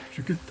like, where did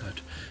you get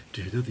that?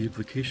 Do you know the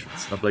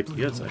implications? And I'm like,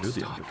 yes, I know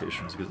the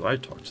implications, because I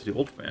talked to the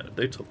old man, and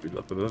they told me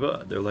blah, blah, blah, blah.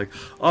 And they're like,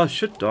 oh,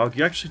 shit, dog,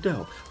 you actually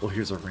know. Well,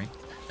 here's a ring,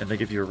 and they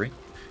give you a ring,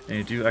 and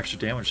you do extra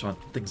damage on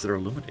things that are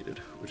illuminated,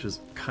 which is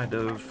kind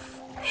of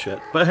shit.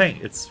 But hey,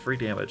 it's free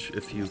damage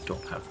if you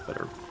don't have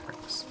better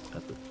rings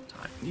at the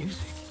time.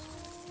 Music?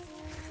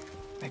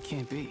 That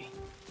can't be.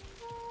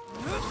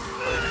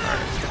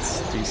 Alright,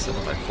 let's do some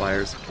of my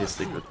flyers in case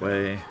they get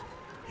away.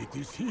 It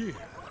is here.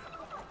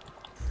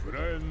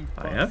 Friend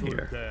I am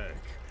here. Deck.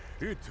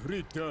 It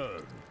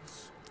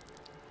returns.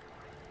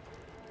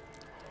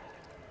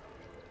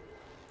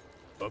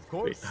 Of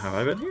course. Wait, have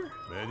I been here?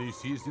 Many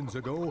seasons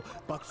ago,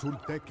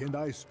 Baksultek and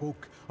I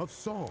spoke of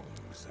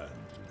songs and...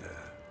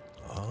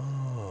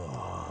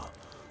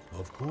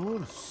 of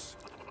course.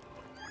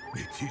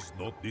 It is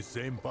not the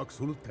same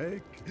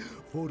Baksultek.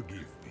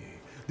 Forgive me.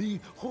 The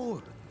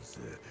horns.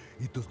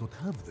 It does not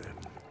have them.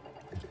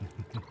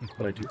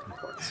 But I do have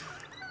horns.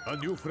 A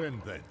new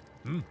friend then.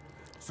 Hmm?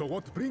 So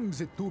what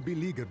brings it to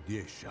beleaguered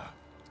Yesha?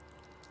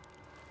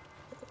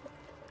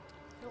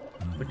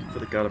 Looking for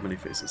the god of many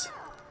faces.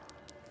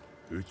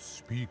 It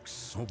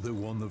speaks of the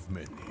one of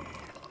many.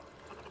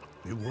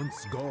 The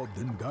once god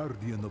and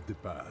guardian of the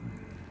Pan.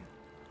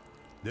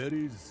 There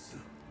is,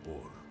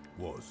 or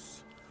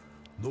was,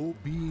 no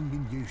being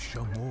in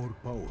Yesha more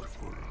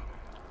powerful.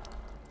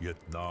 Yet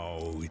now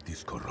it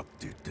is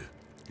corrupted.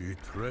 It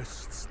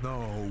rests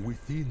now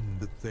within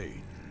the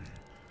Thane,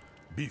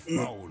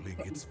 befouling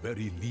its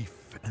very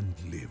leaf and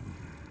limb.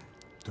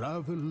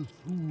 Travel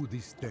through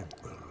this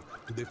temple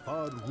to the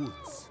far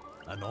woods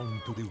and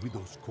on to the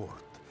Widow's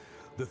Court.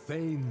 The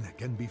Thane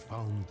can be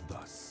found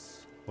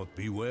thus. But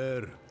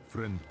beware,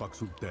 friend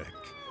Baksultek.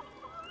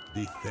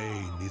 The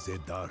Thane is a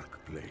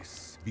dark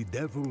place,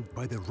 bedeviled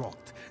by the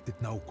rot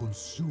that now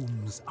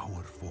consumes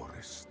our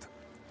forest.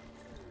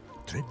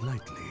 Tread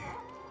lightly.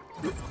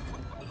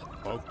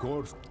 Of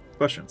course.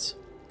 Questions?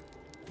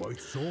 Quite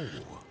so.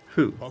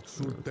 Who?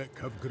 Baksultek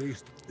have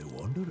graced the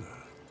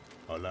Wanderer.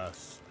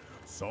 Alas,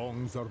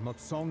 Songs are not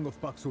song of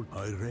Paxul.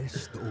 I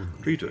rest only.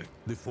 What are you doing?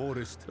 The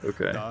forest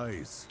Okay.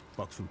 dies,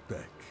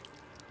 Paxultek.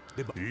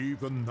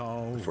 Even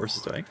now, The force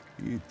is dying?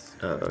 it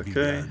Okay.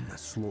 began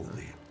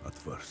slowly at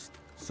first.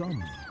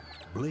 Some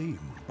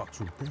blame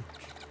Paxultek.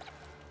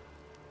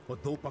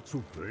 But though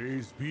Paxul,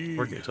 praise be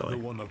What can you tell the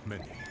me? one of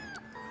many.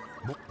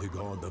 The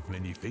god of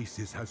many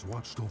faces has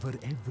watched over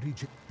every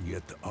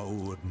yet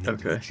our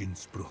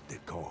negligence brought the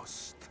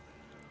cost.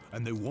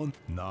 And they want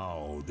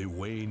now the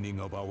waning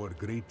of our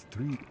great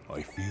tree.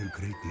 I fear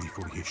greatly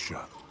for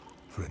Hisha,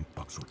 friend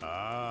Paxul.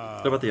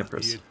 What about the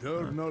Empress? The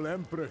eternal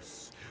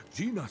Empress,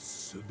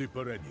 Genus the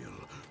Perennial.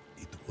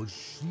 It was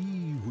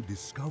she who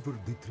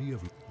discovered the tree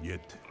of.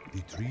 Yet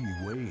the tree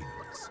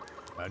wanes,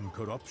 and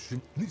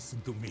corruption. Listen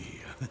to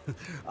me.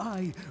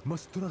 I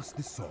must trust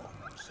the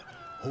songs.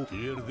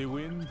 Hear the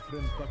wind,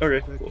 friend Paxul.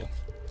 Okay, cool.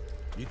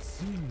 It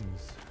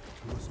seems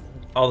to us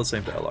All the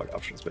same dialogue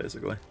options,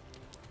 basically.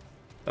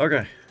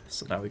 Okay,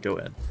 so now we go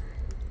in.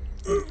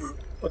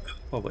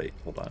 Oh wait,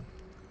 hold on.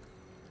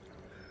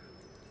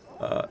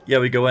 Yeah,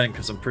 we go in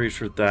because I'm pretty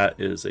sure that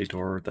is a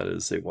door. That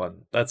is a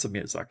one. That's a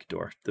Miyazaki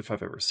door, if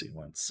I've ever seen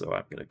one. So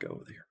I'm gonna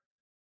go over here.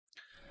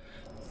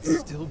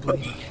 Still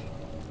bleeding.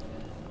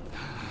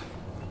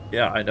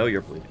 Yeah, I know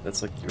you're bleeding.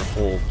 That's like your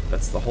whole.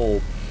 That's the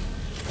whole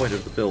point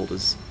of the build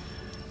is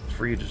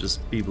for you to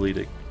just be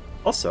bleeding.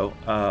 Also,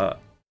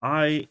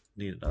 I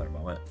need another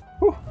moment.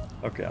 Whew.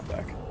 Okay, I'm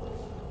back.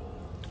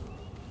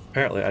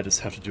 Apparently, I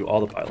just have to do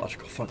all the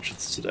biological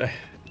functions today.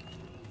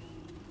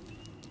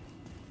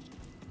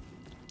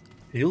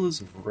 Heal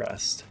is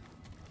rest.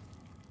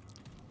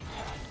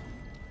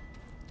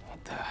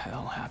 What the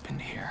hell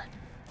happened here?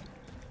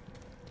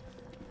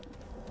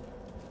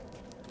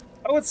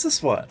 Oh, it's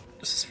this one.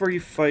 This is where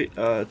you fight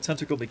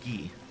Tentacle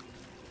McGee.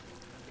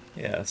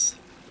 Yes.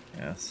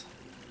 Yes.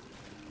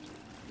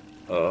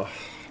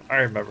 I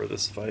remember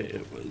this fight.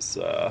 It was,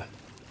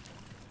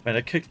 man,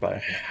 I kicked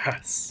my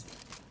ass.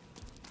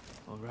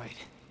 Alright,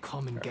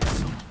 come and get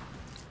some.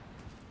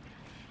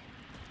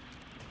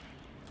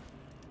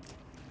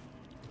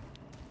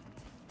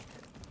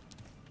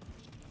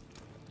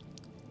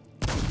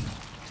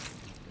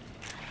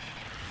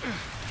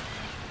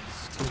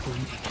 Still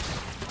bleeding.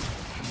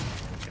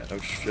 Yeah, no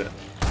shit.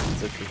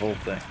 It's like the whole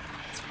thing.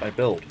 It's my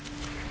build.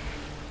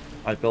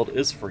 My build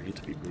is for you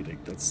to be bleeding.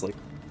 That's like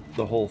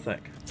the whole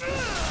thing.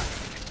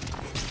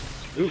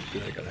 Ooh,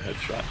 I got a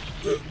headshot.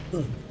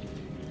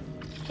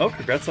 Oh,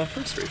 congrats on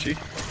first, Richie.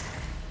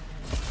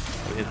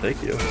 I mean,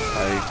 thank you.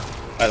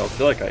 I don't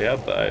feel like I am,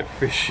 but I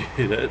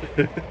appreciate it.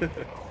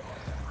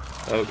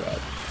 Oh god.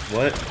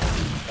 What?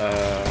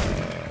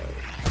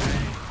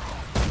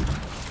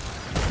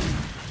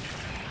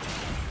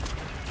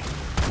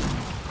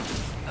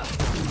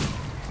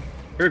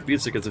 I heard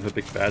music as if a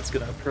big bad's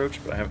gonna approach,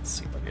 but I haven't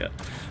seen them yet.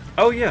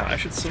 Oh yeah, I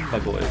should sing my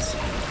boys.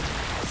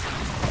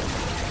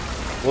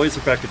 Boys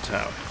are back in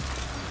town.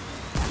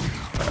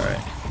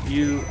 Alright.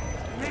 You...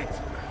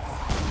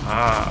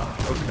 Ah,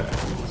 okay.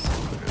 So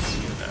I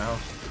see you now.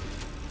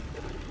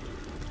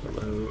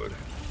 Reload.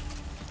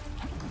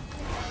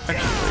 Actually,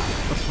 wait,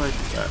 what if I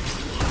do that?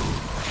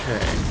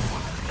 Okay.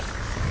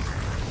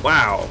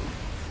 Wow.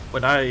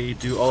 When I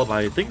do all of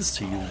my things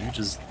to you, you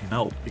just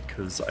melt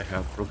because I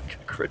have really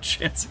good crit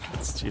chance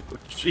against you.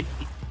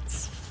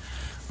 Jeez.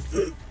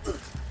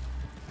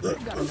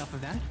 Got enough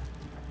of that?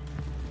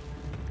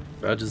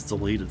 I just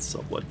deleted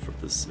someone from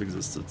this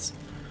existence.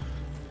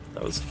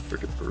 That was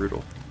freaking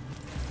brutal.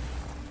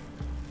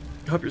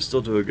 I hope you're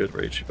still doing good,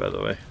 Rachie, by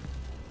the way.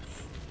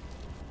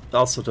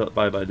 Also, don't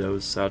mind my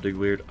nose sounding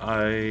weird.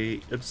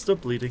 I am still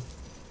bleeding.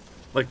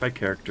 Like my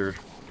character,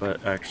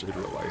 but actually in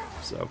real life,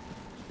 so.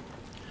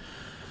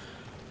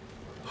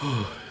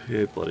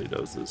 Yeah, bloody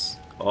noses.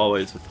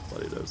 Always with the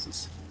bloody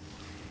noses.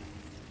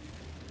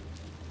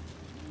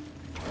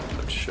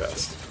 A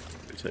chest.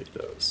 We take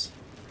those.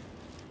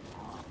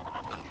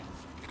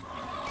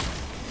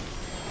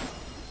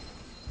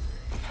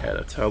 And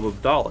a tome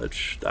of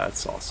knowledge.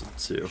 That's awesome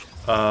too.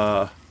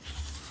 I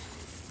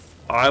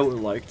would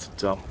like to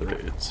dump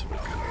it into a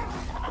card.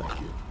 Thank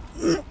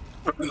you.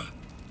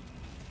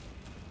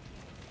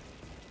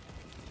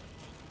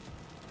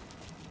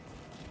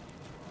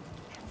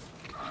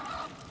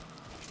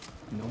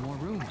 No more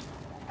room.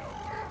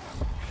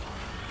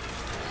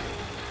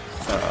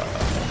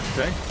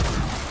 Okay.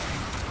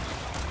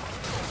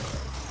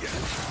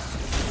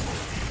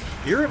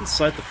 You're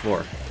inside the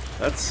floor.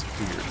 That's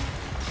weird.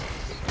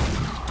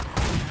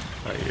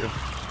 Not you.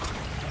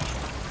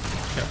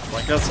 Can't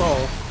flank us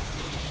all.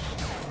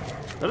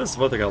 That is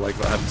one thing I like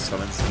about having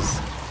summons is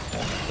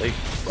they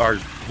are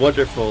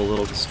wonderful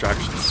little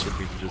distractions for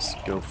me to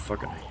just go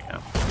fucking hang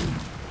out.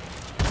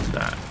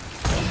 That.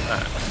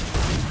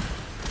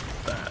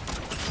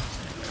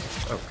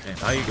 Okay,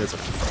 now you guys are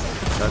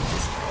fucking. That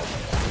doesn't help.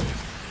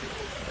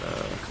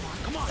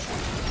 Come on.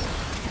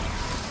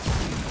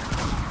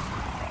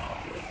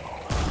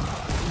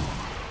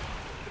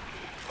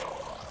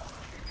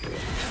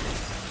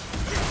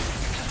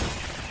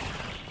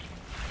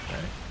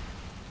 Okay.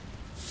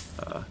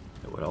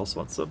 What else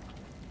wants some?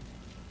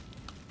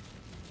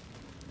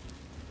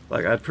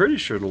 Like, I'm pretty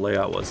sure the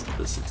layout wasn't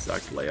this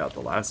exact layout the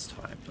last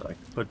time, but I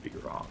could be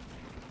wrong.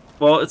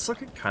 Well, it's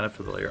looking kind of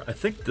familiar. I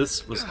think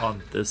this was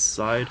on this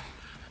side,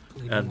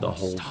 and the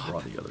holes were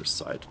on the other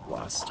side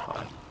last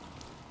time.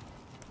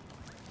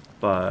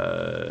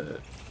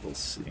 But we'll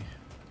see.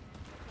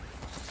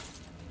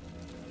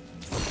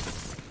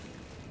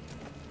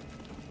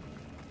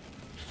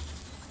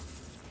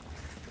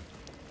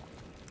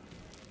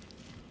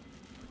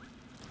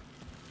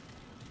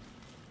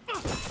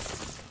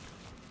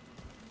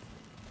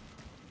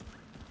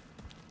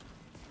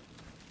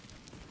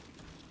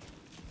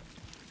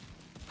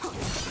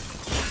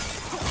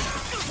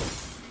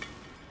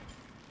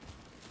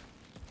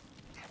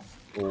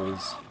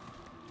 Holes.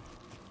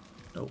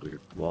 No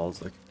weird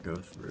walls I can go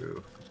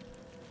through.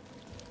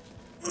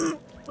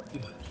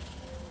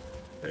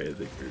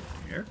 Anything weird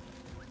in here?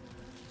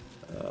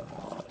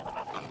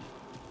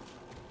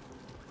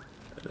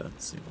 It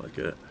doesn't seem like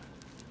it.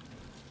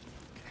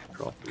 Can't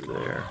crawl through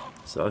there.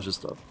 So it's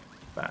just a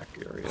back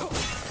area.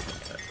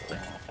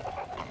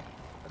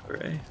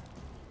 Alright.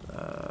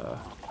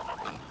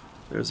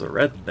 There's a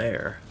red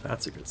there.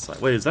 That's a good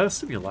sign. Wait, is that a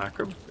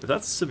simulacrum? If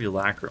that's a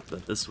simulacrum,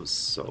 then this was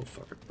so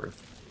fucking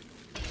worth it.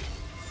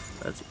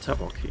 That's a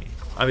temple key.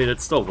 I mean,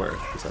 it's still worth,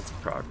 because that's a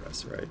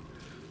progress, right?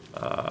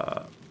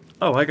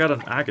 Oh, I got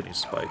an agony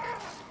spike.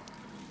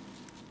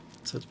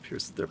 It says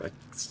pierced there by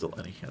still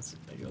any hands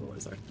of me,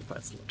 otherwise I can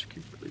define some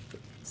electrocute relief that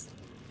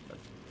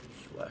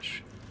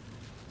flesh.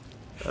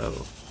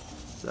 Oh,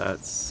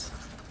 that's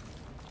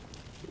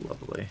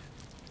lovely.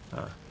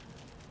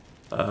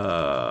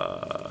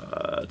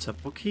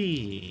 Temple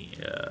key.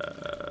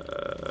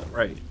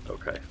 Right,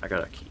 okay, I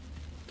got a key.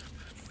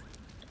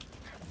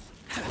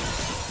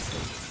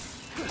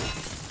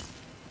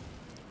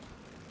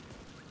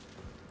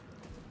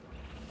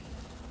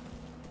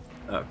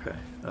 Okay,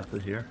 nothing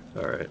here.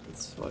 Alright,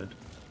 that's fine.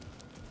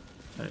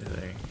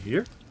 Anything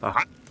here?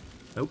 Aha!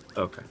 Nope,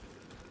 okay.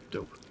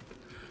 Dope.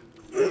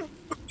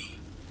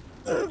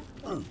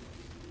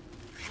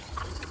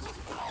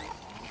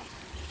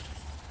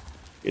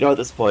 You know, at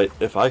this point,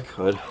 if I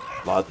could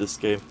mod this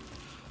game,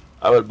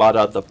 I would mod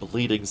out the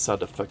bleeding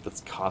sound effect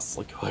that's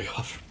constantly going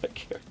off for my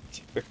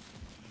character.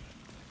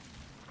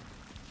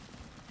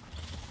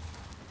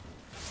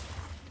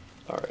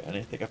 Alright,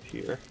 anything up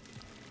here?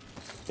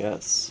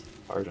 Yes,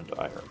 hardened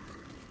iron.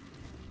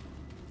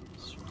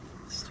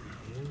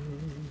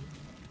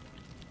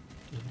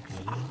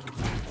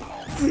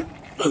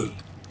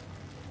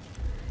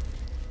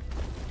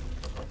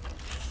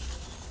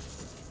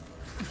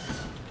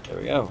 There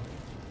we go.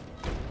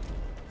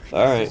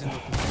 Alright,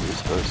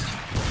 who's first?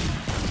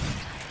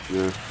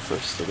 You're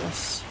first, I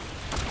guess.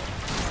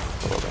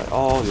 Followed by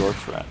all your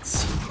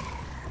friends.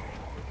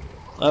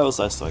 That was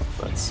nice to make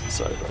friends.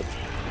 Sorry, bud.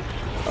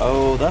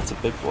 Oh, that's a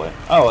big boy.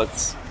 Oh,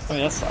 it's... I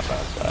mean, that's not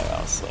bad guy,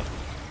 honestly.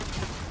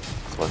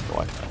 It's worth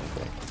going for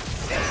anything.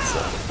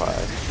 75.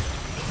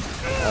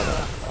 I don't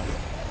know.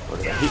 We're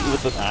gonna hit you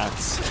with an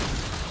axe.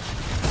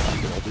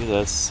 I'm gonna do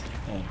this,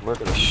 and we're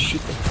gonna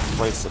shoot the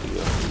Christ out of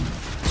you.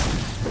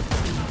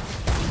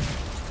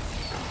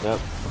 Yep.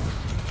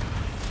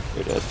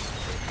 You're dead.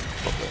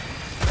 Okay.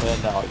 And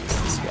now I'll use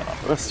this gun on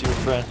the rest of your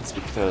friends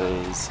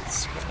because it's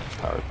screaming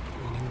powered.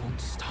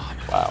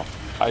 Wow.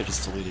 I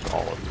just deleted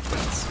all of your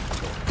friends.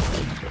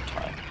 Like, no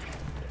time.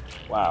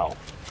 Wow.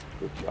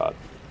 Good God.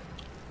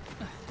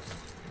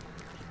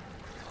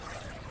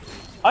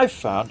 I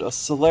found a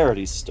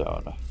celerity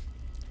stone.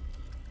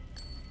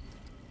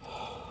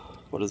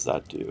 What does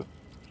that do?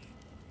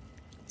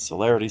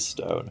 Celerity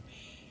stone.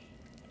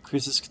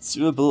 Increases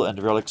consumable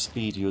and relic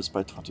speed used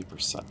by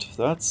 20%.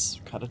 That's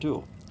kind of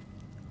doable.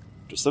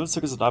 After 7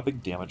 seconds of not being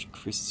damage,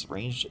 increases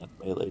range and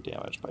melee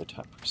damage by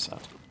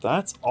 10%.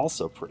 That's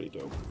also pretty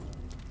dope.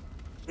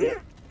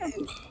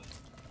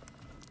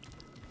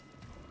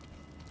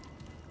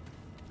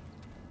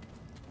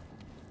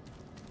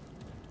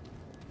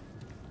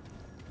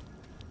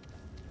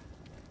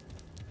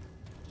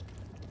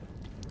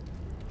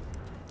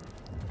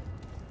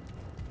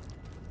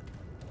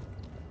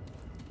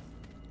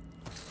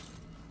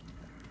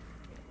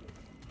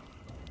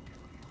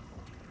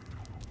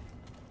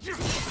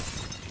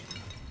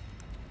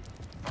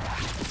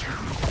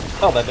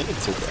 Oh, my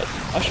minions are dead.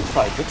 I should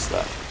probably fix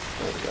that.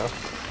 There we go.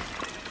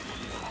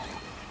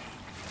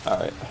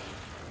 Alright.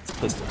 It's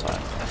pistol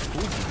time.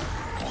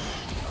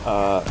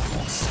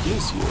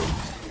 Excuse you.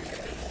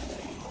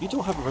 You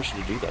don't have permission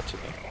to do that to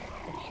me.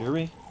 You hear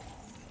me?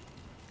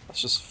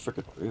 That's just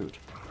frickin' rude.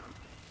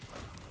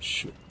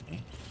 Shoot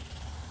me.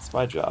 It's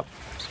my job.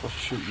 I'm supposed to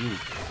shoot you.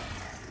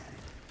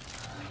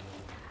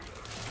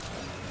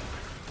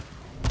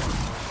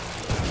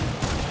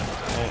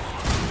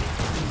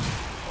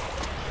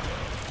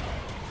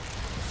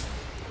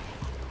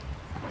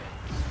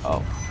 Oh,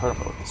 hard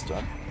mode is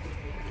done.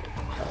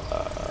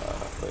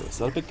 Wait, is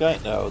that a big guy?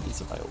 No,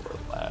 these are my older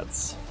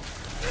lads.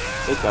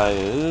 Big guy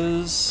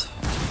is...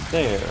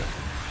 there.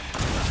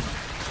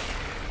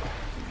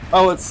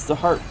 Oh, it's the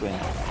heart thing.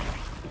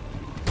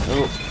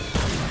 Oh.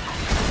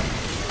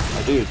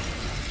 My dude.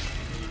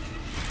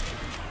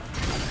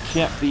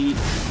 can't be in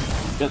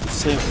the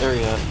same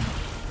area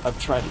I'm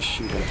trying to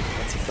shoot at.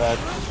 That's a bad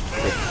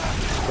thing.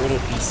 We're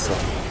gonna be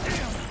somewhere.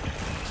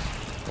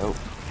 Nope.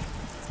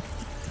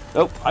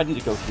 Nope, I need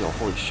to go heal.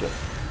 Holy shit.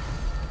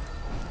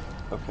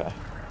 Okay.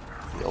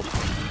 Healed.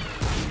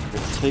 We're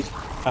gonna take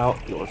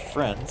out your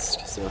friends,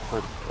 because they're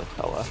hurting like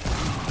hella.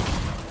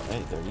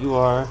 Okay, there you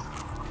are.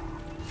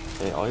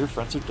 Okay, all your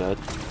friends are dead.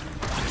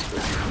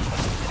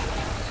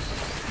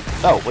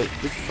 Oh, wait,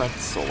 your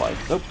friend's still alive.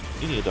 Nope,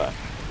 you need to die.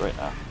 Right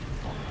now.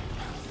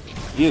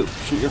 You,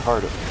 shoot your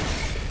heart at me.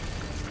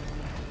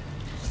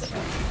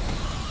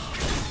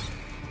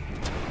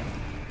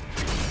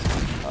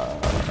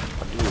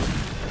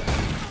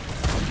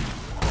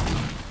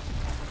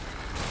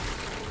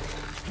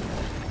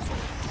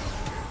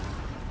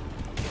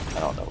 I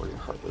don't know where your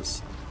heart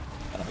is,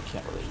 and I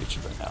can't really reach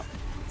it right now.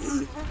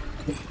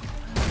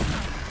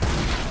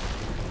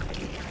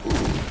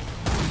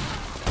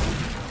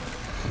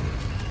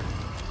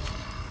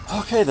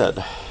 Okay then,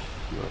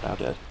 you are now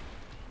dead.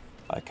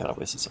 I kind of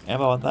wasted some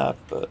ammo on that,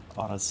 but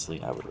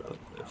honestly, I would rather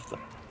live than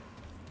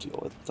deal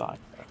with dying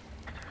there.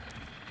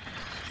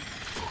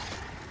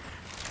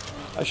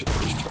 I should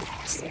finish charging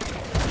this thing.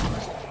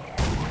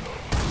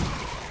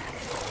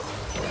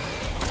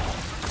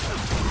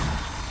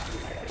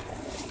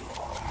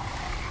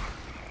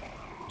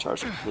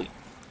 Charge complete.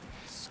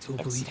 Still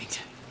Excellent. bleeding.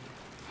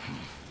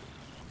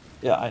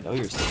 Yeah, I know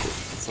you're still bleeding.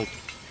 It's like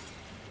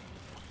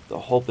the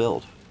whole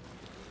build.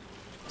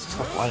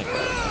 Stop whining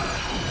about it.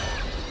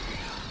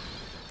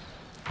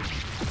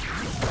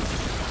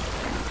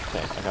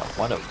 Okay, I got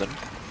one open.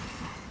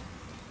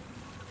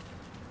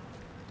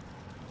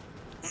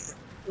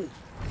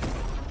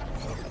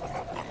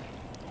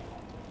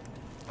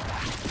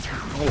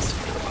 I'm gonna see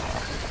it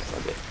now.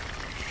 Okay.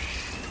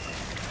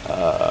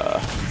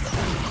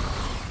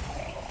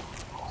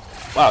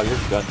 Wow, your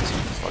gun is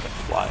fucking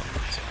flying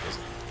for some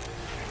reason.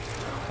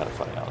 Kind of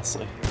funny,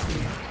 honestly.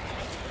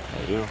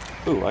 I do.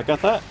 Ooh, I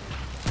got that.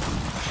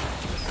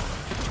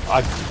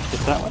 I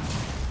get that one.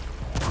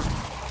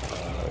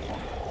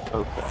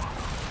 Okay.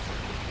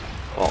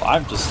 Well,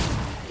 I'm just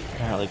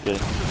apparently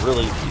getting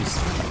really used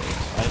to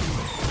it.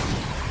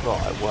 Well,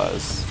 I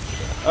was.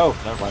 Oh,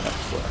 never mind. I'm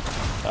still.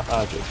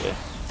 Haha, JK.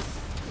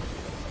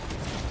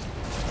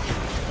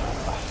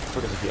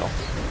 We're gonna heal.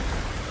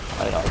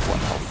 I have 1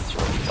 health to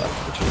throw left,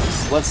 which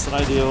is less than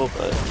ideal,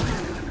 but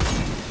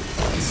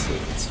honestly,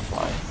 it's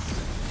fine.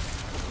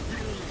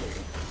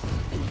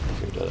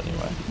 You're dead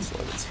anyway, so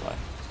it's fine.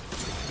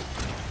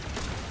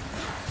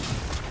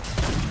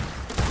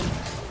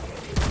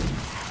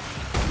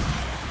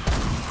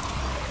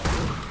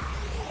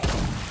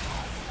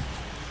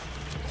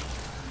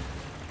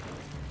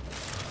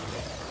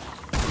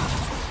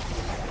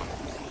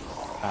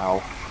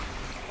 Ow.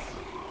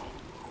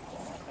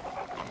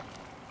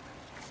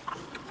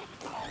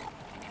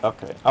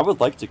 Okay, I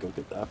would like to go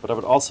get that, but I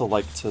would also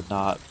like to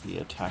not be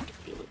attacked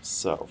immediately.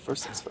 So,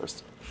 first things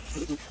first.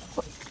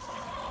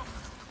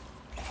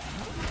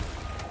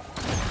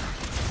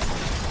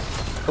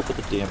 Open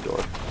the damn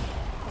door.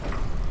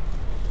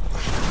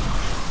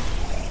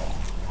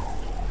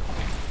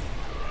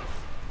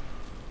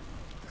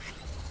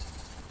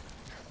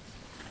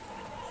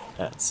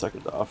 And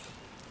second off,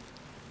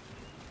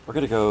 we're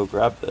gonna go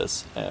grab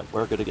this, and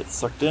we're gonna get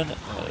sucked in,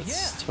 and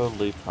it's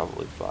totally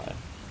probably fine.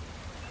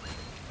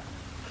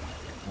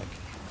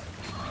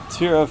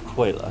 Tear of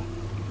Quayla.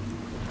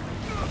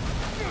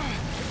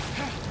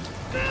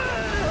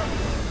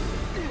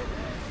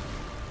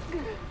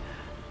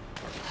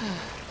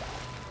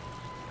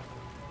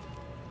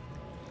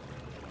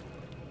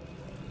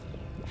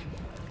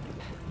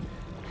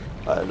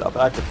 I'm now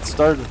back at the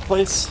start of the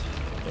place,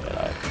 and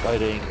I'm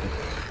fighting.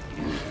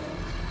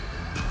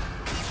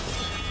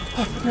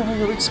 I forget where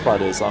your weak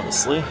spot is,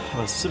 honestly. I'm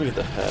assuming at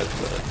the head,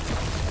 but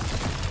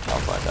I'll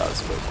find out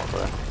as we go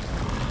more.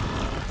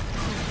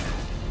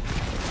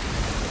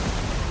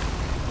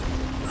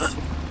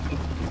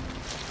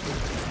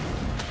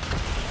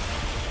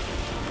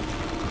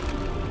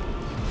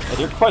 And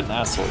you're quite an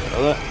asshole, you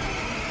know that?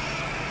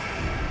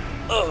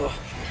 Ugh.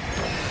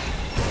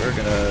 We're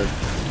gonna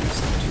do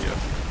something to you.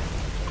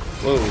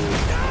 Whoa.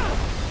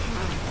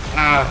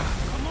 Ah!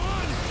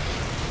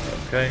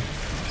 Okay.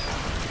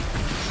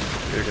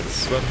 You're gonna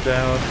swim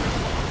down.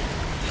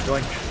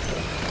 Doink.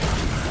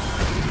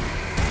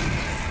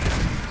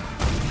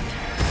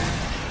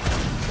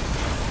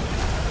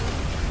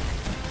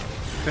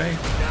 Okay.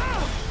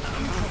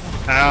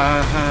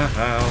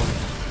 Ow.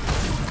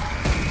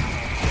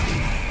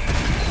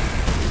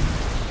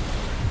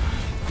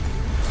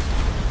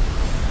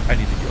 I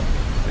need to heal.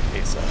 Like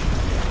ASAP.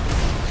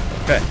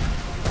 Okay.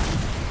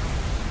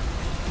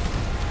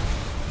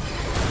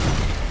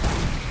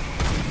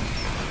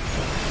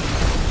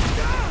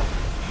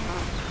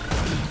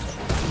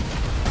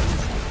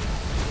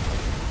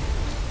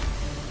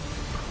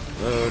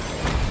 Load.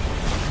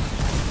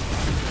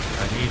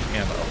 I need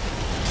ammo.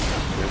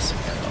 There's some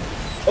ammo.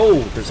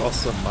 Oh, there's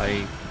also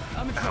my...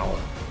 Ow.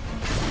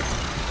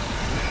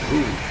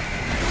 Ooh.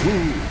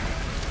 Ooh.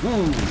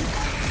 Ooh.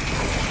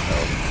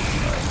 Oh,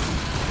 alright.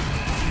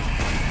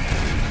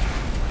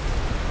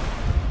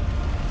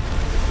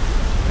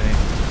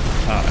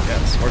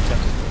 Yes, more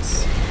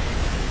tentacles.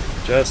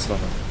 Just what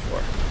I'm looking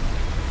for.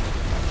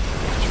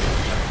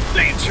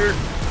 Danger!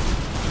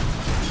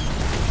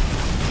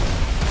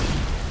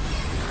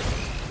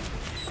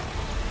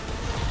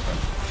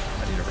 I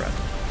need to run.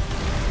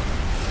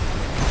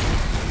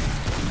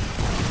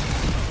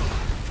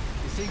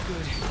 This ain't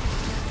good.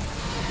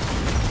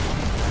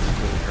 I'm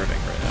really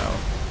hurting right now.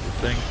 The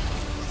thing.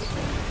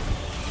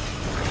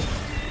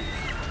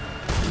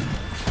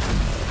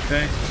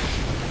 Okay.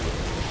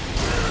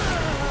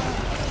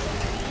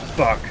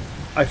 Fuck.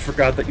 I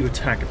forgot that you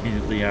attack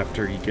immediately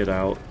after you get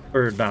out.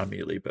 Or not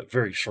immediately, but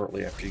very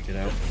shortly after you get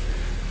out.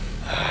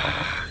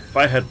 If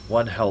I had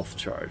one health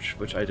charge,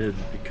 which I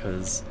didn't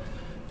because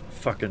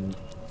fucking...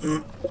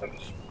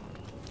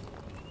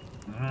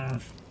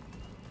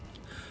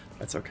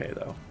 That's okay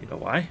though. You know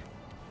why?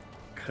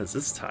 Because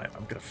this time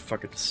I'm gonna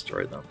fucking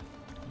destroy them.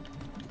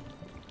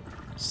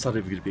 It's not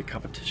even gonna be a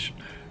competition.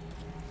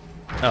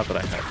 Now that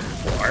I have a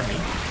full army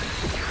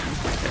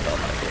and all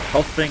my little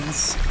health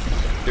things,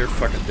 they're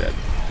fucking dead.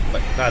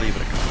 Like, not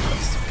even a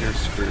contest. You're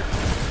screwed.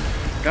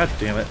 God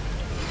damn it.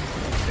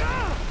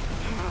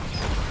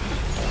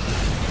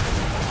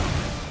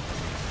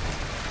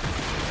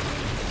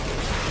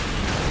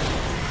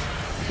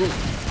 Ooh.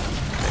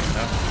 Okay,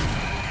 now.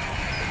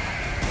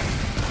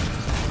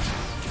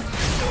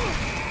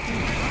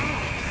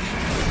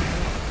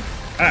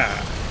 Ah!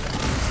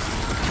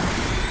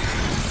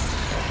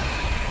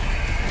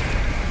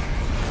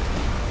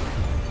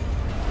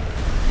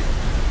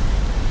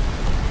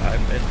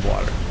 I'm in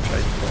water, which I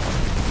don't want.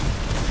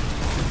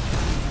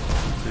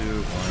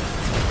 2, 1.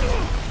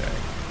 Okay.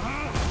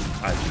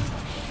 I do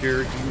not hear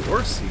you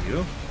or see you.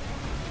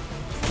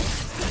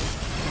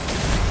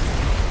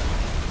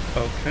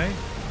 Okay.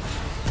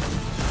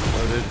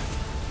 Loaded.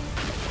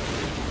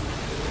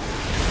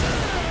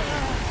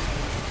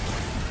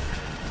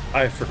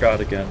 I forgot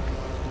again.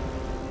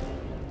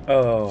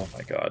 Oh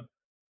my god.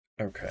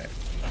 Okay.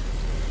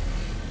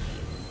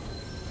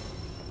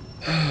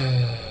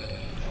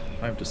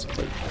 I'm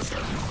disappointed in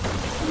myself.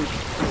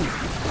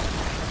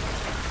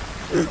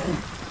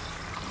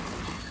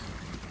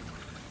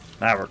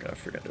 Now we're gonna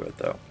freaking do it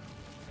though.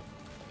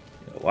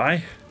 You know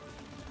why?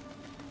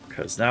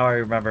 Because now I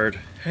remembered,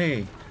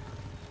 hey,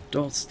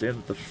 don't stand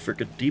at the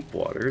frickin' deep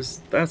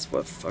waters. That's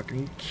what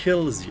fucking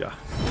kills ya.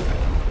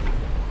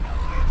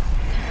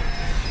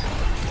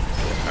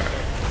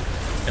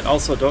 Alright. And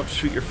also, don't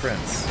shoot your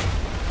friends.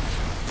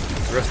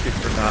 It's a recipe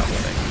for not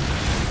winning.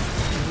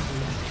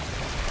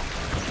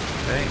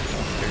 Okay,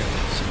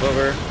 skip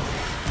over.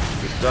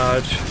 Good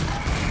dodge.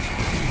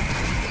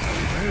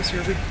 Where is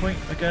your weak point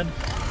again?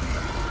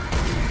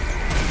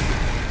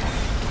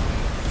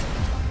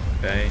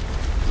 Okay. Is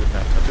it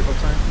not tentacle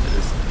time? It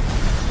is.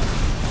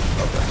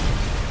 Okay.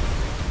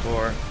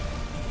 4.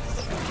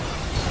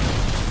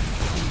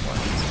 1,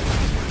 2,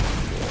 3,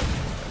 4,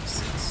 5,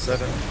 6,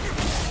 7.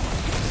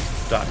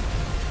 Die.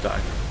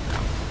 Die.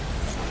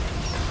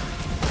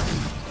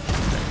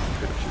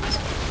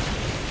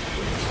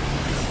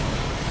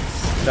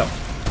 No.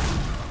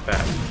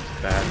 Bad.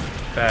 Bad.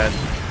 Bad.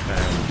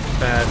 Bad.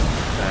 Bad.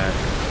 Bad.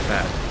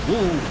 Bad.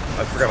 Ooh!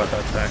 I forgot about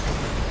that attack.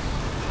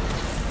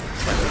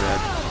 Slightly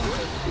dead.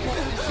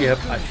 Yep,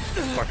 I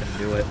fucking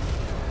knew it.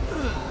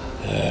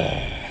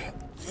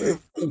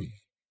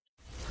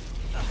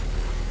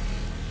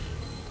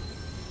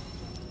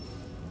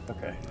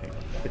 Okay, hang on.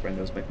 I think my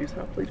nose might be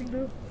stop bleeding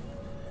now.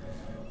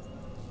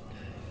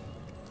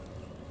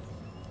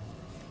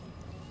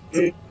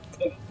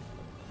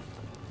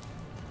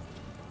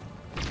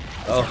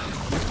 Oh,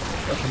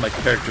 that's how my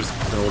character's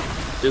build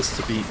is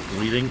to be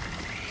bleeding.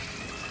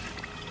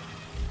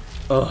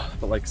 Oh,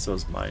 but like so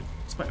is mine.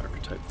 It's my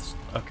archetype.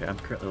 Okay, I'm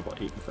currently level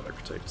 8 with that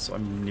archetype, so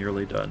I'm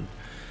nearly done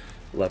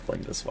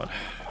leveling this one,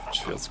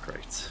 which feels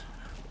great.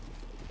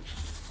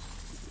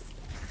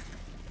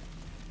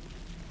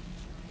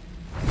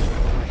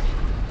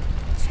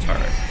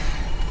 Alright.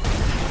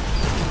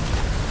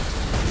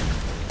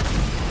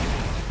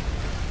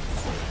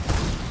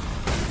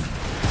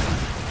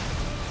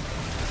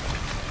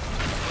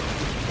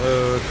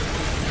 Load.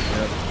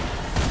 Yep.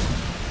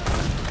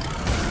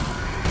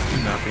 Do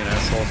not be an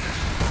asshole.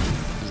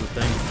 Is a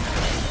thing.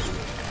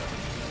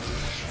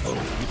 Oh,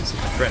 he just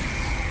hit a friend.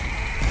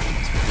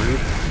 That's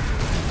rude.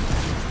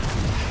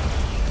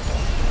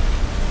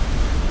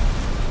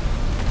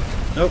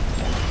 Nope.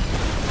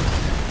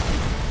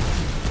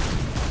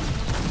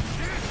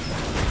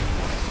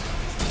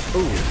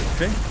 Oh,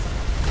 okay.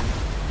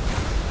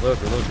 Reload,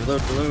 reload,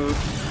 reload, reload.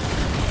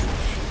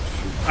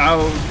 Ow,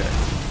 okay.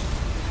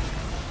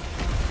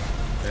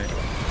 Okay.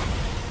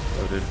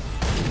 Loaded.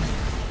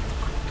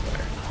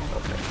 There.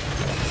 Okay.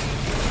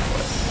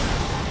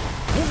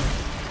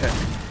 Okay.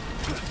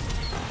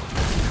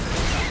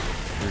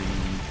 3,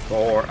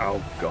 4. Oh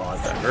god,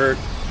 that hurt.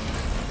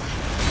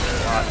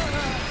 God.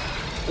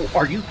 Oh,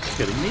 are you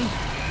kidding me?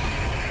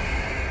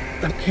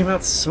 That came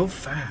out so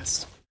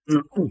fast.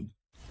 Come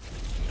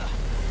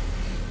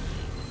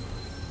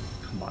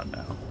on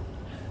now.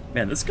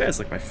 Man, this guy's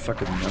like my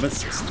fucking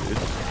nemesis, dude.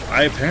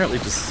 I apparently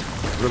just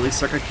really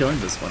suck at killing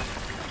this one.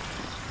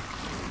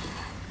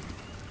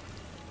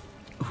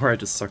 or I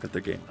just suck at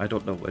the game. I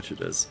don't know which it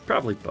is.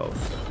 Probably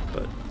both,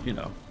 but, you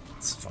know,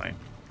 it's fine.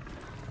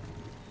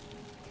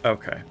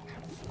 Okay.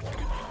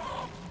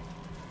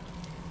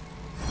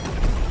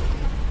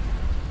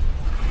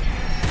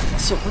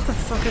 Also, what the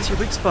fuck is your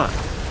weak spot?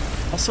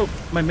 Also,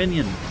 my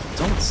minion,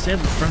 don't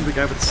stand in front of the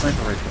guy with the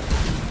sniper rifle.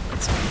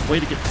 That's a way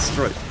to get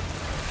destroyed.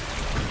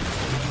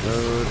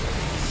 Load.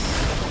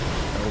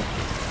 Oh,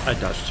 I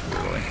dodged too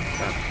early.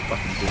 God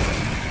fucking damn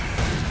it.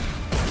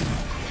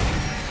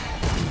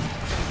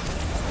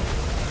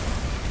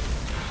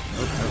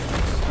 Okay.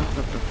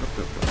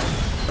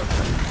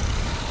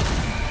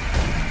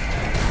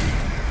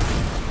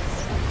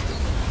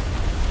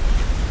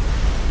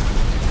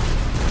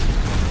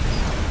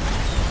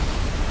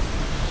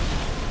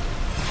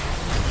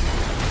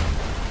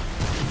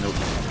 Nope.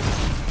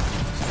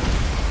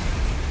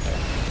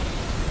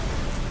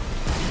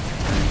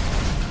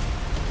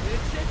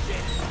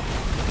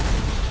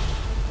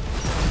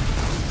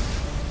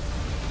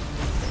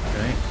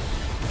 Okay.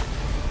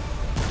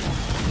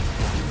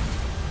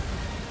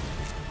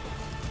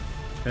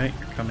 Okay,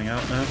 you're coming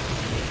out now.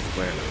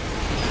 Where?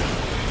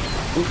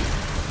 Oop.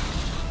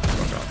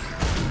 Fuck off.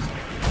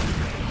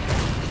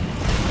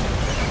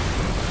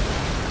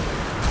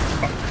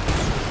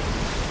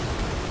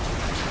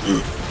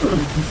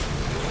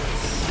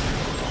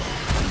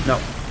 No.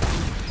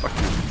 Fuck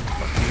you.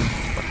 Fuck you.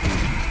 Fuck you.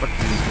 Fuck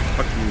you.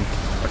 Fuck you.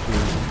 Fuck you.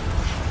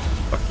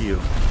 Fuck you.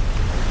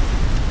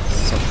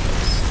 So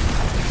close.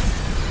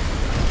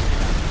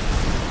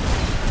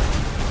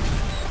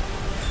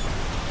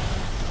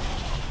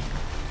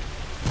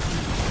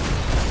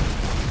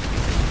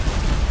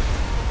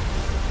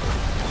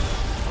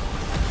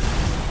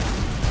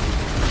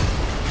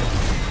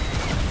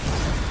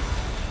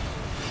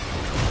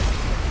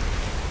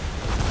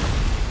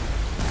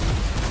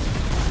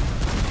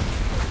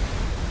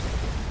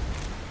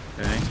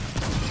 Okay.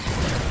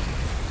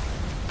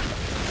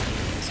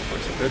 So far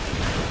so good.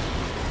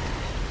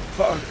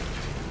 Fuck.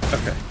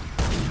 Okay.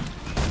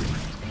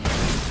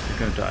 You're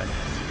gonna die.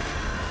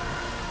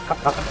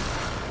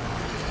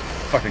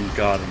 Fucking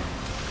got him.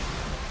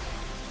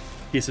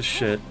 Piece of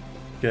shit.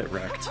 Get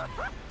wrecked.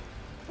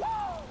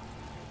 Whoa!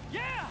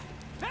 Yeah,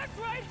 that's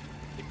right.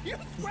 You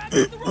scrapped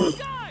the wrong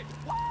guy.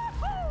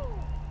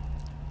 Woohoo!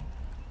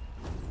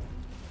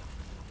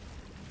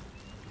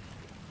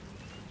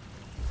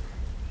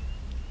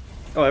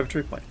 Oh, I have a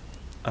trade point.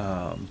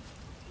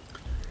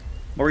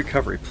 More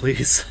recovery,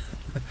 please.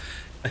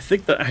 I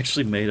think that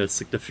actually made a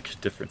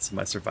significant difference in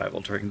my survival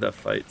during that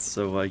fight.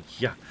 So,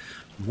 yeah,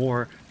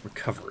 more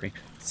recovery.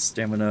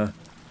 Stamina,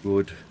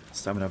 good.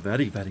 Stamina,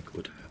 very, very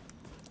good.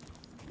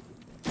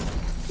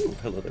 Ooh,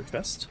 hello there,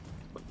 chest.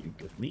 What do you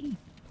give me?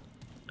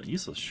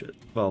 Useless shit.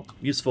 Well,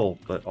 useful,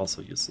 but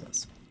also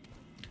useless.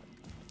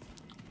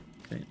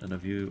 Okay, none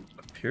of you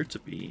appear to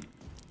be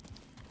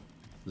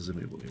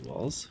zoomy woomy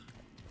walls.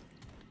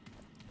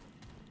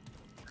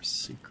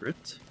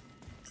 Secret.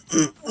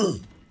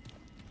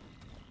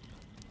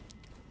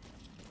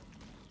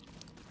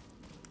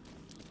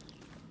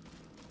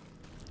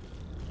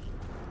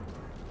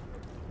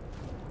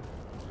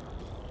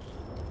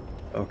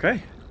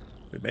 Okay,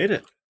 we made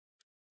it.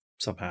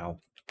 Somehow.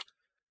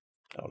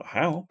 I don't know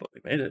how, but we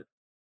made it.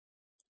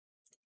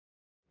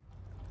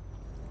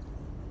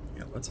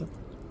 Yeah, what's up?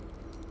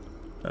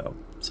 Oh,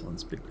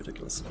 someone's being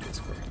ridiculous in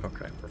Discord.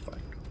 Okay, we're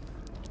fine.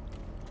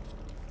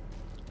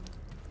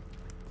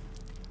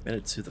 Made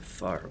it to the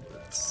far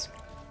woods.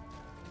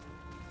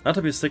 Not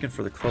to be mistaken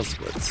for the close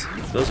woods.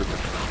 Those are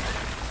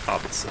different.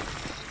 Opposite.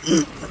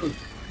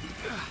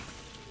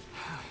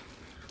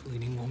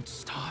 Bleeding won't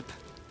stop.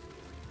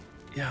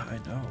 Yeah, I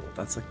know.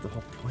 That's like the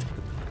whole point of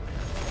the bleed.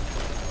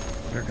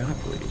 You're gonna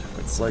bleed.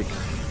 It's like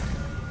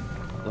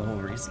the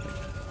whole reasoning.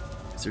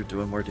 Because you're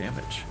doing more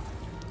damage.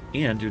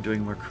 And you're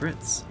doing more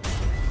crits.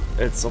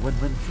 It's a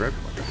win-win for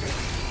everyone.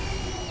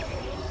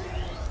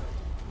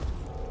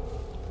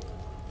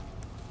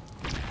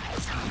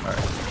 Alright,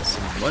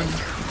 scene 1,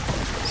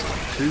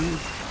 scene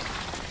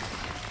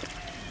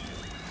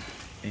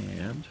 2,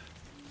 and...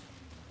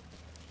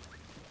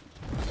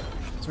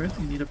 Is there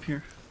anything you need up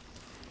here?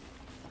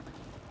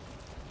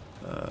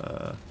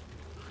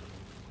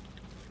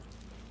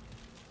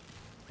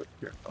 What are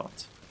your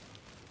thoughts?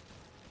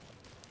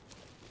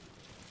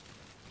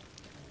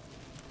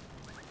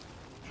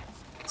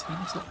 It's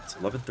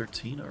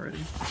 11:13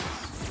 already.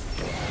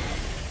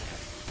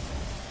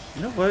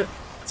 You know what?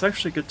 It's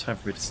actually a good time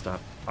for me to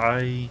stop.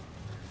 I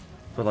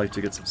would like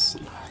to get some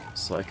sleep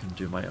so I can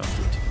do my own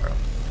thing tomorrow.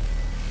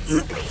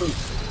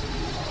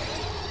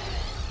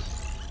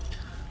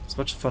 As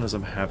much fun as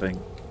I'm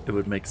having, it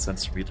would make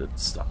sense for me to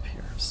stop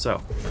here.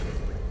 So,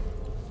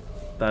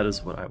 that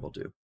is what I will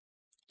do.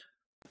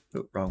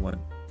 Oh, wrong one.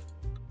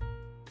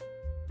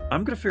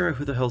 I'm gonna figure out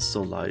who the hell's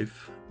still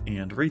alive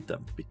and raid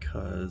them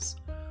because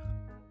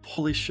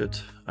holy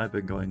shit, I've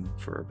been going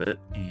for a bit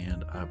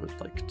and I would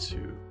like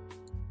to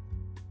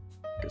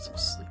get some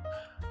sleep.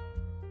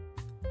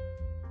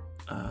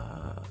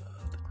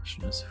 The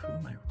question is, who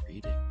am I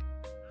raiding?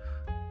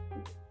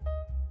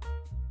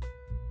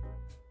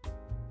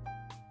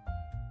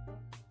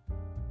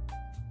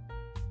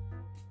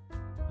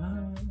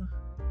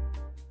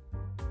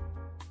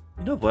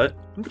 You know what?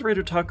 I'm gonna rate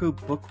Otaku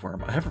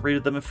Bookworm. I haven't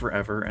rated them in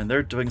forever, and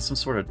they're doing some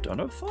sort of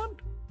donathon?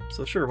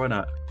 So sure, why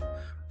not?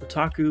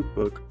 Otaku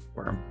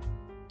Bookworm.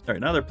 Alright,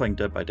 now they're playing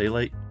Dead by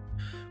Daylight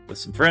with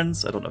some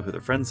friends. I don't know who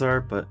their friends are,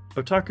 but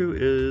Otaku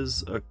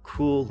is a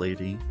cool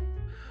lady.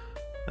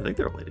 I think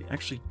they're a lady.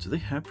 Actually, do they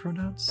have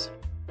pronouns?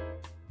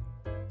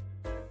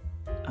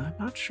 I'm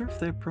not sure if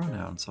they have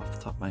pronouns off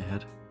the top of my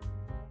head.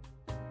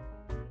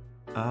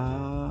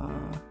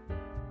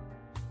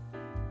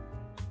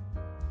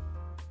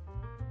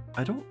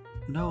 I don't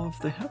know if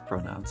they have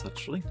pronouns,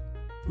 actually.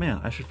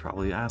 Man, I should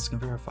probably ask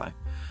and verify.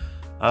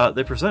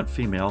 They present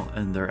female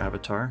in their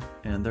avatar,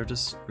 and they're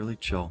just really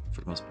chill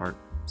for the most part.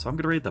 So I'm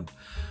going to read them.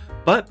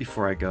 But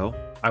before I go,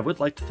 I would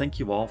like to thank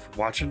you all for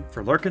watching,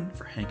 for lurking,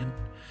 for hanging,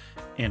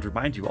 and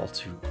remind you all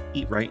to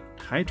eat right,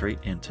 hydrate,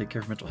 and take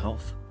care of mental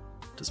health.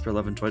 To spread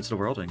love and joy to the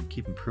world and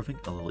keep improving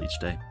a little each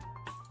day.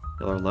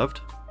 Y'all are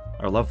loved,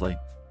 are lovely,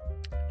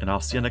 and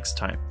I'll see you next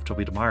time, which will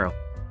be tomorrow.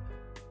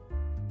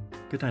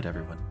 Good night,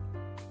 everyone.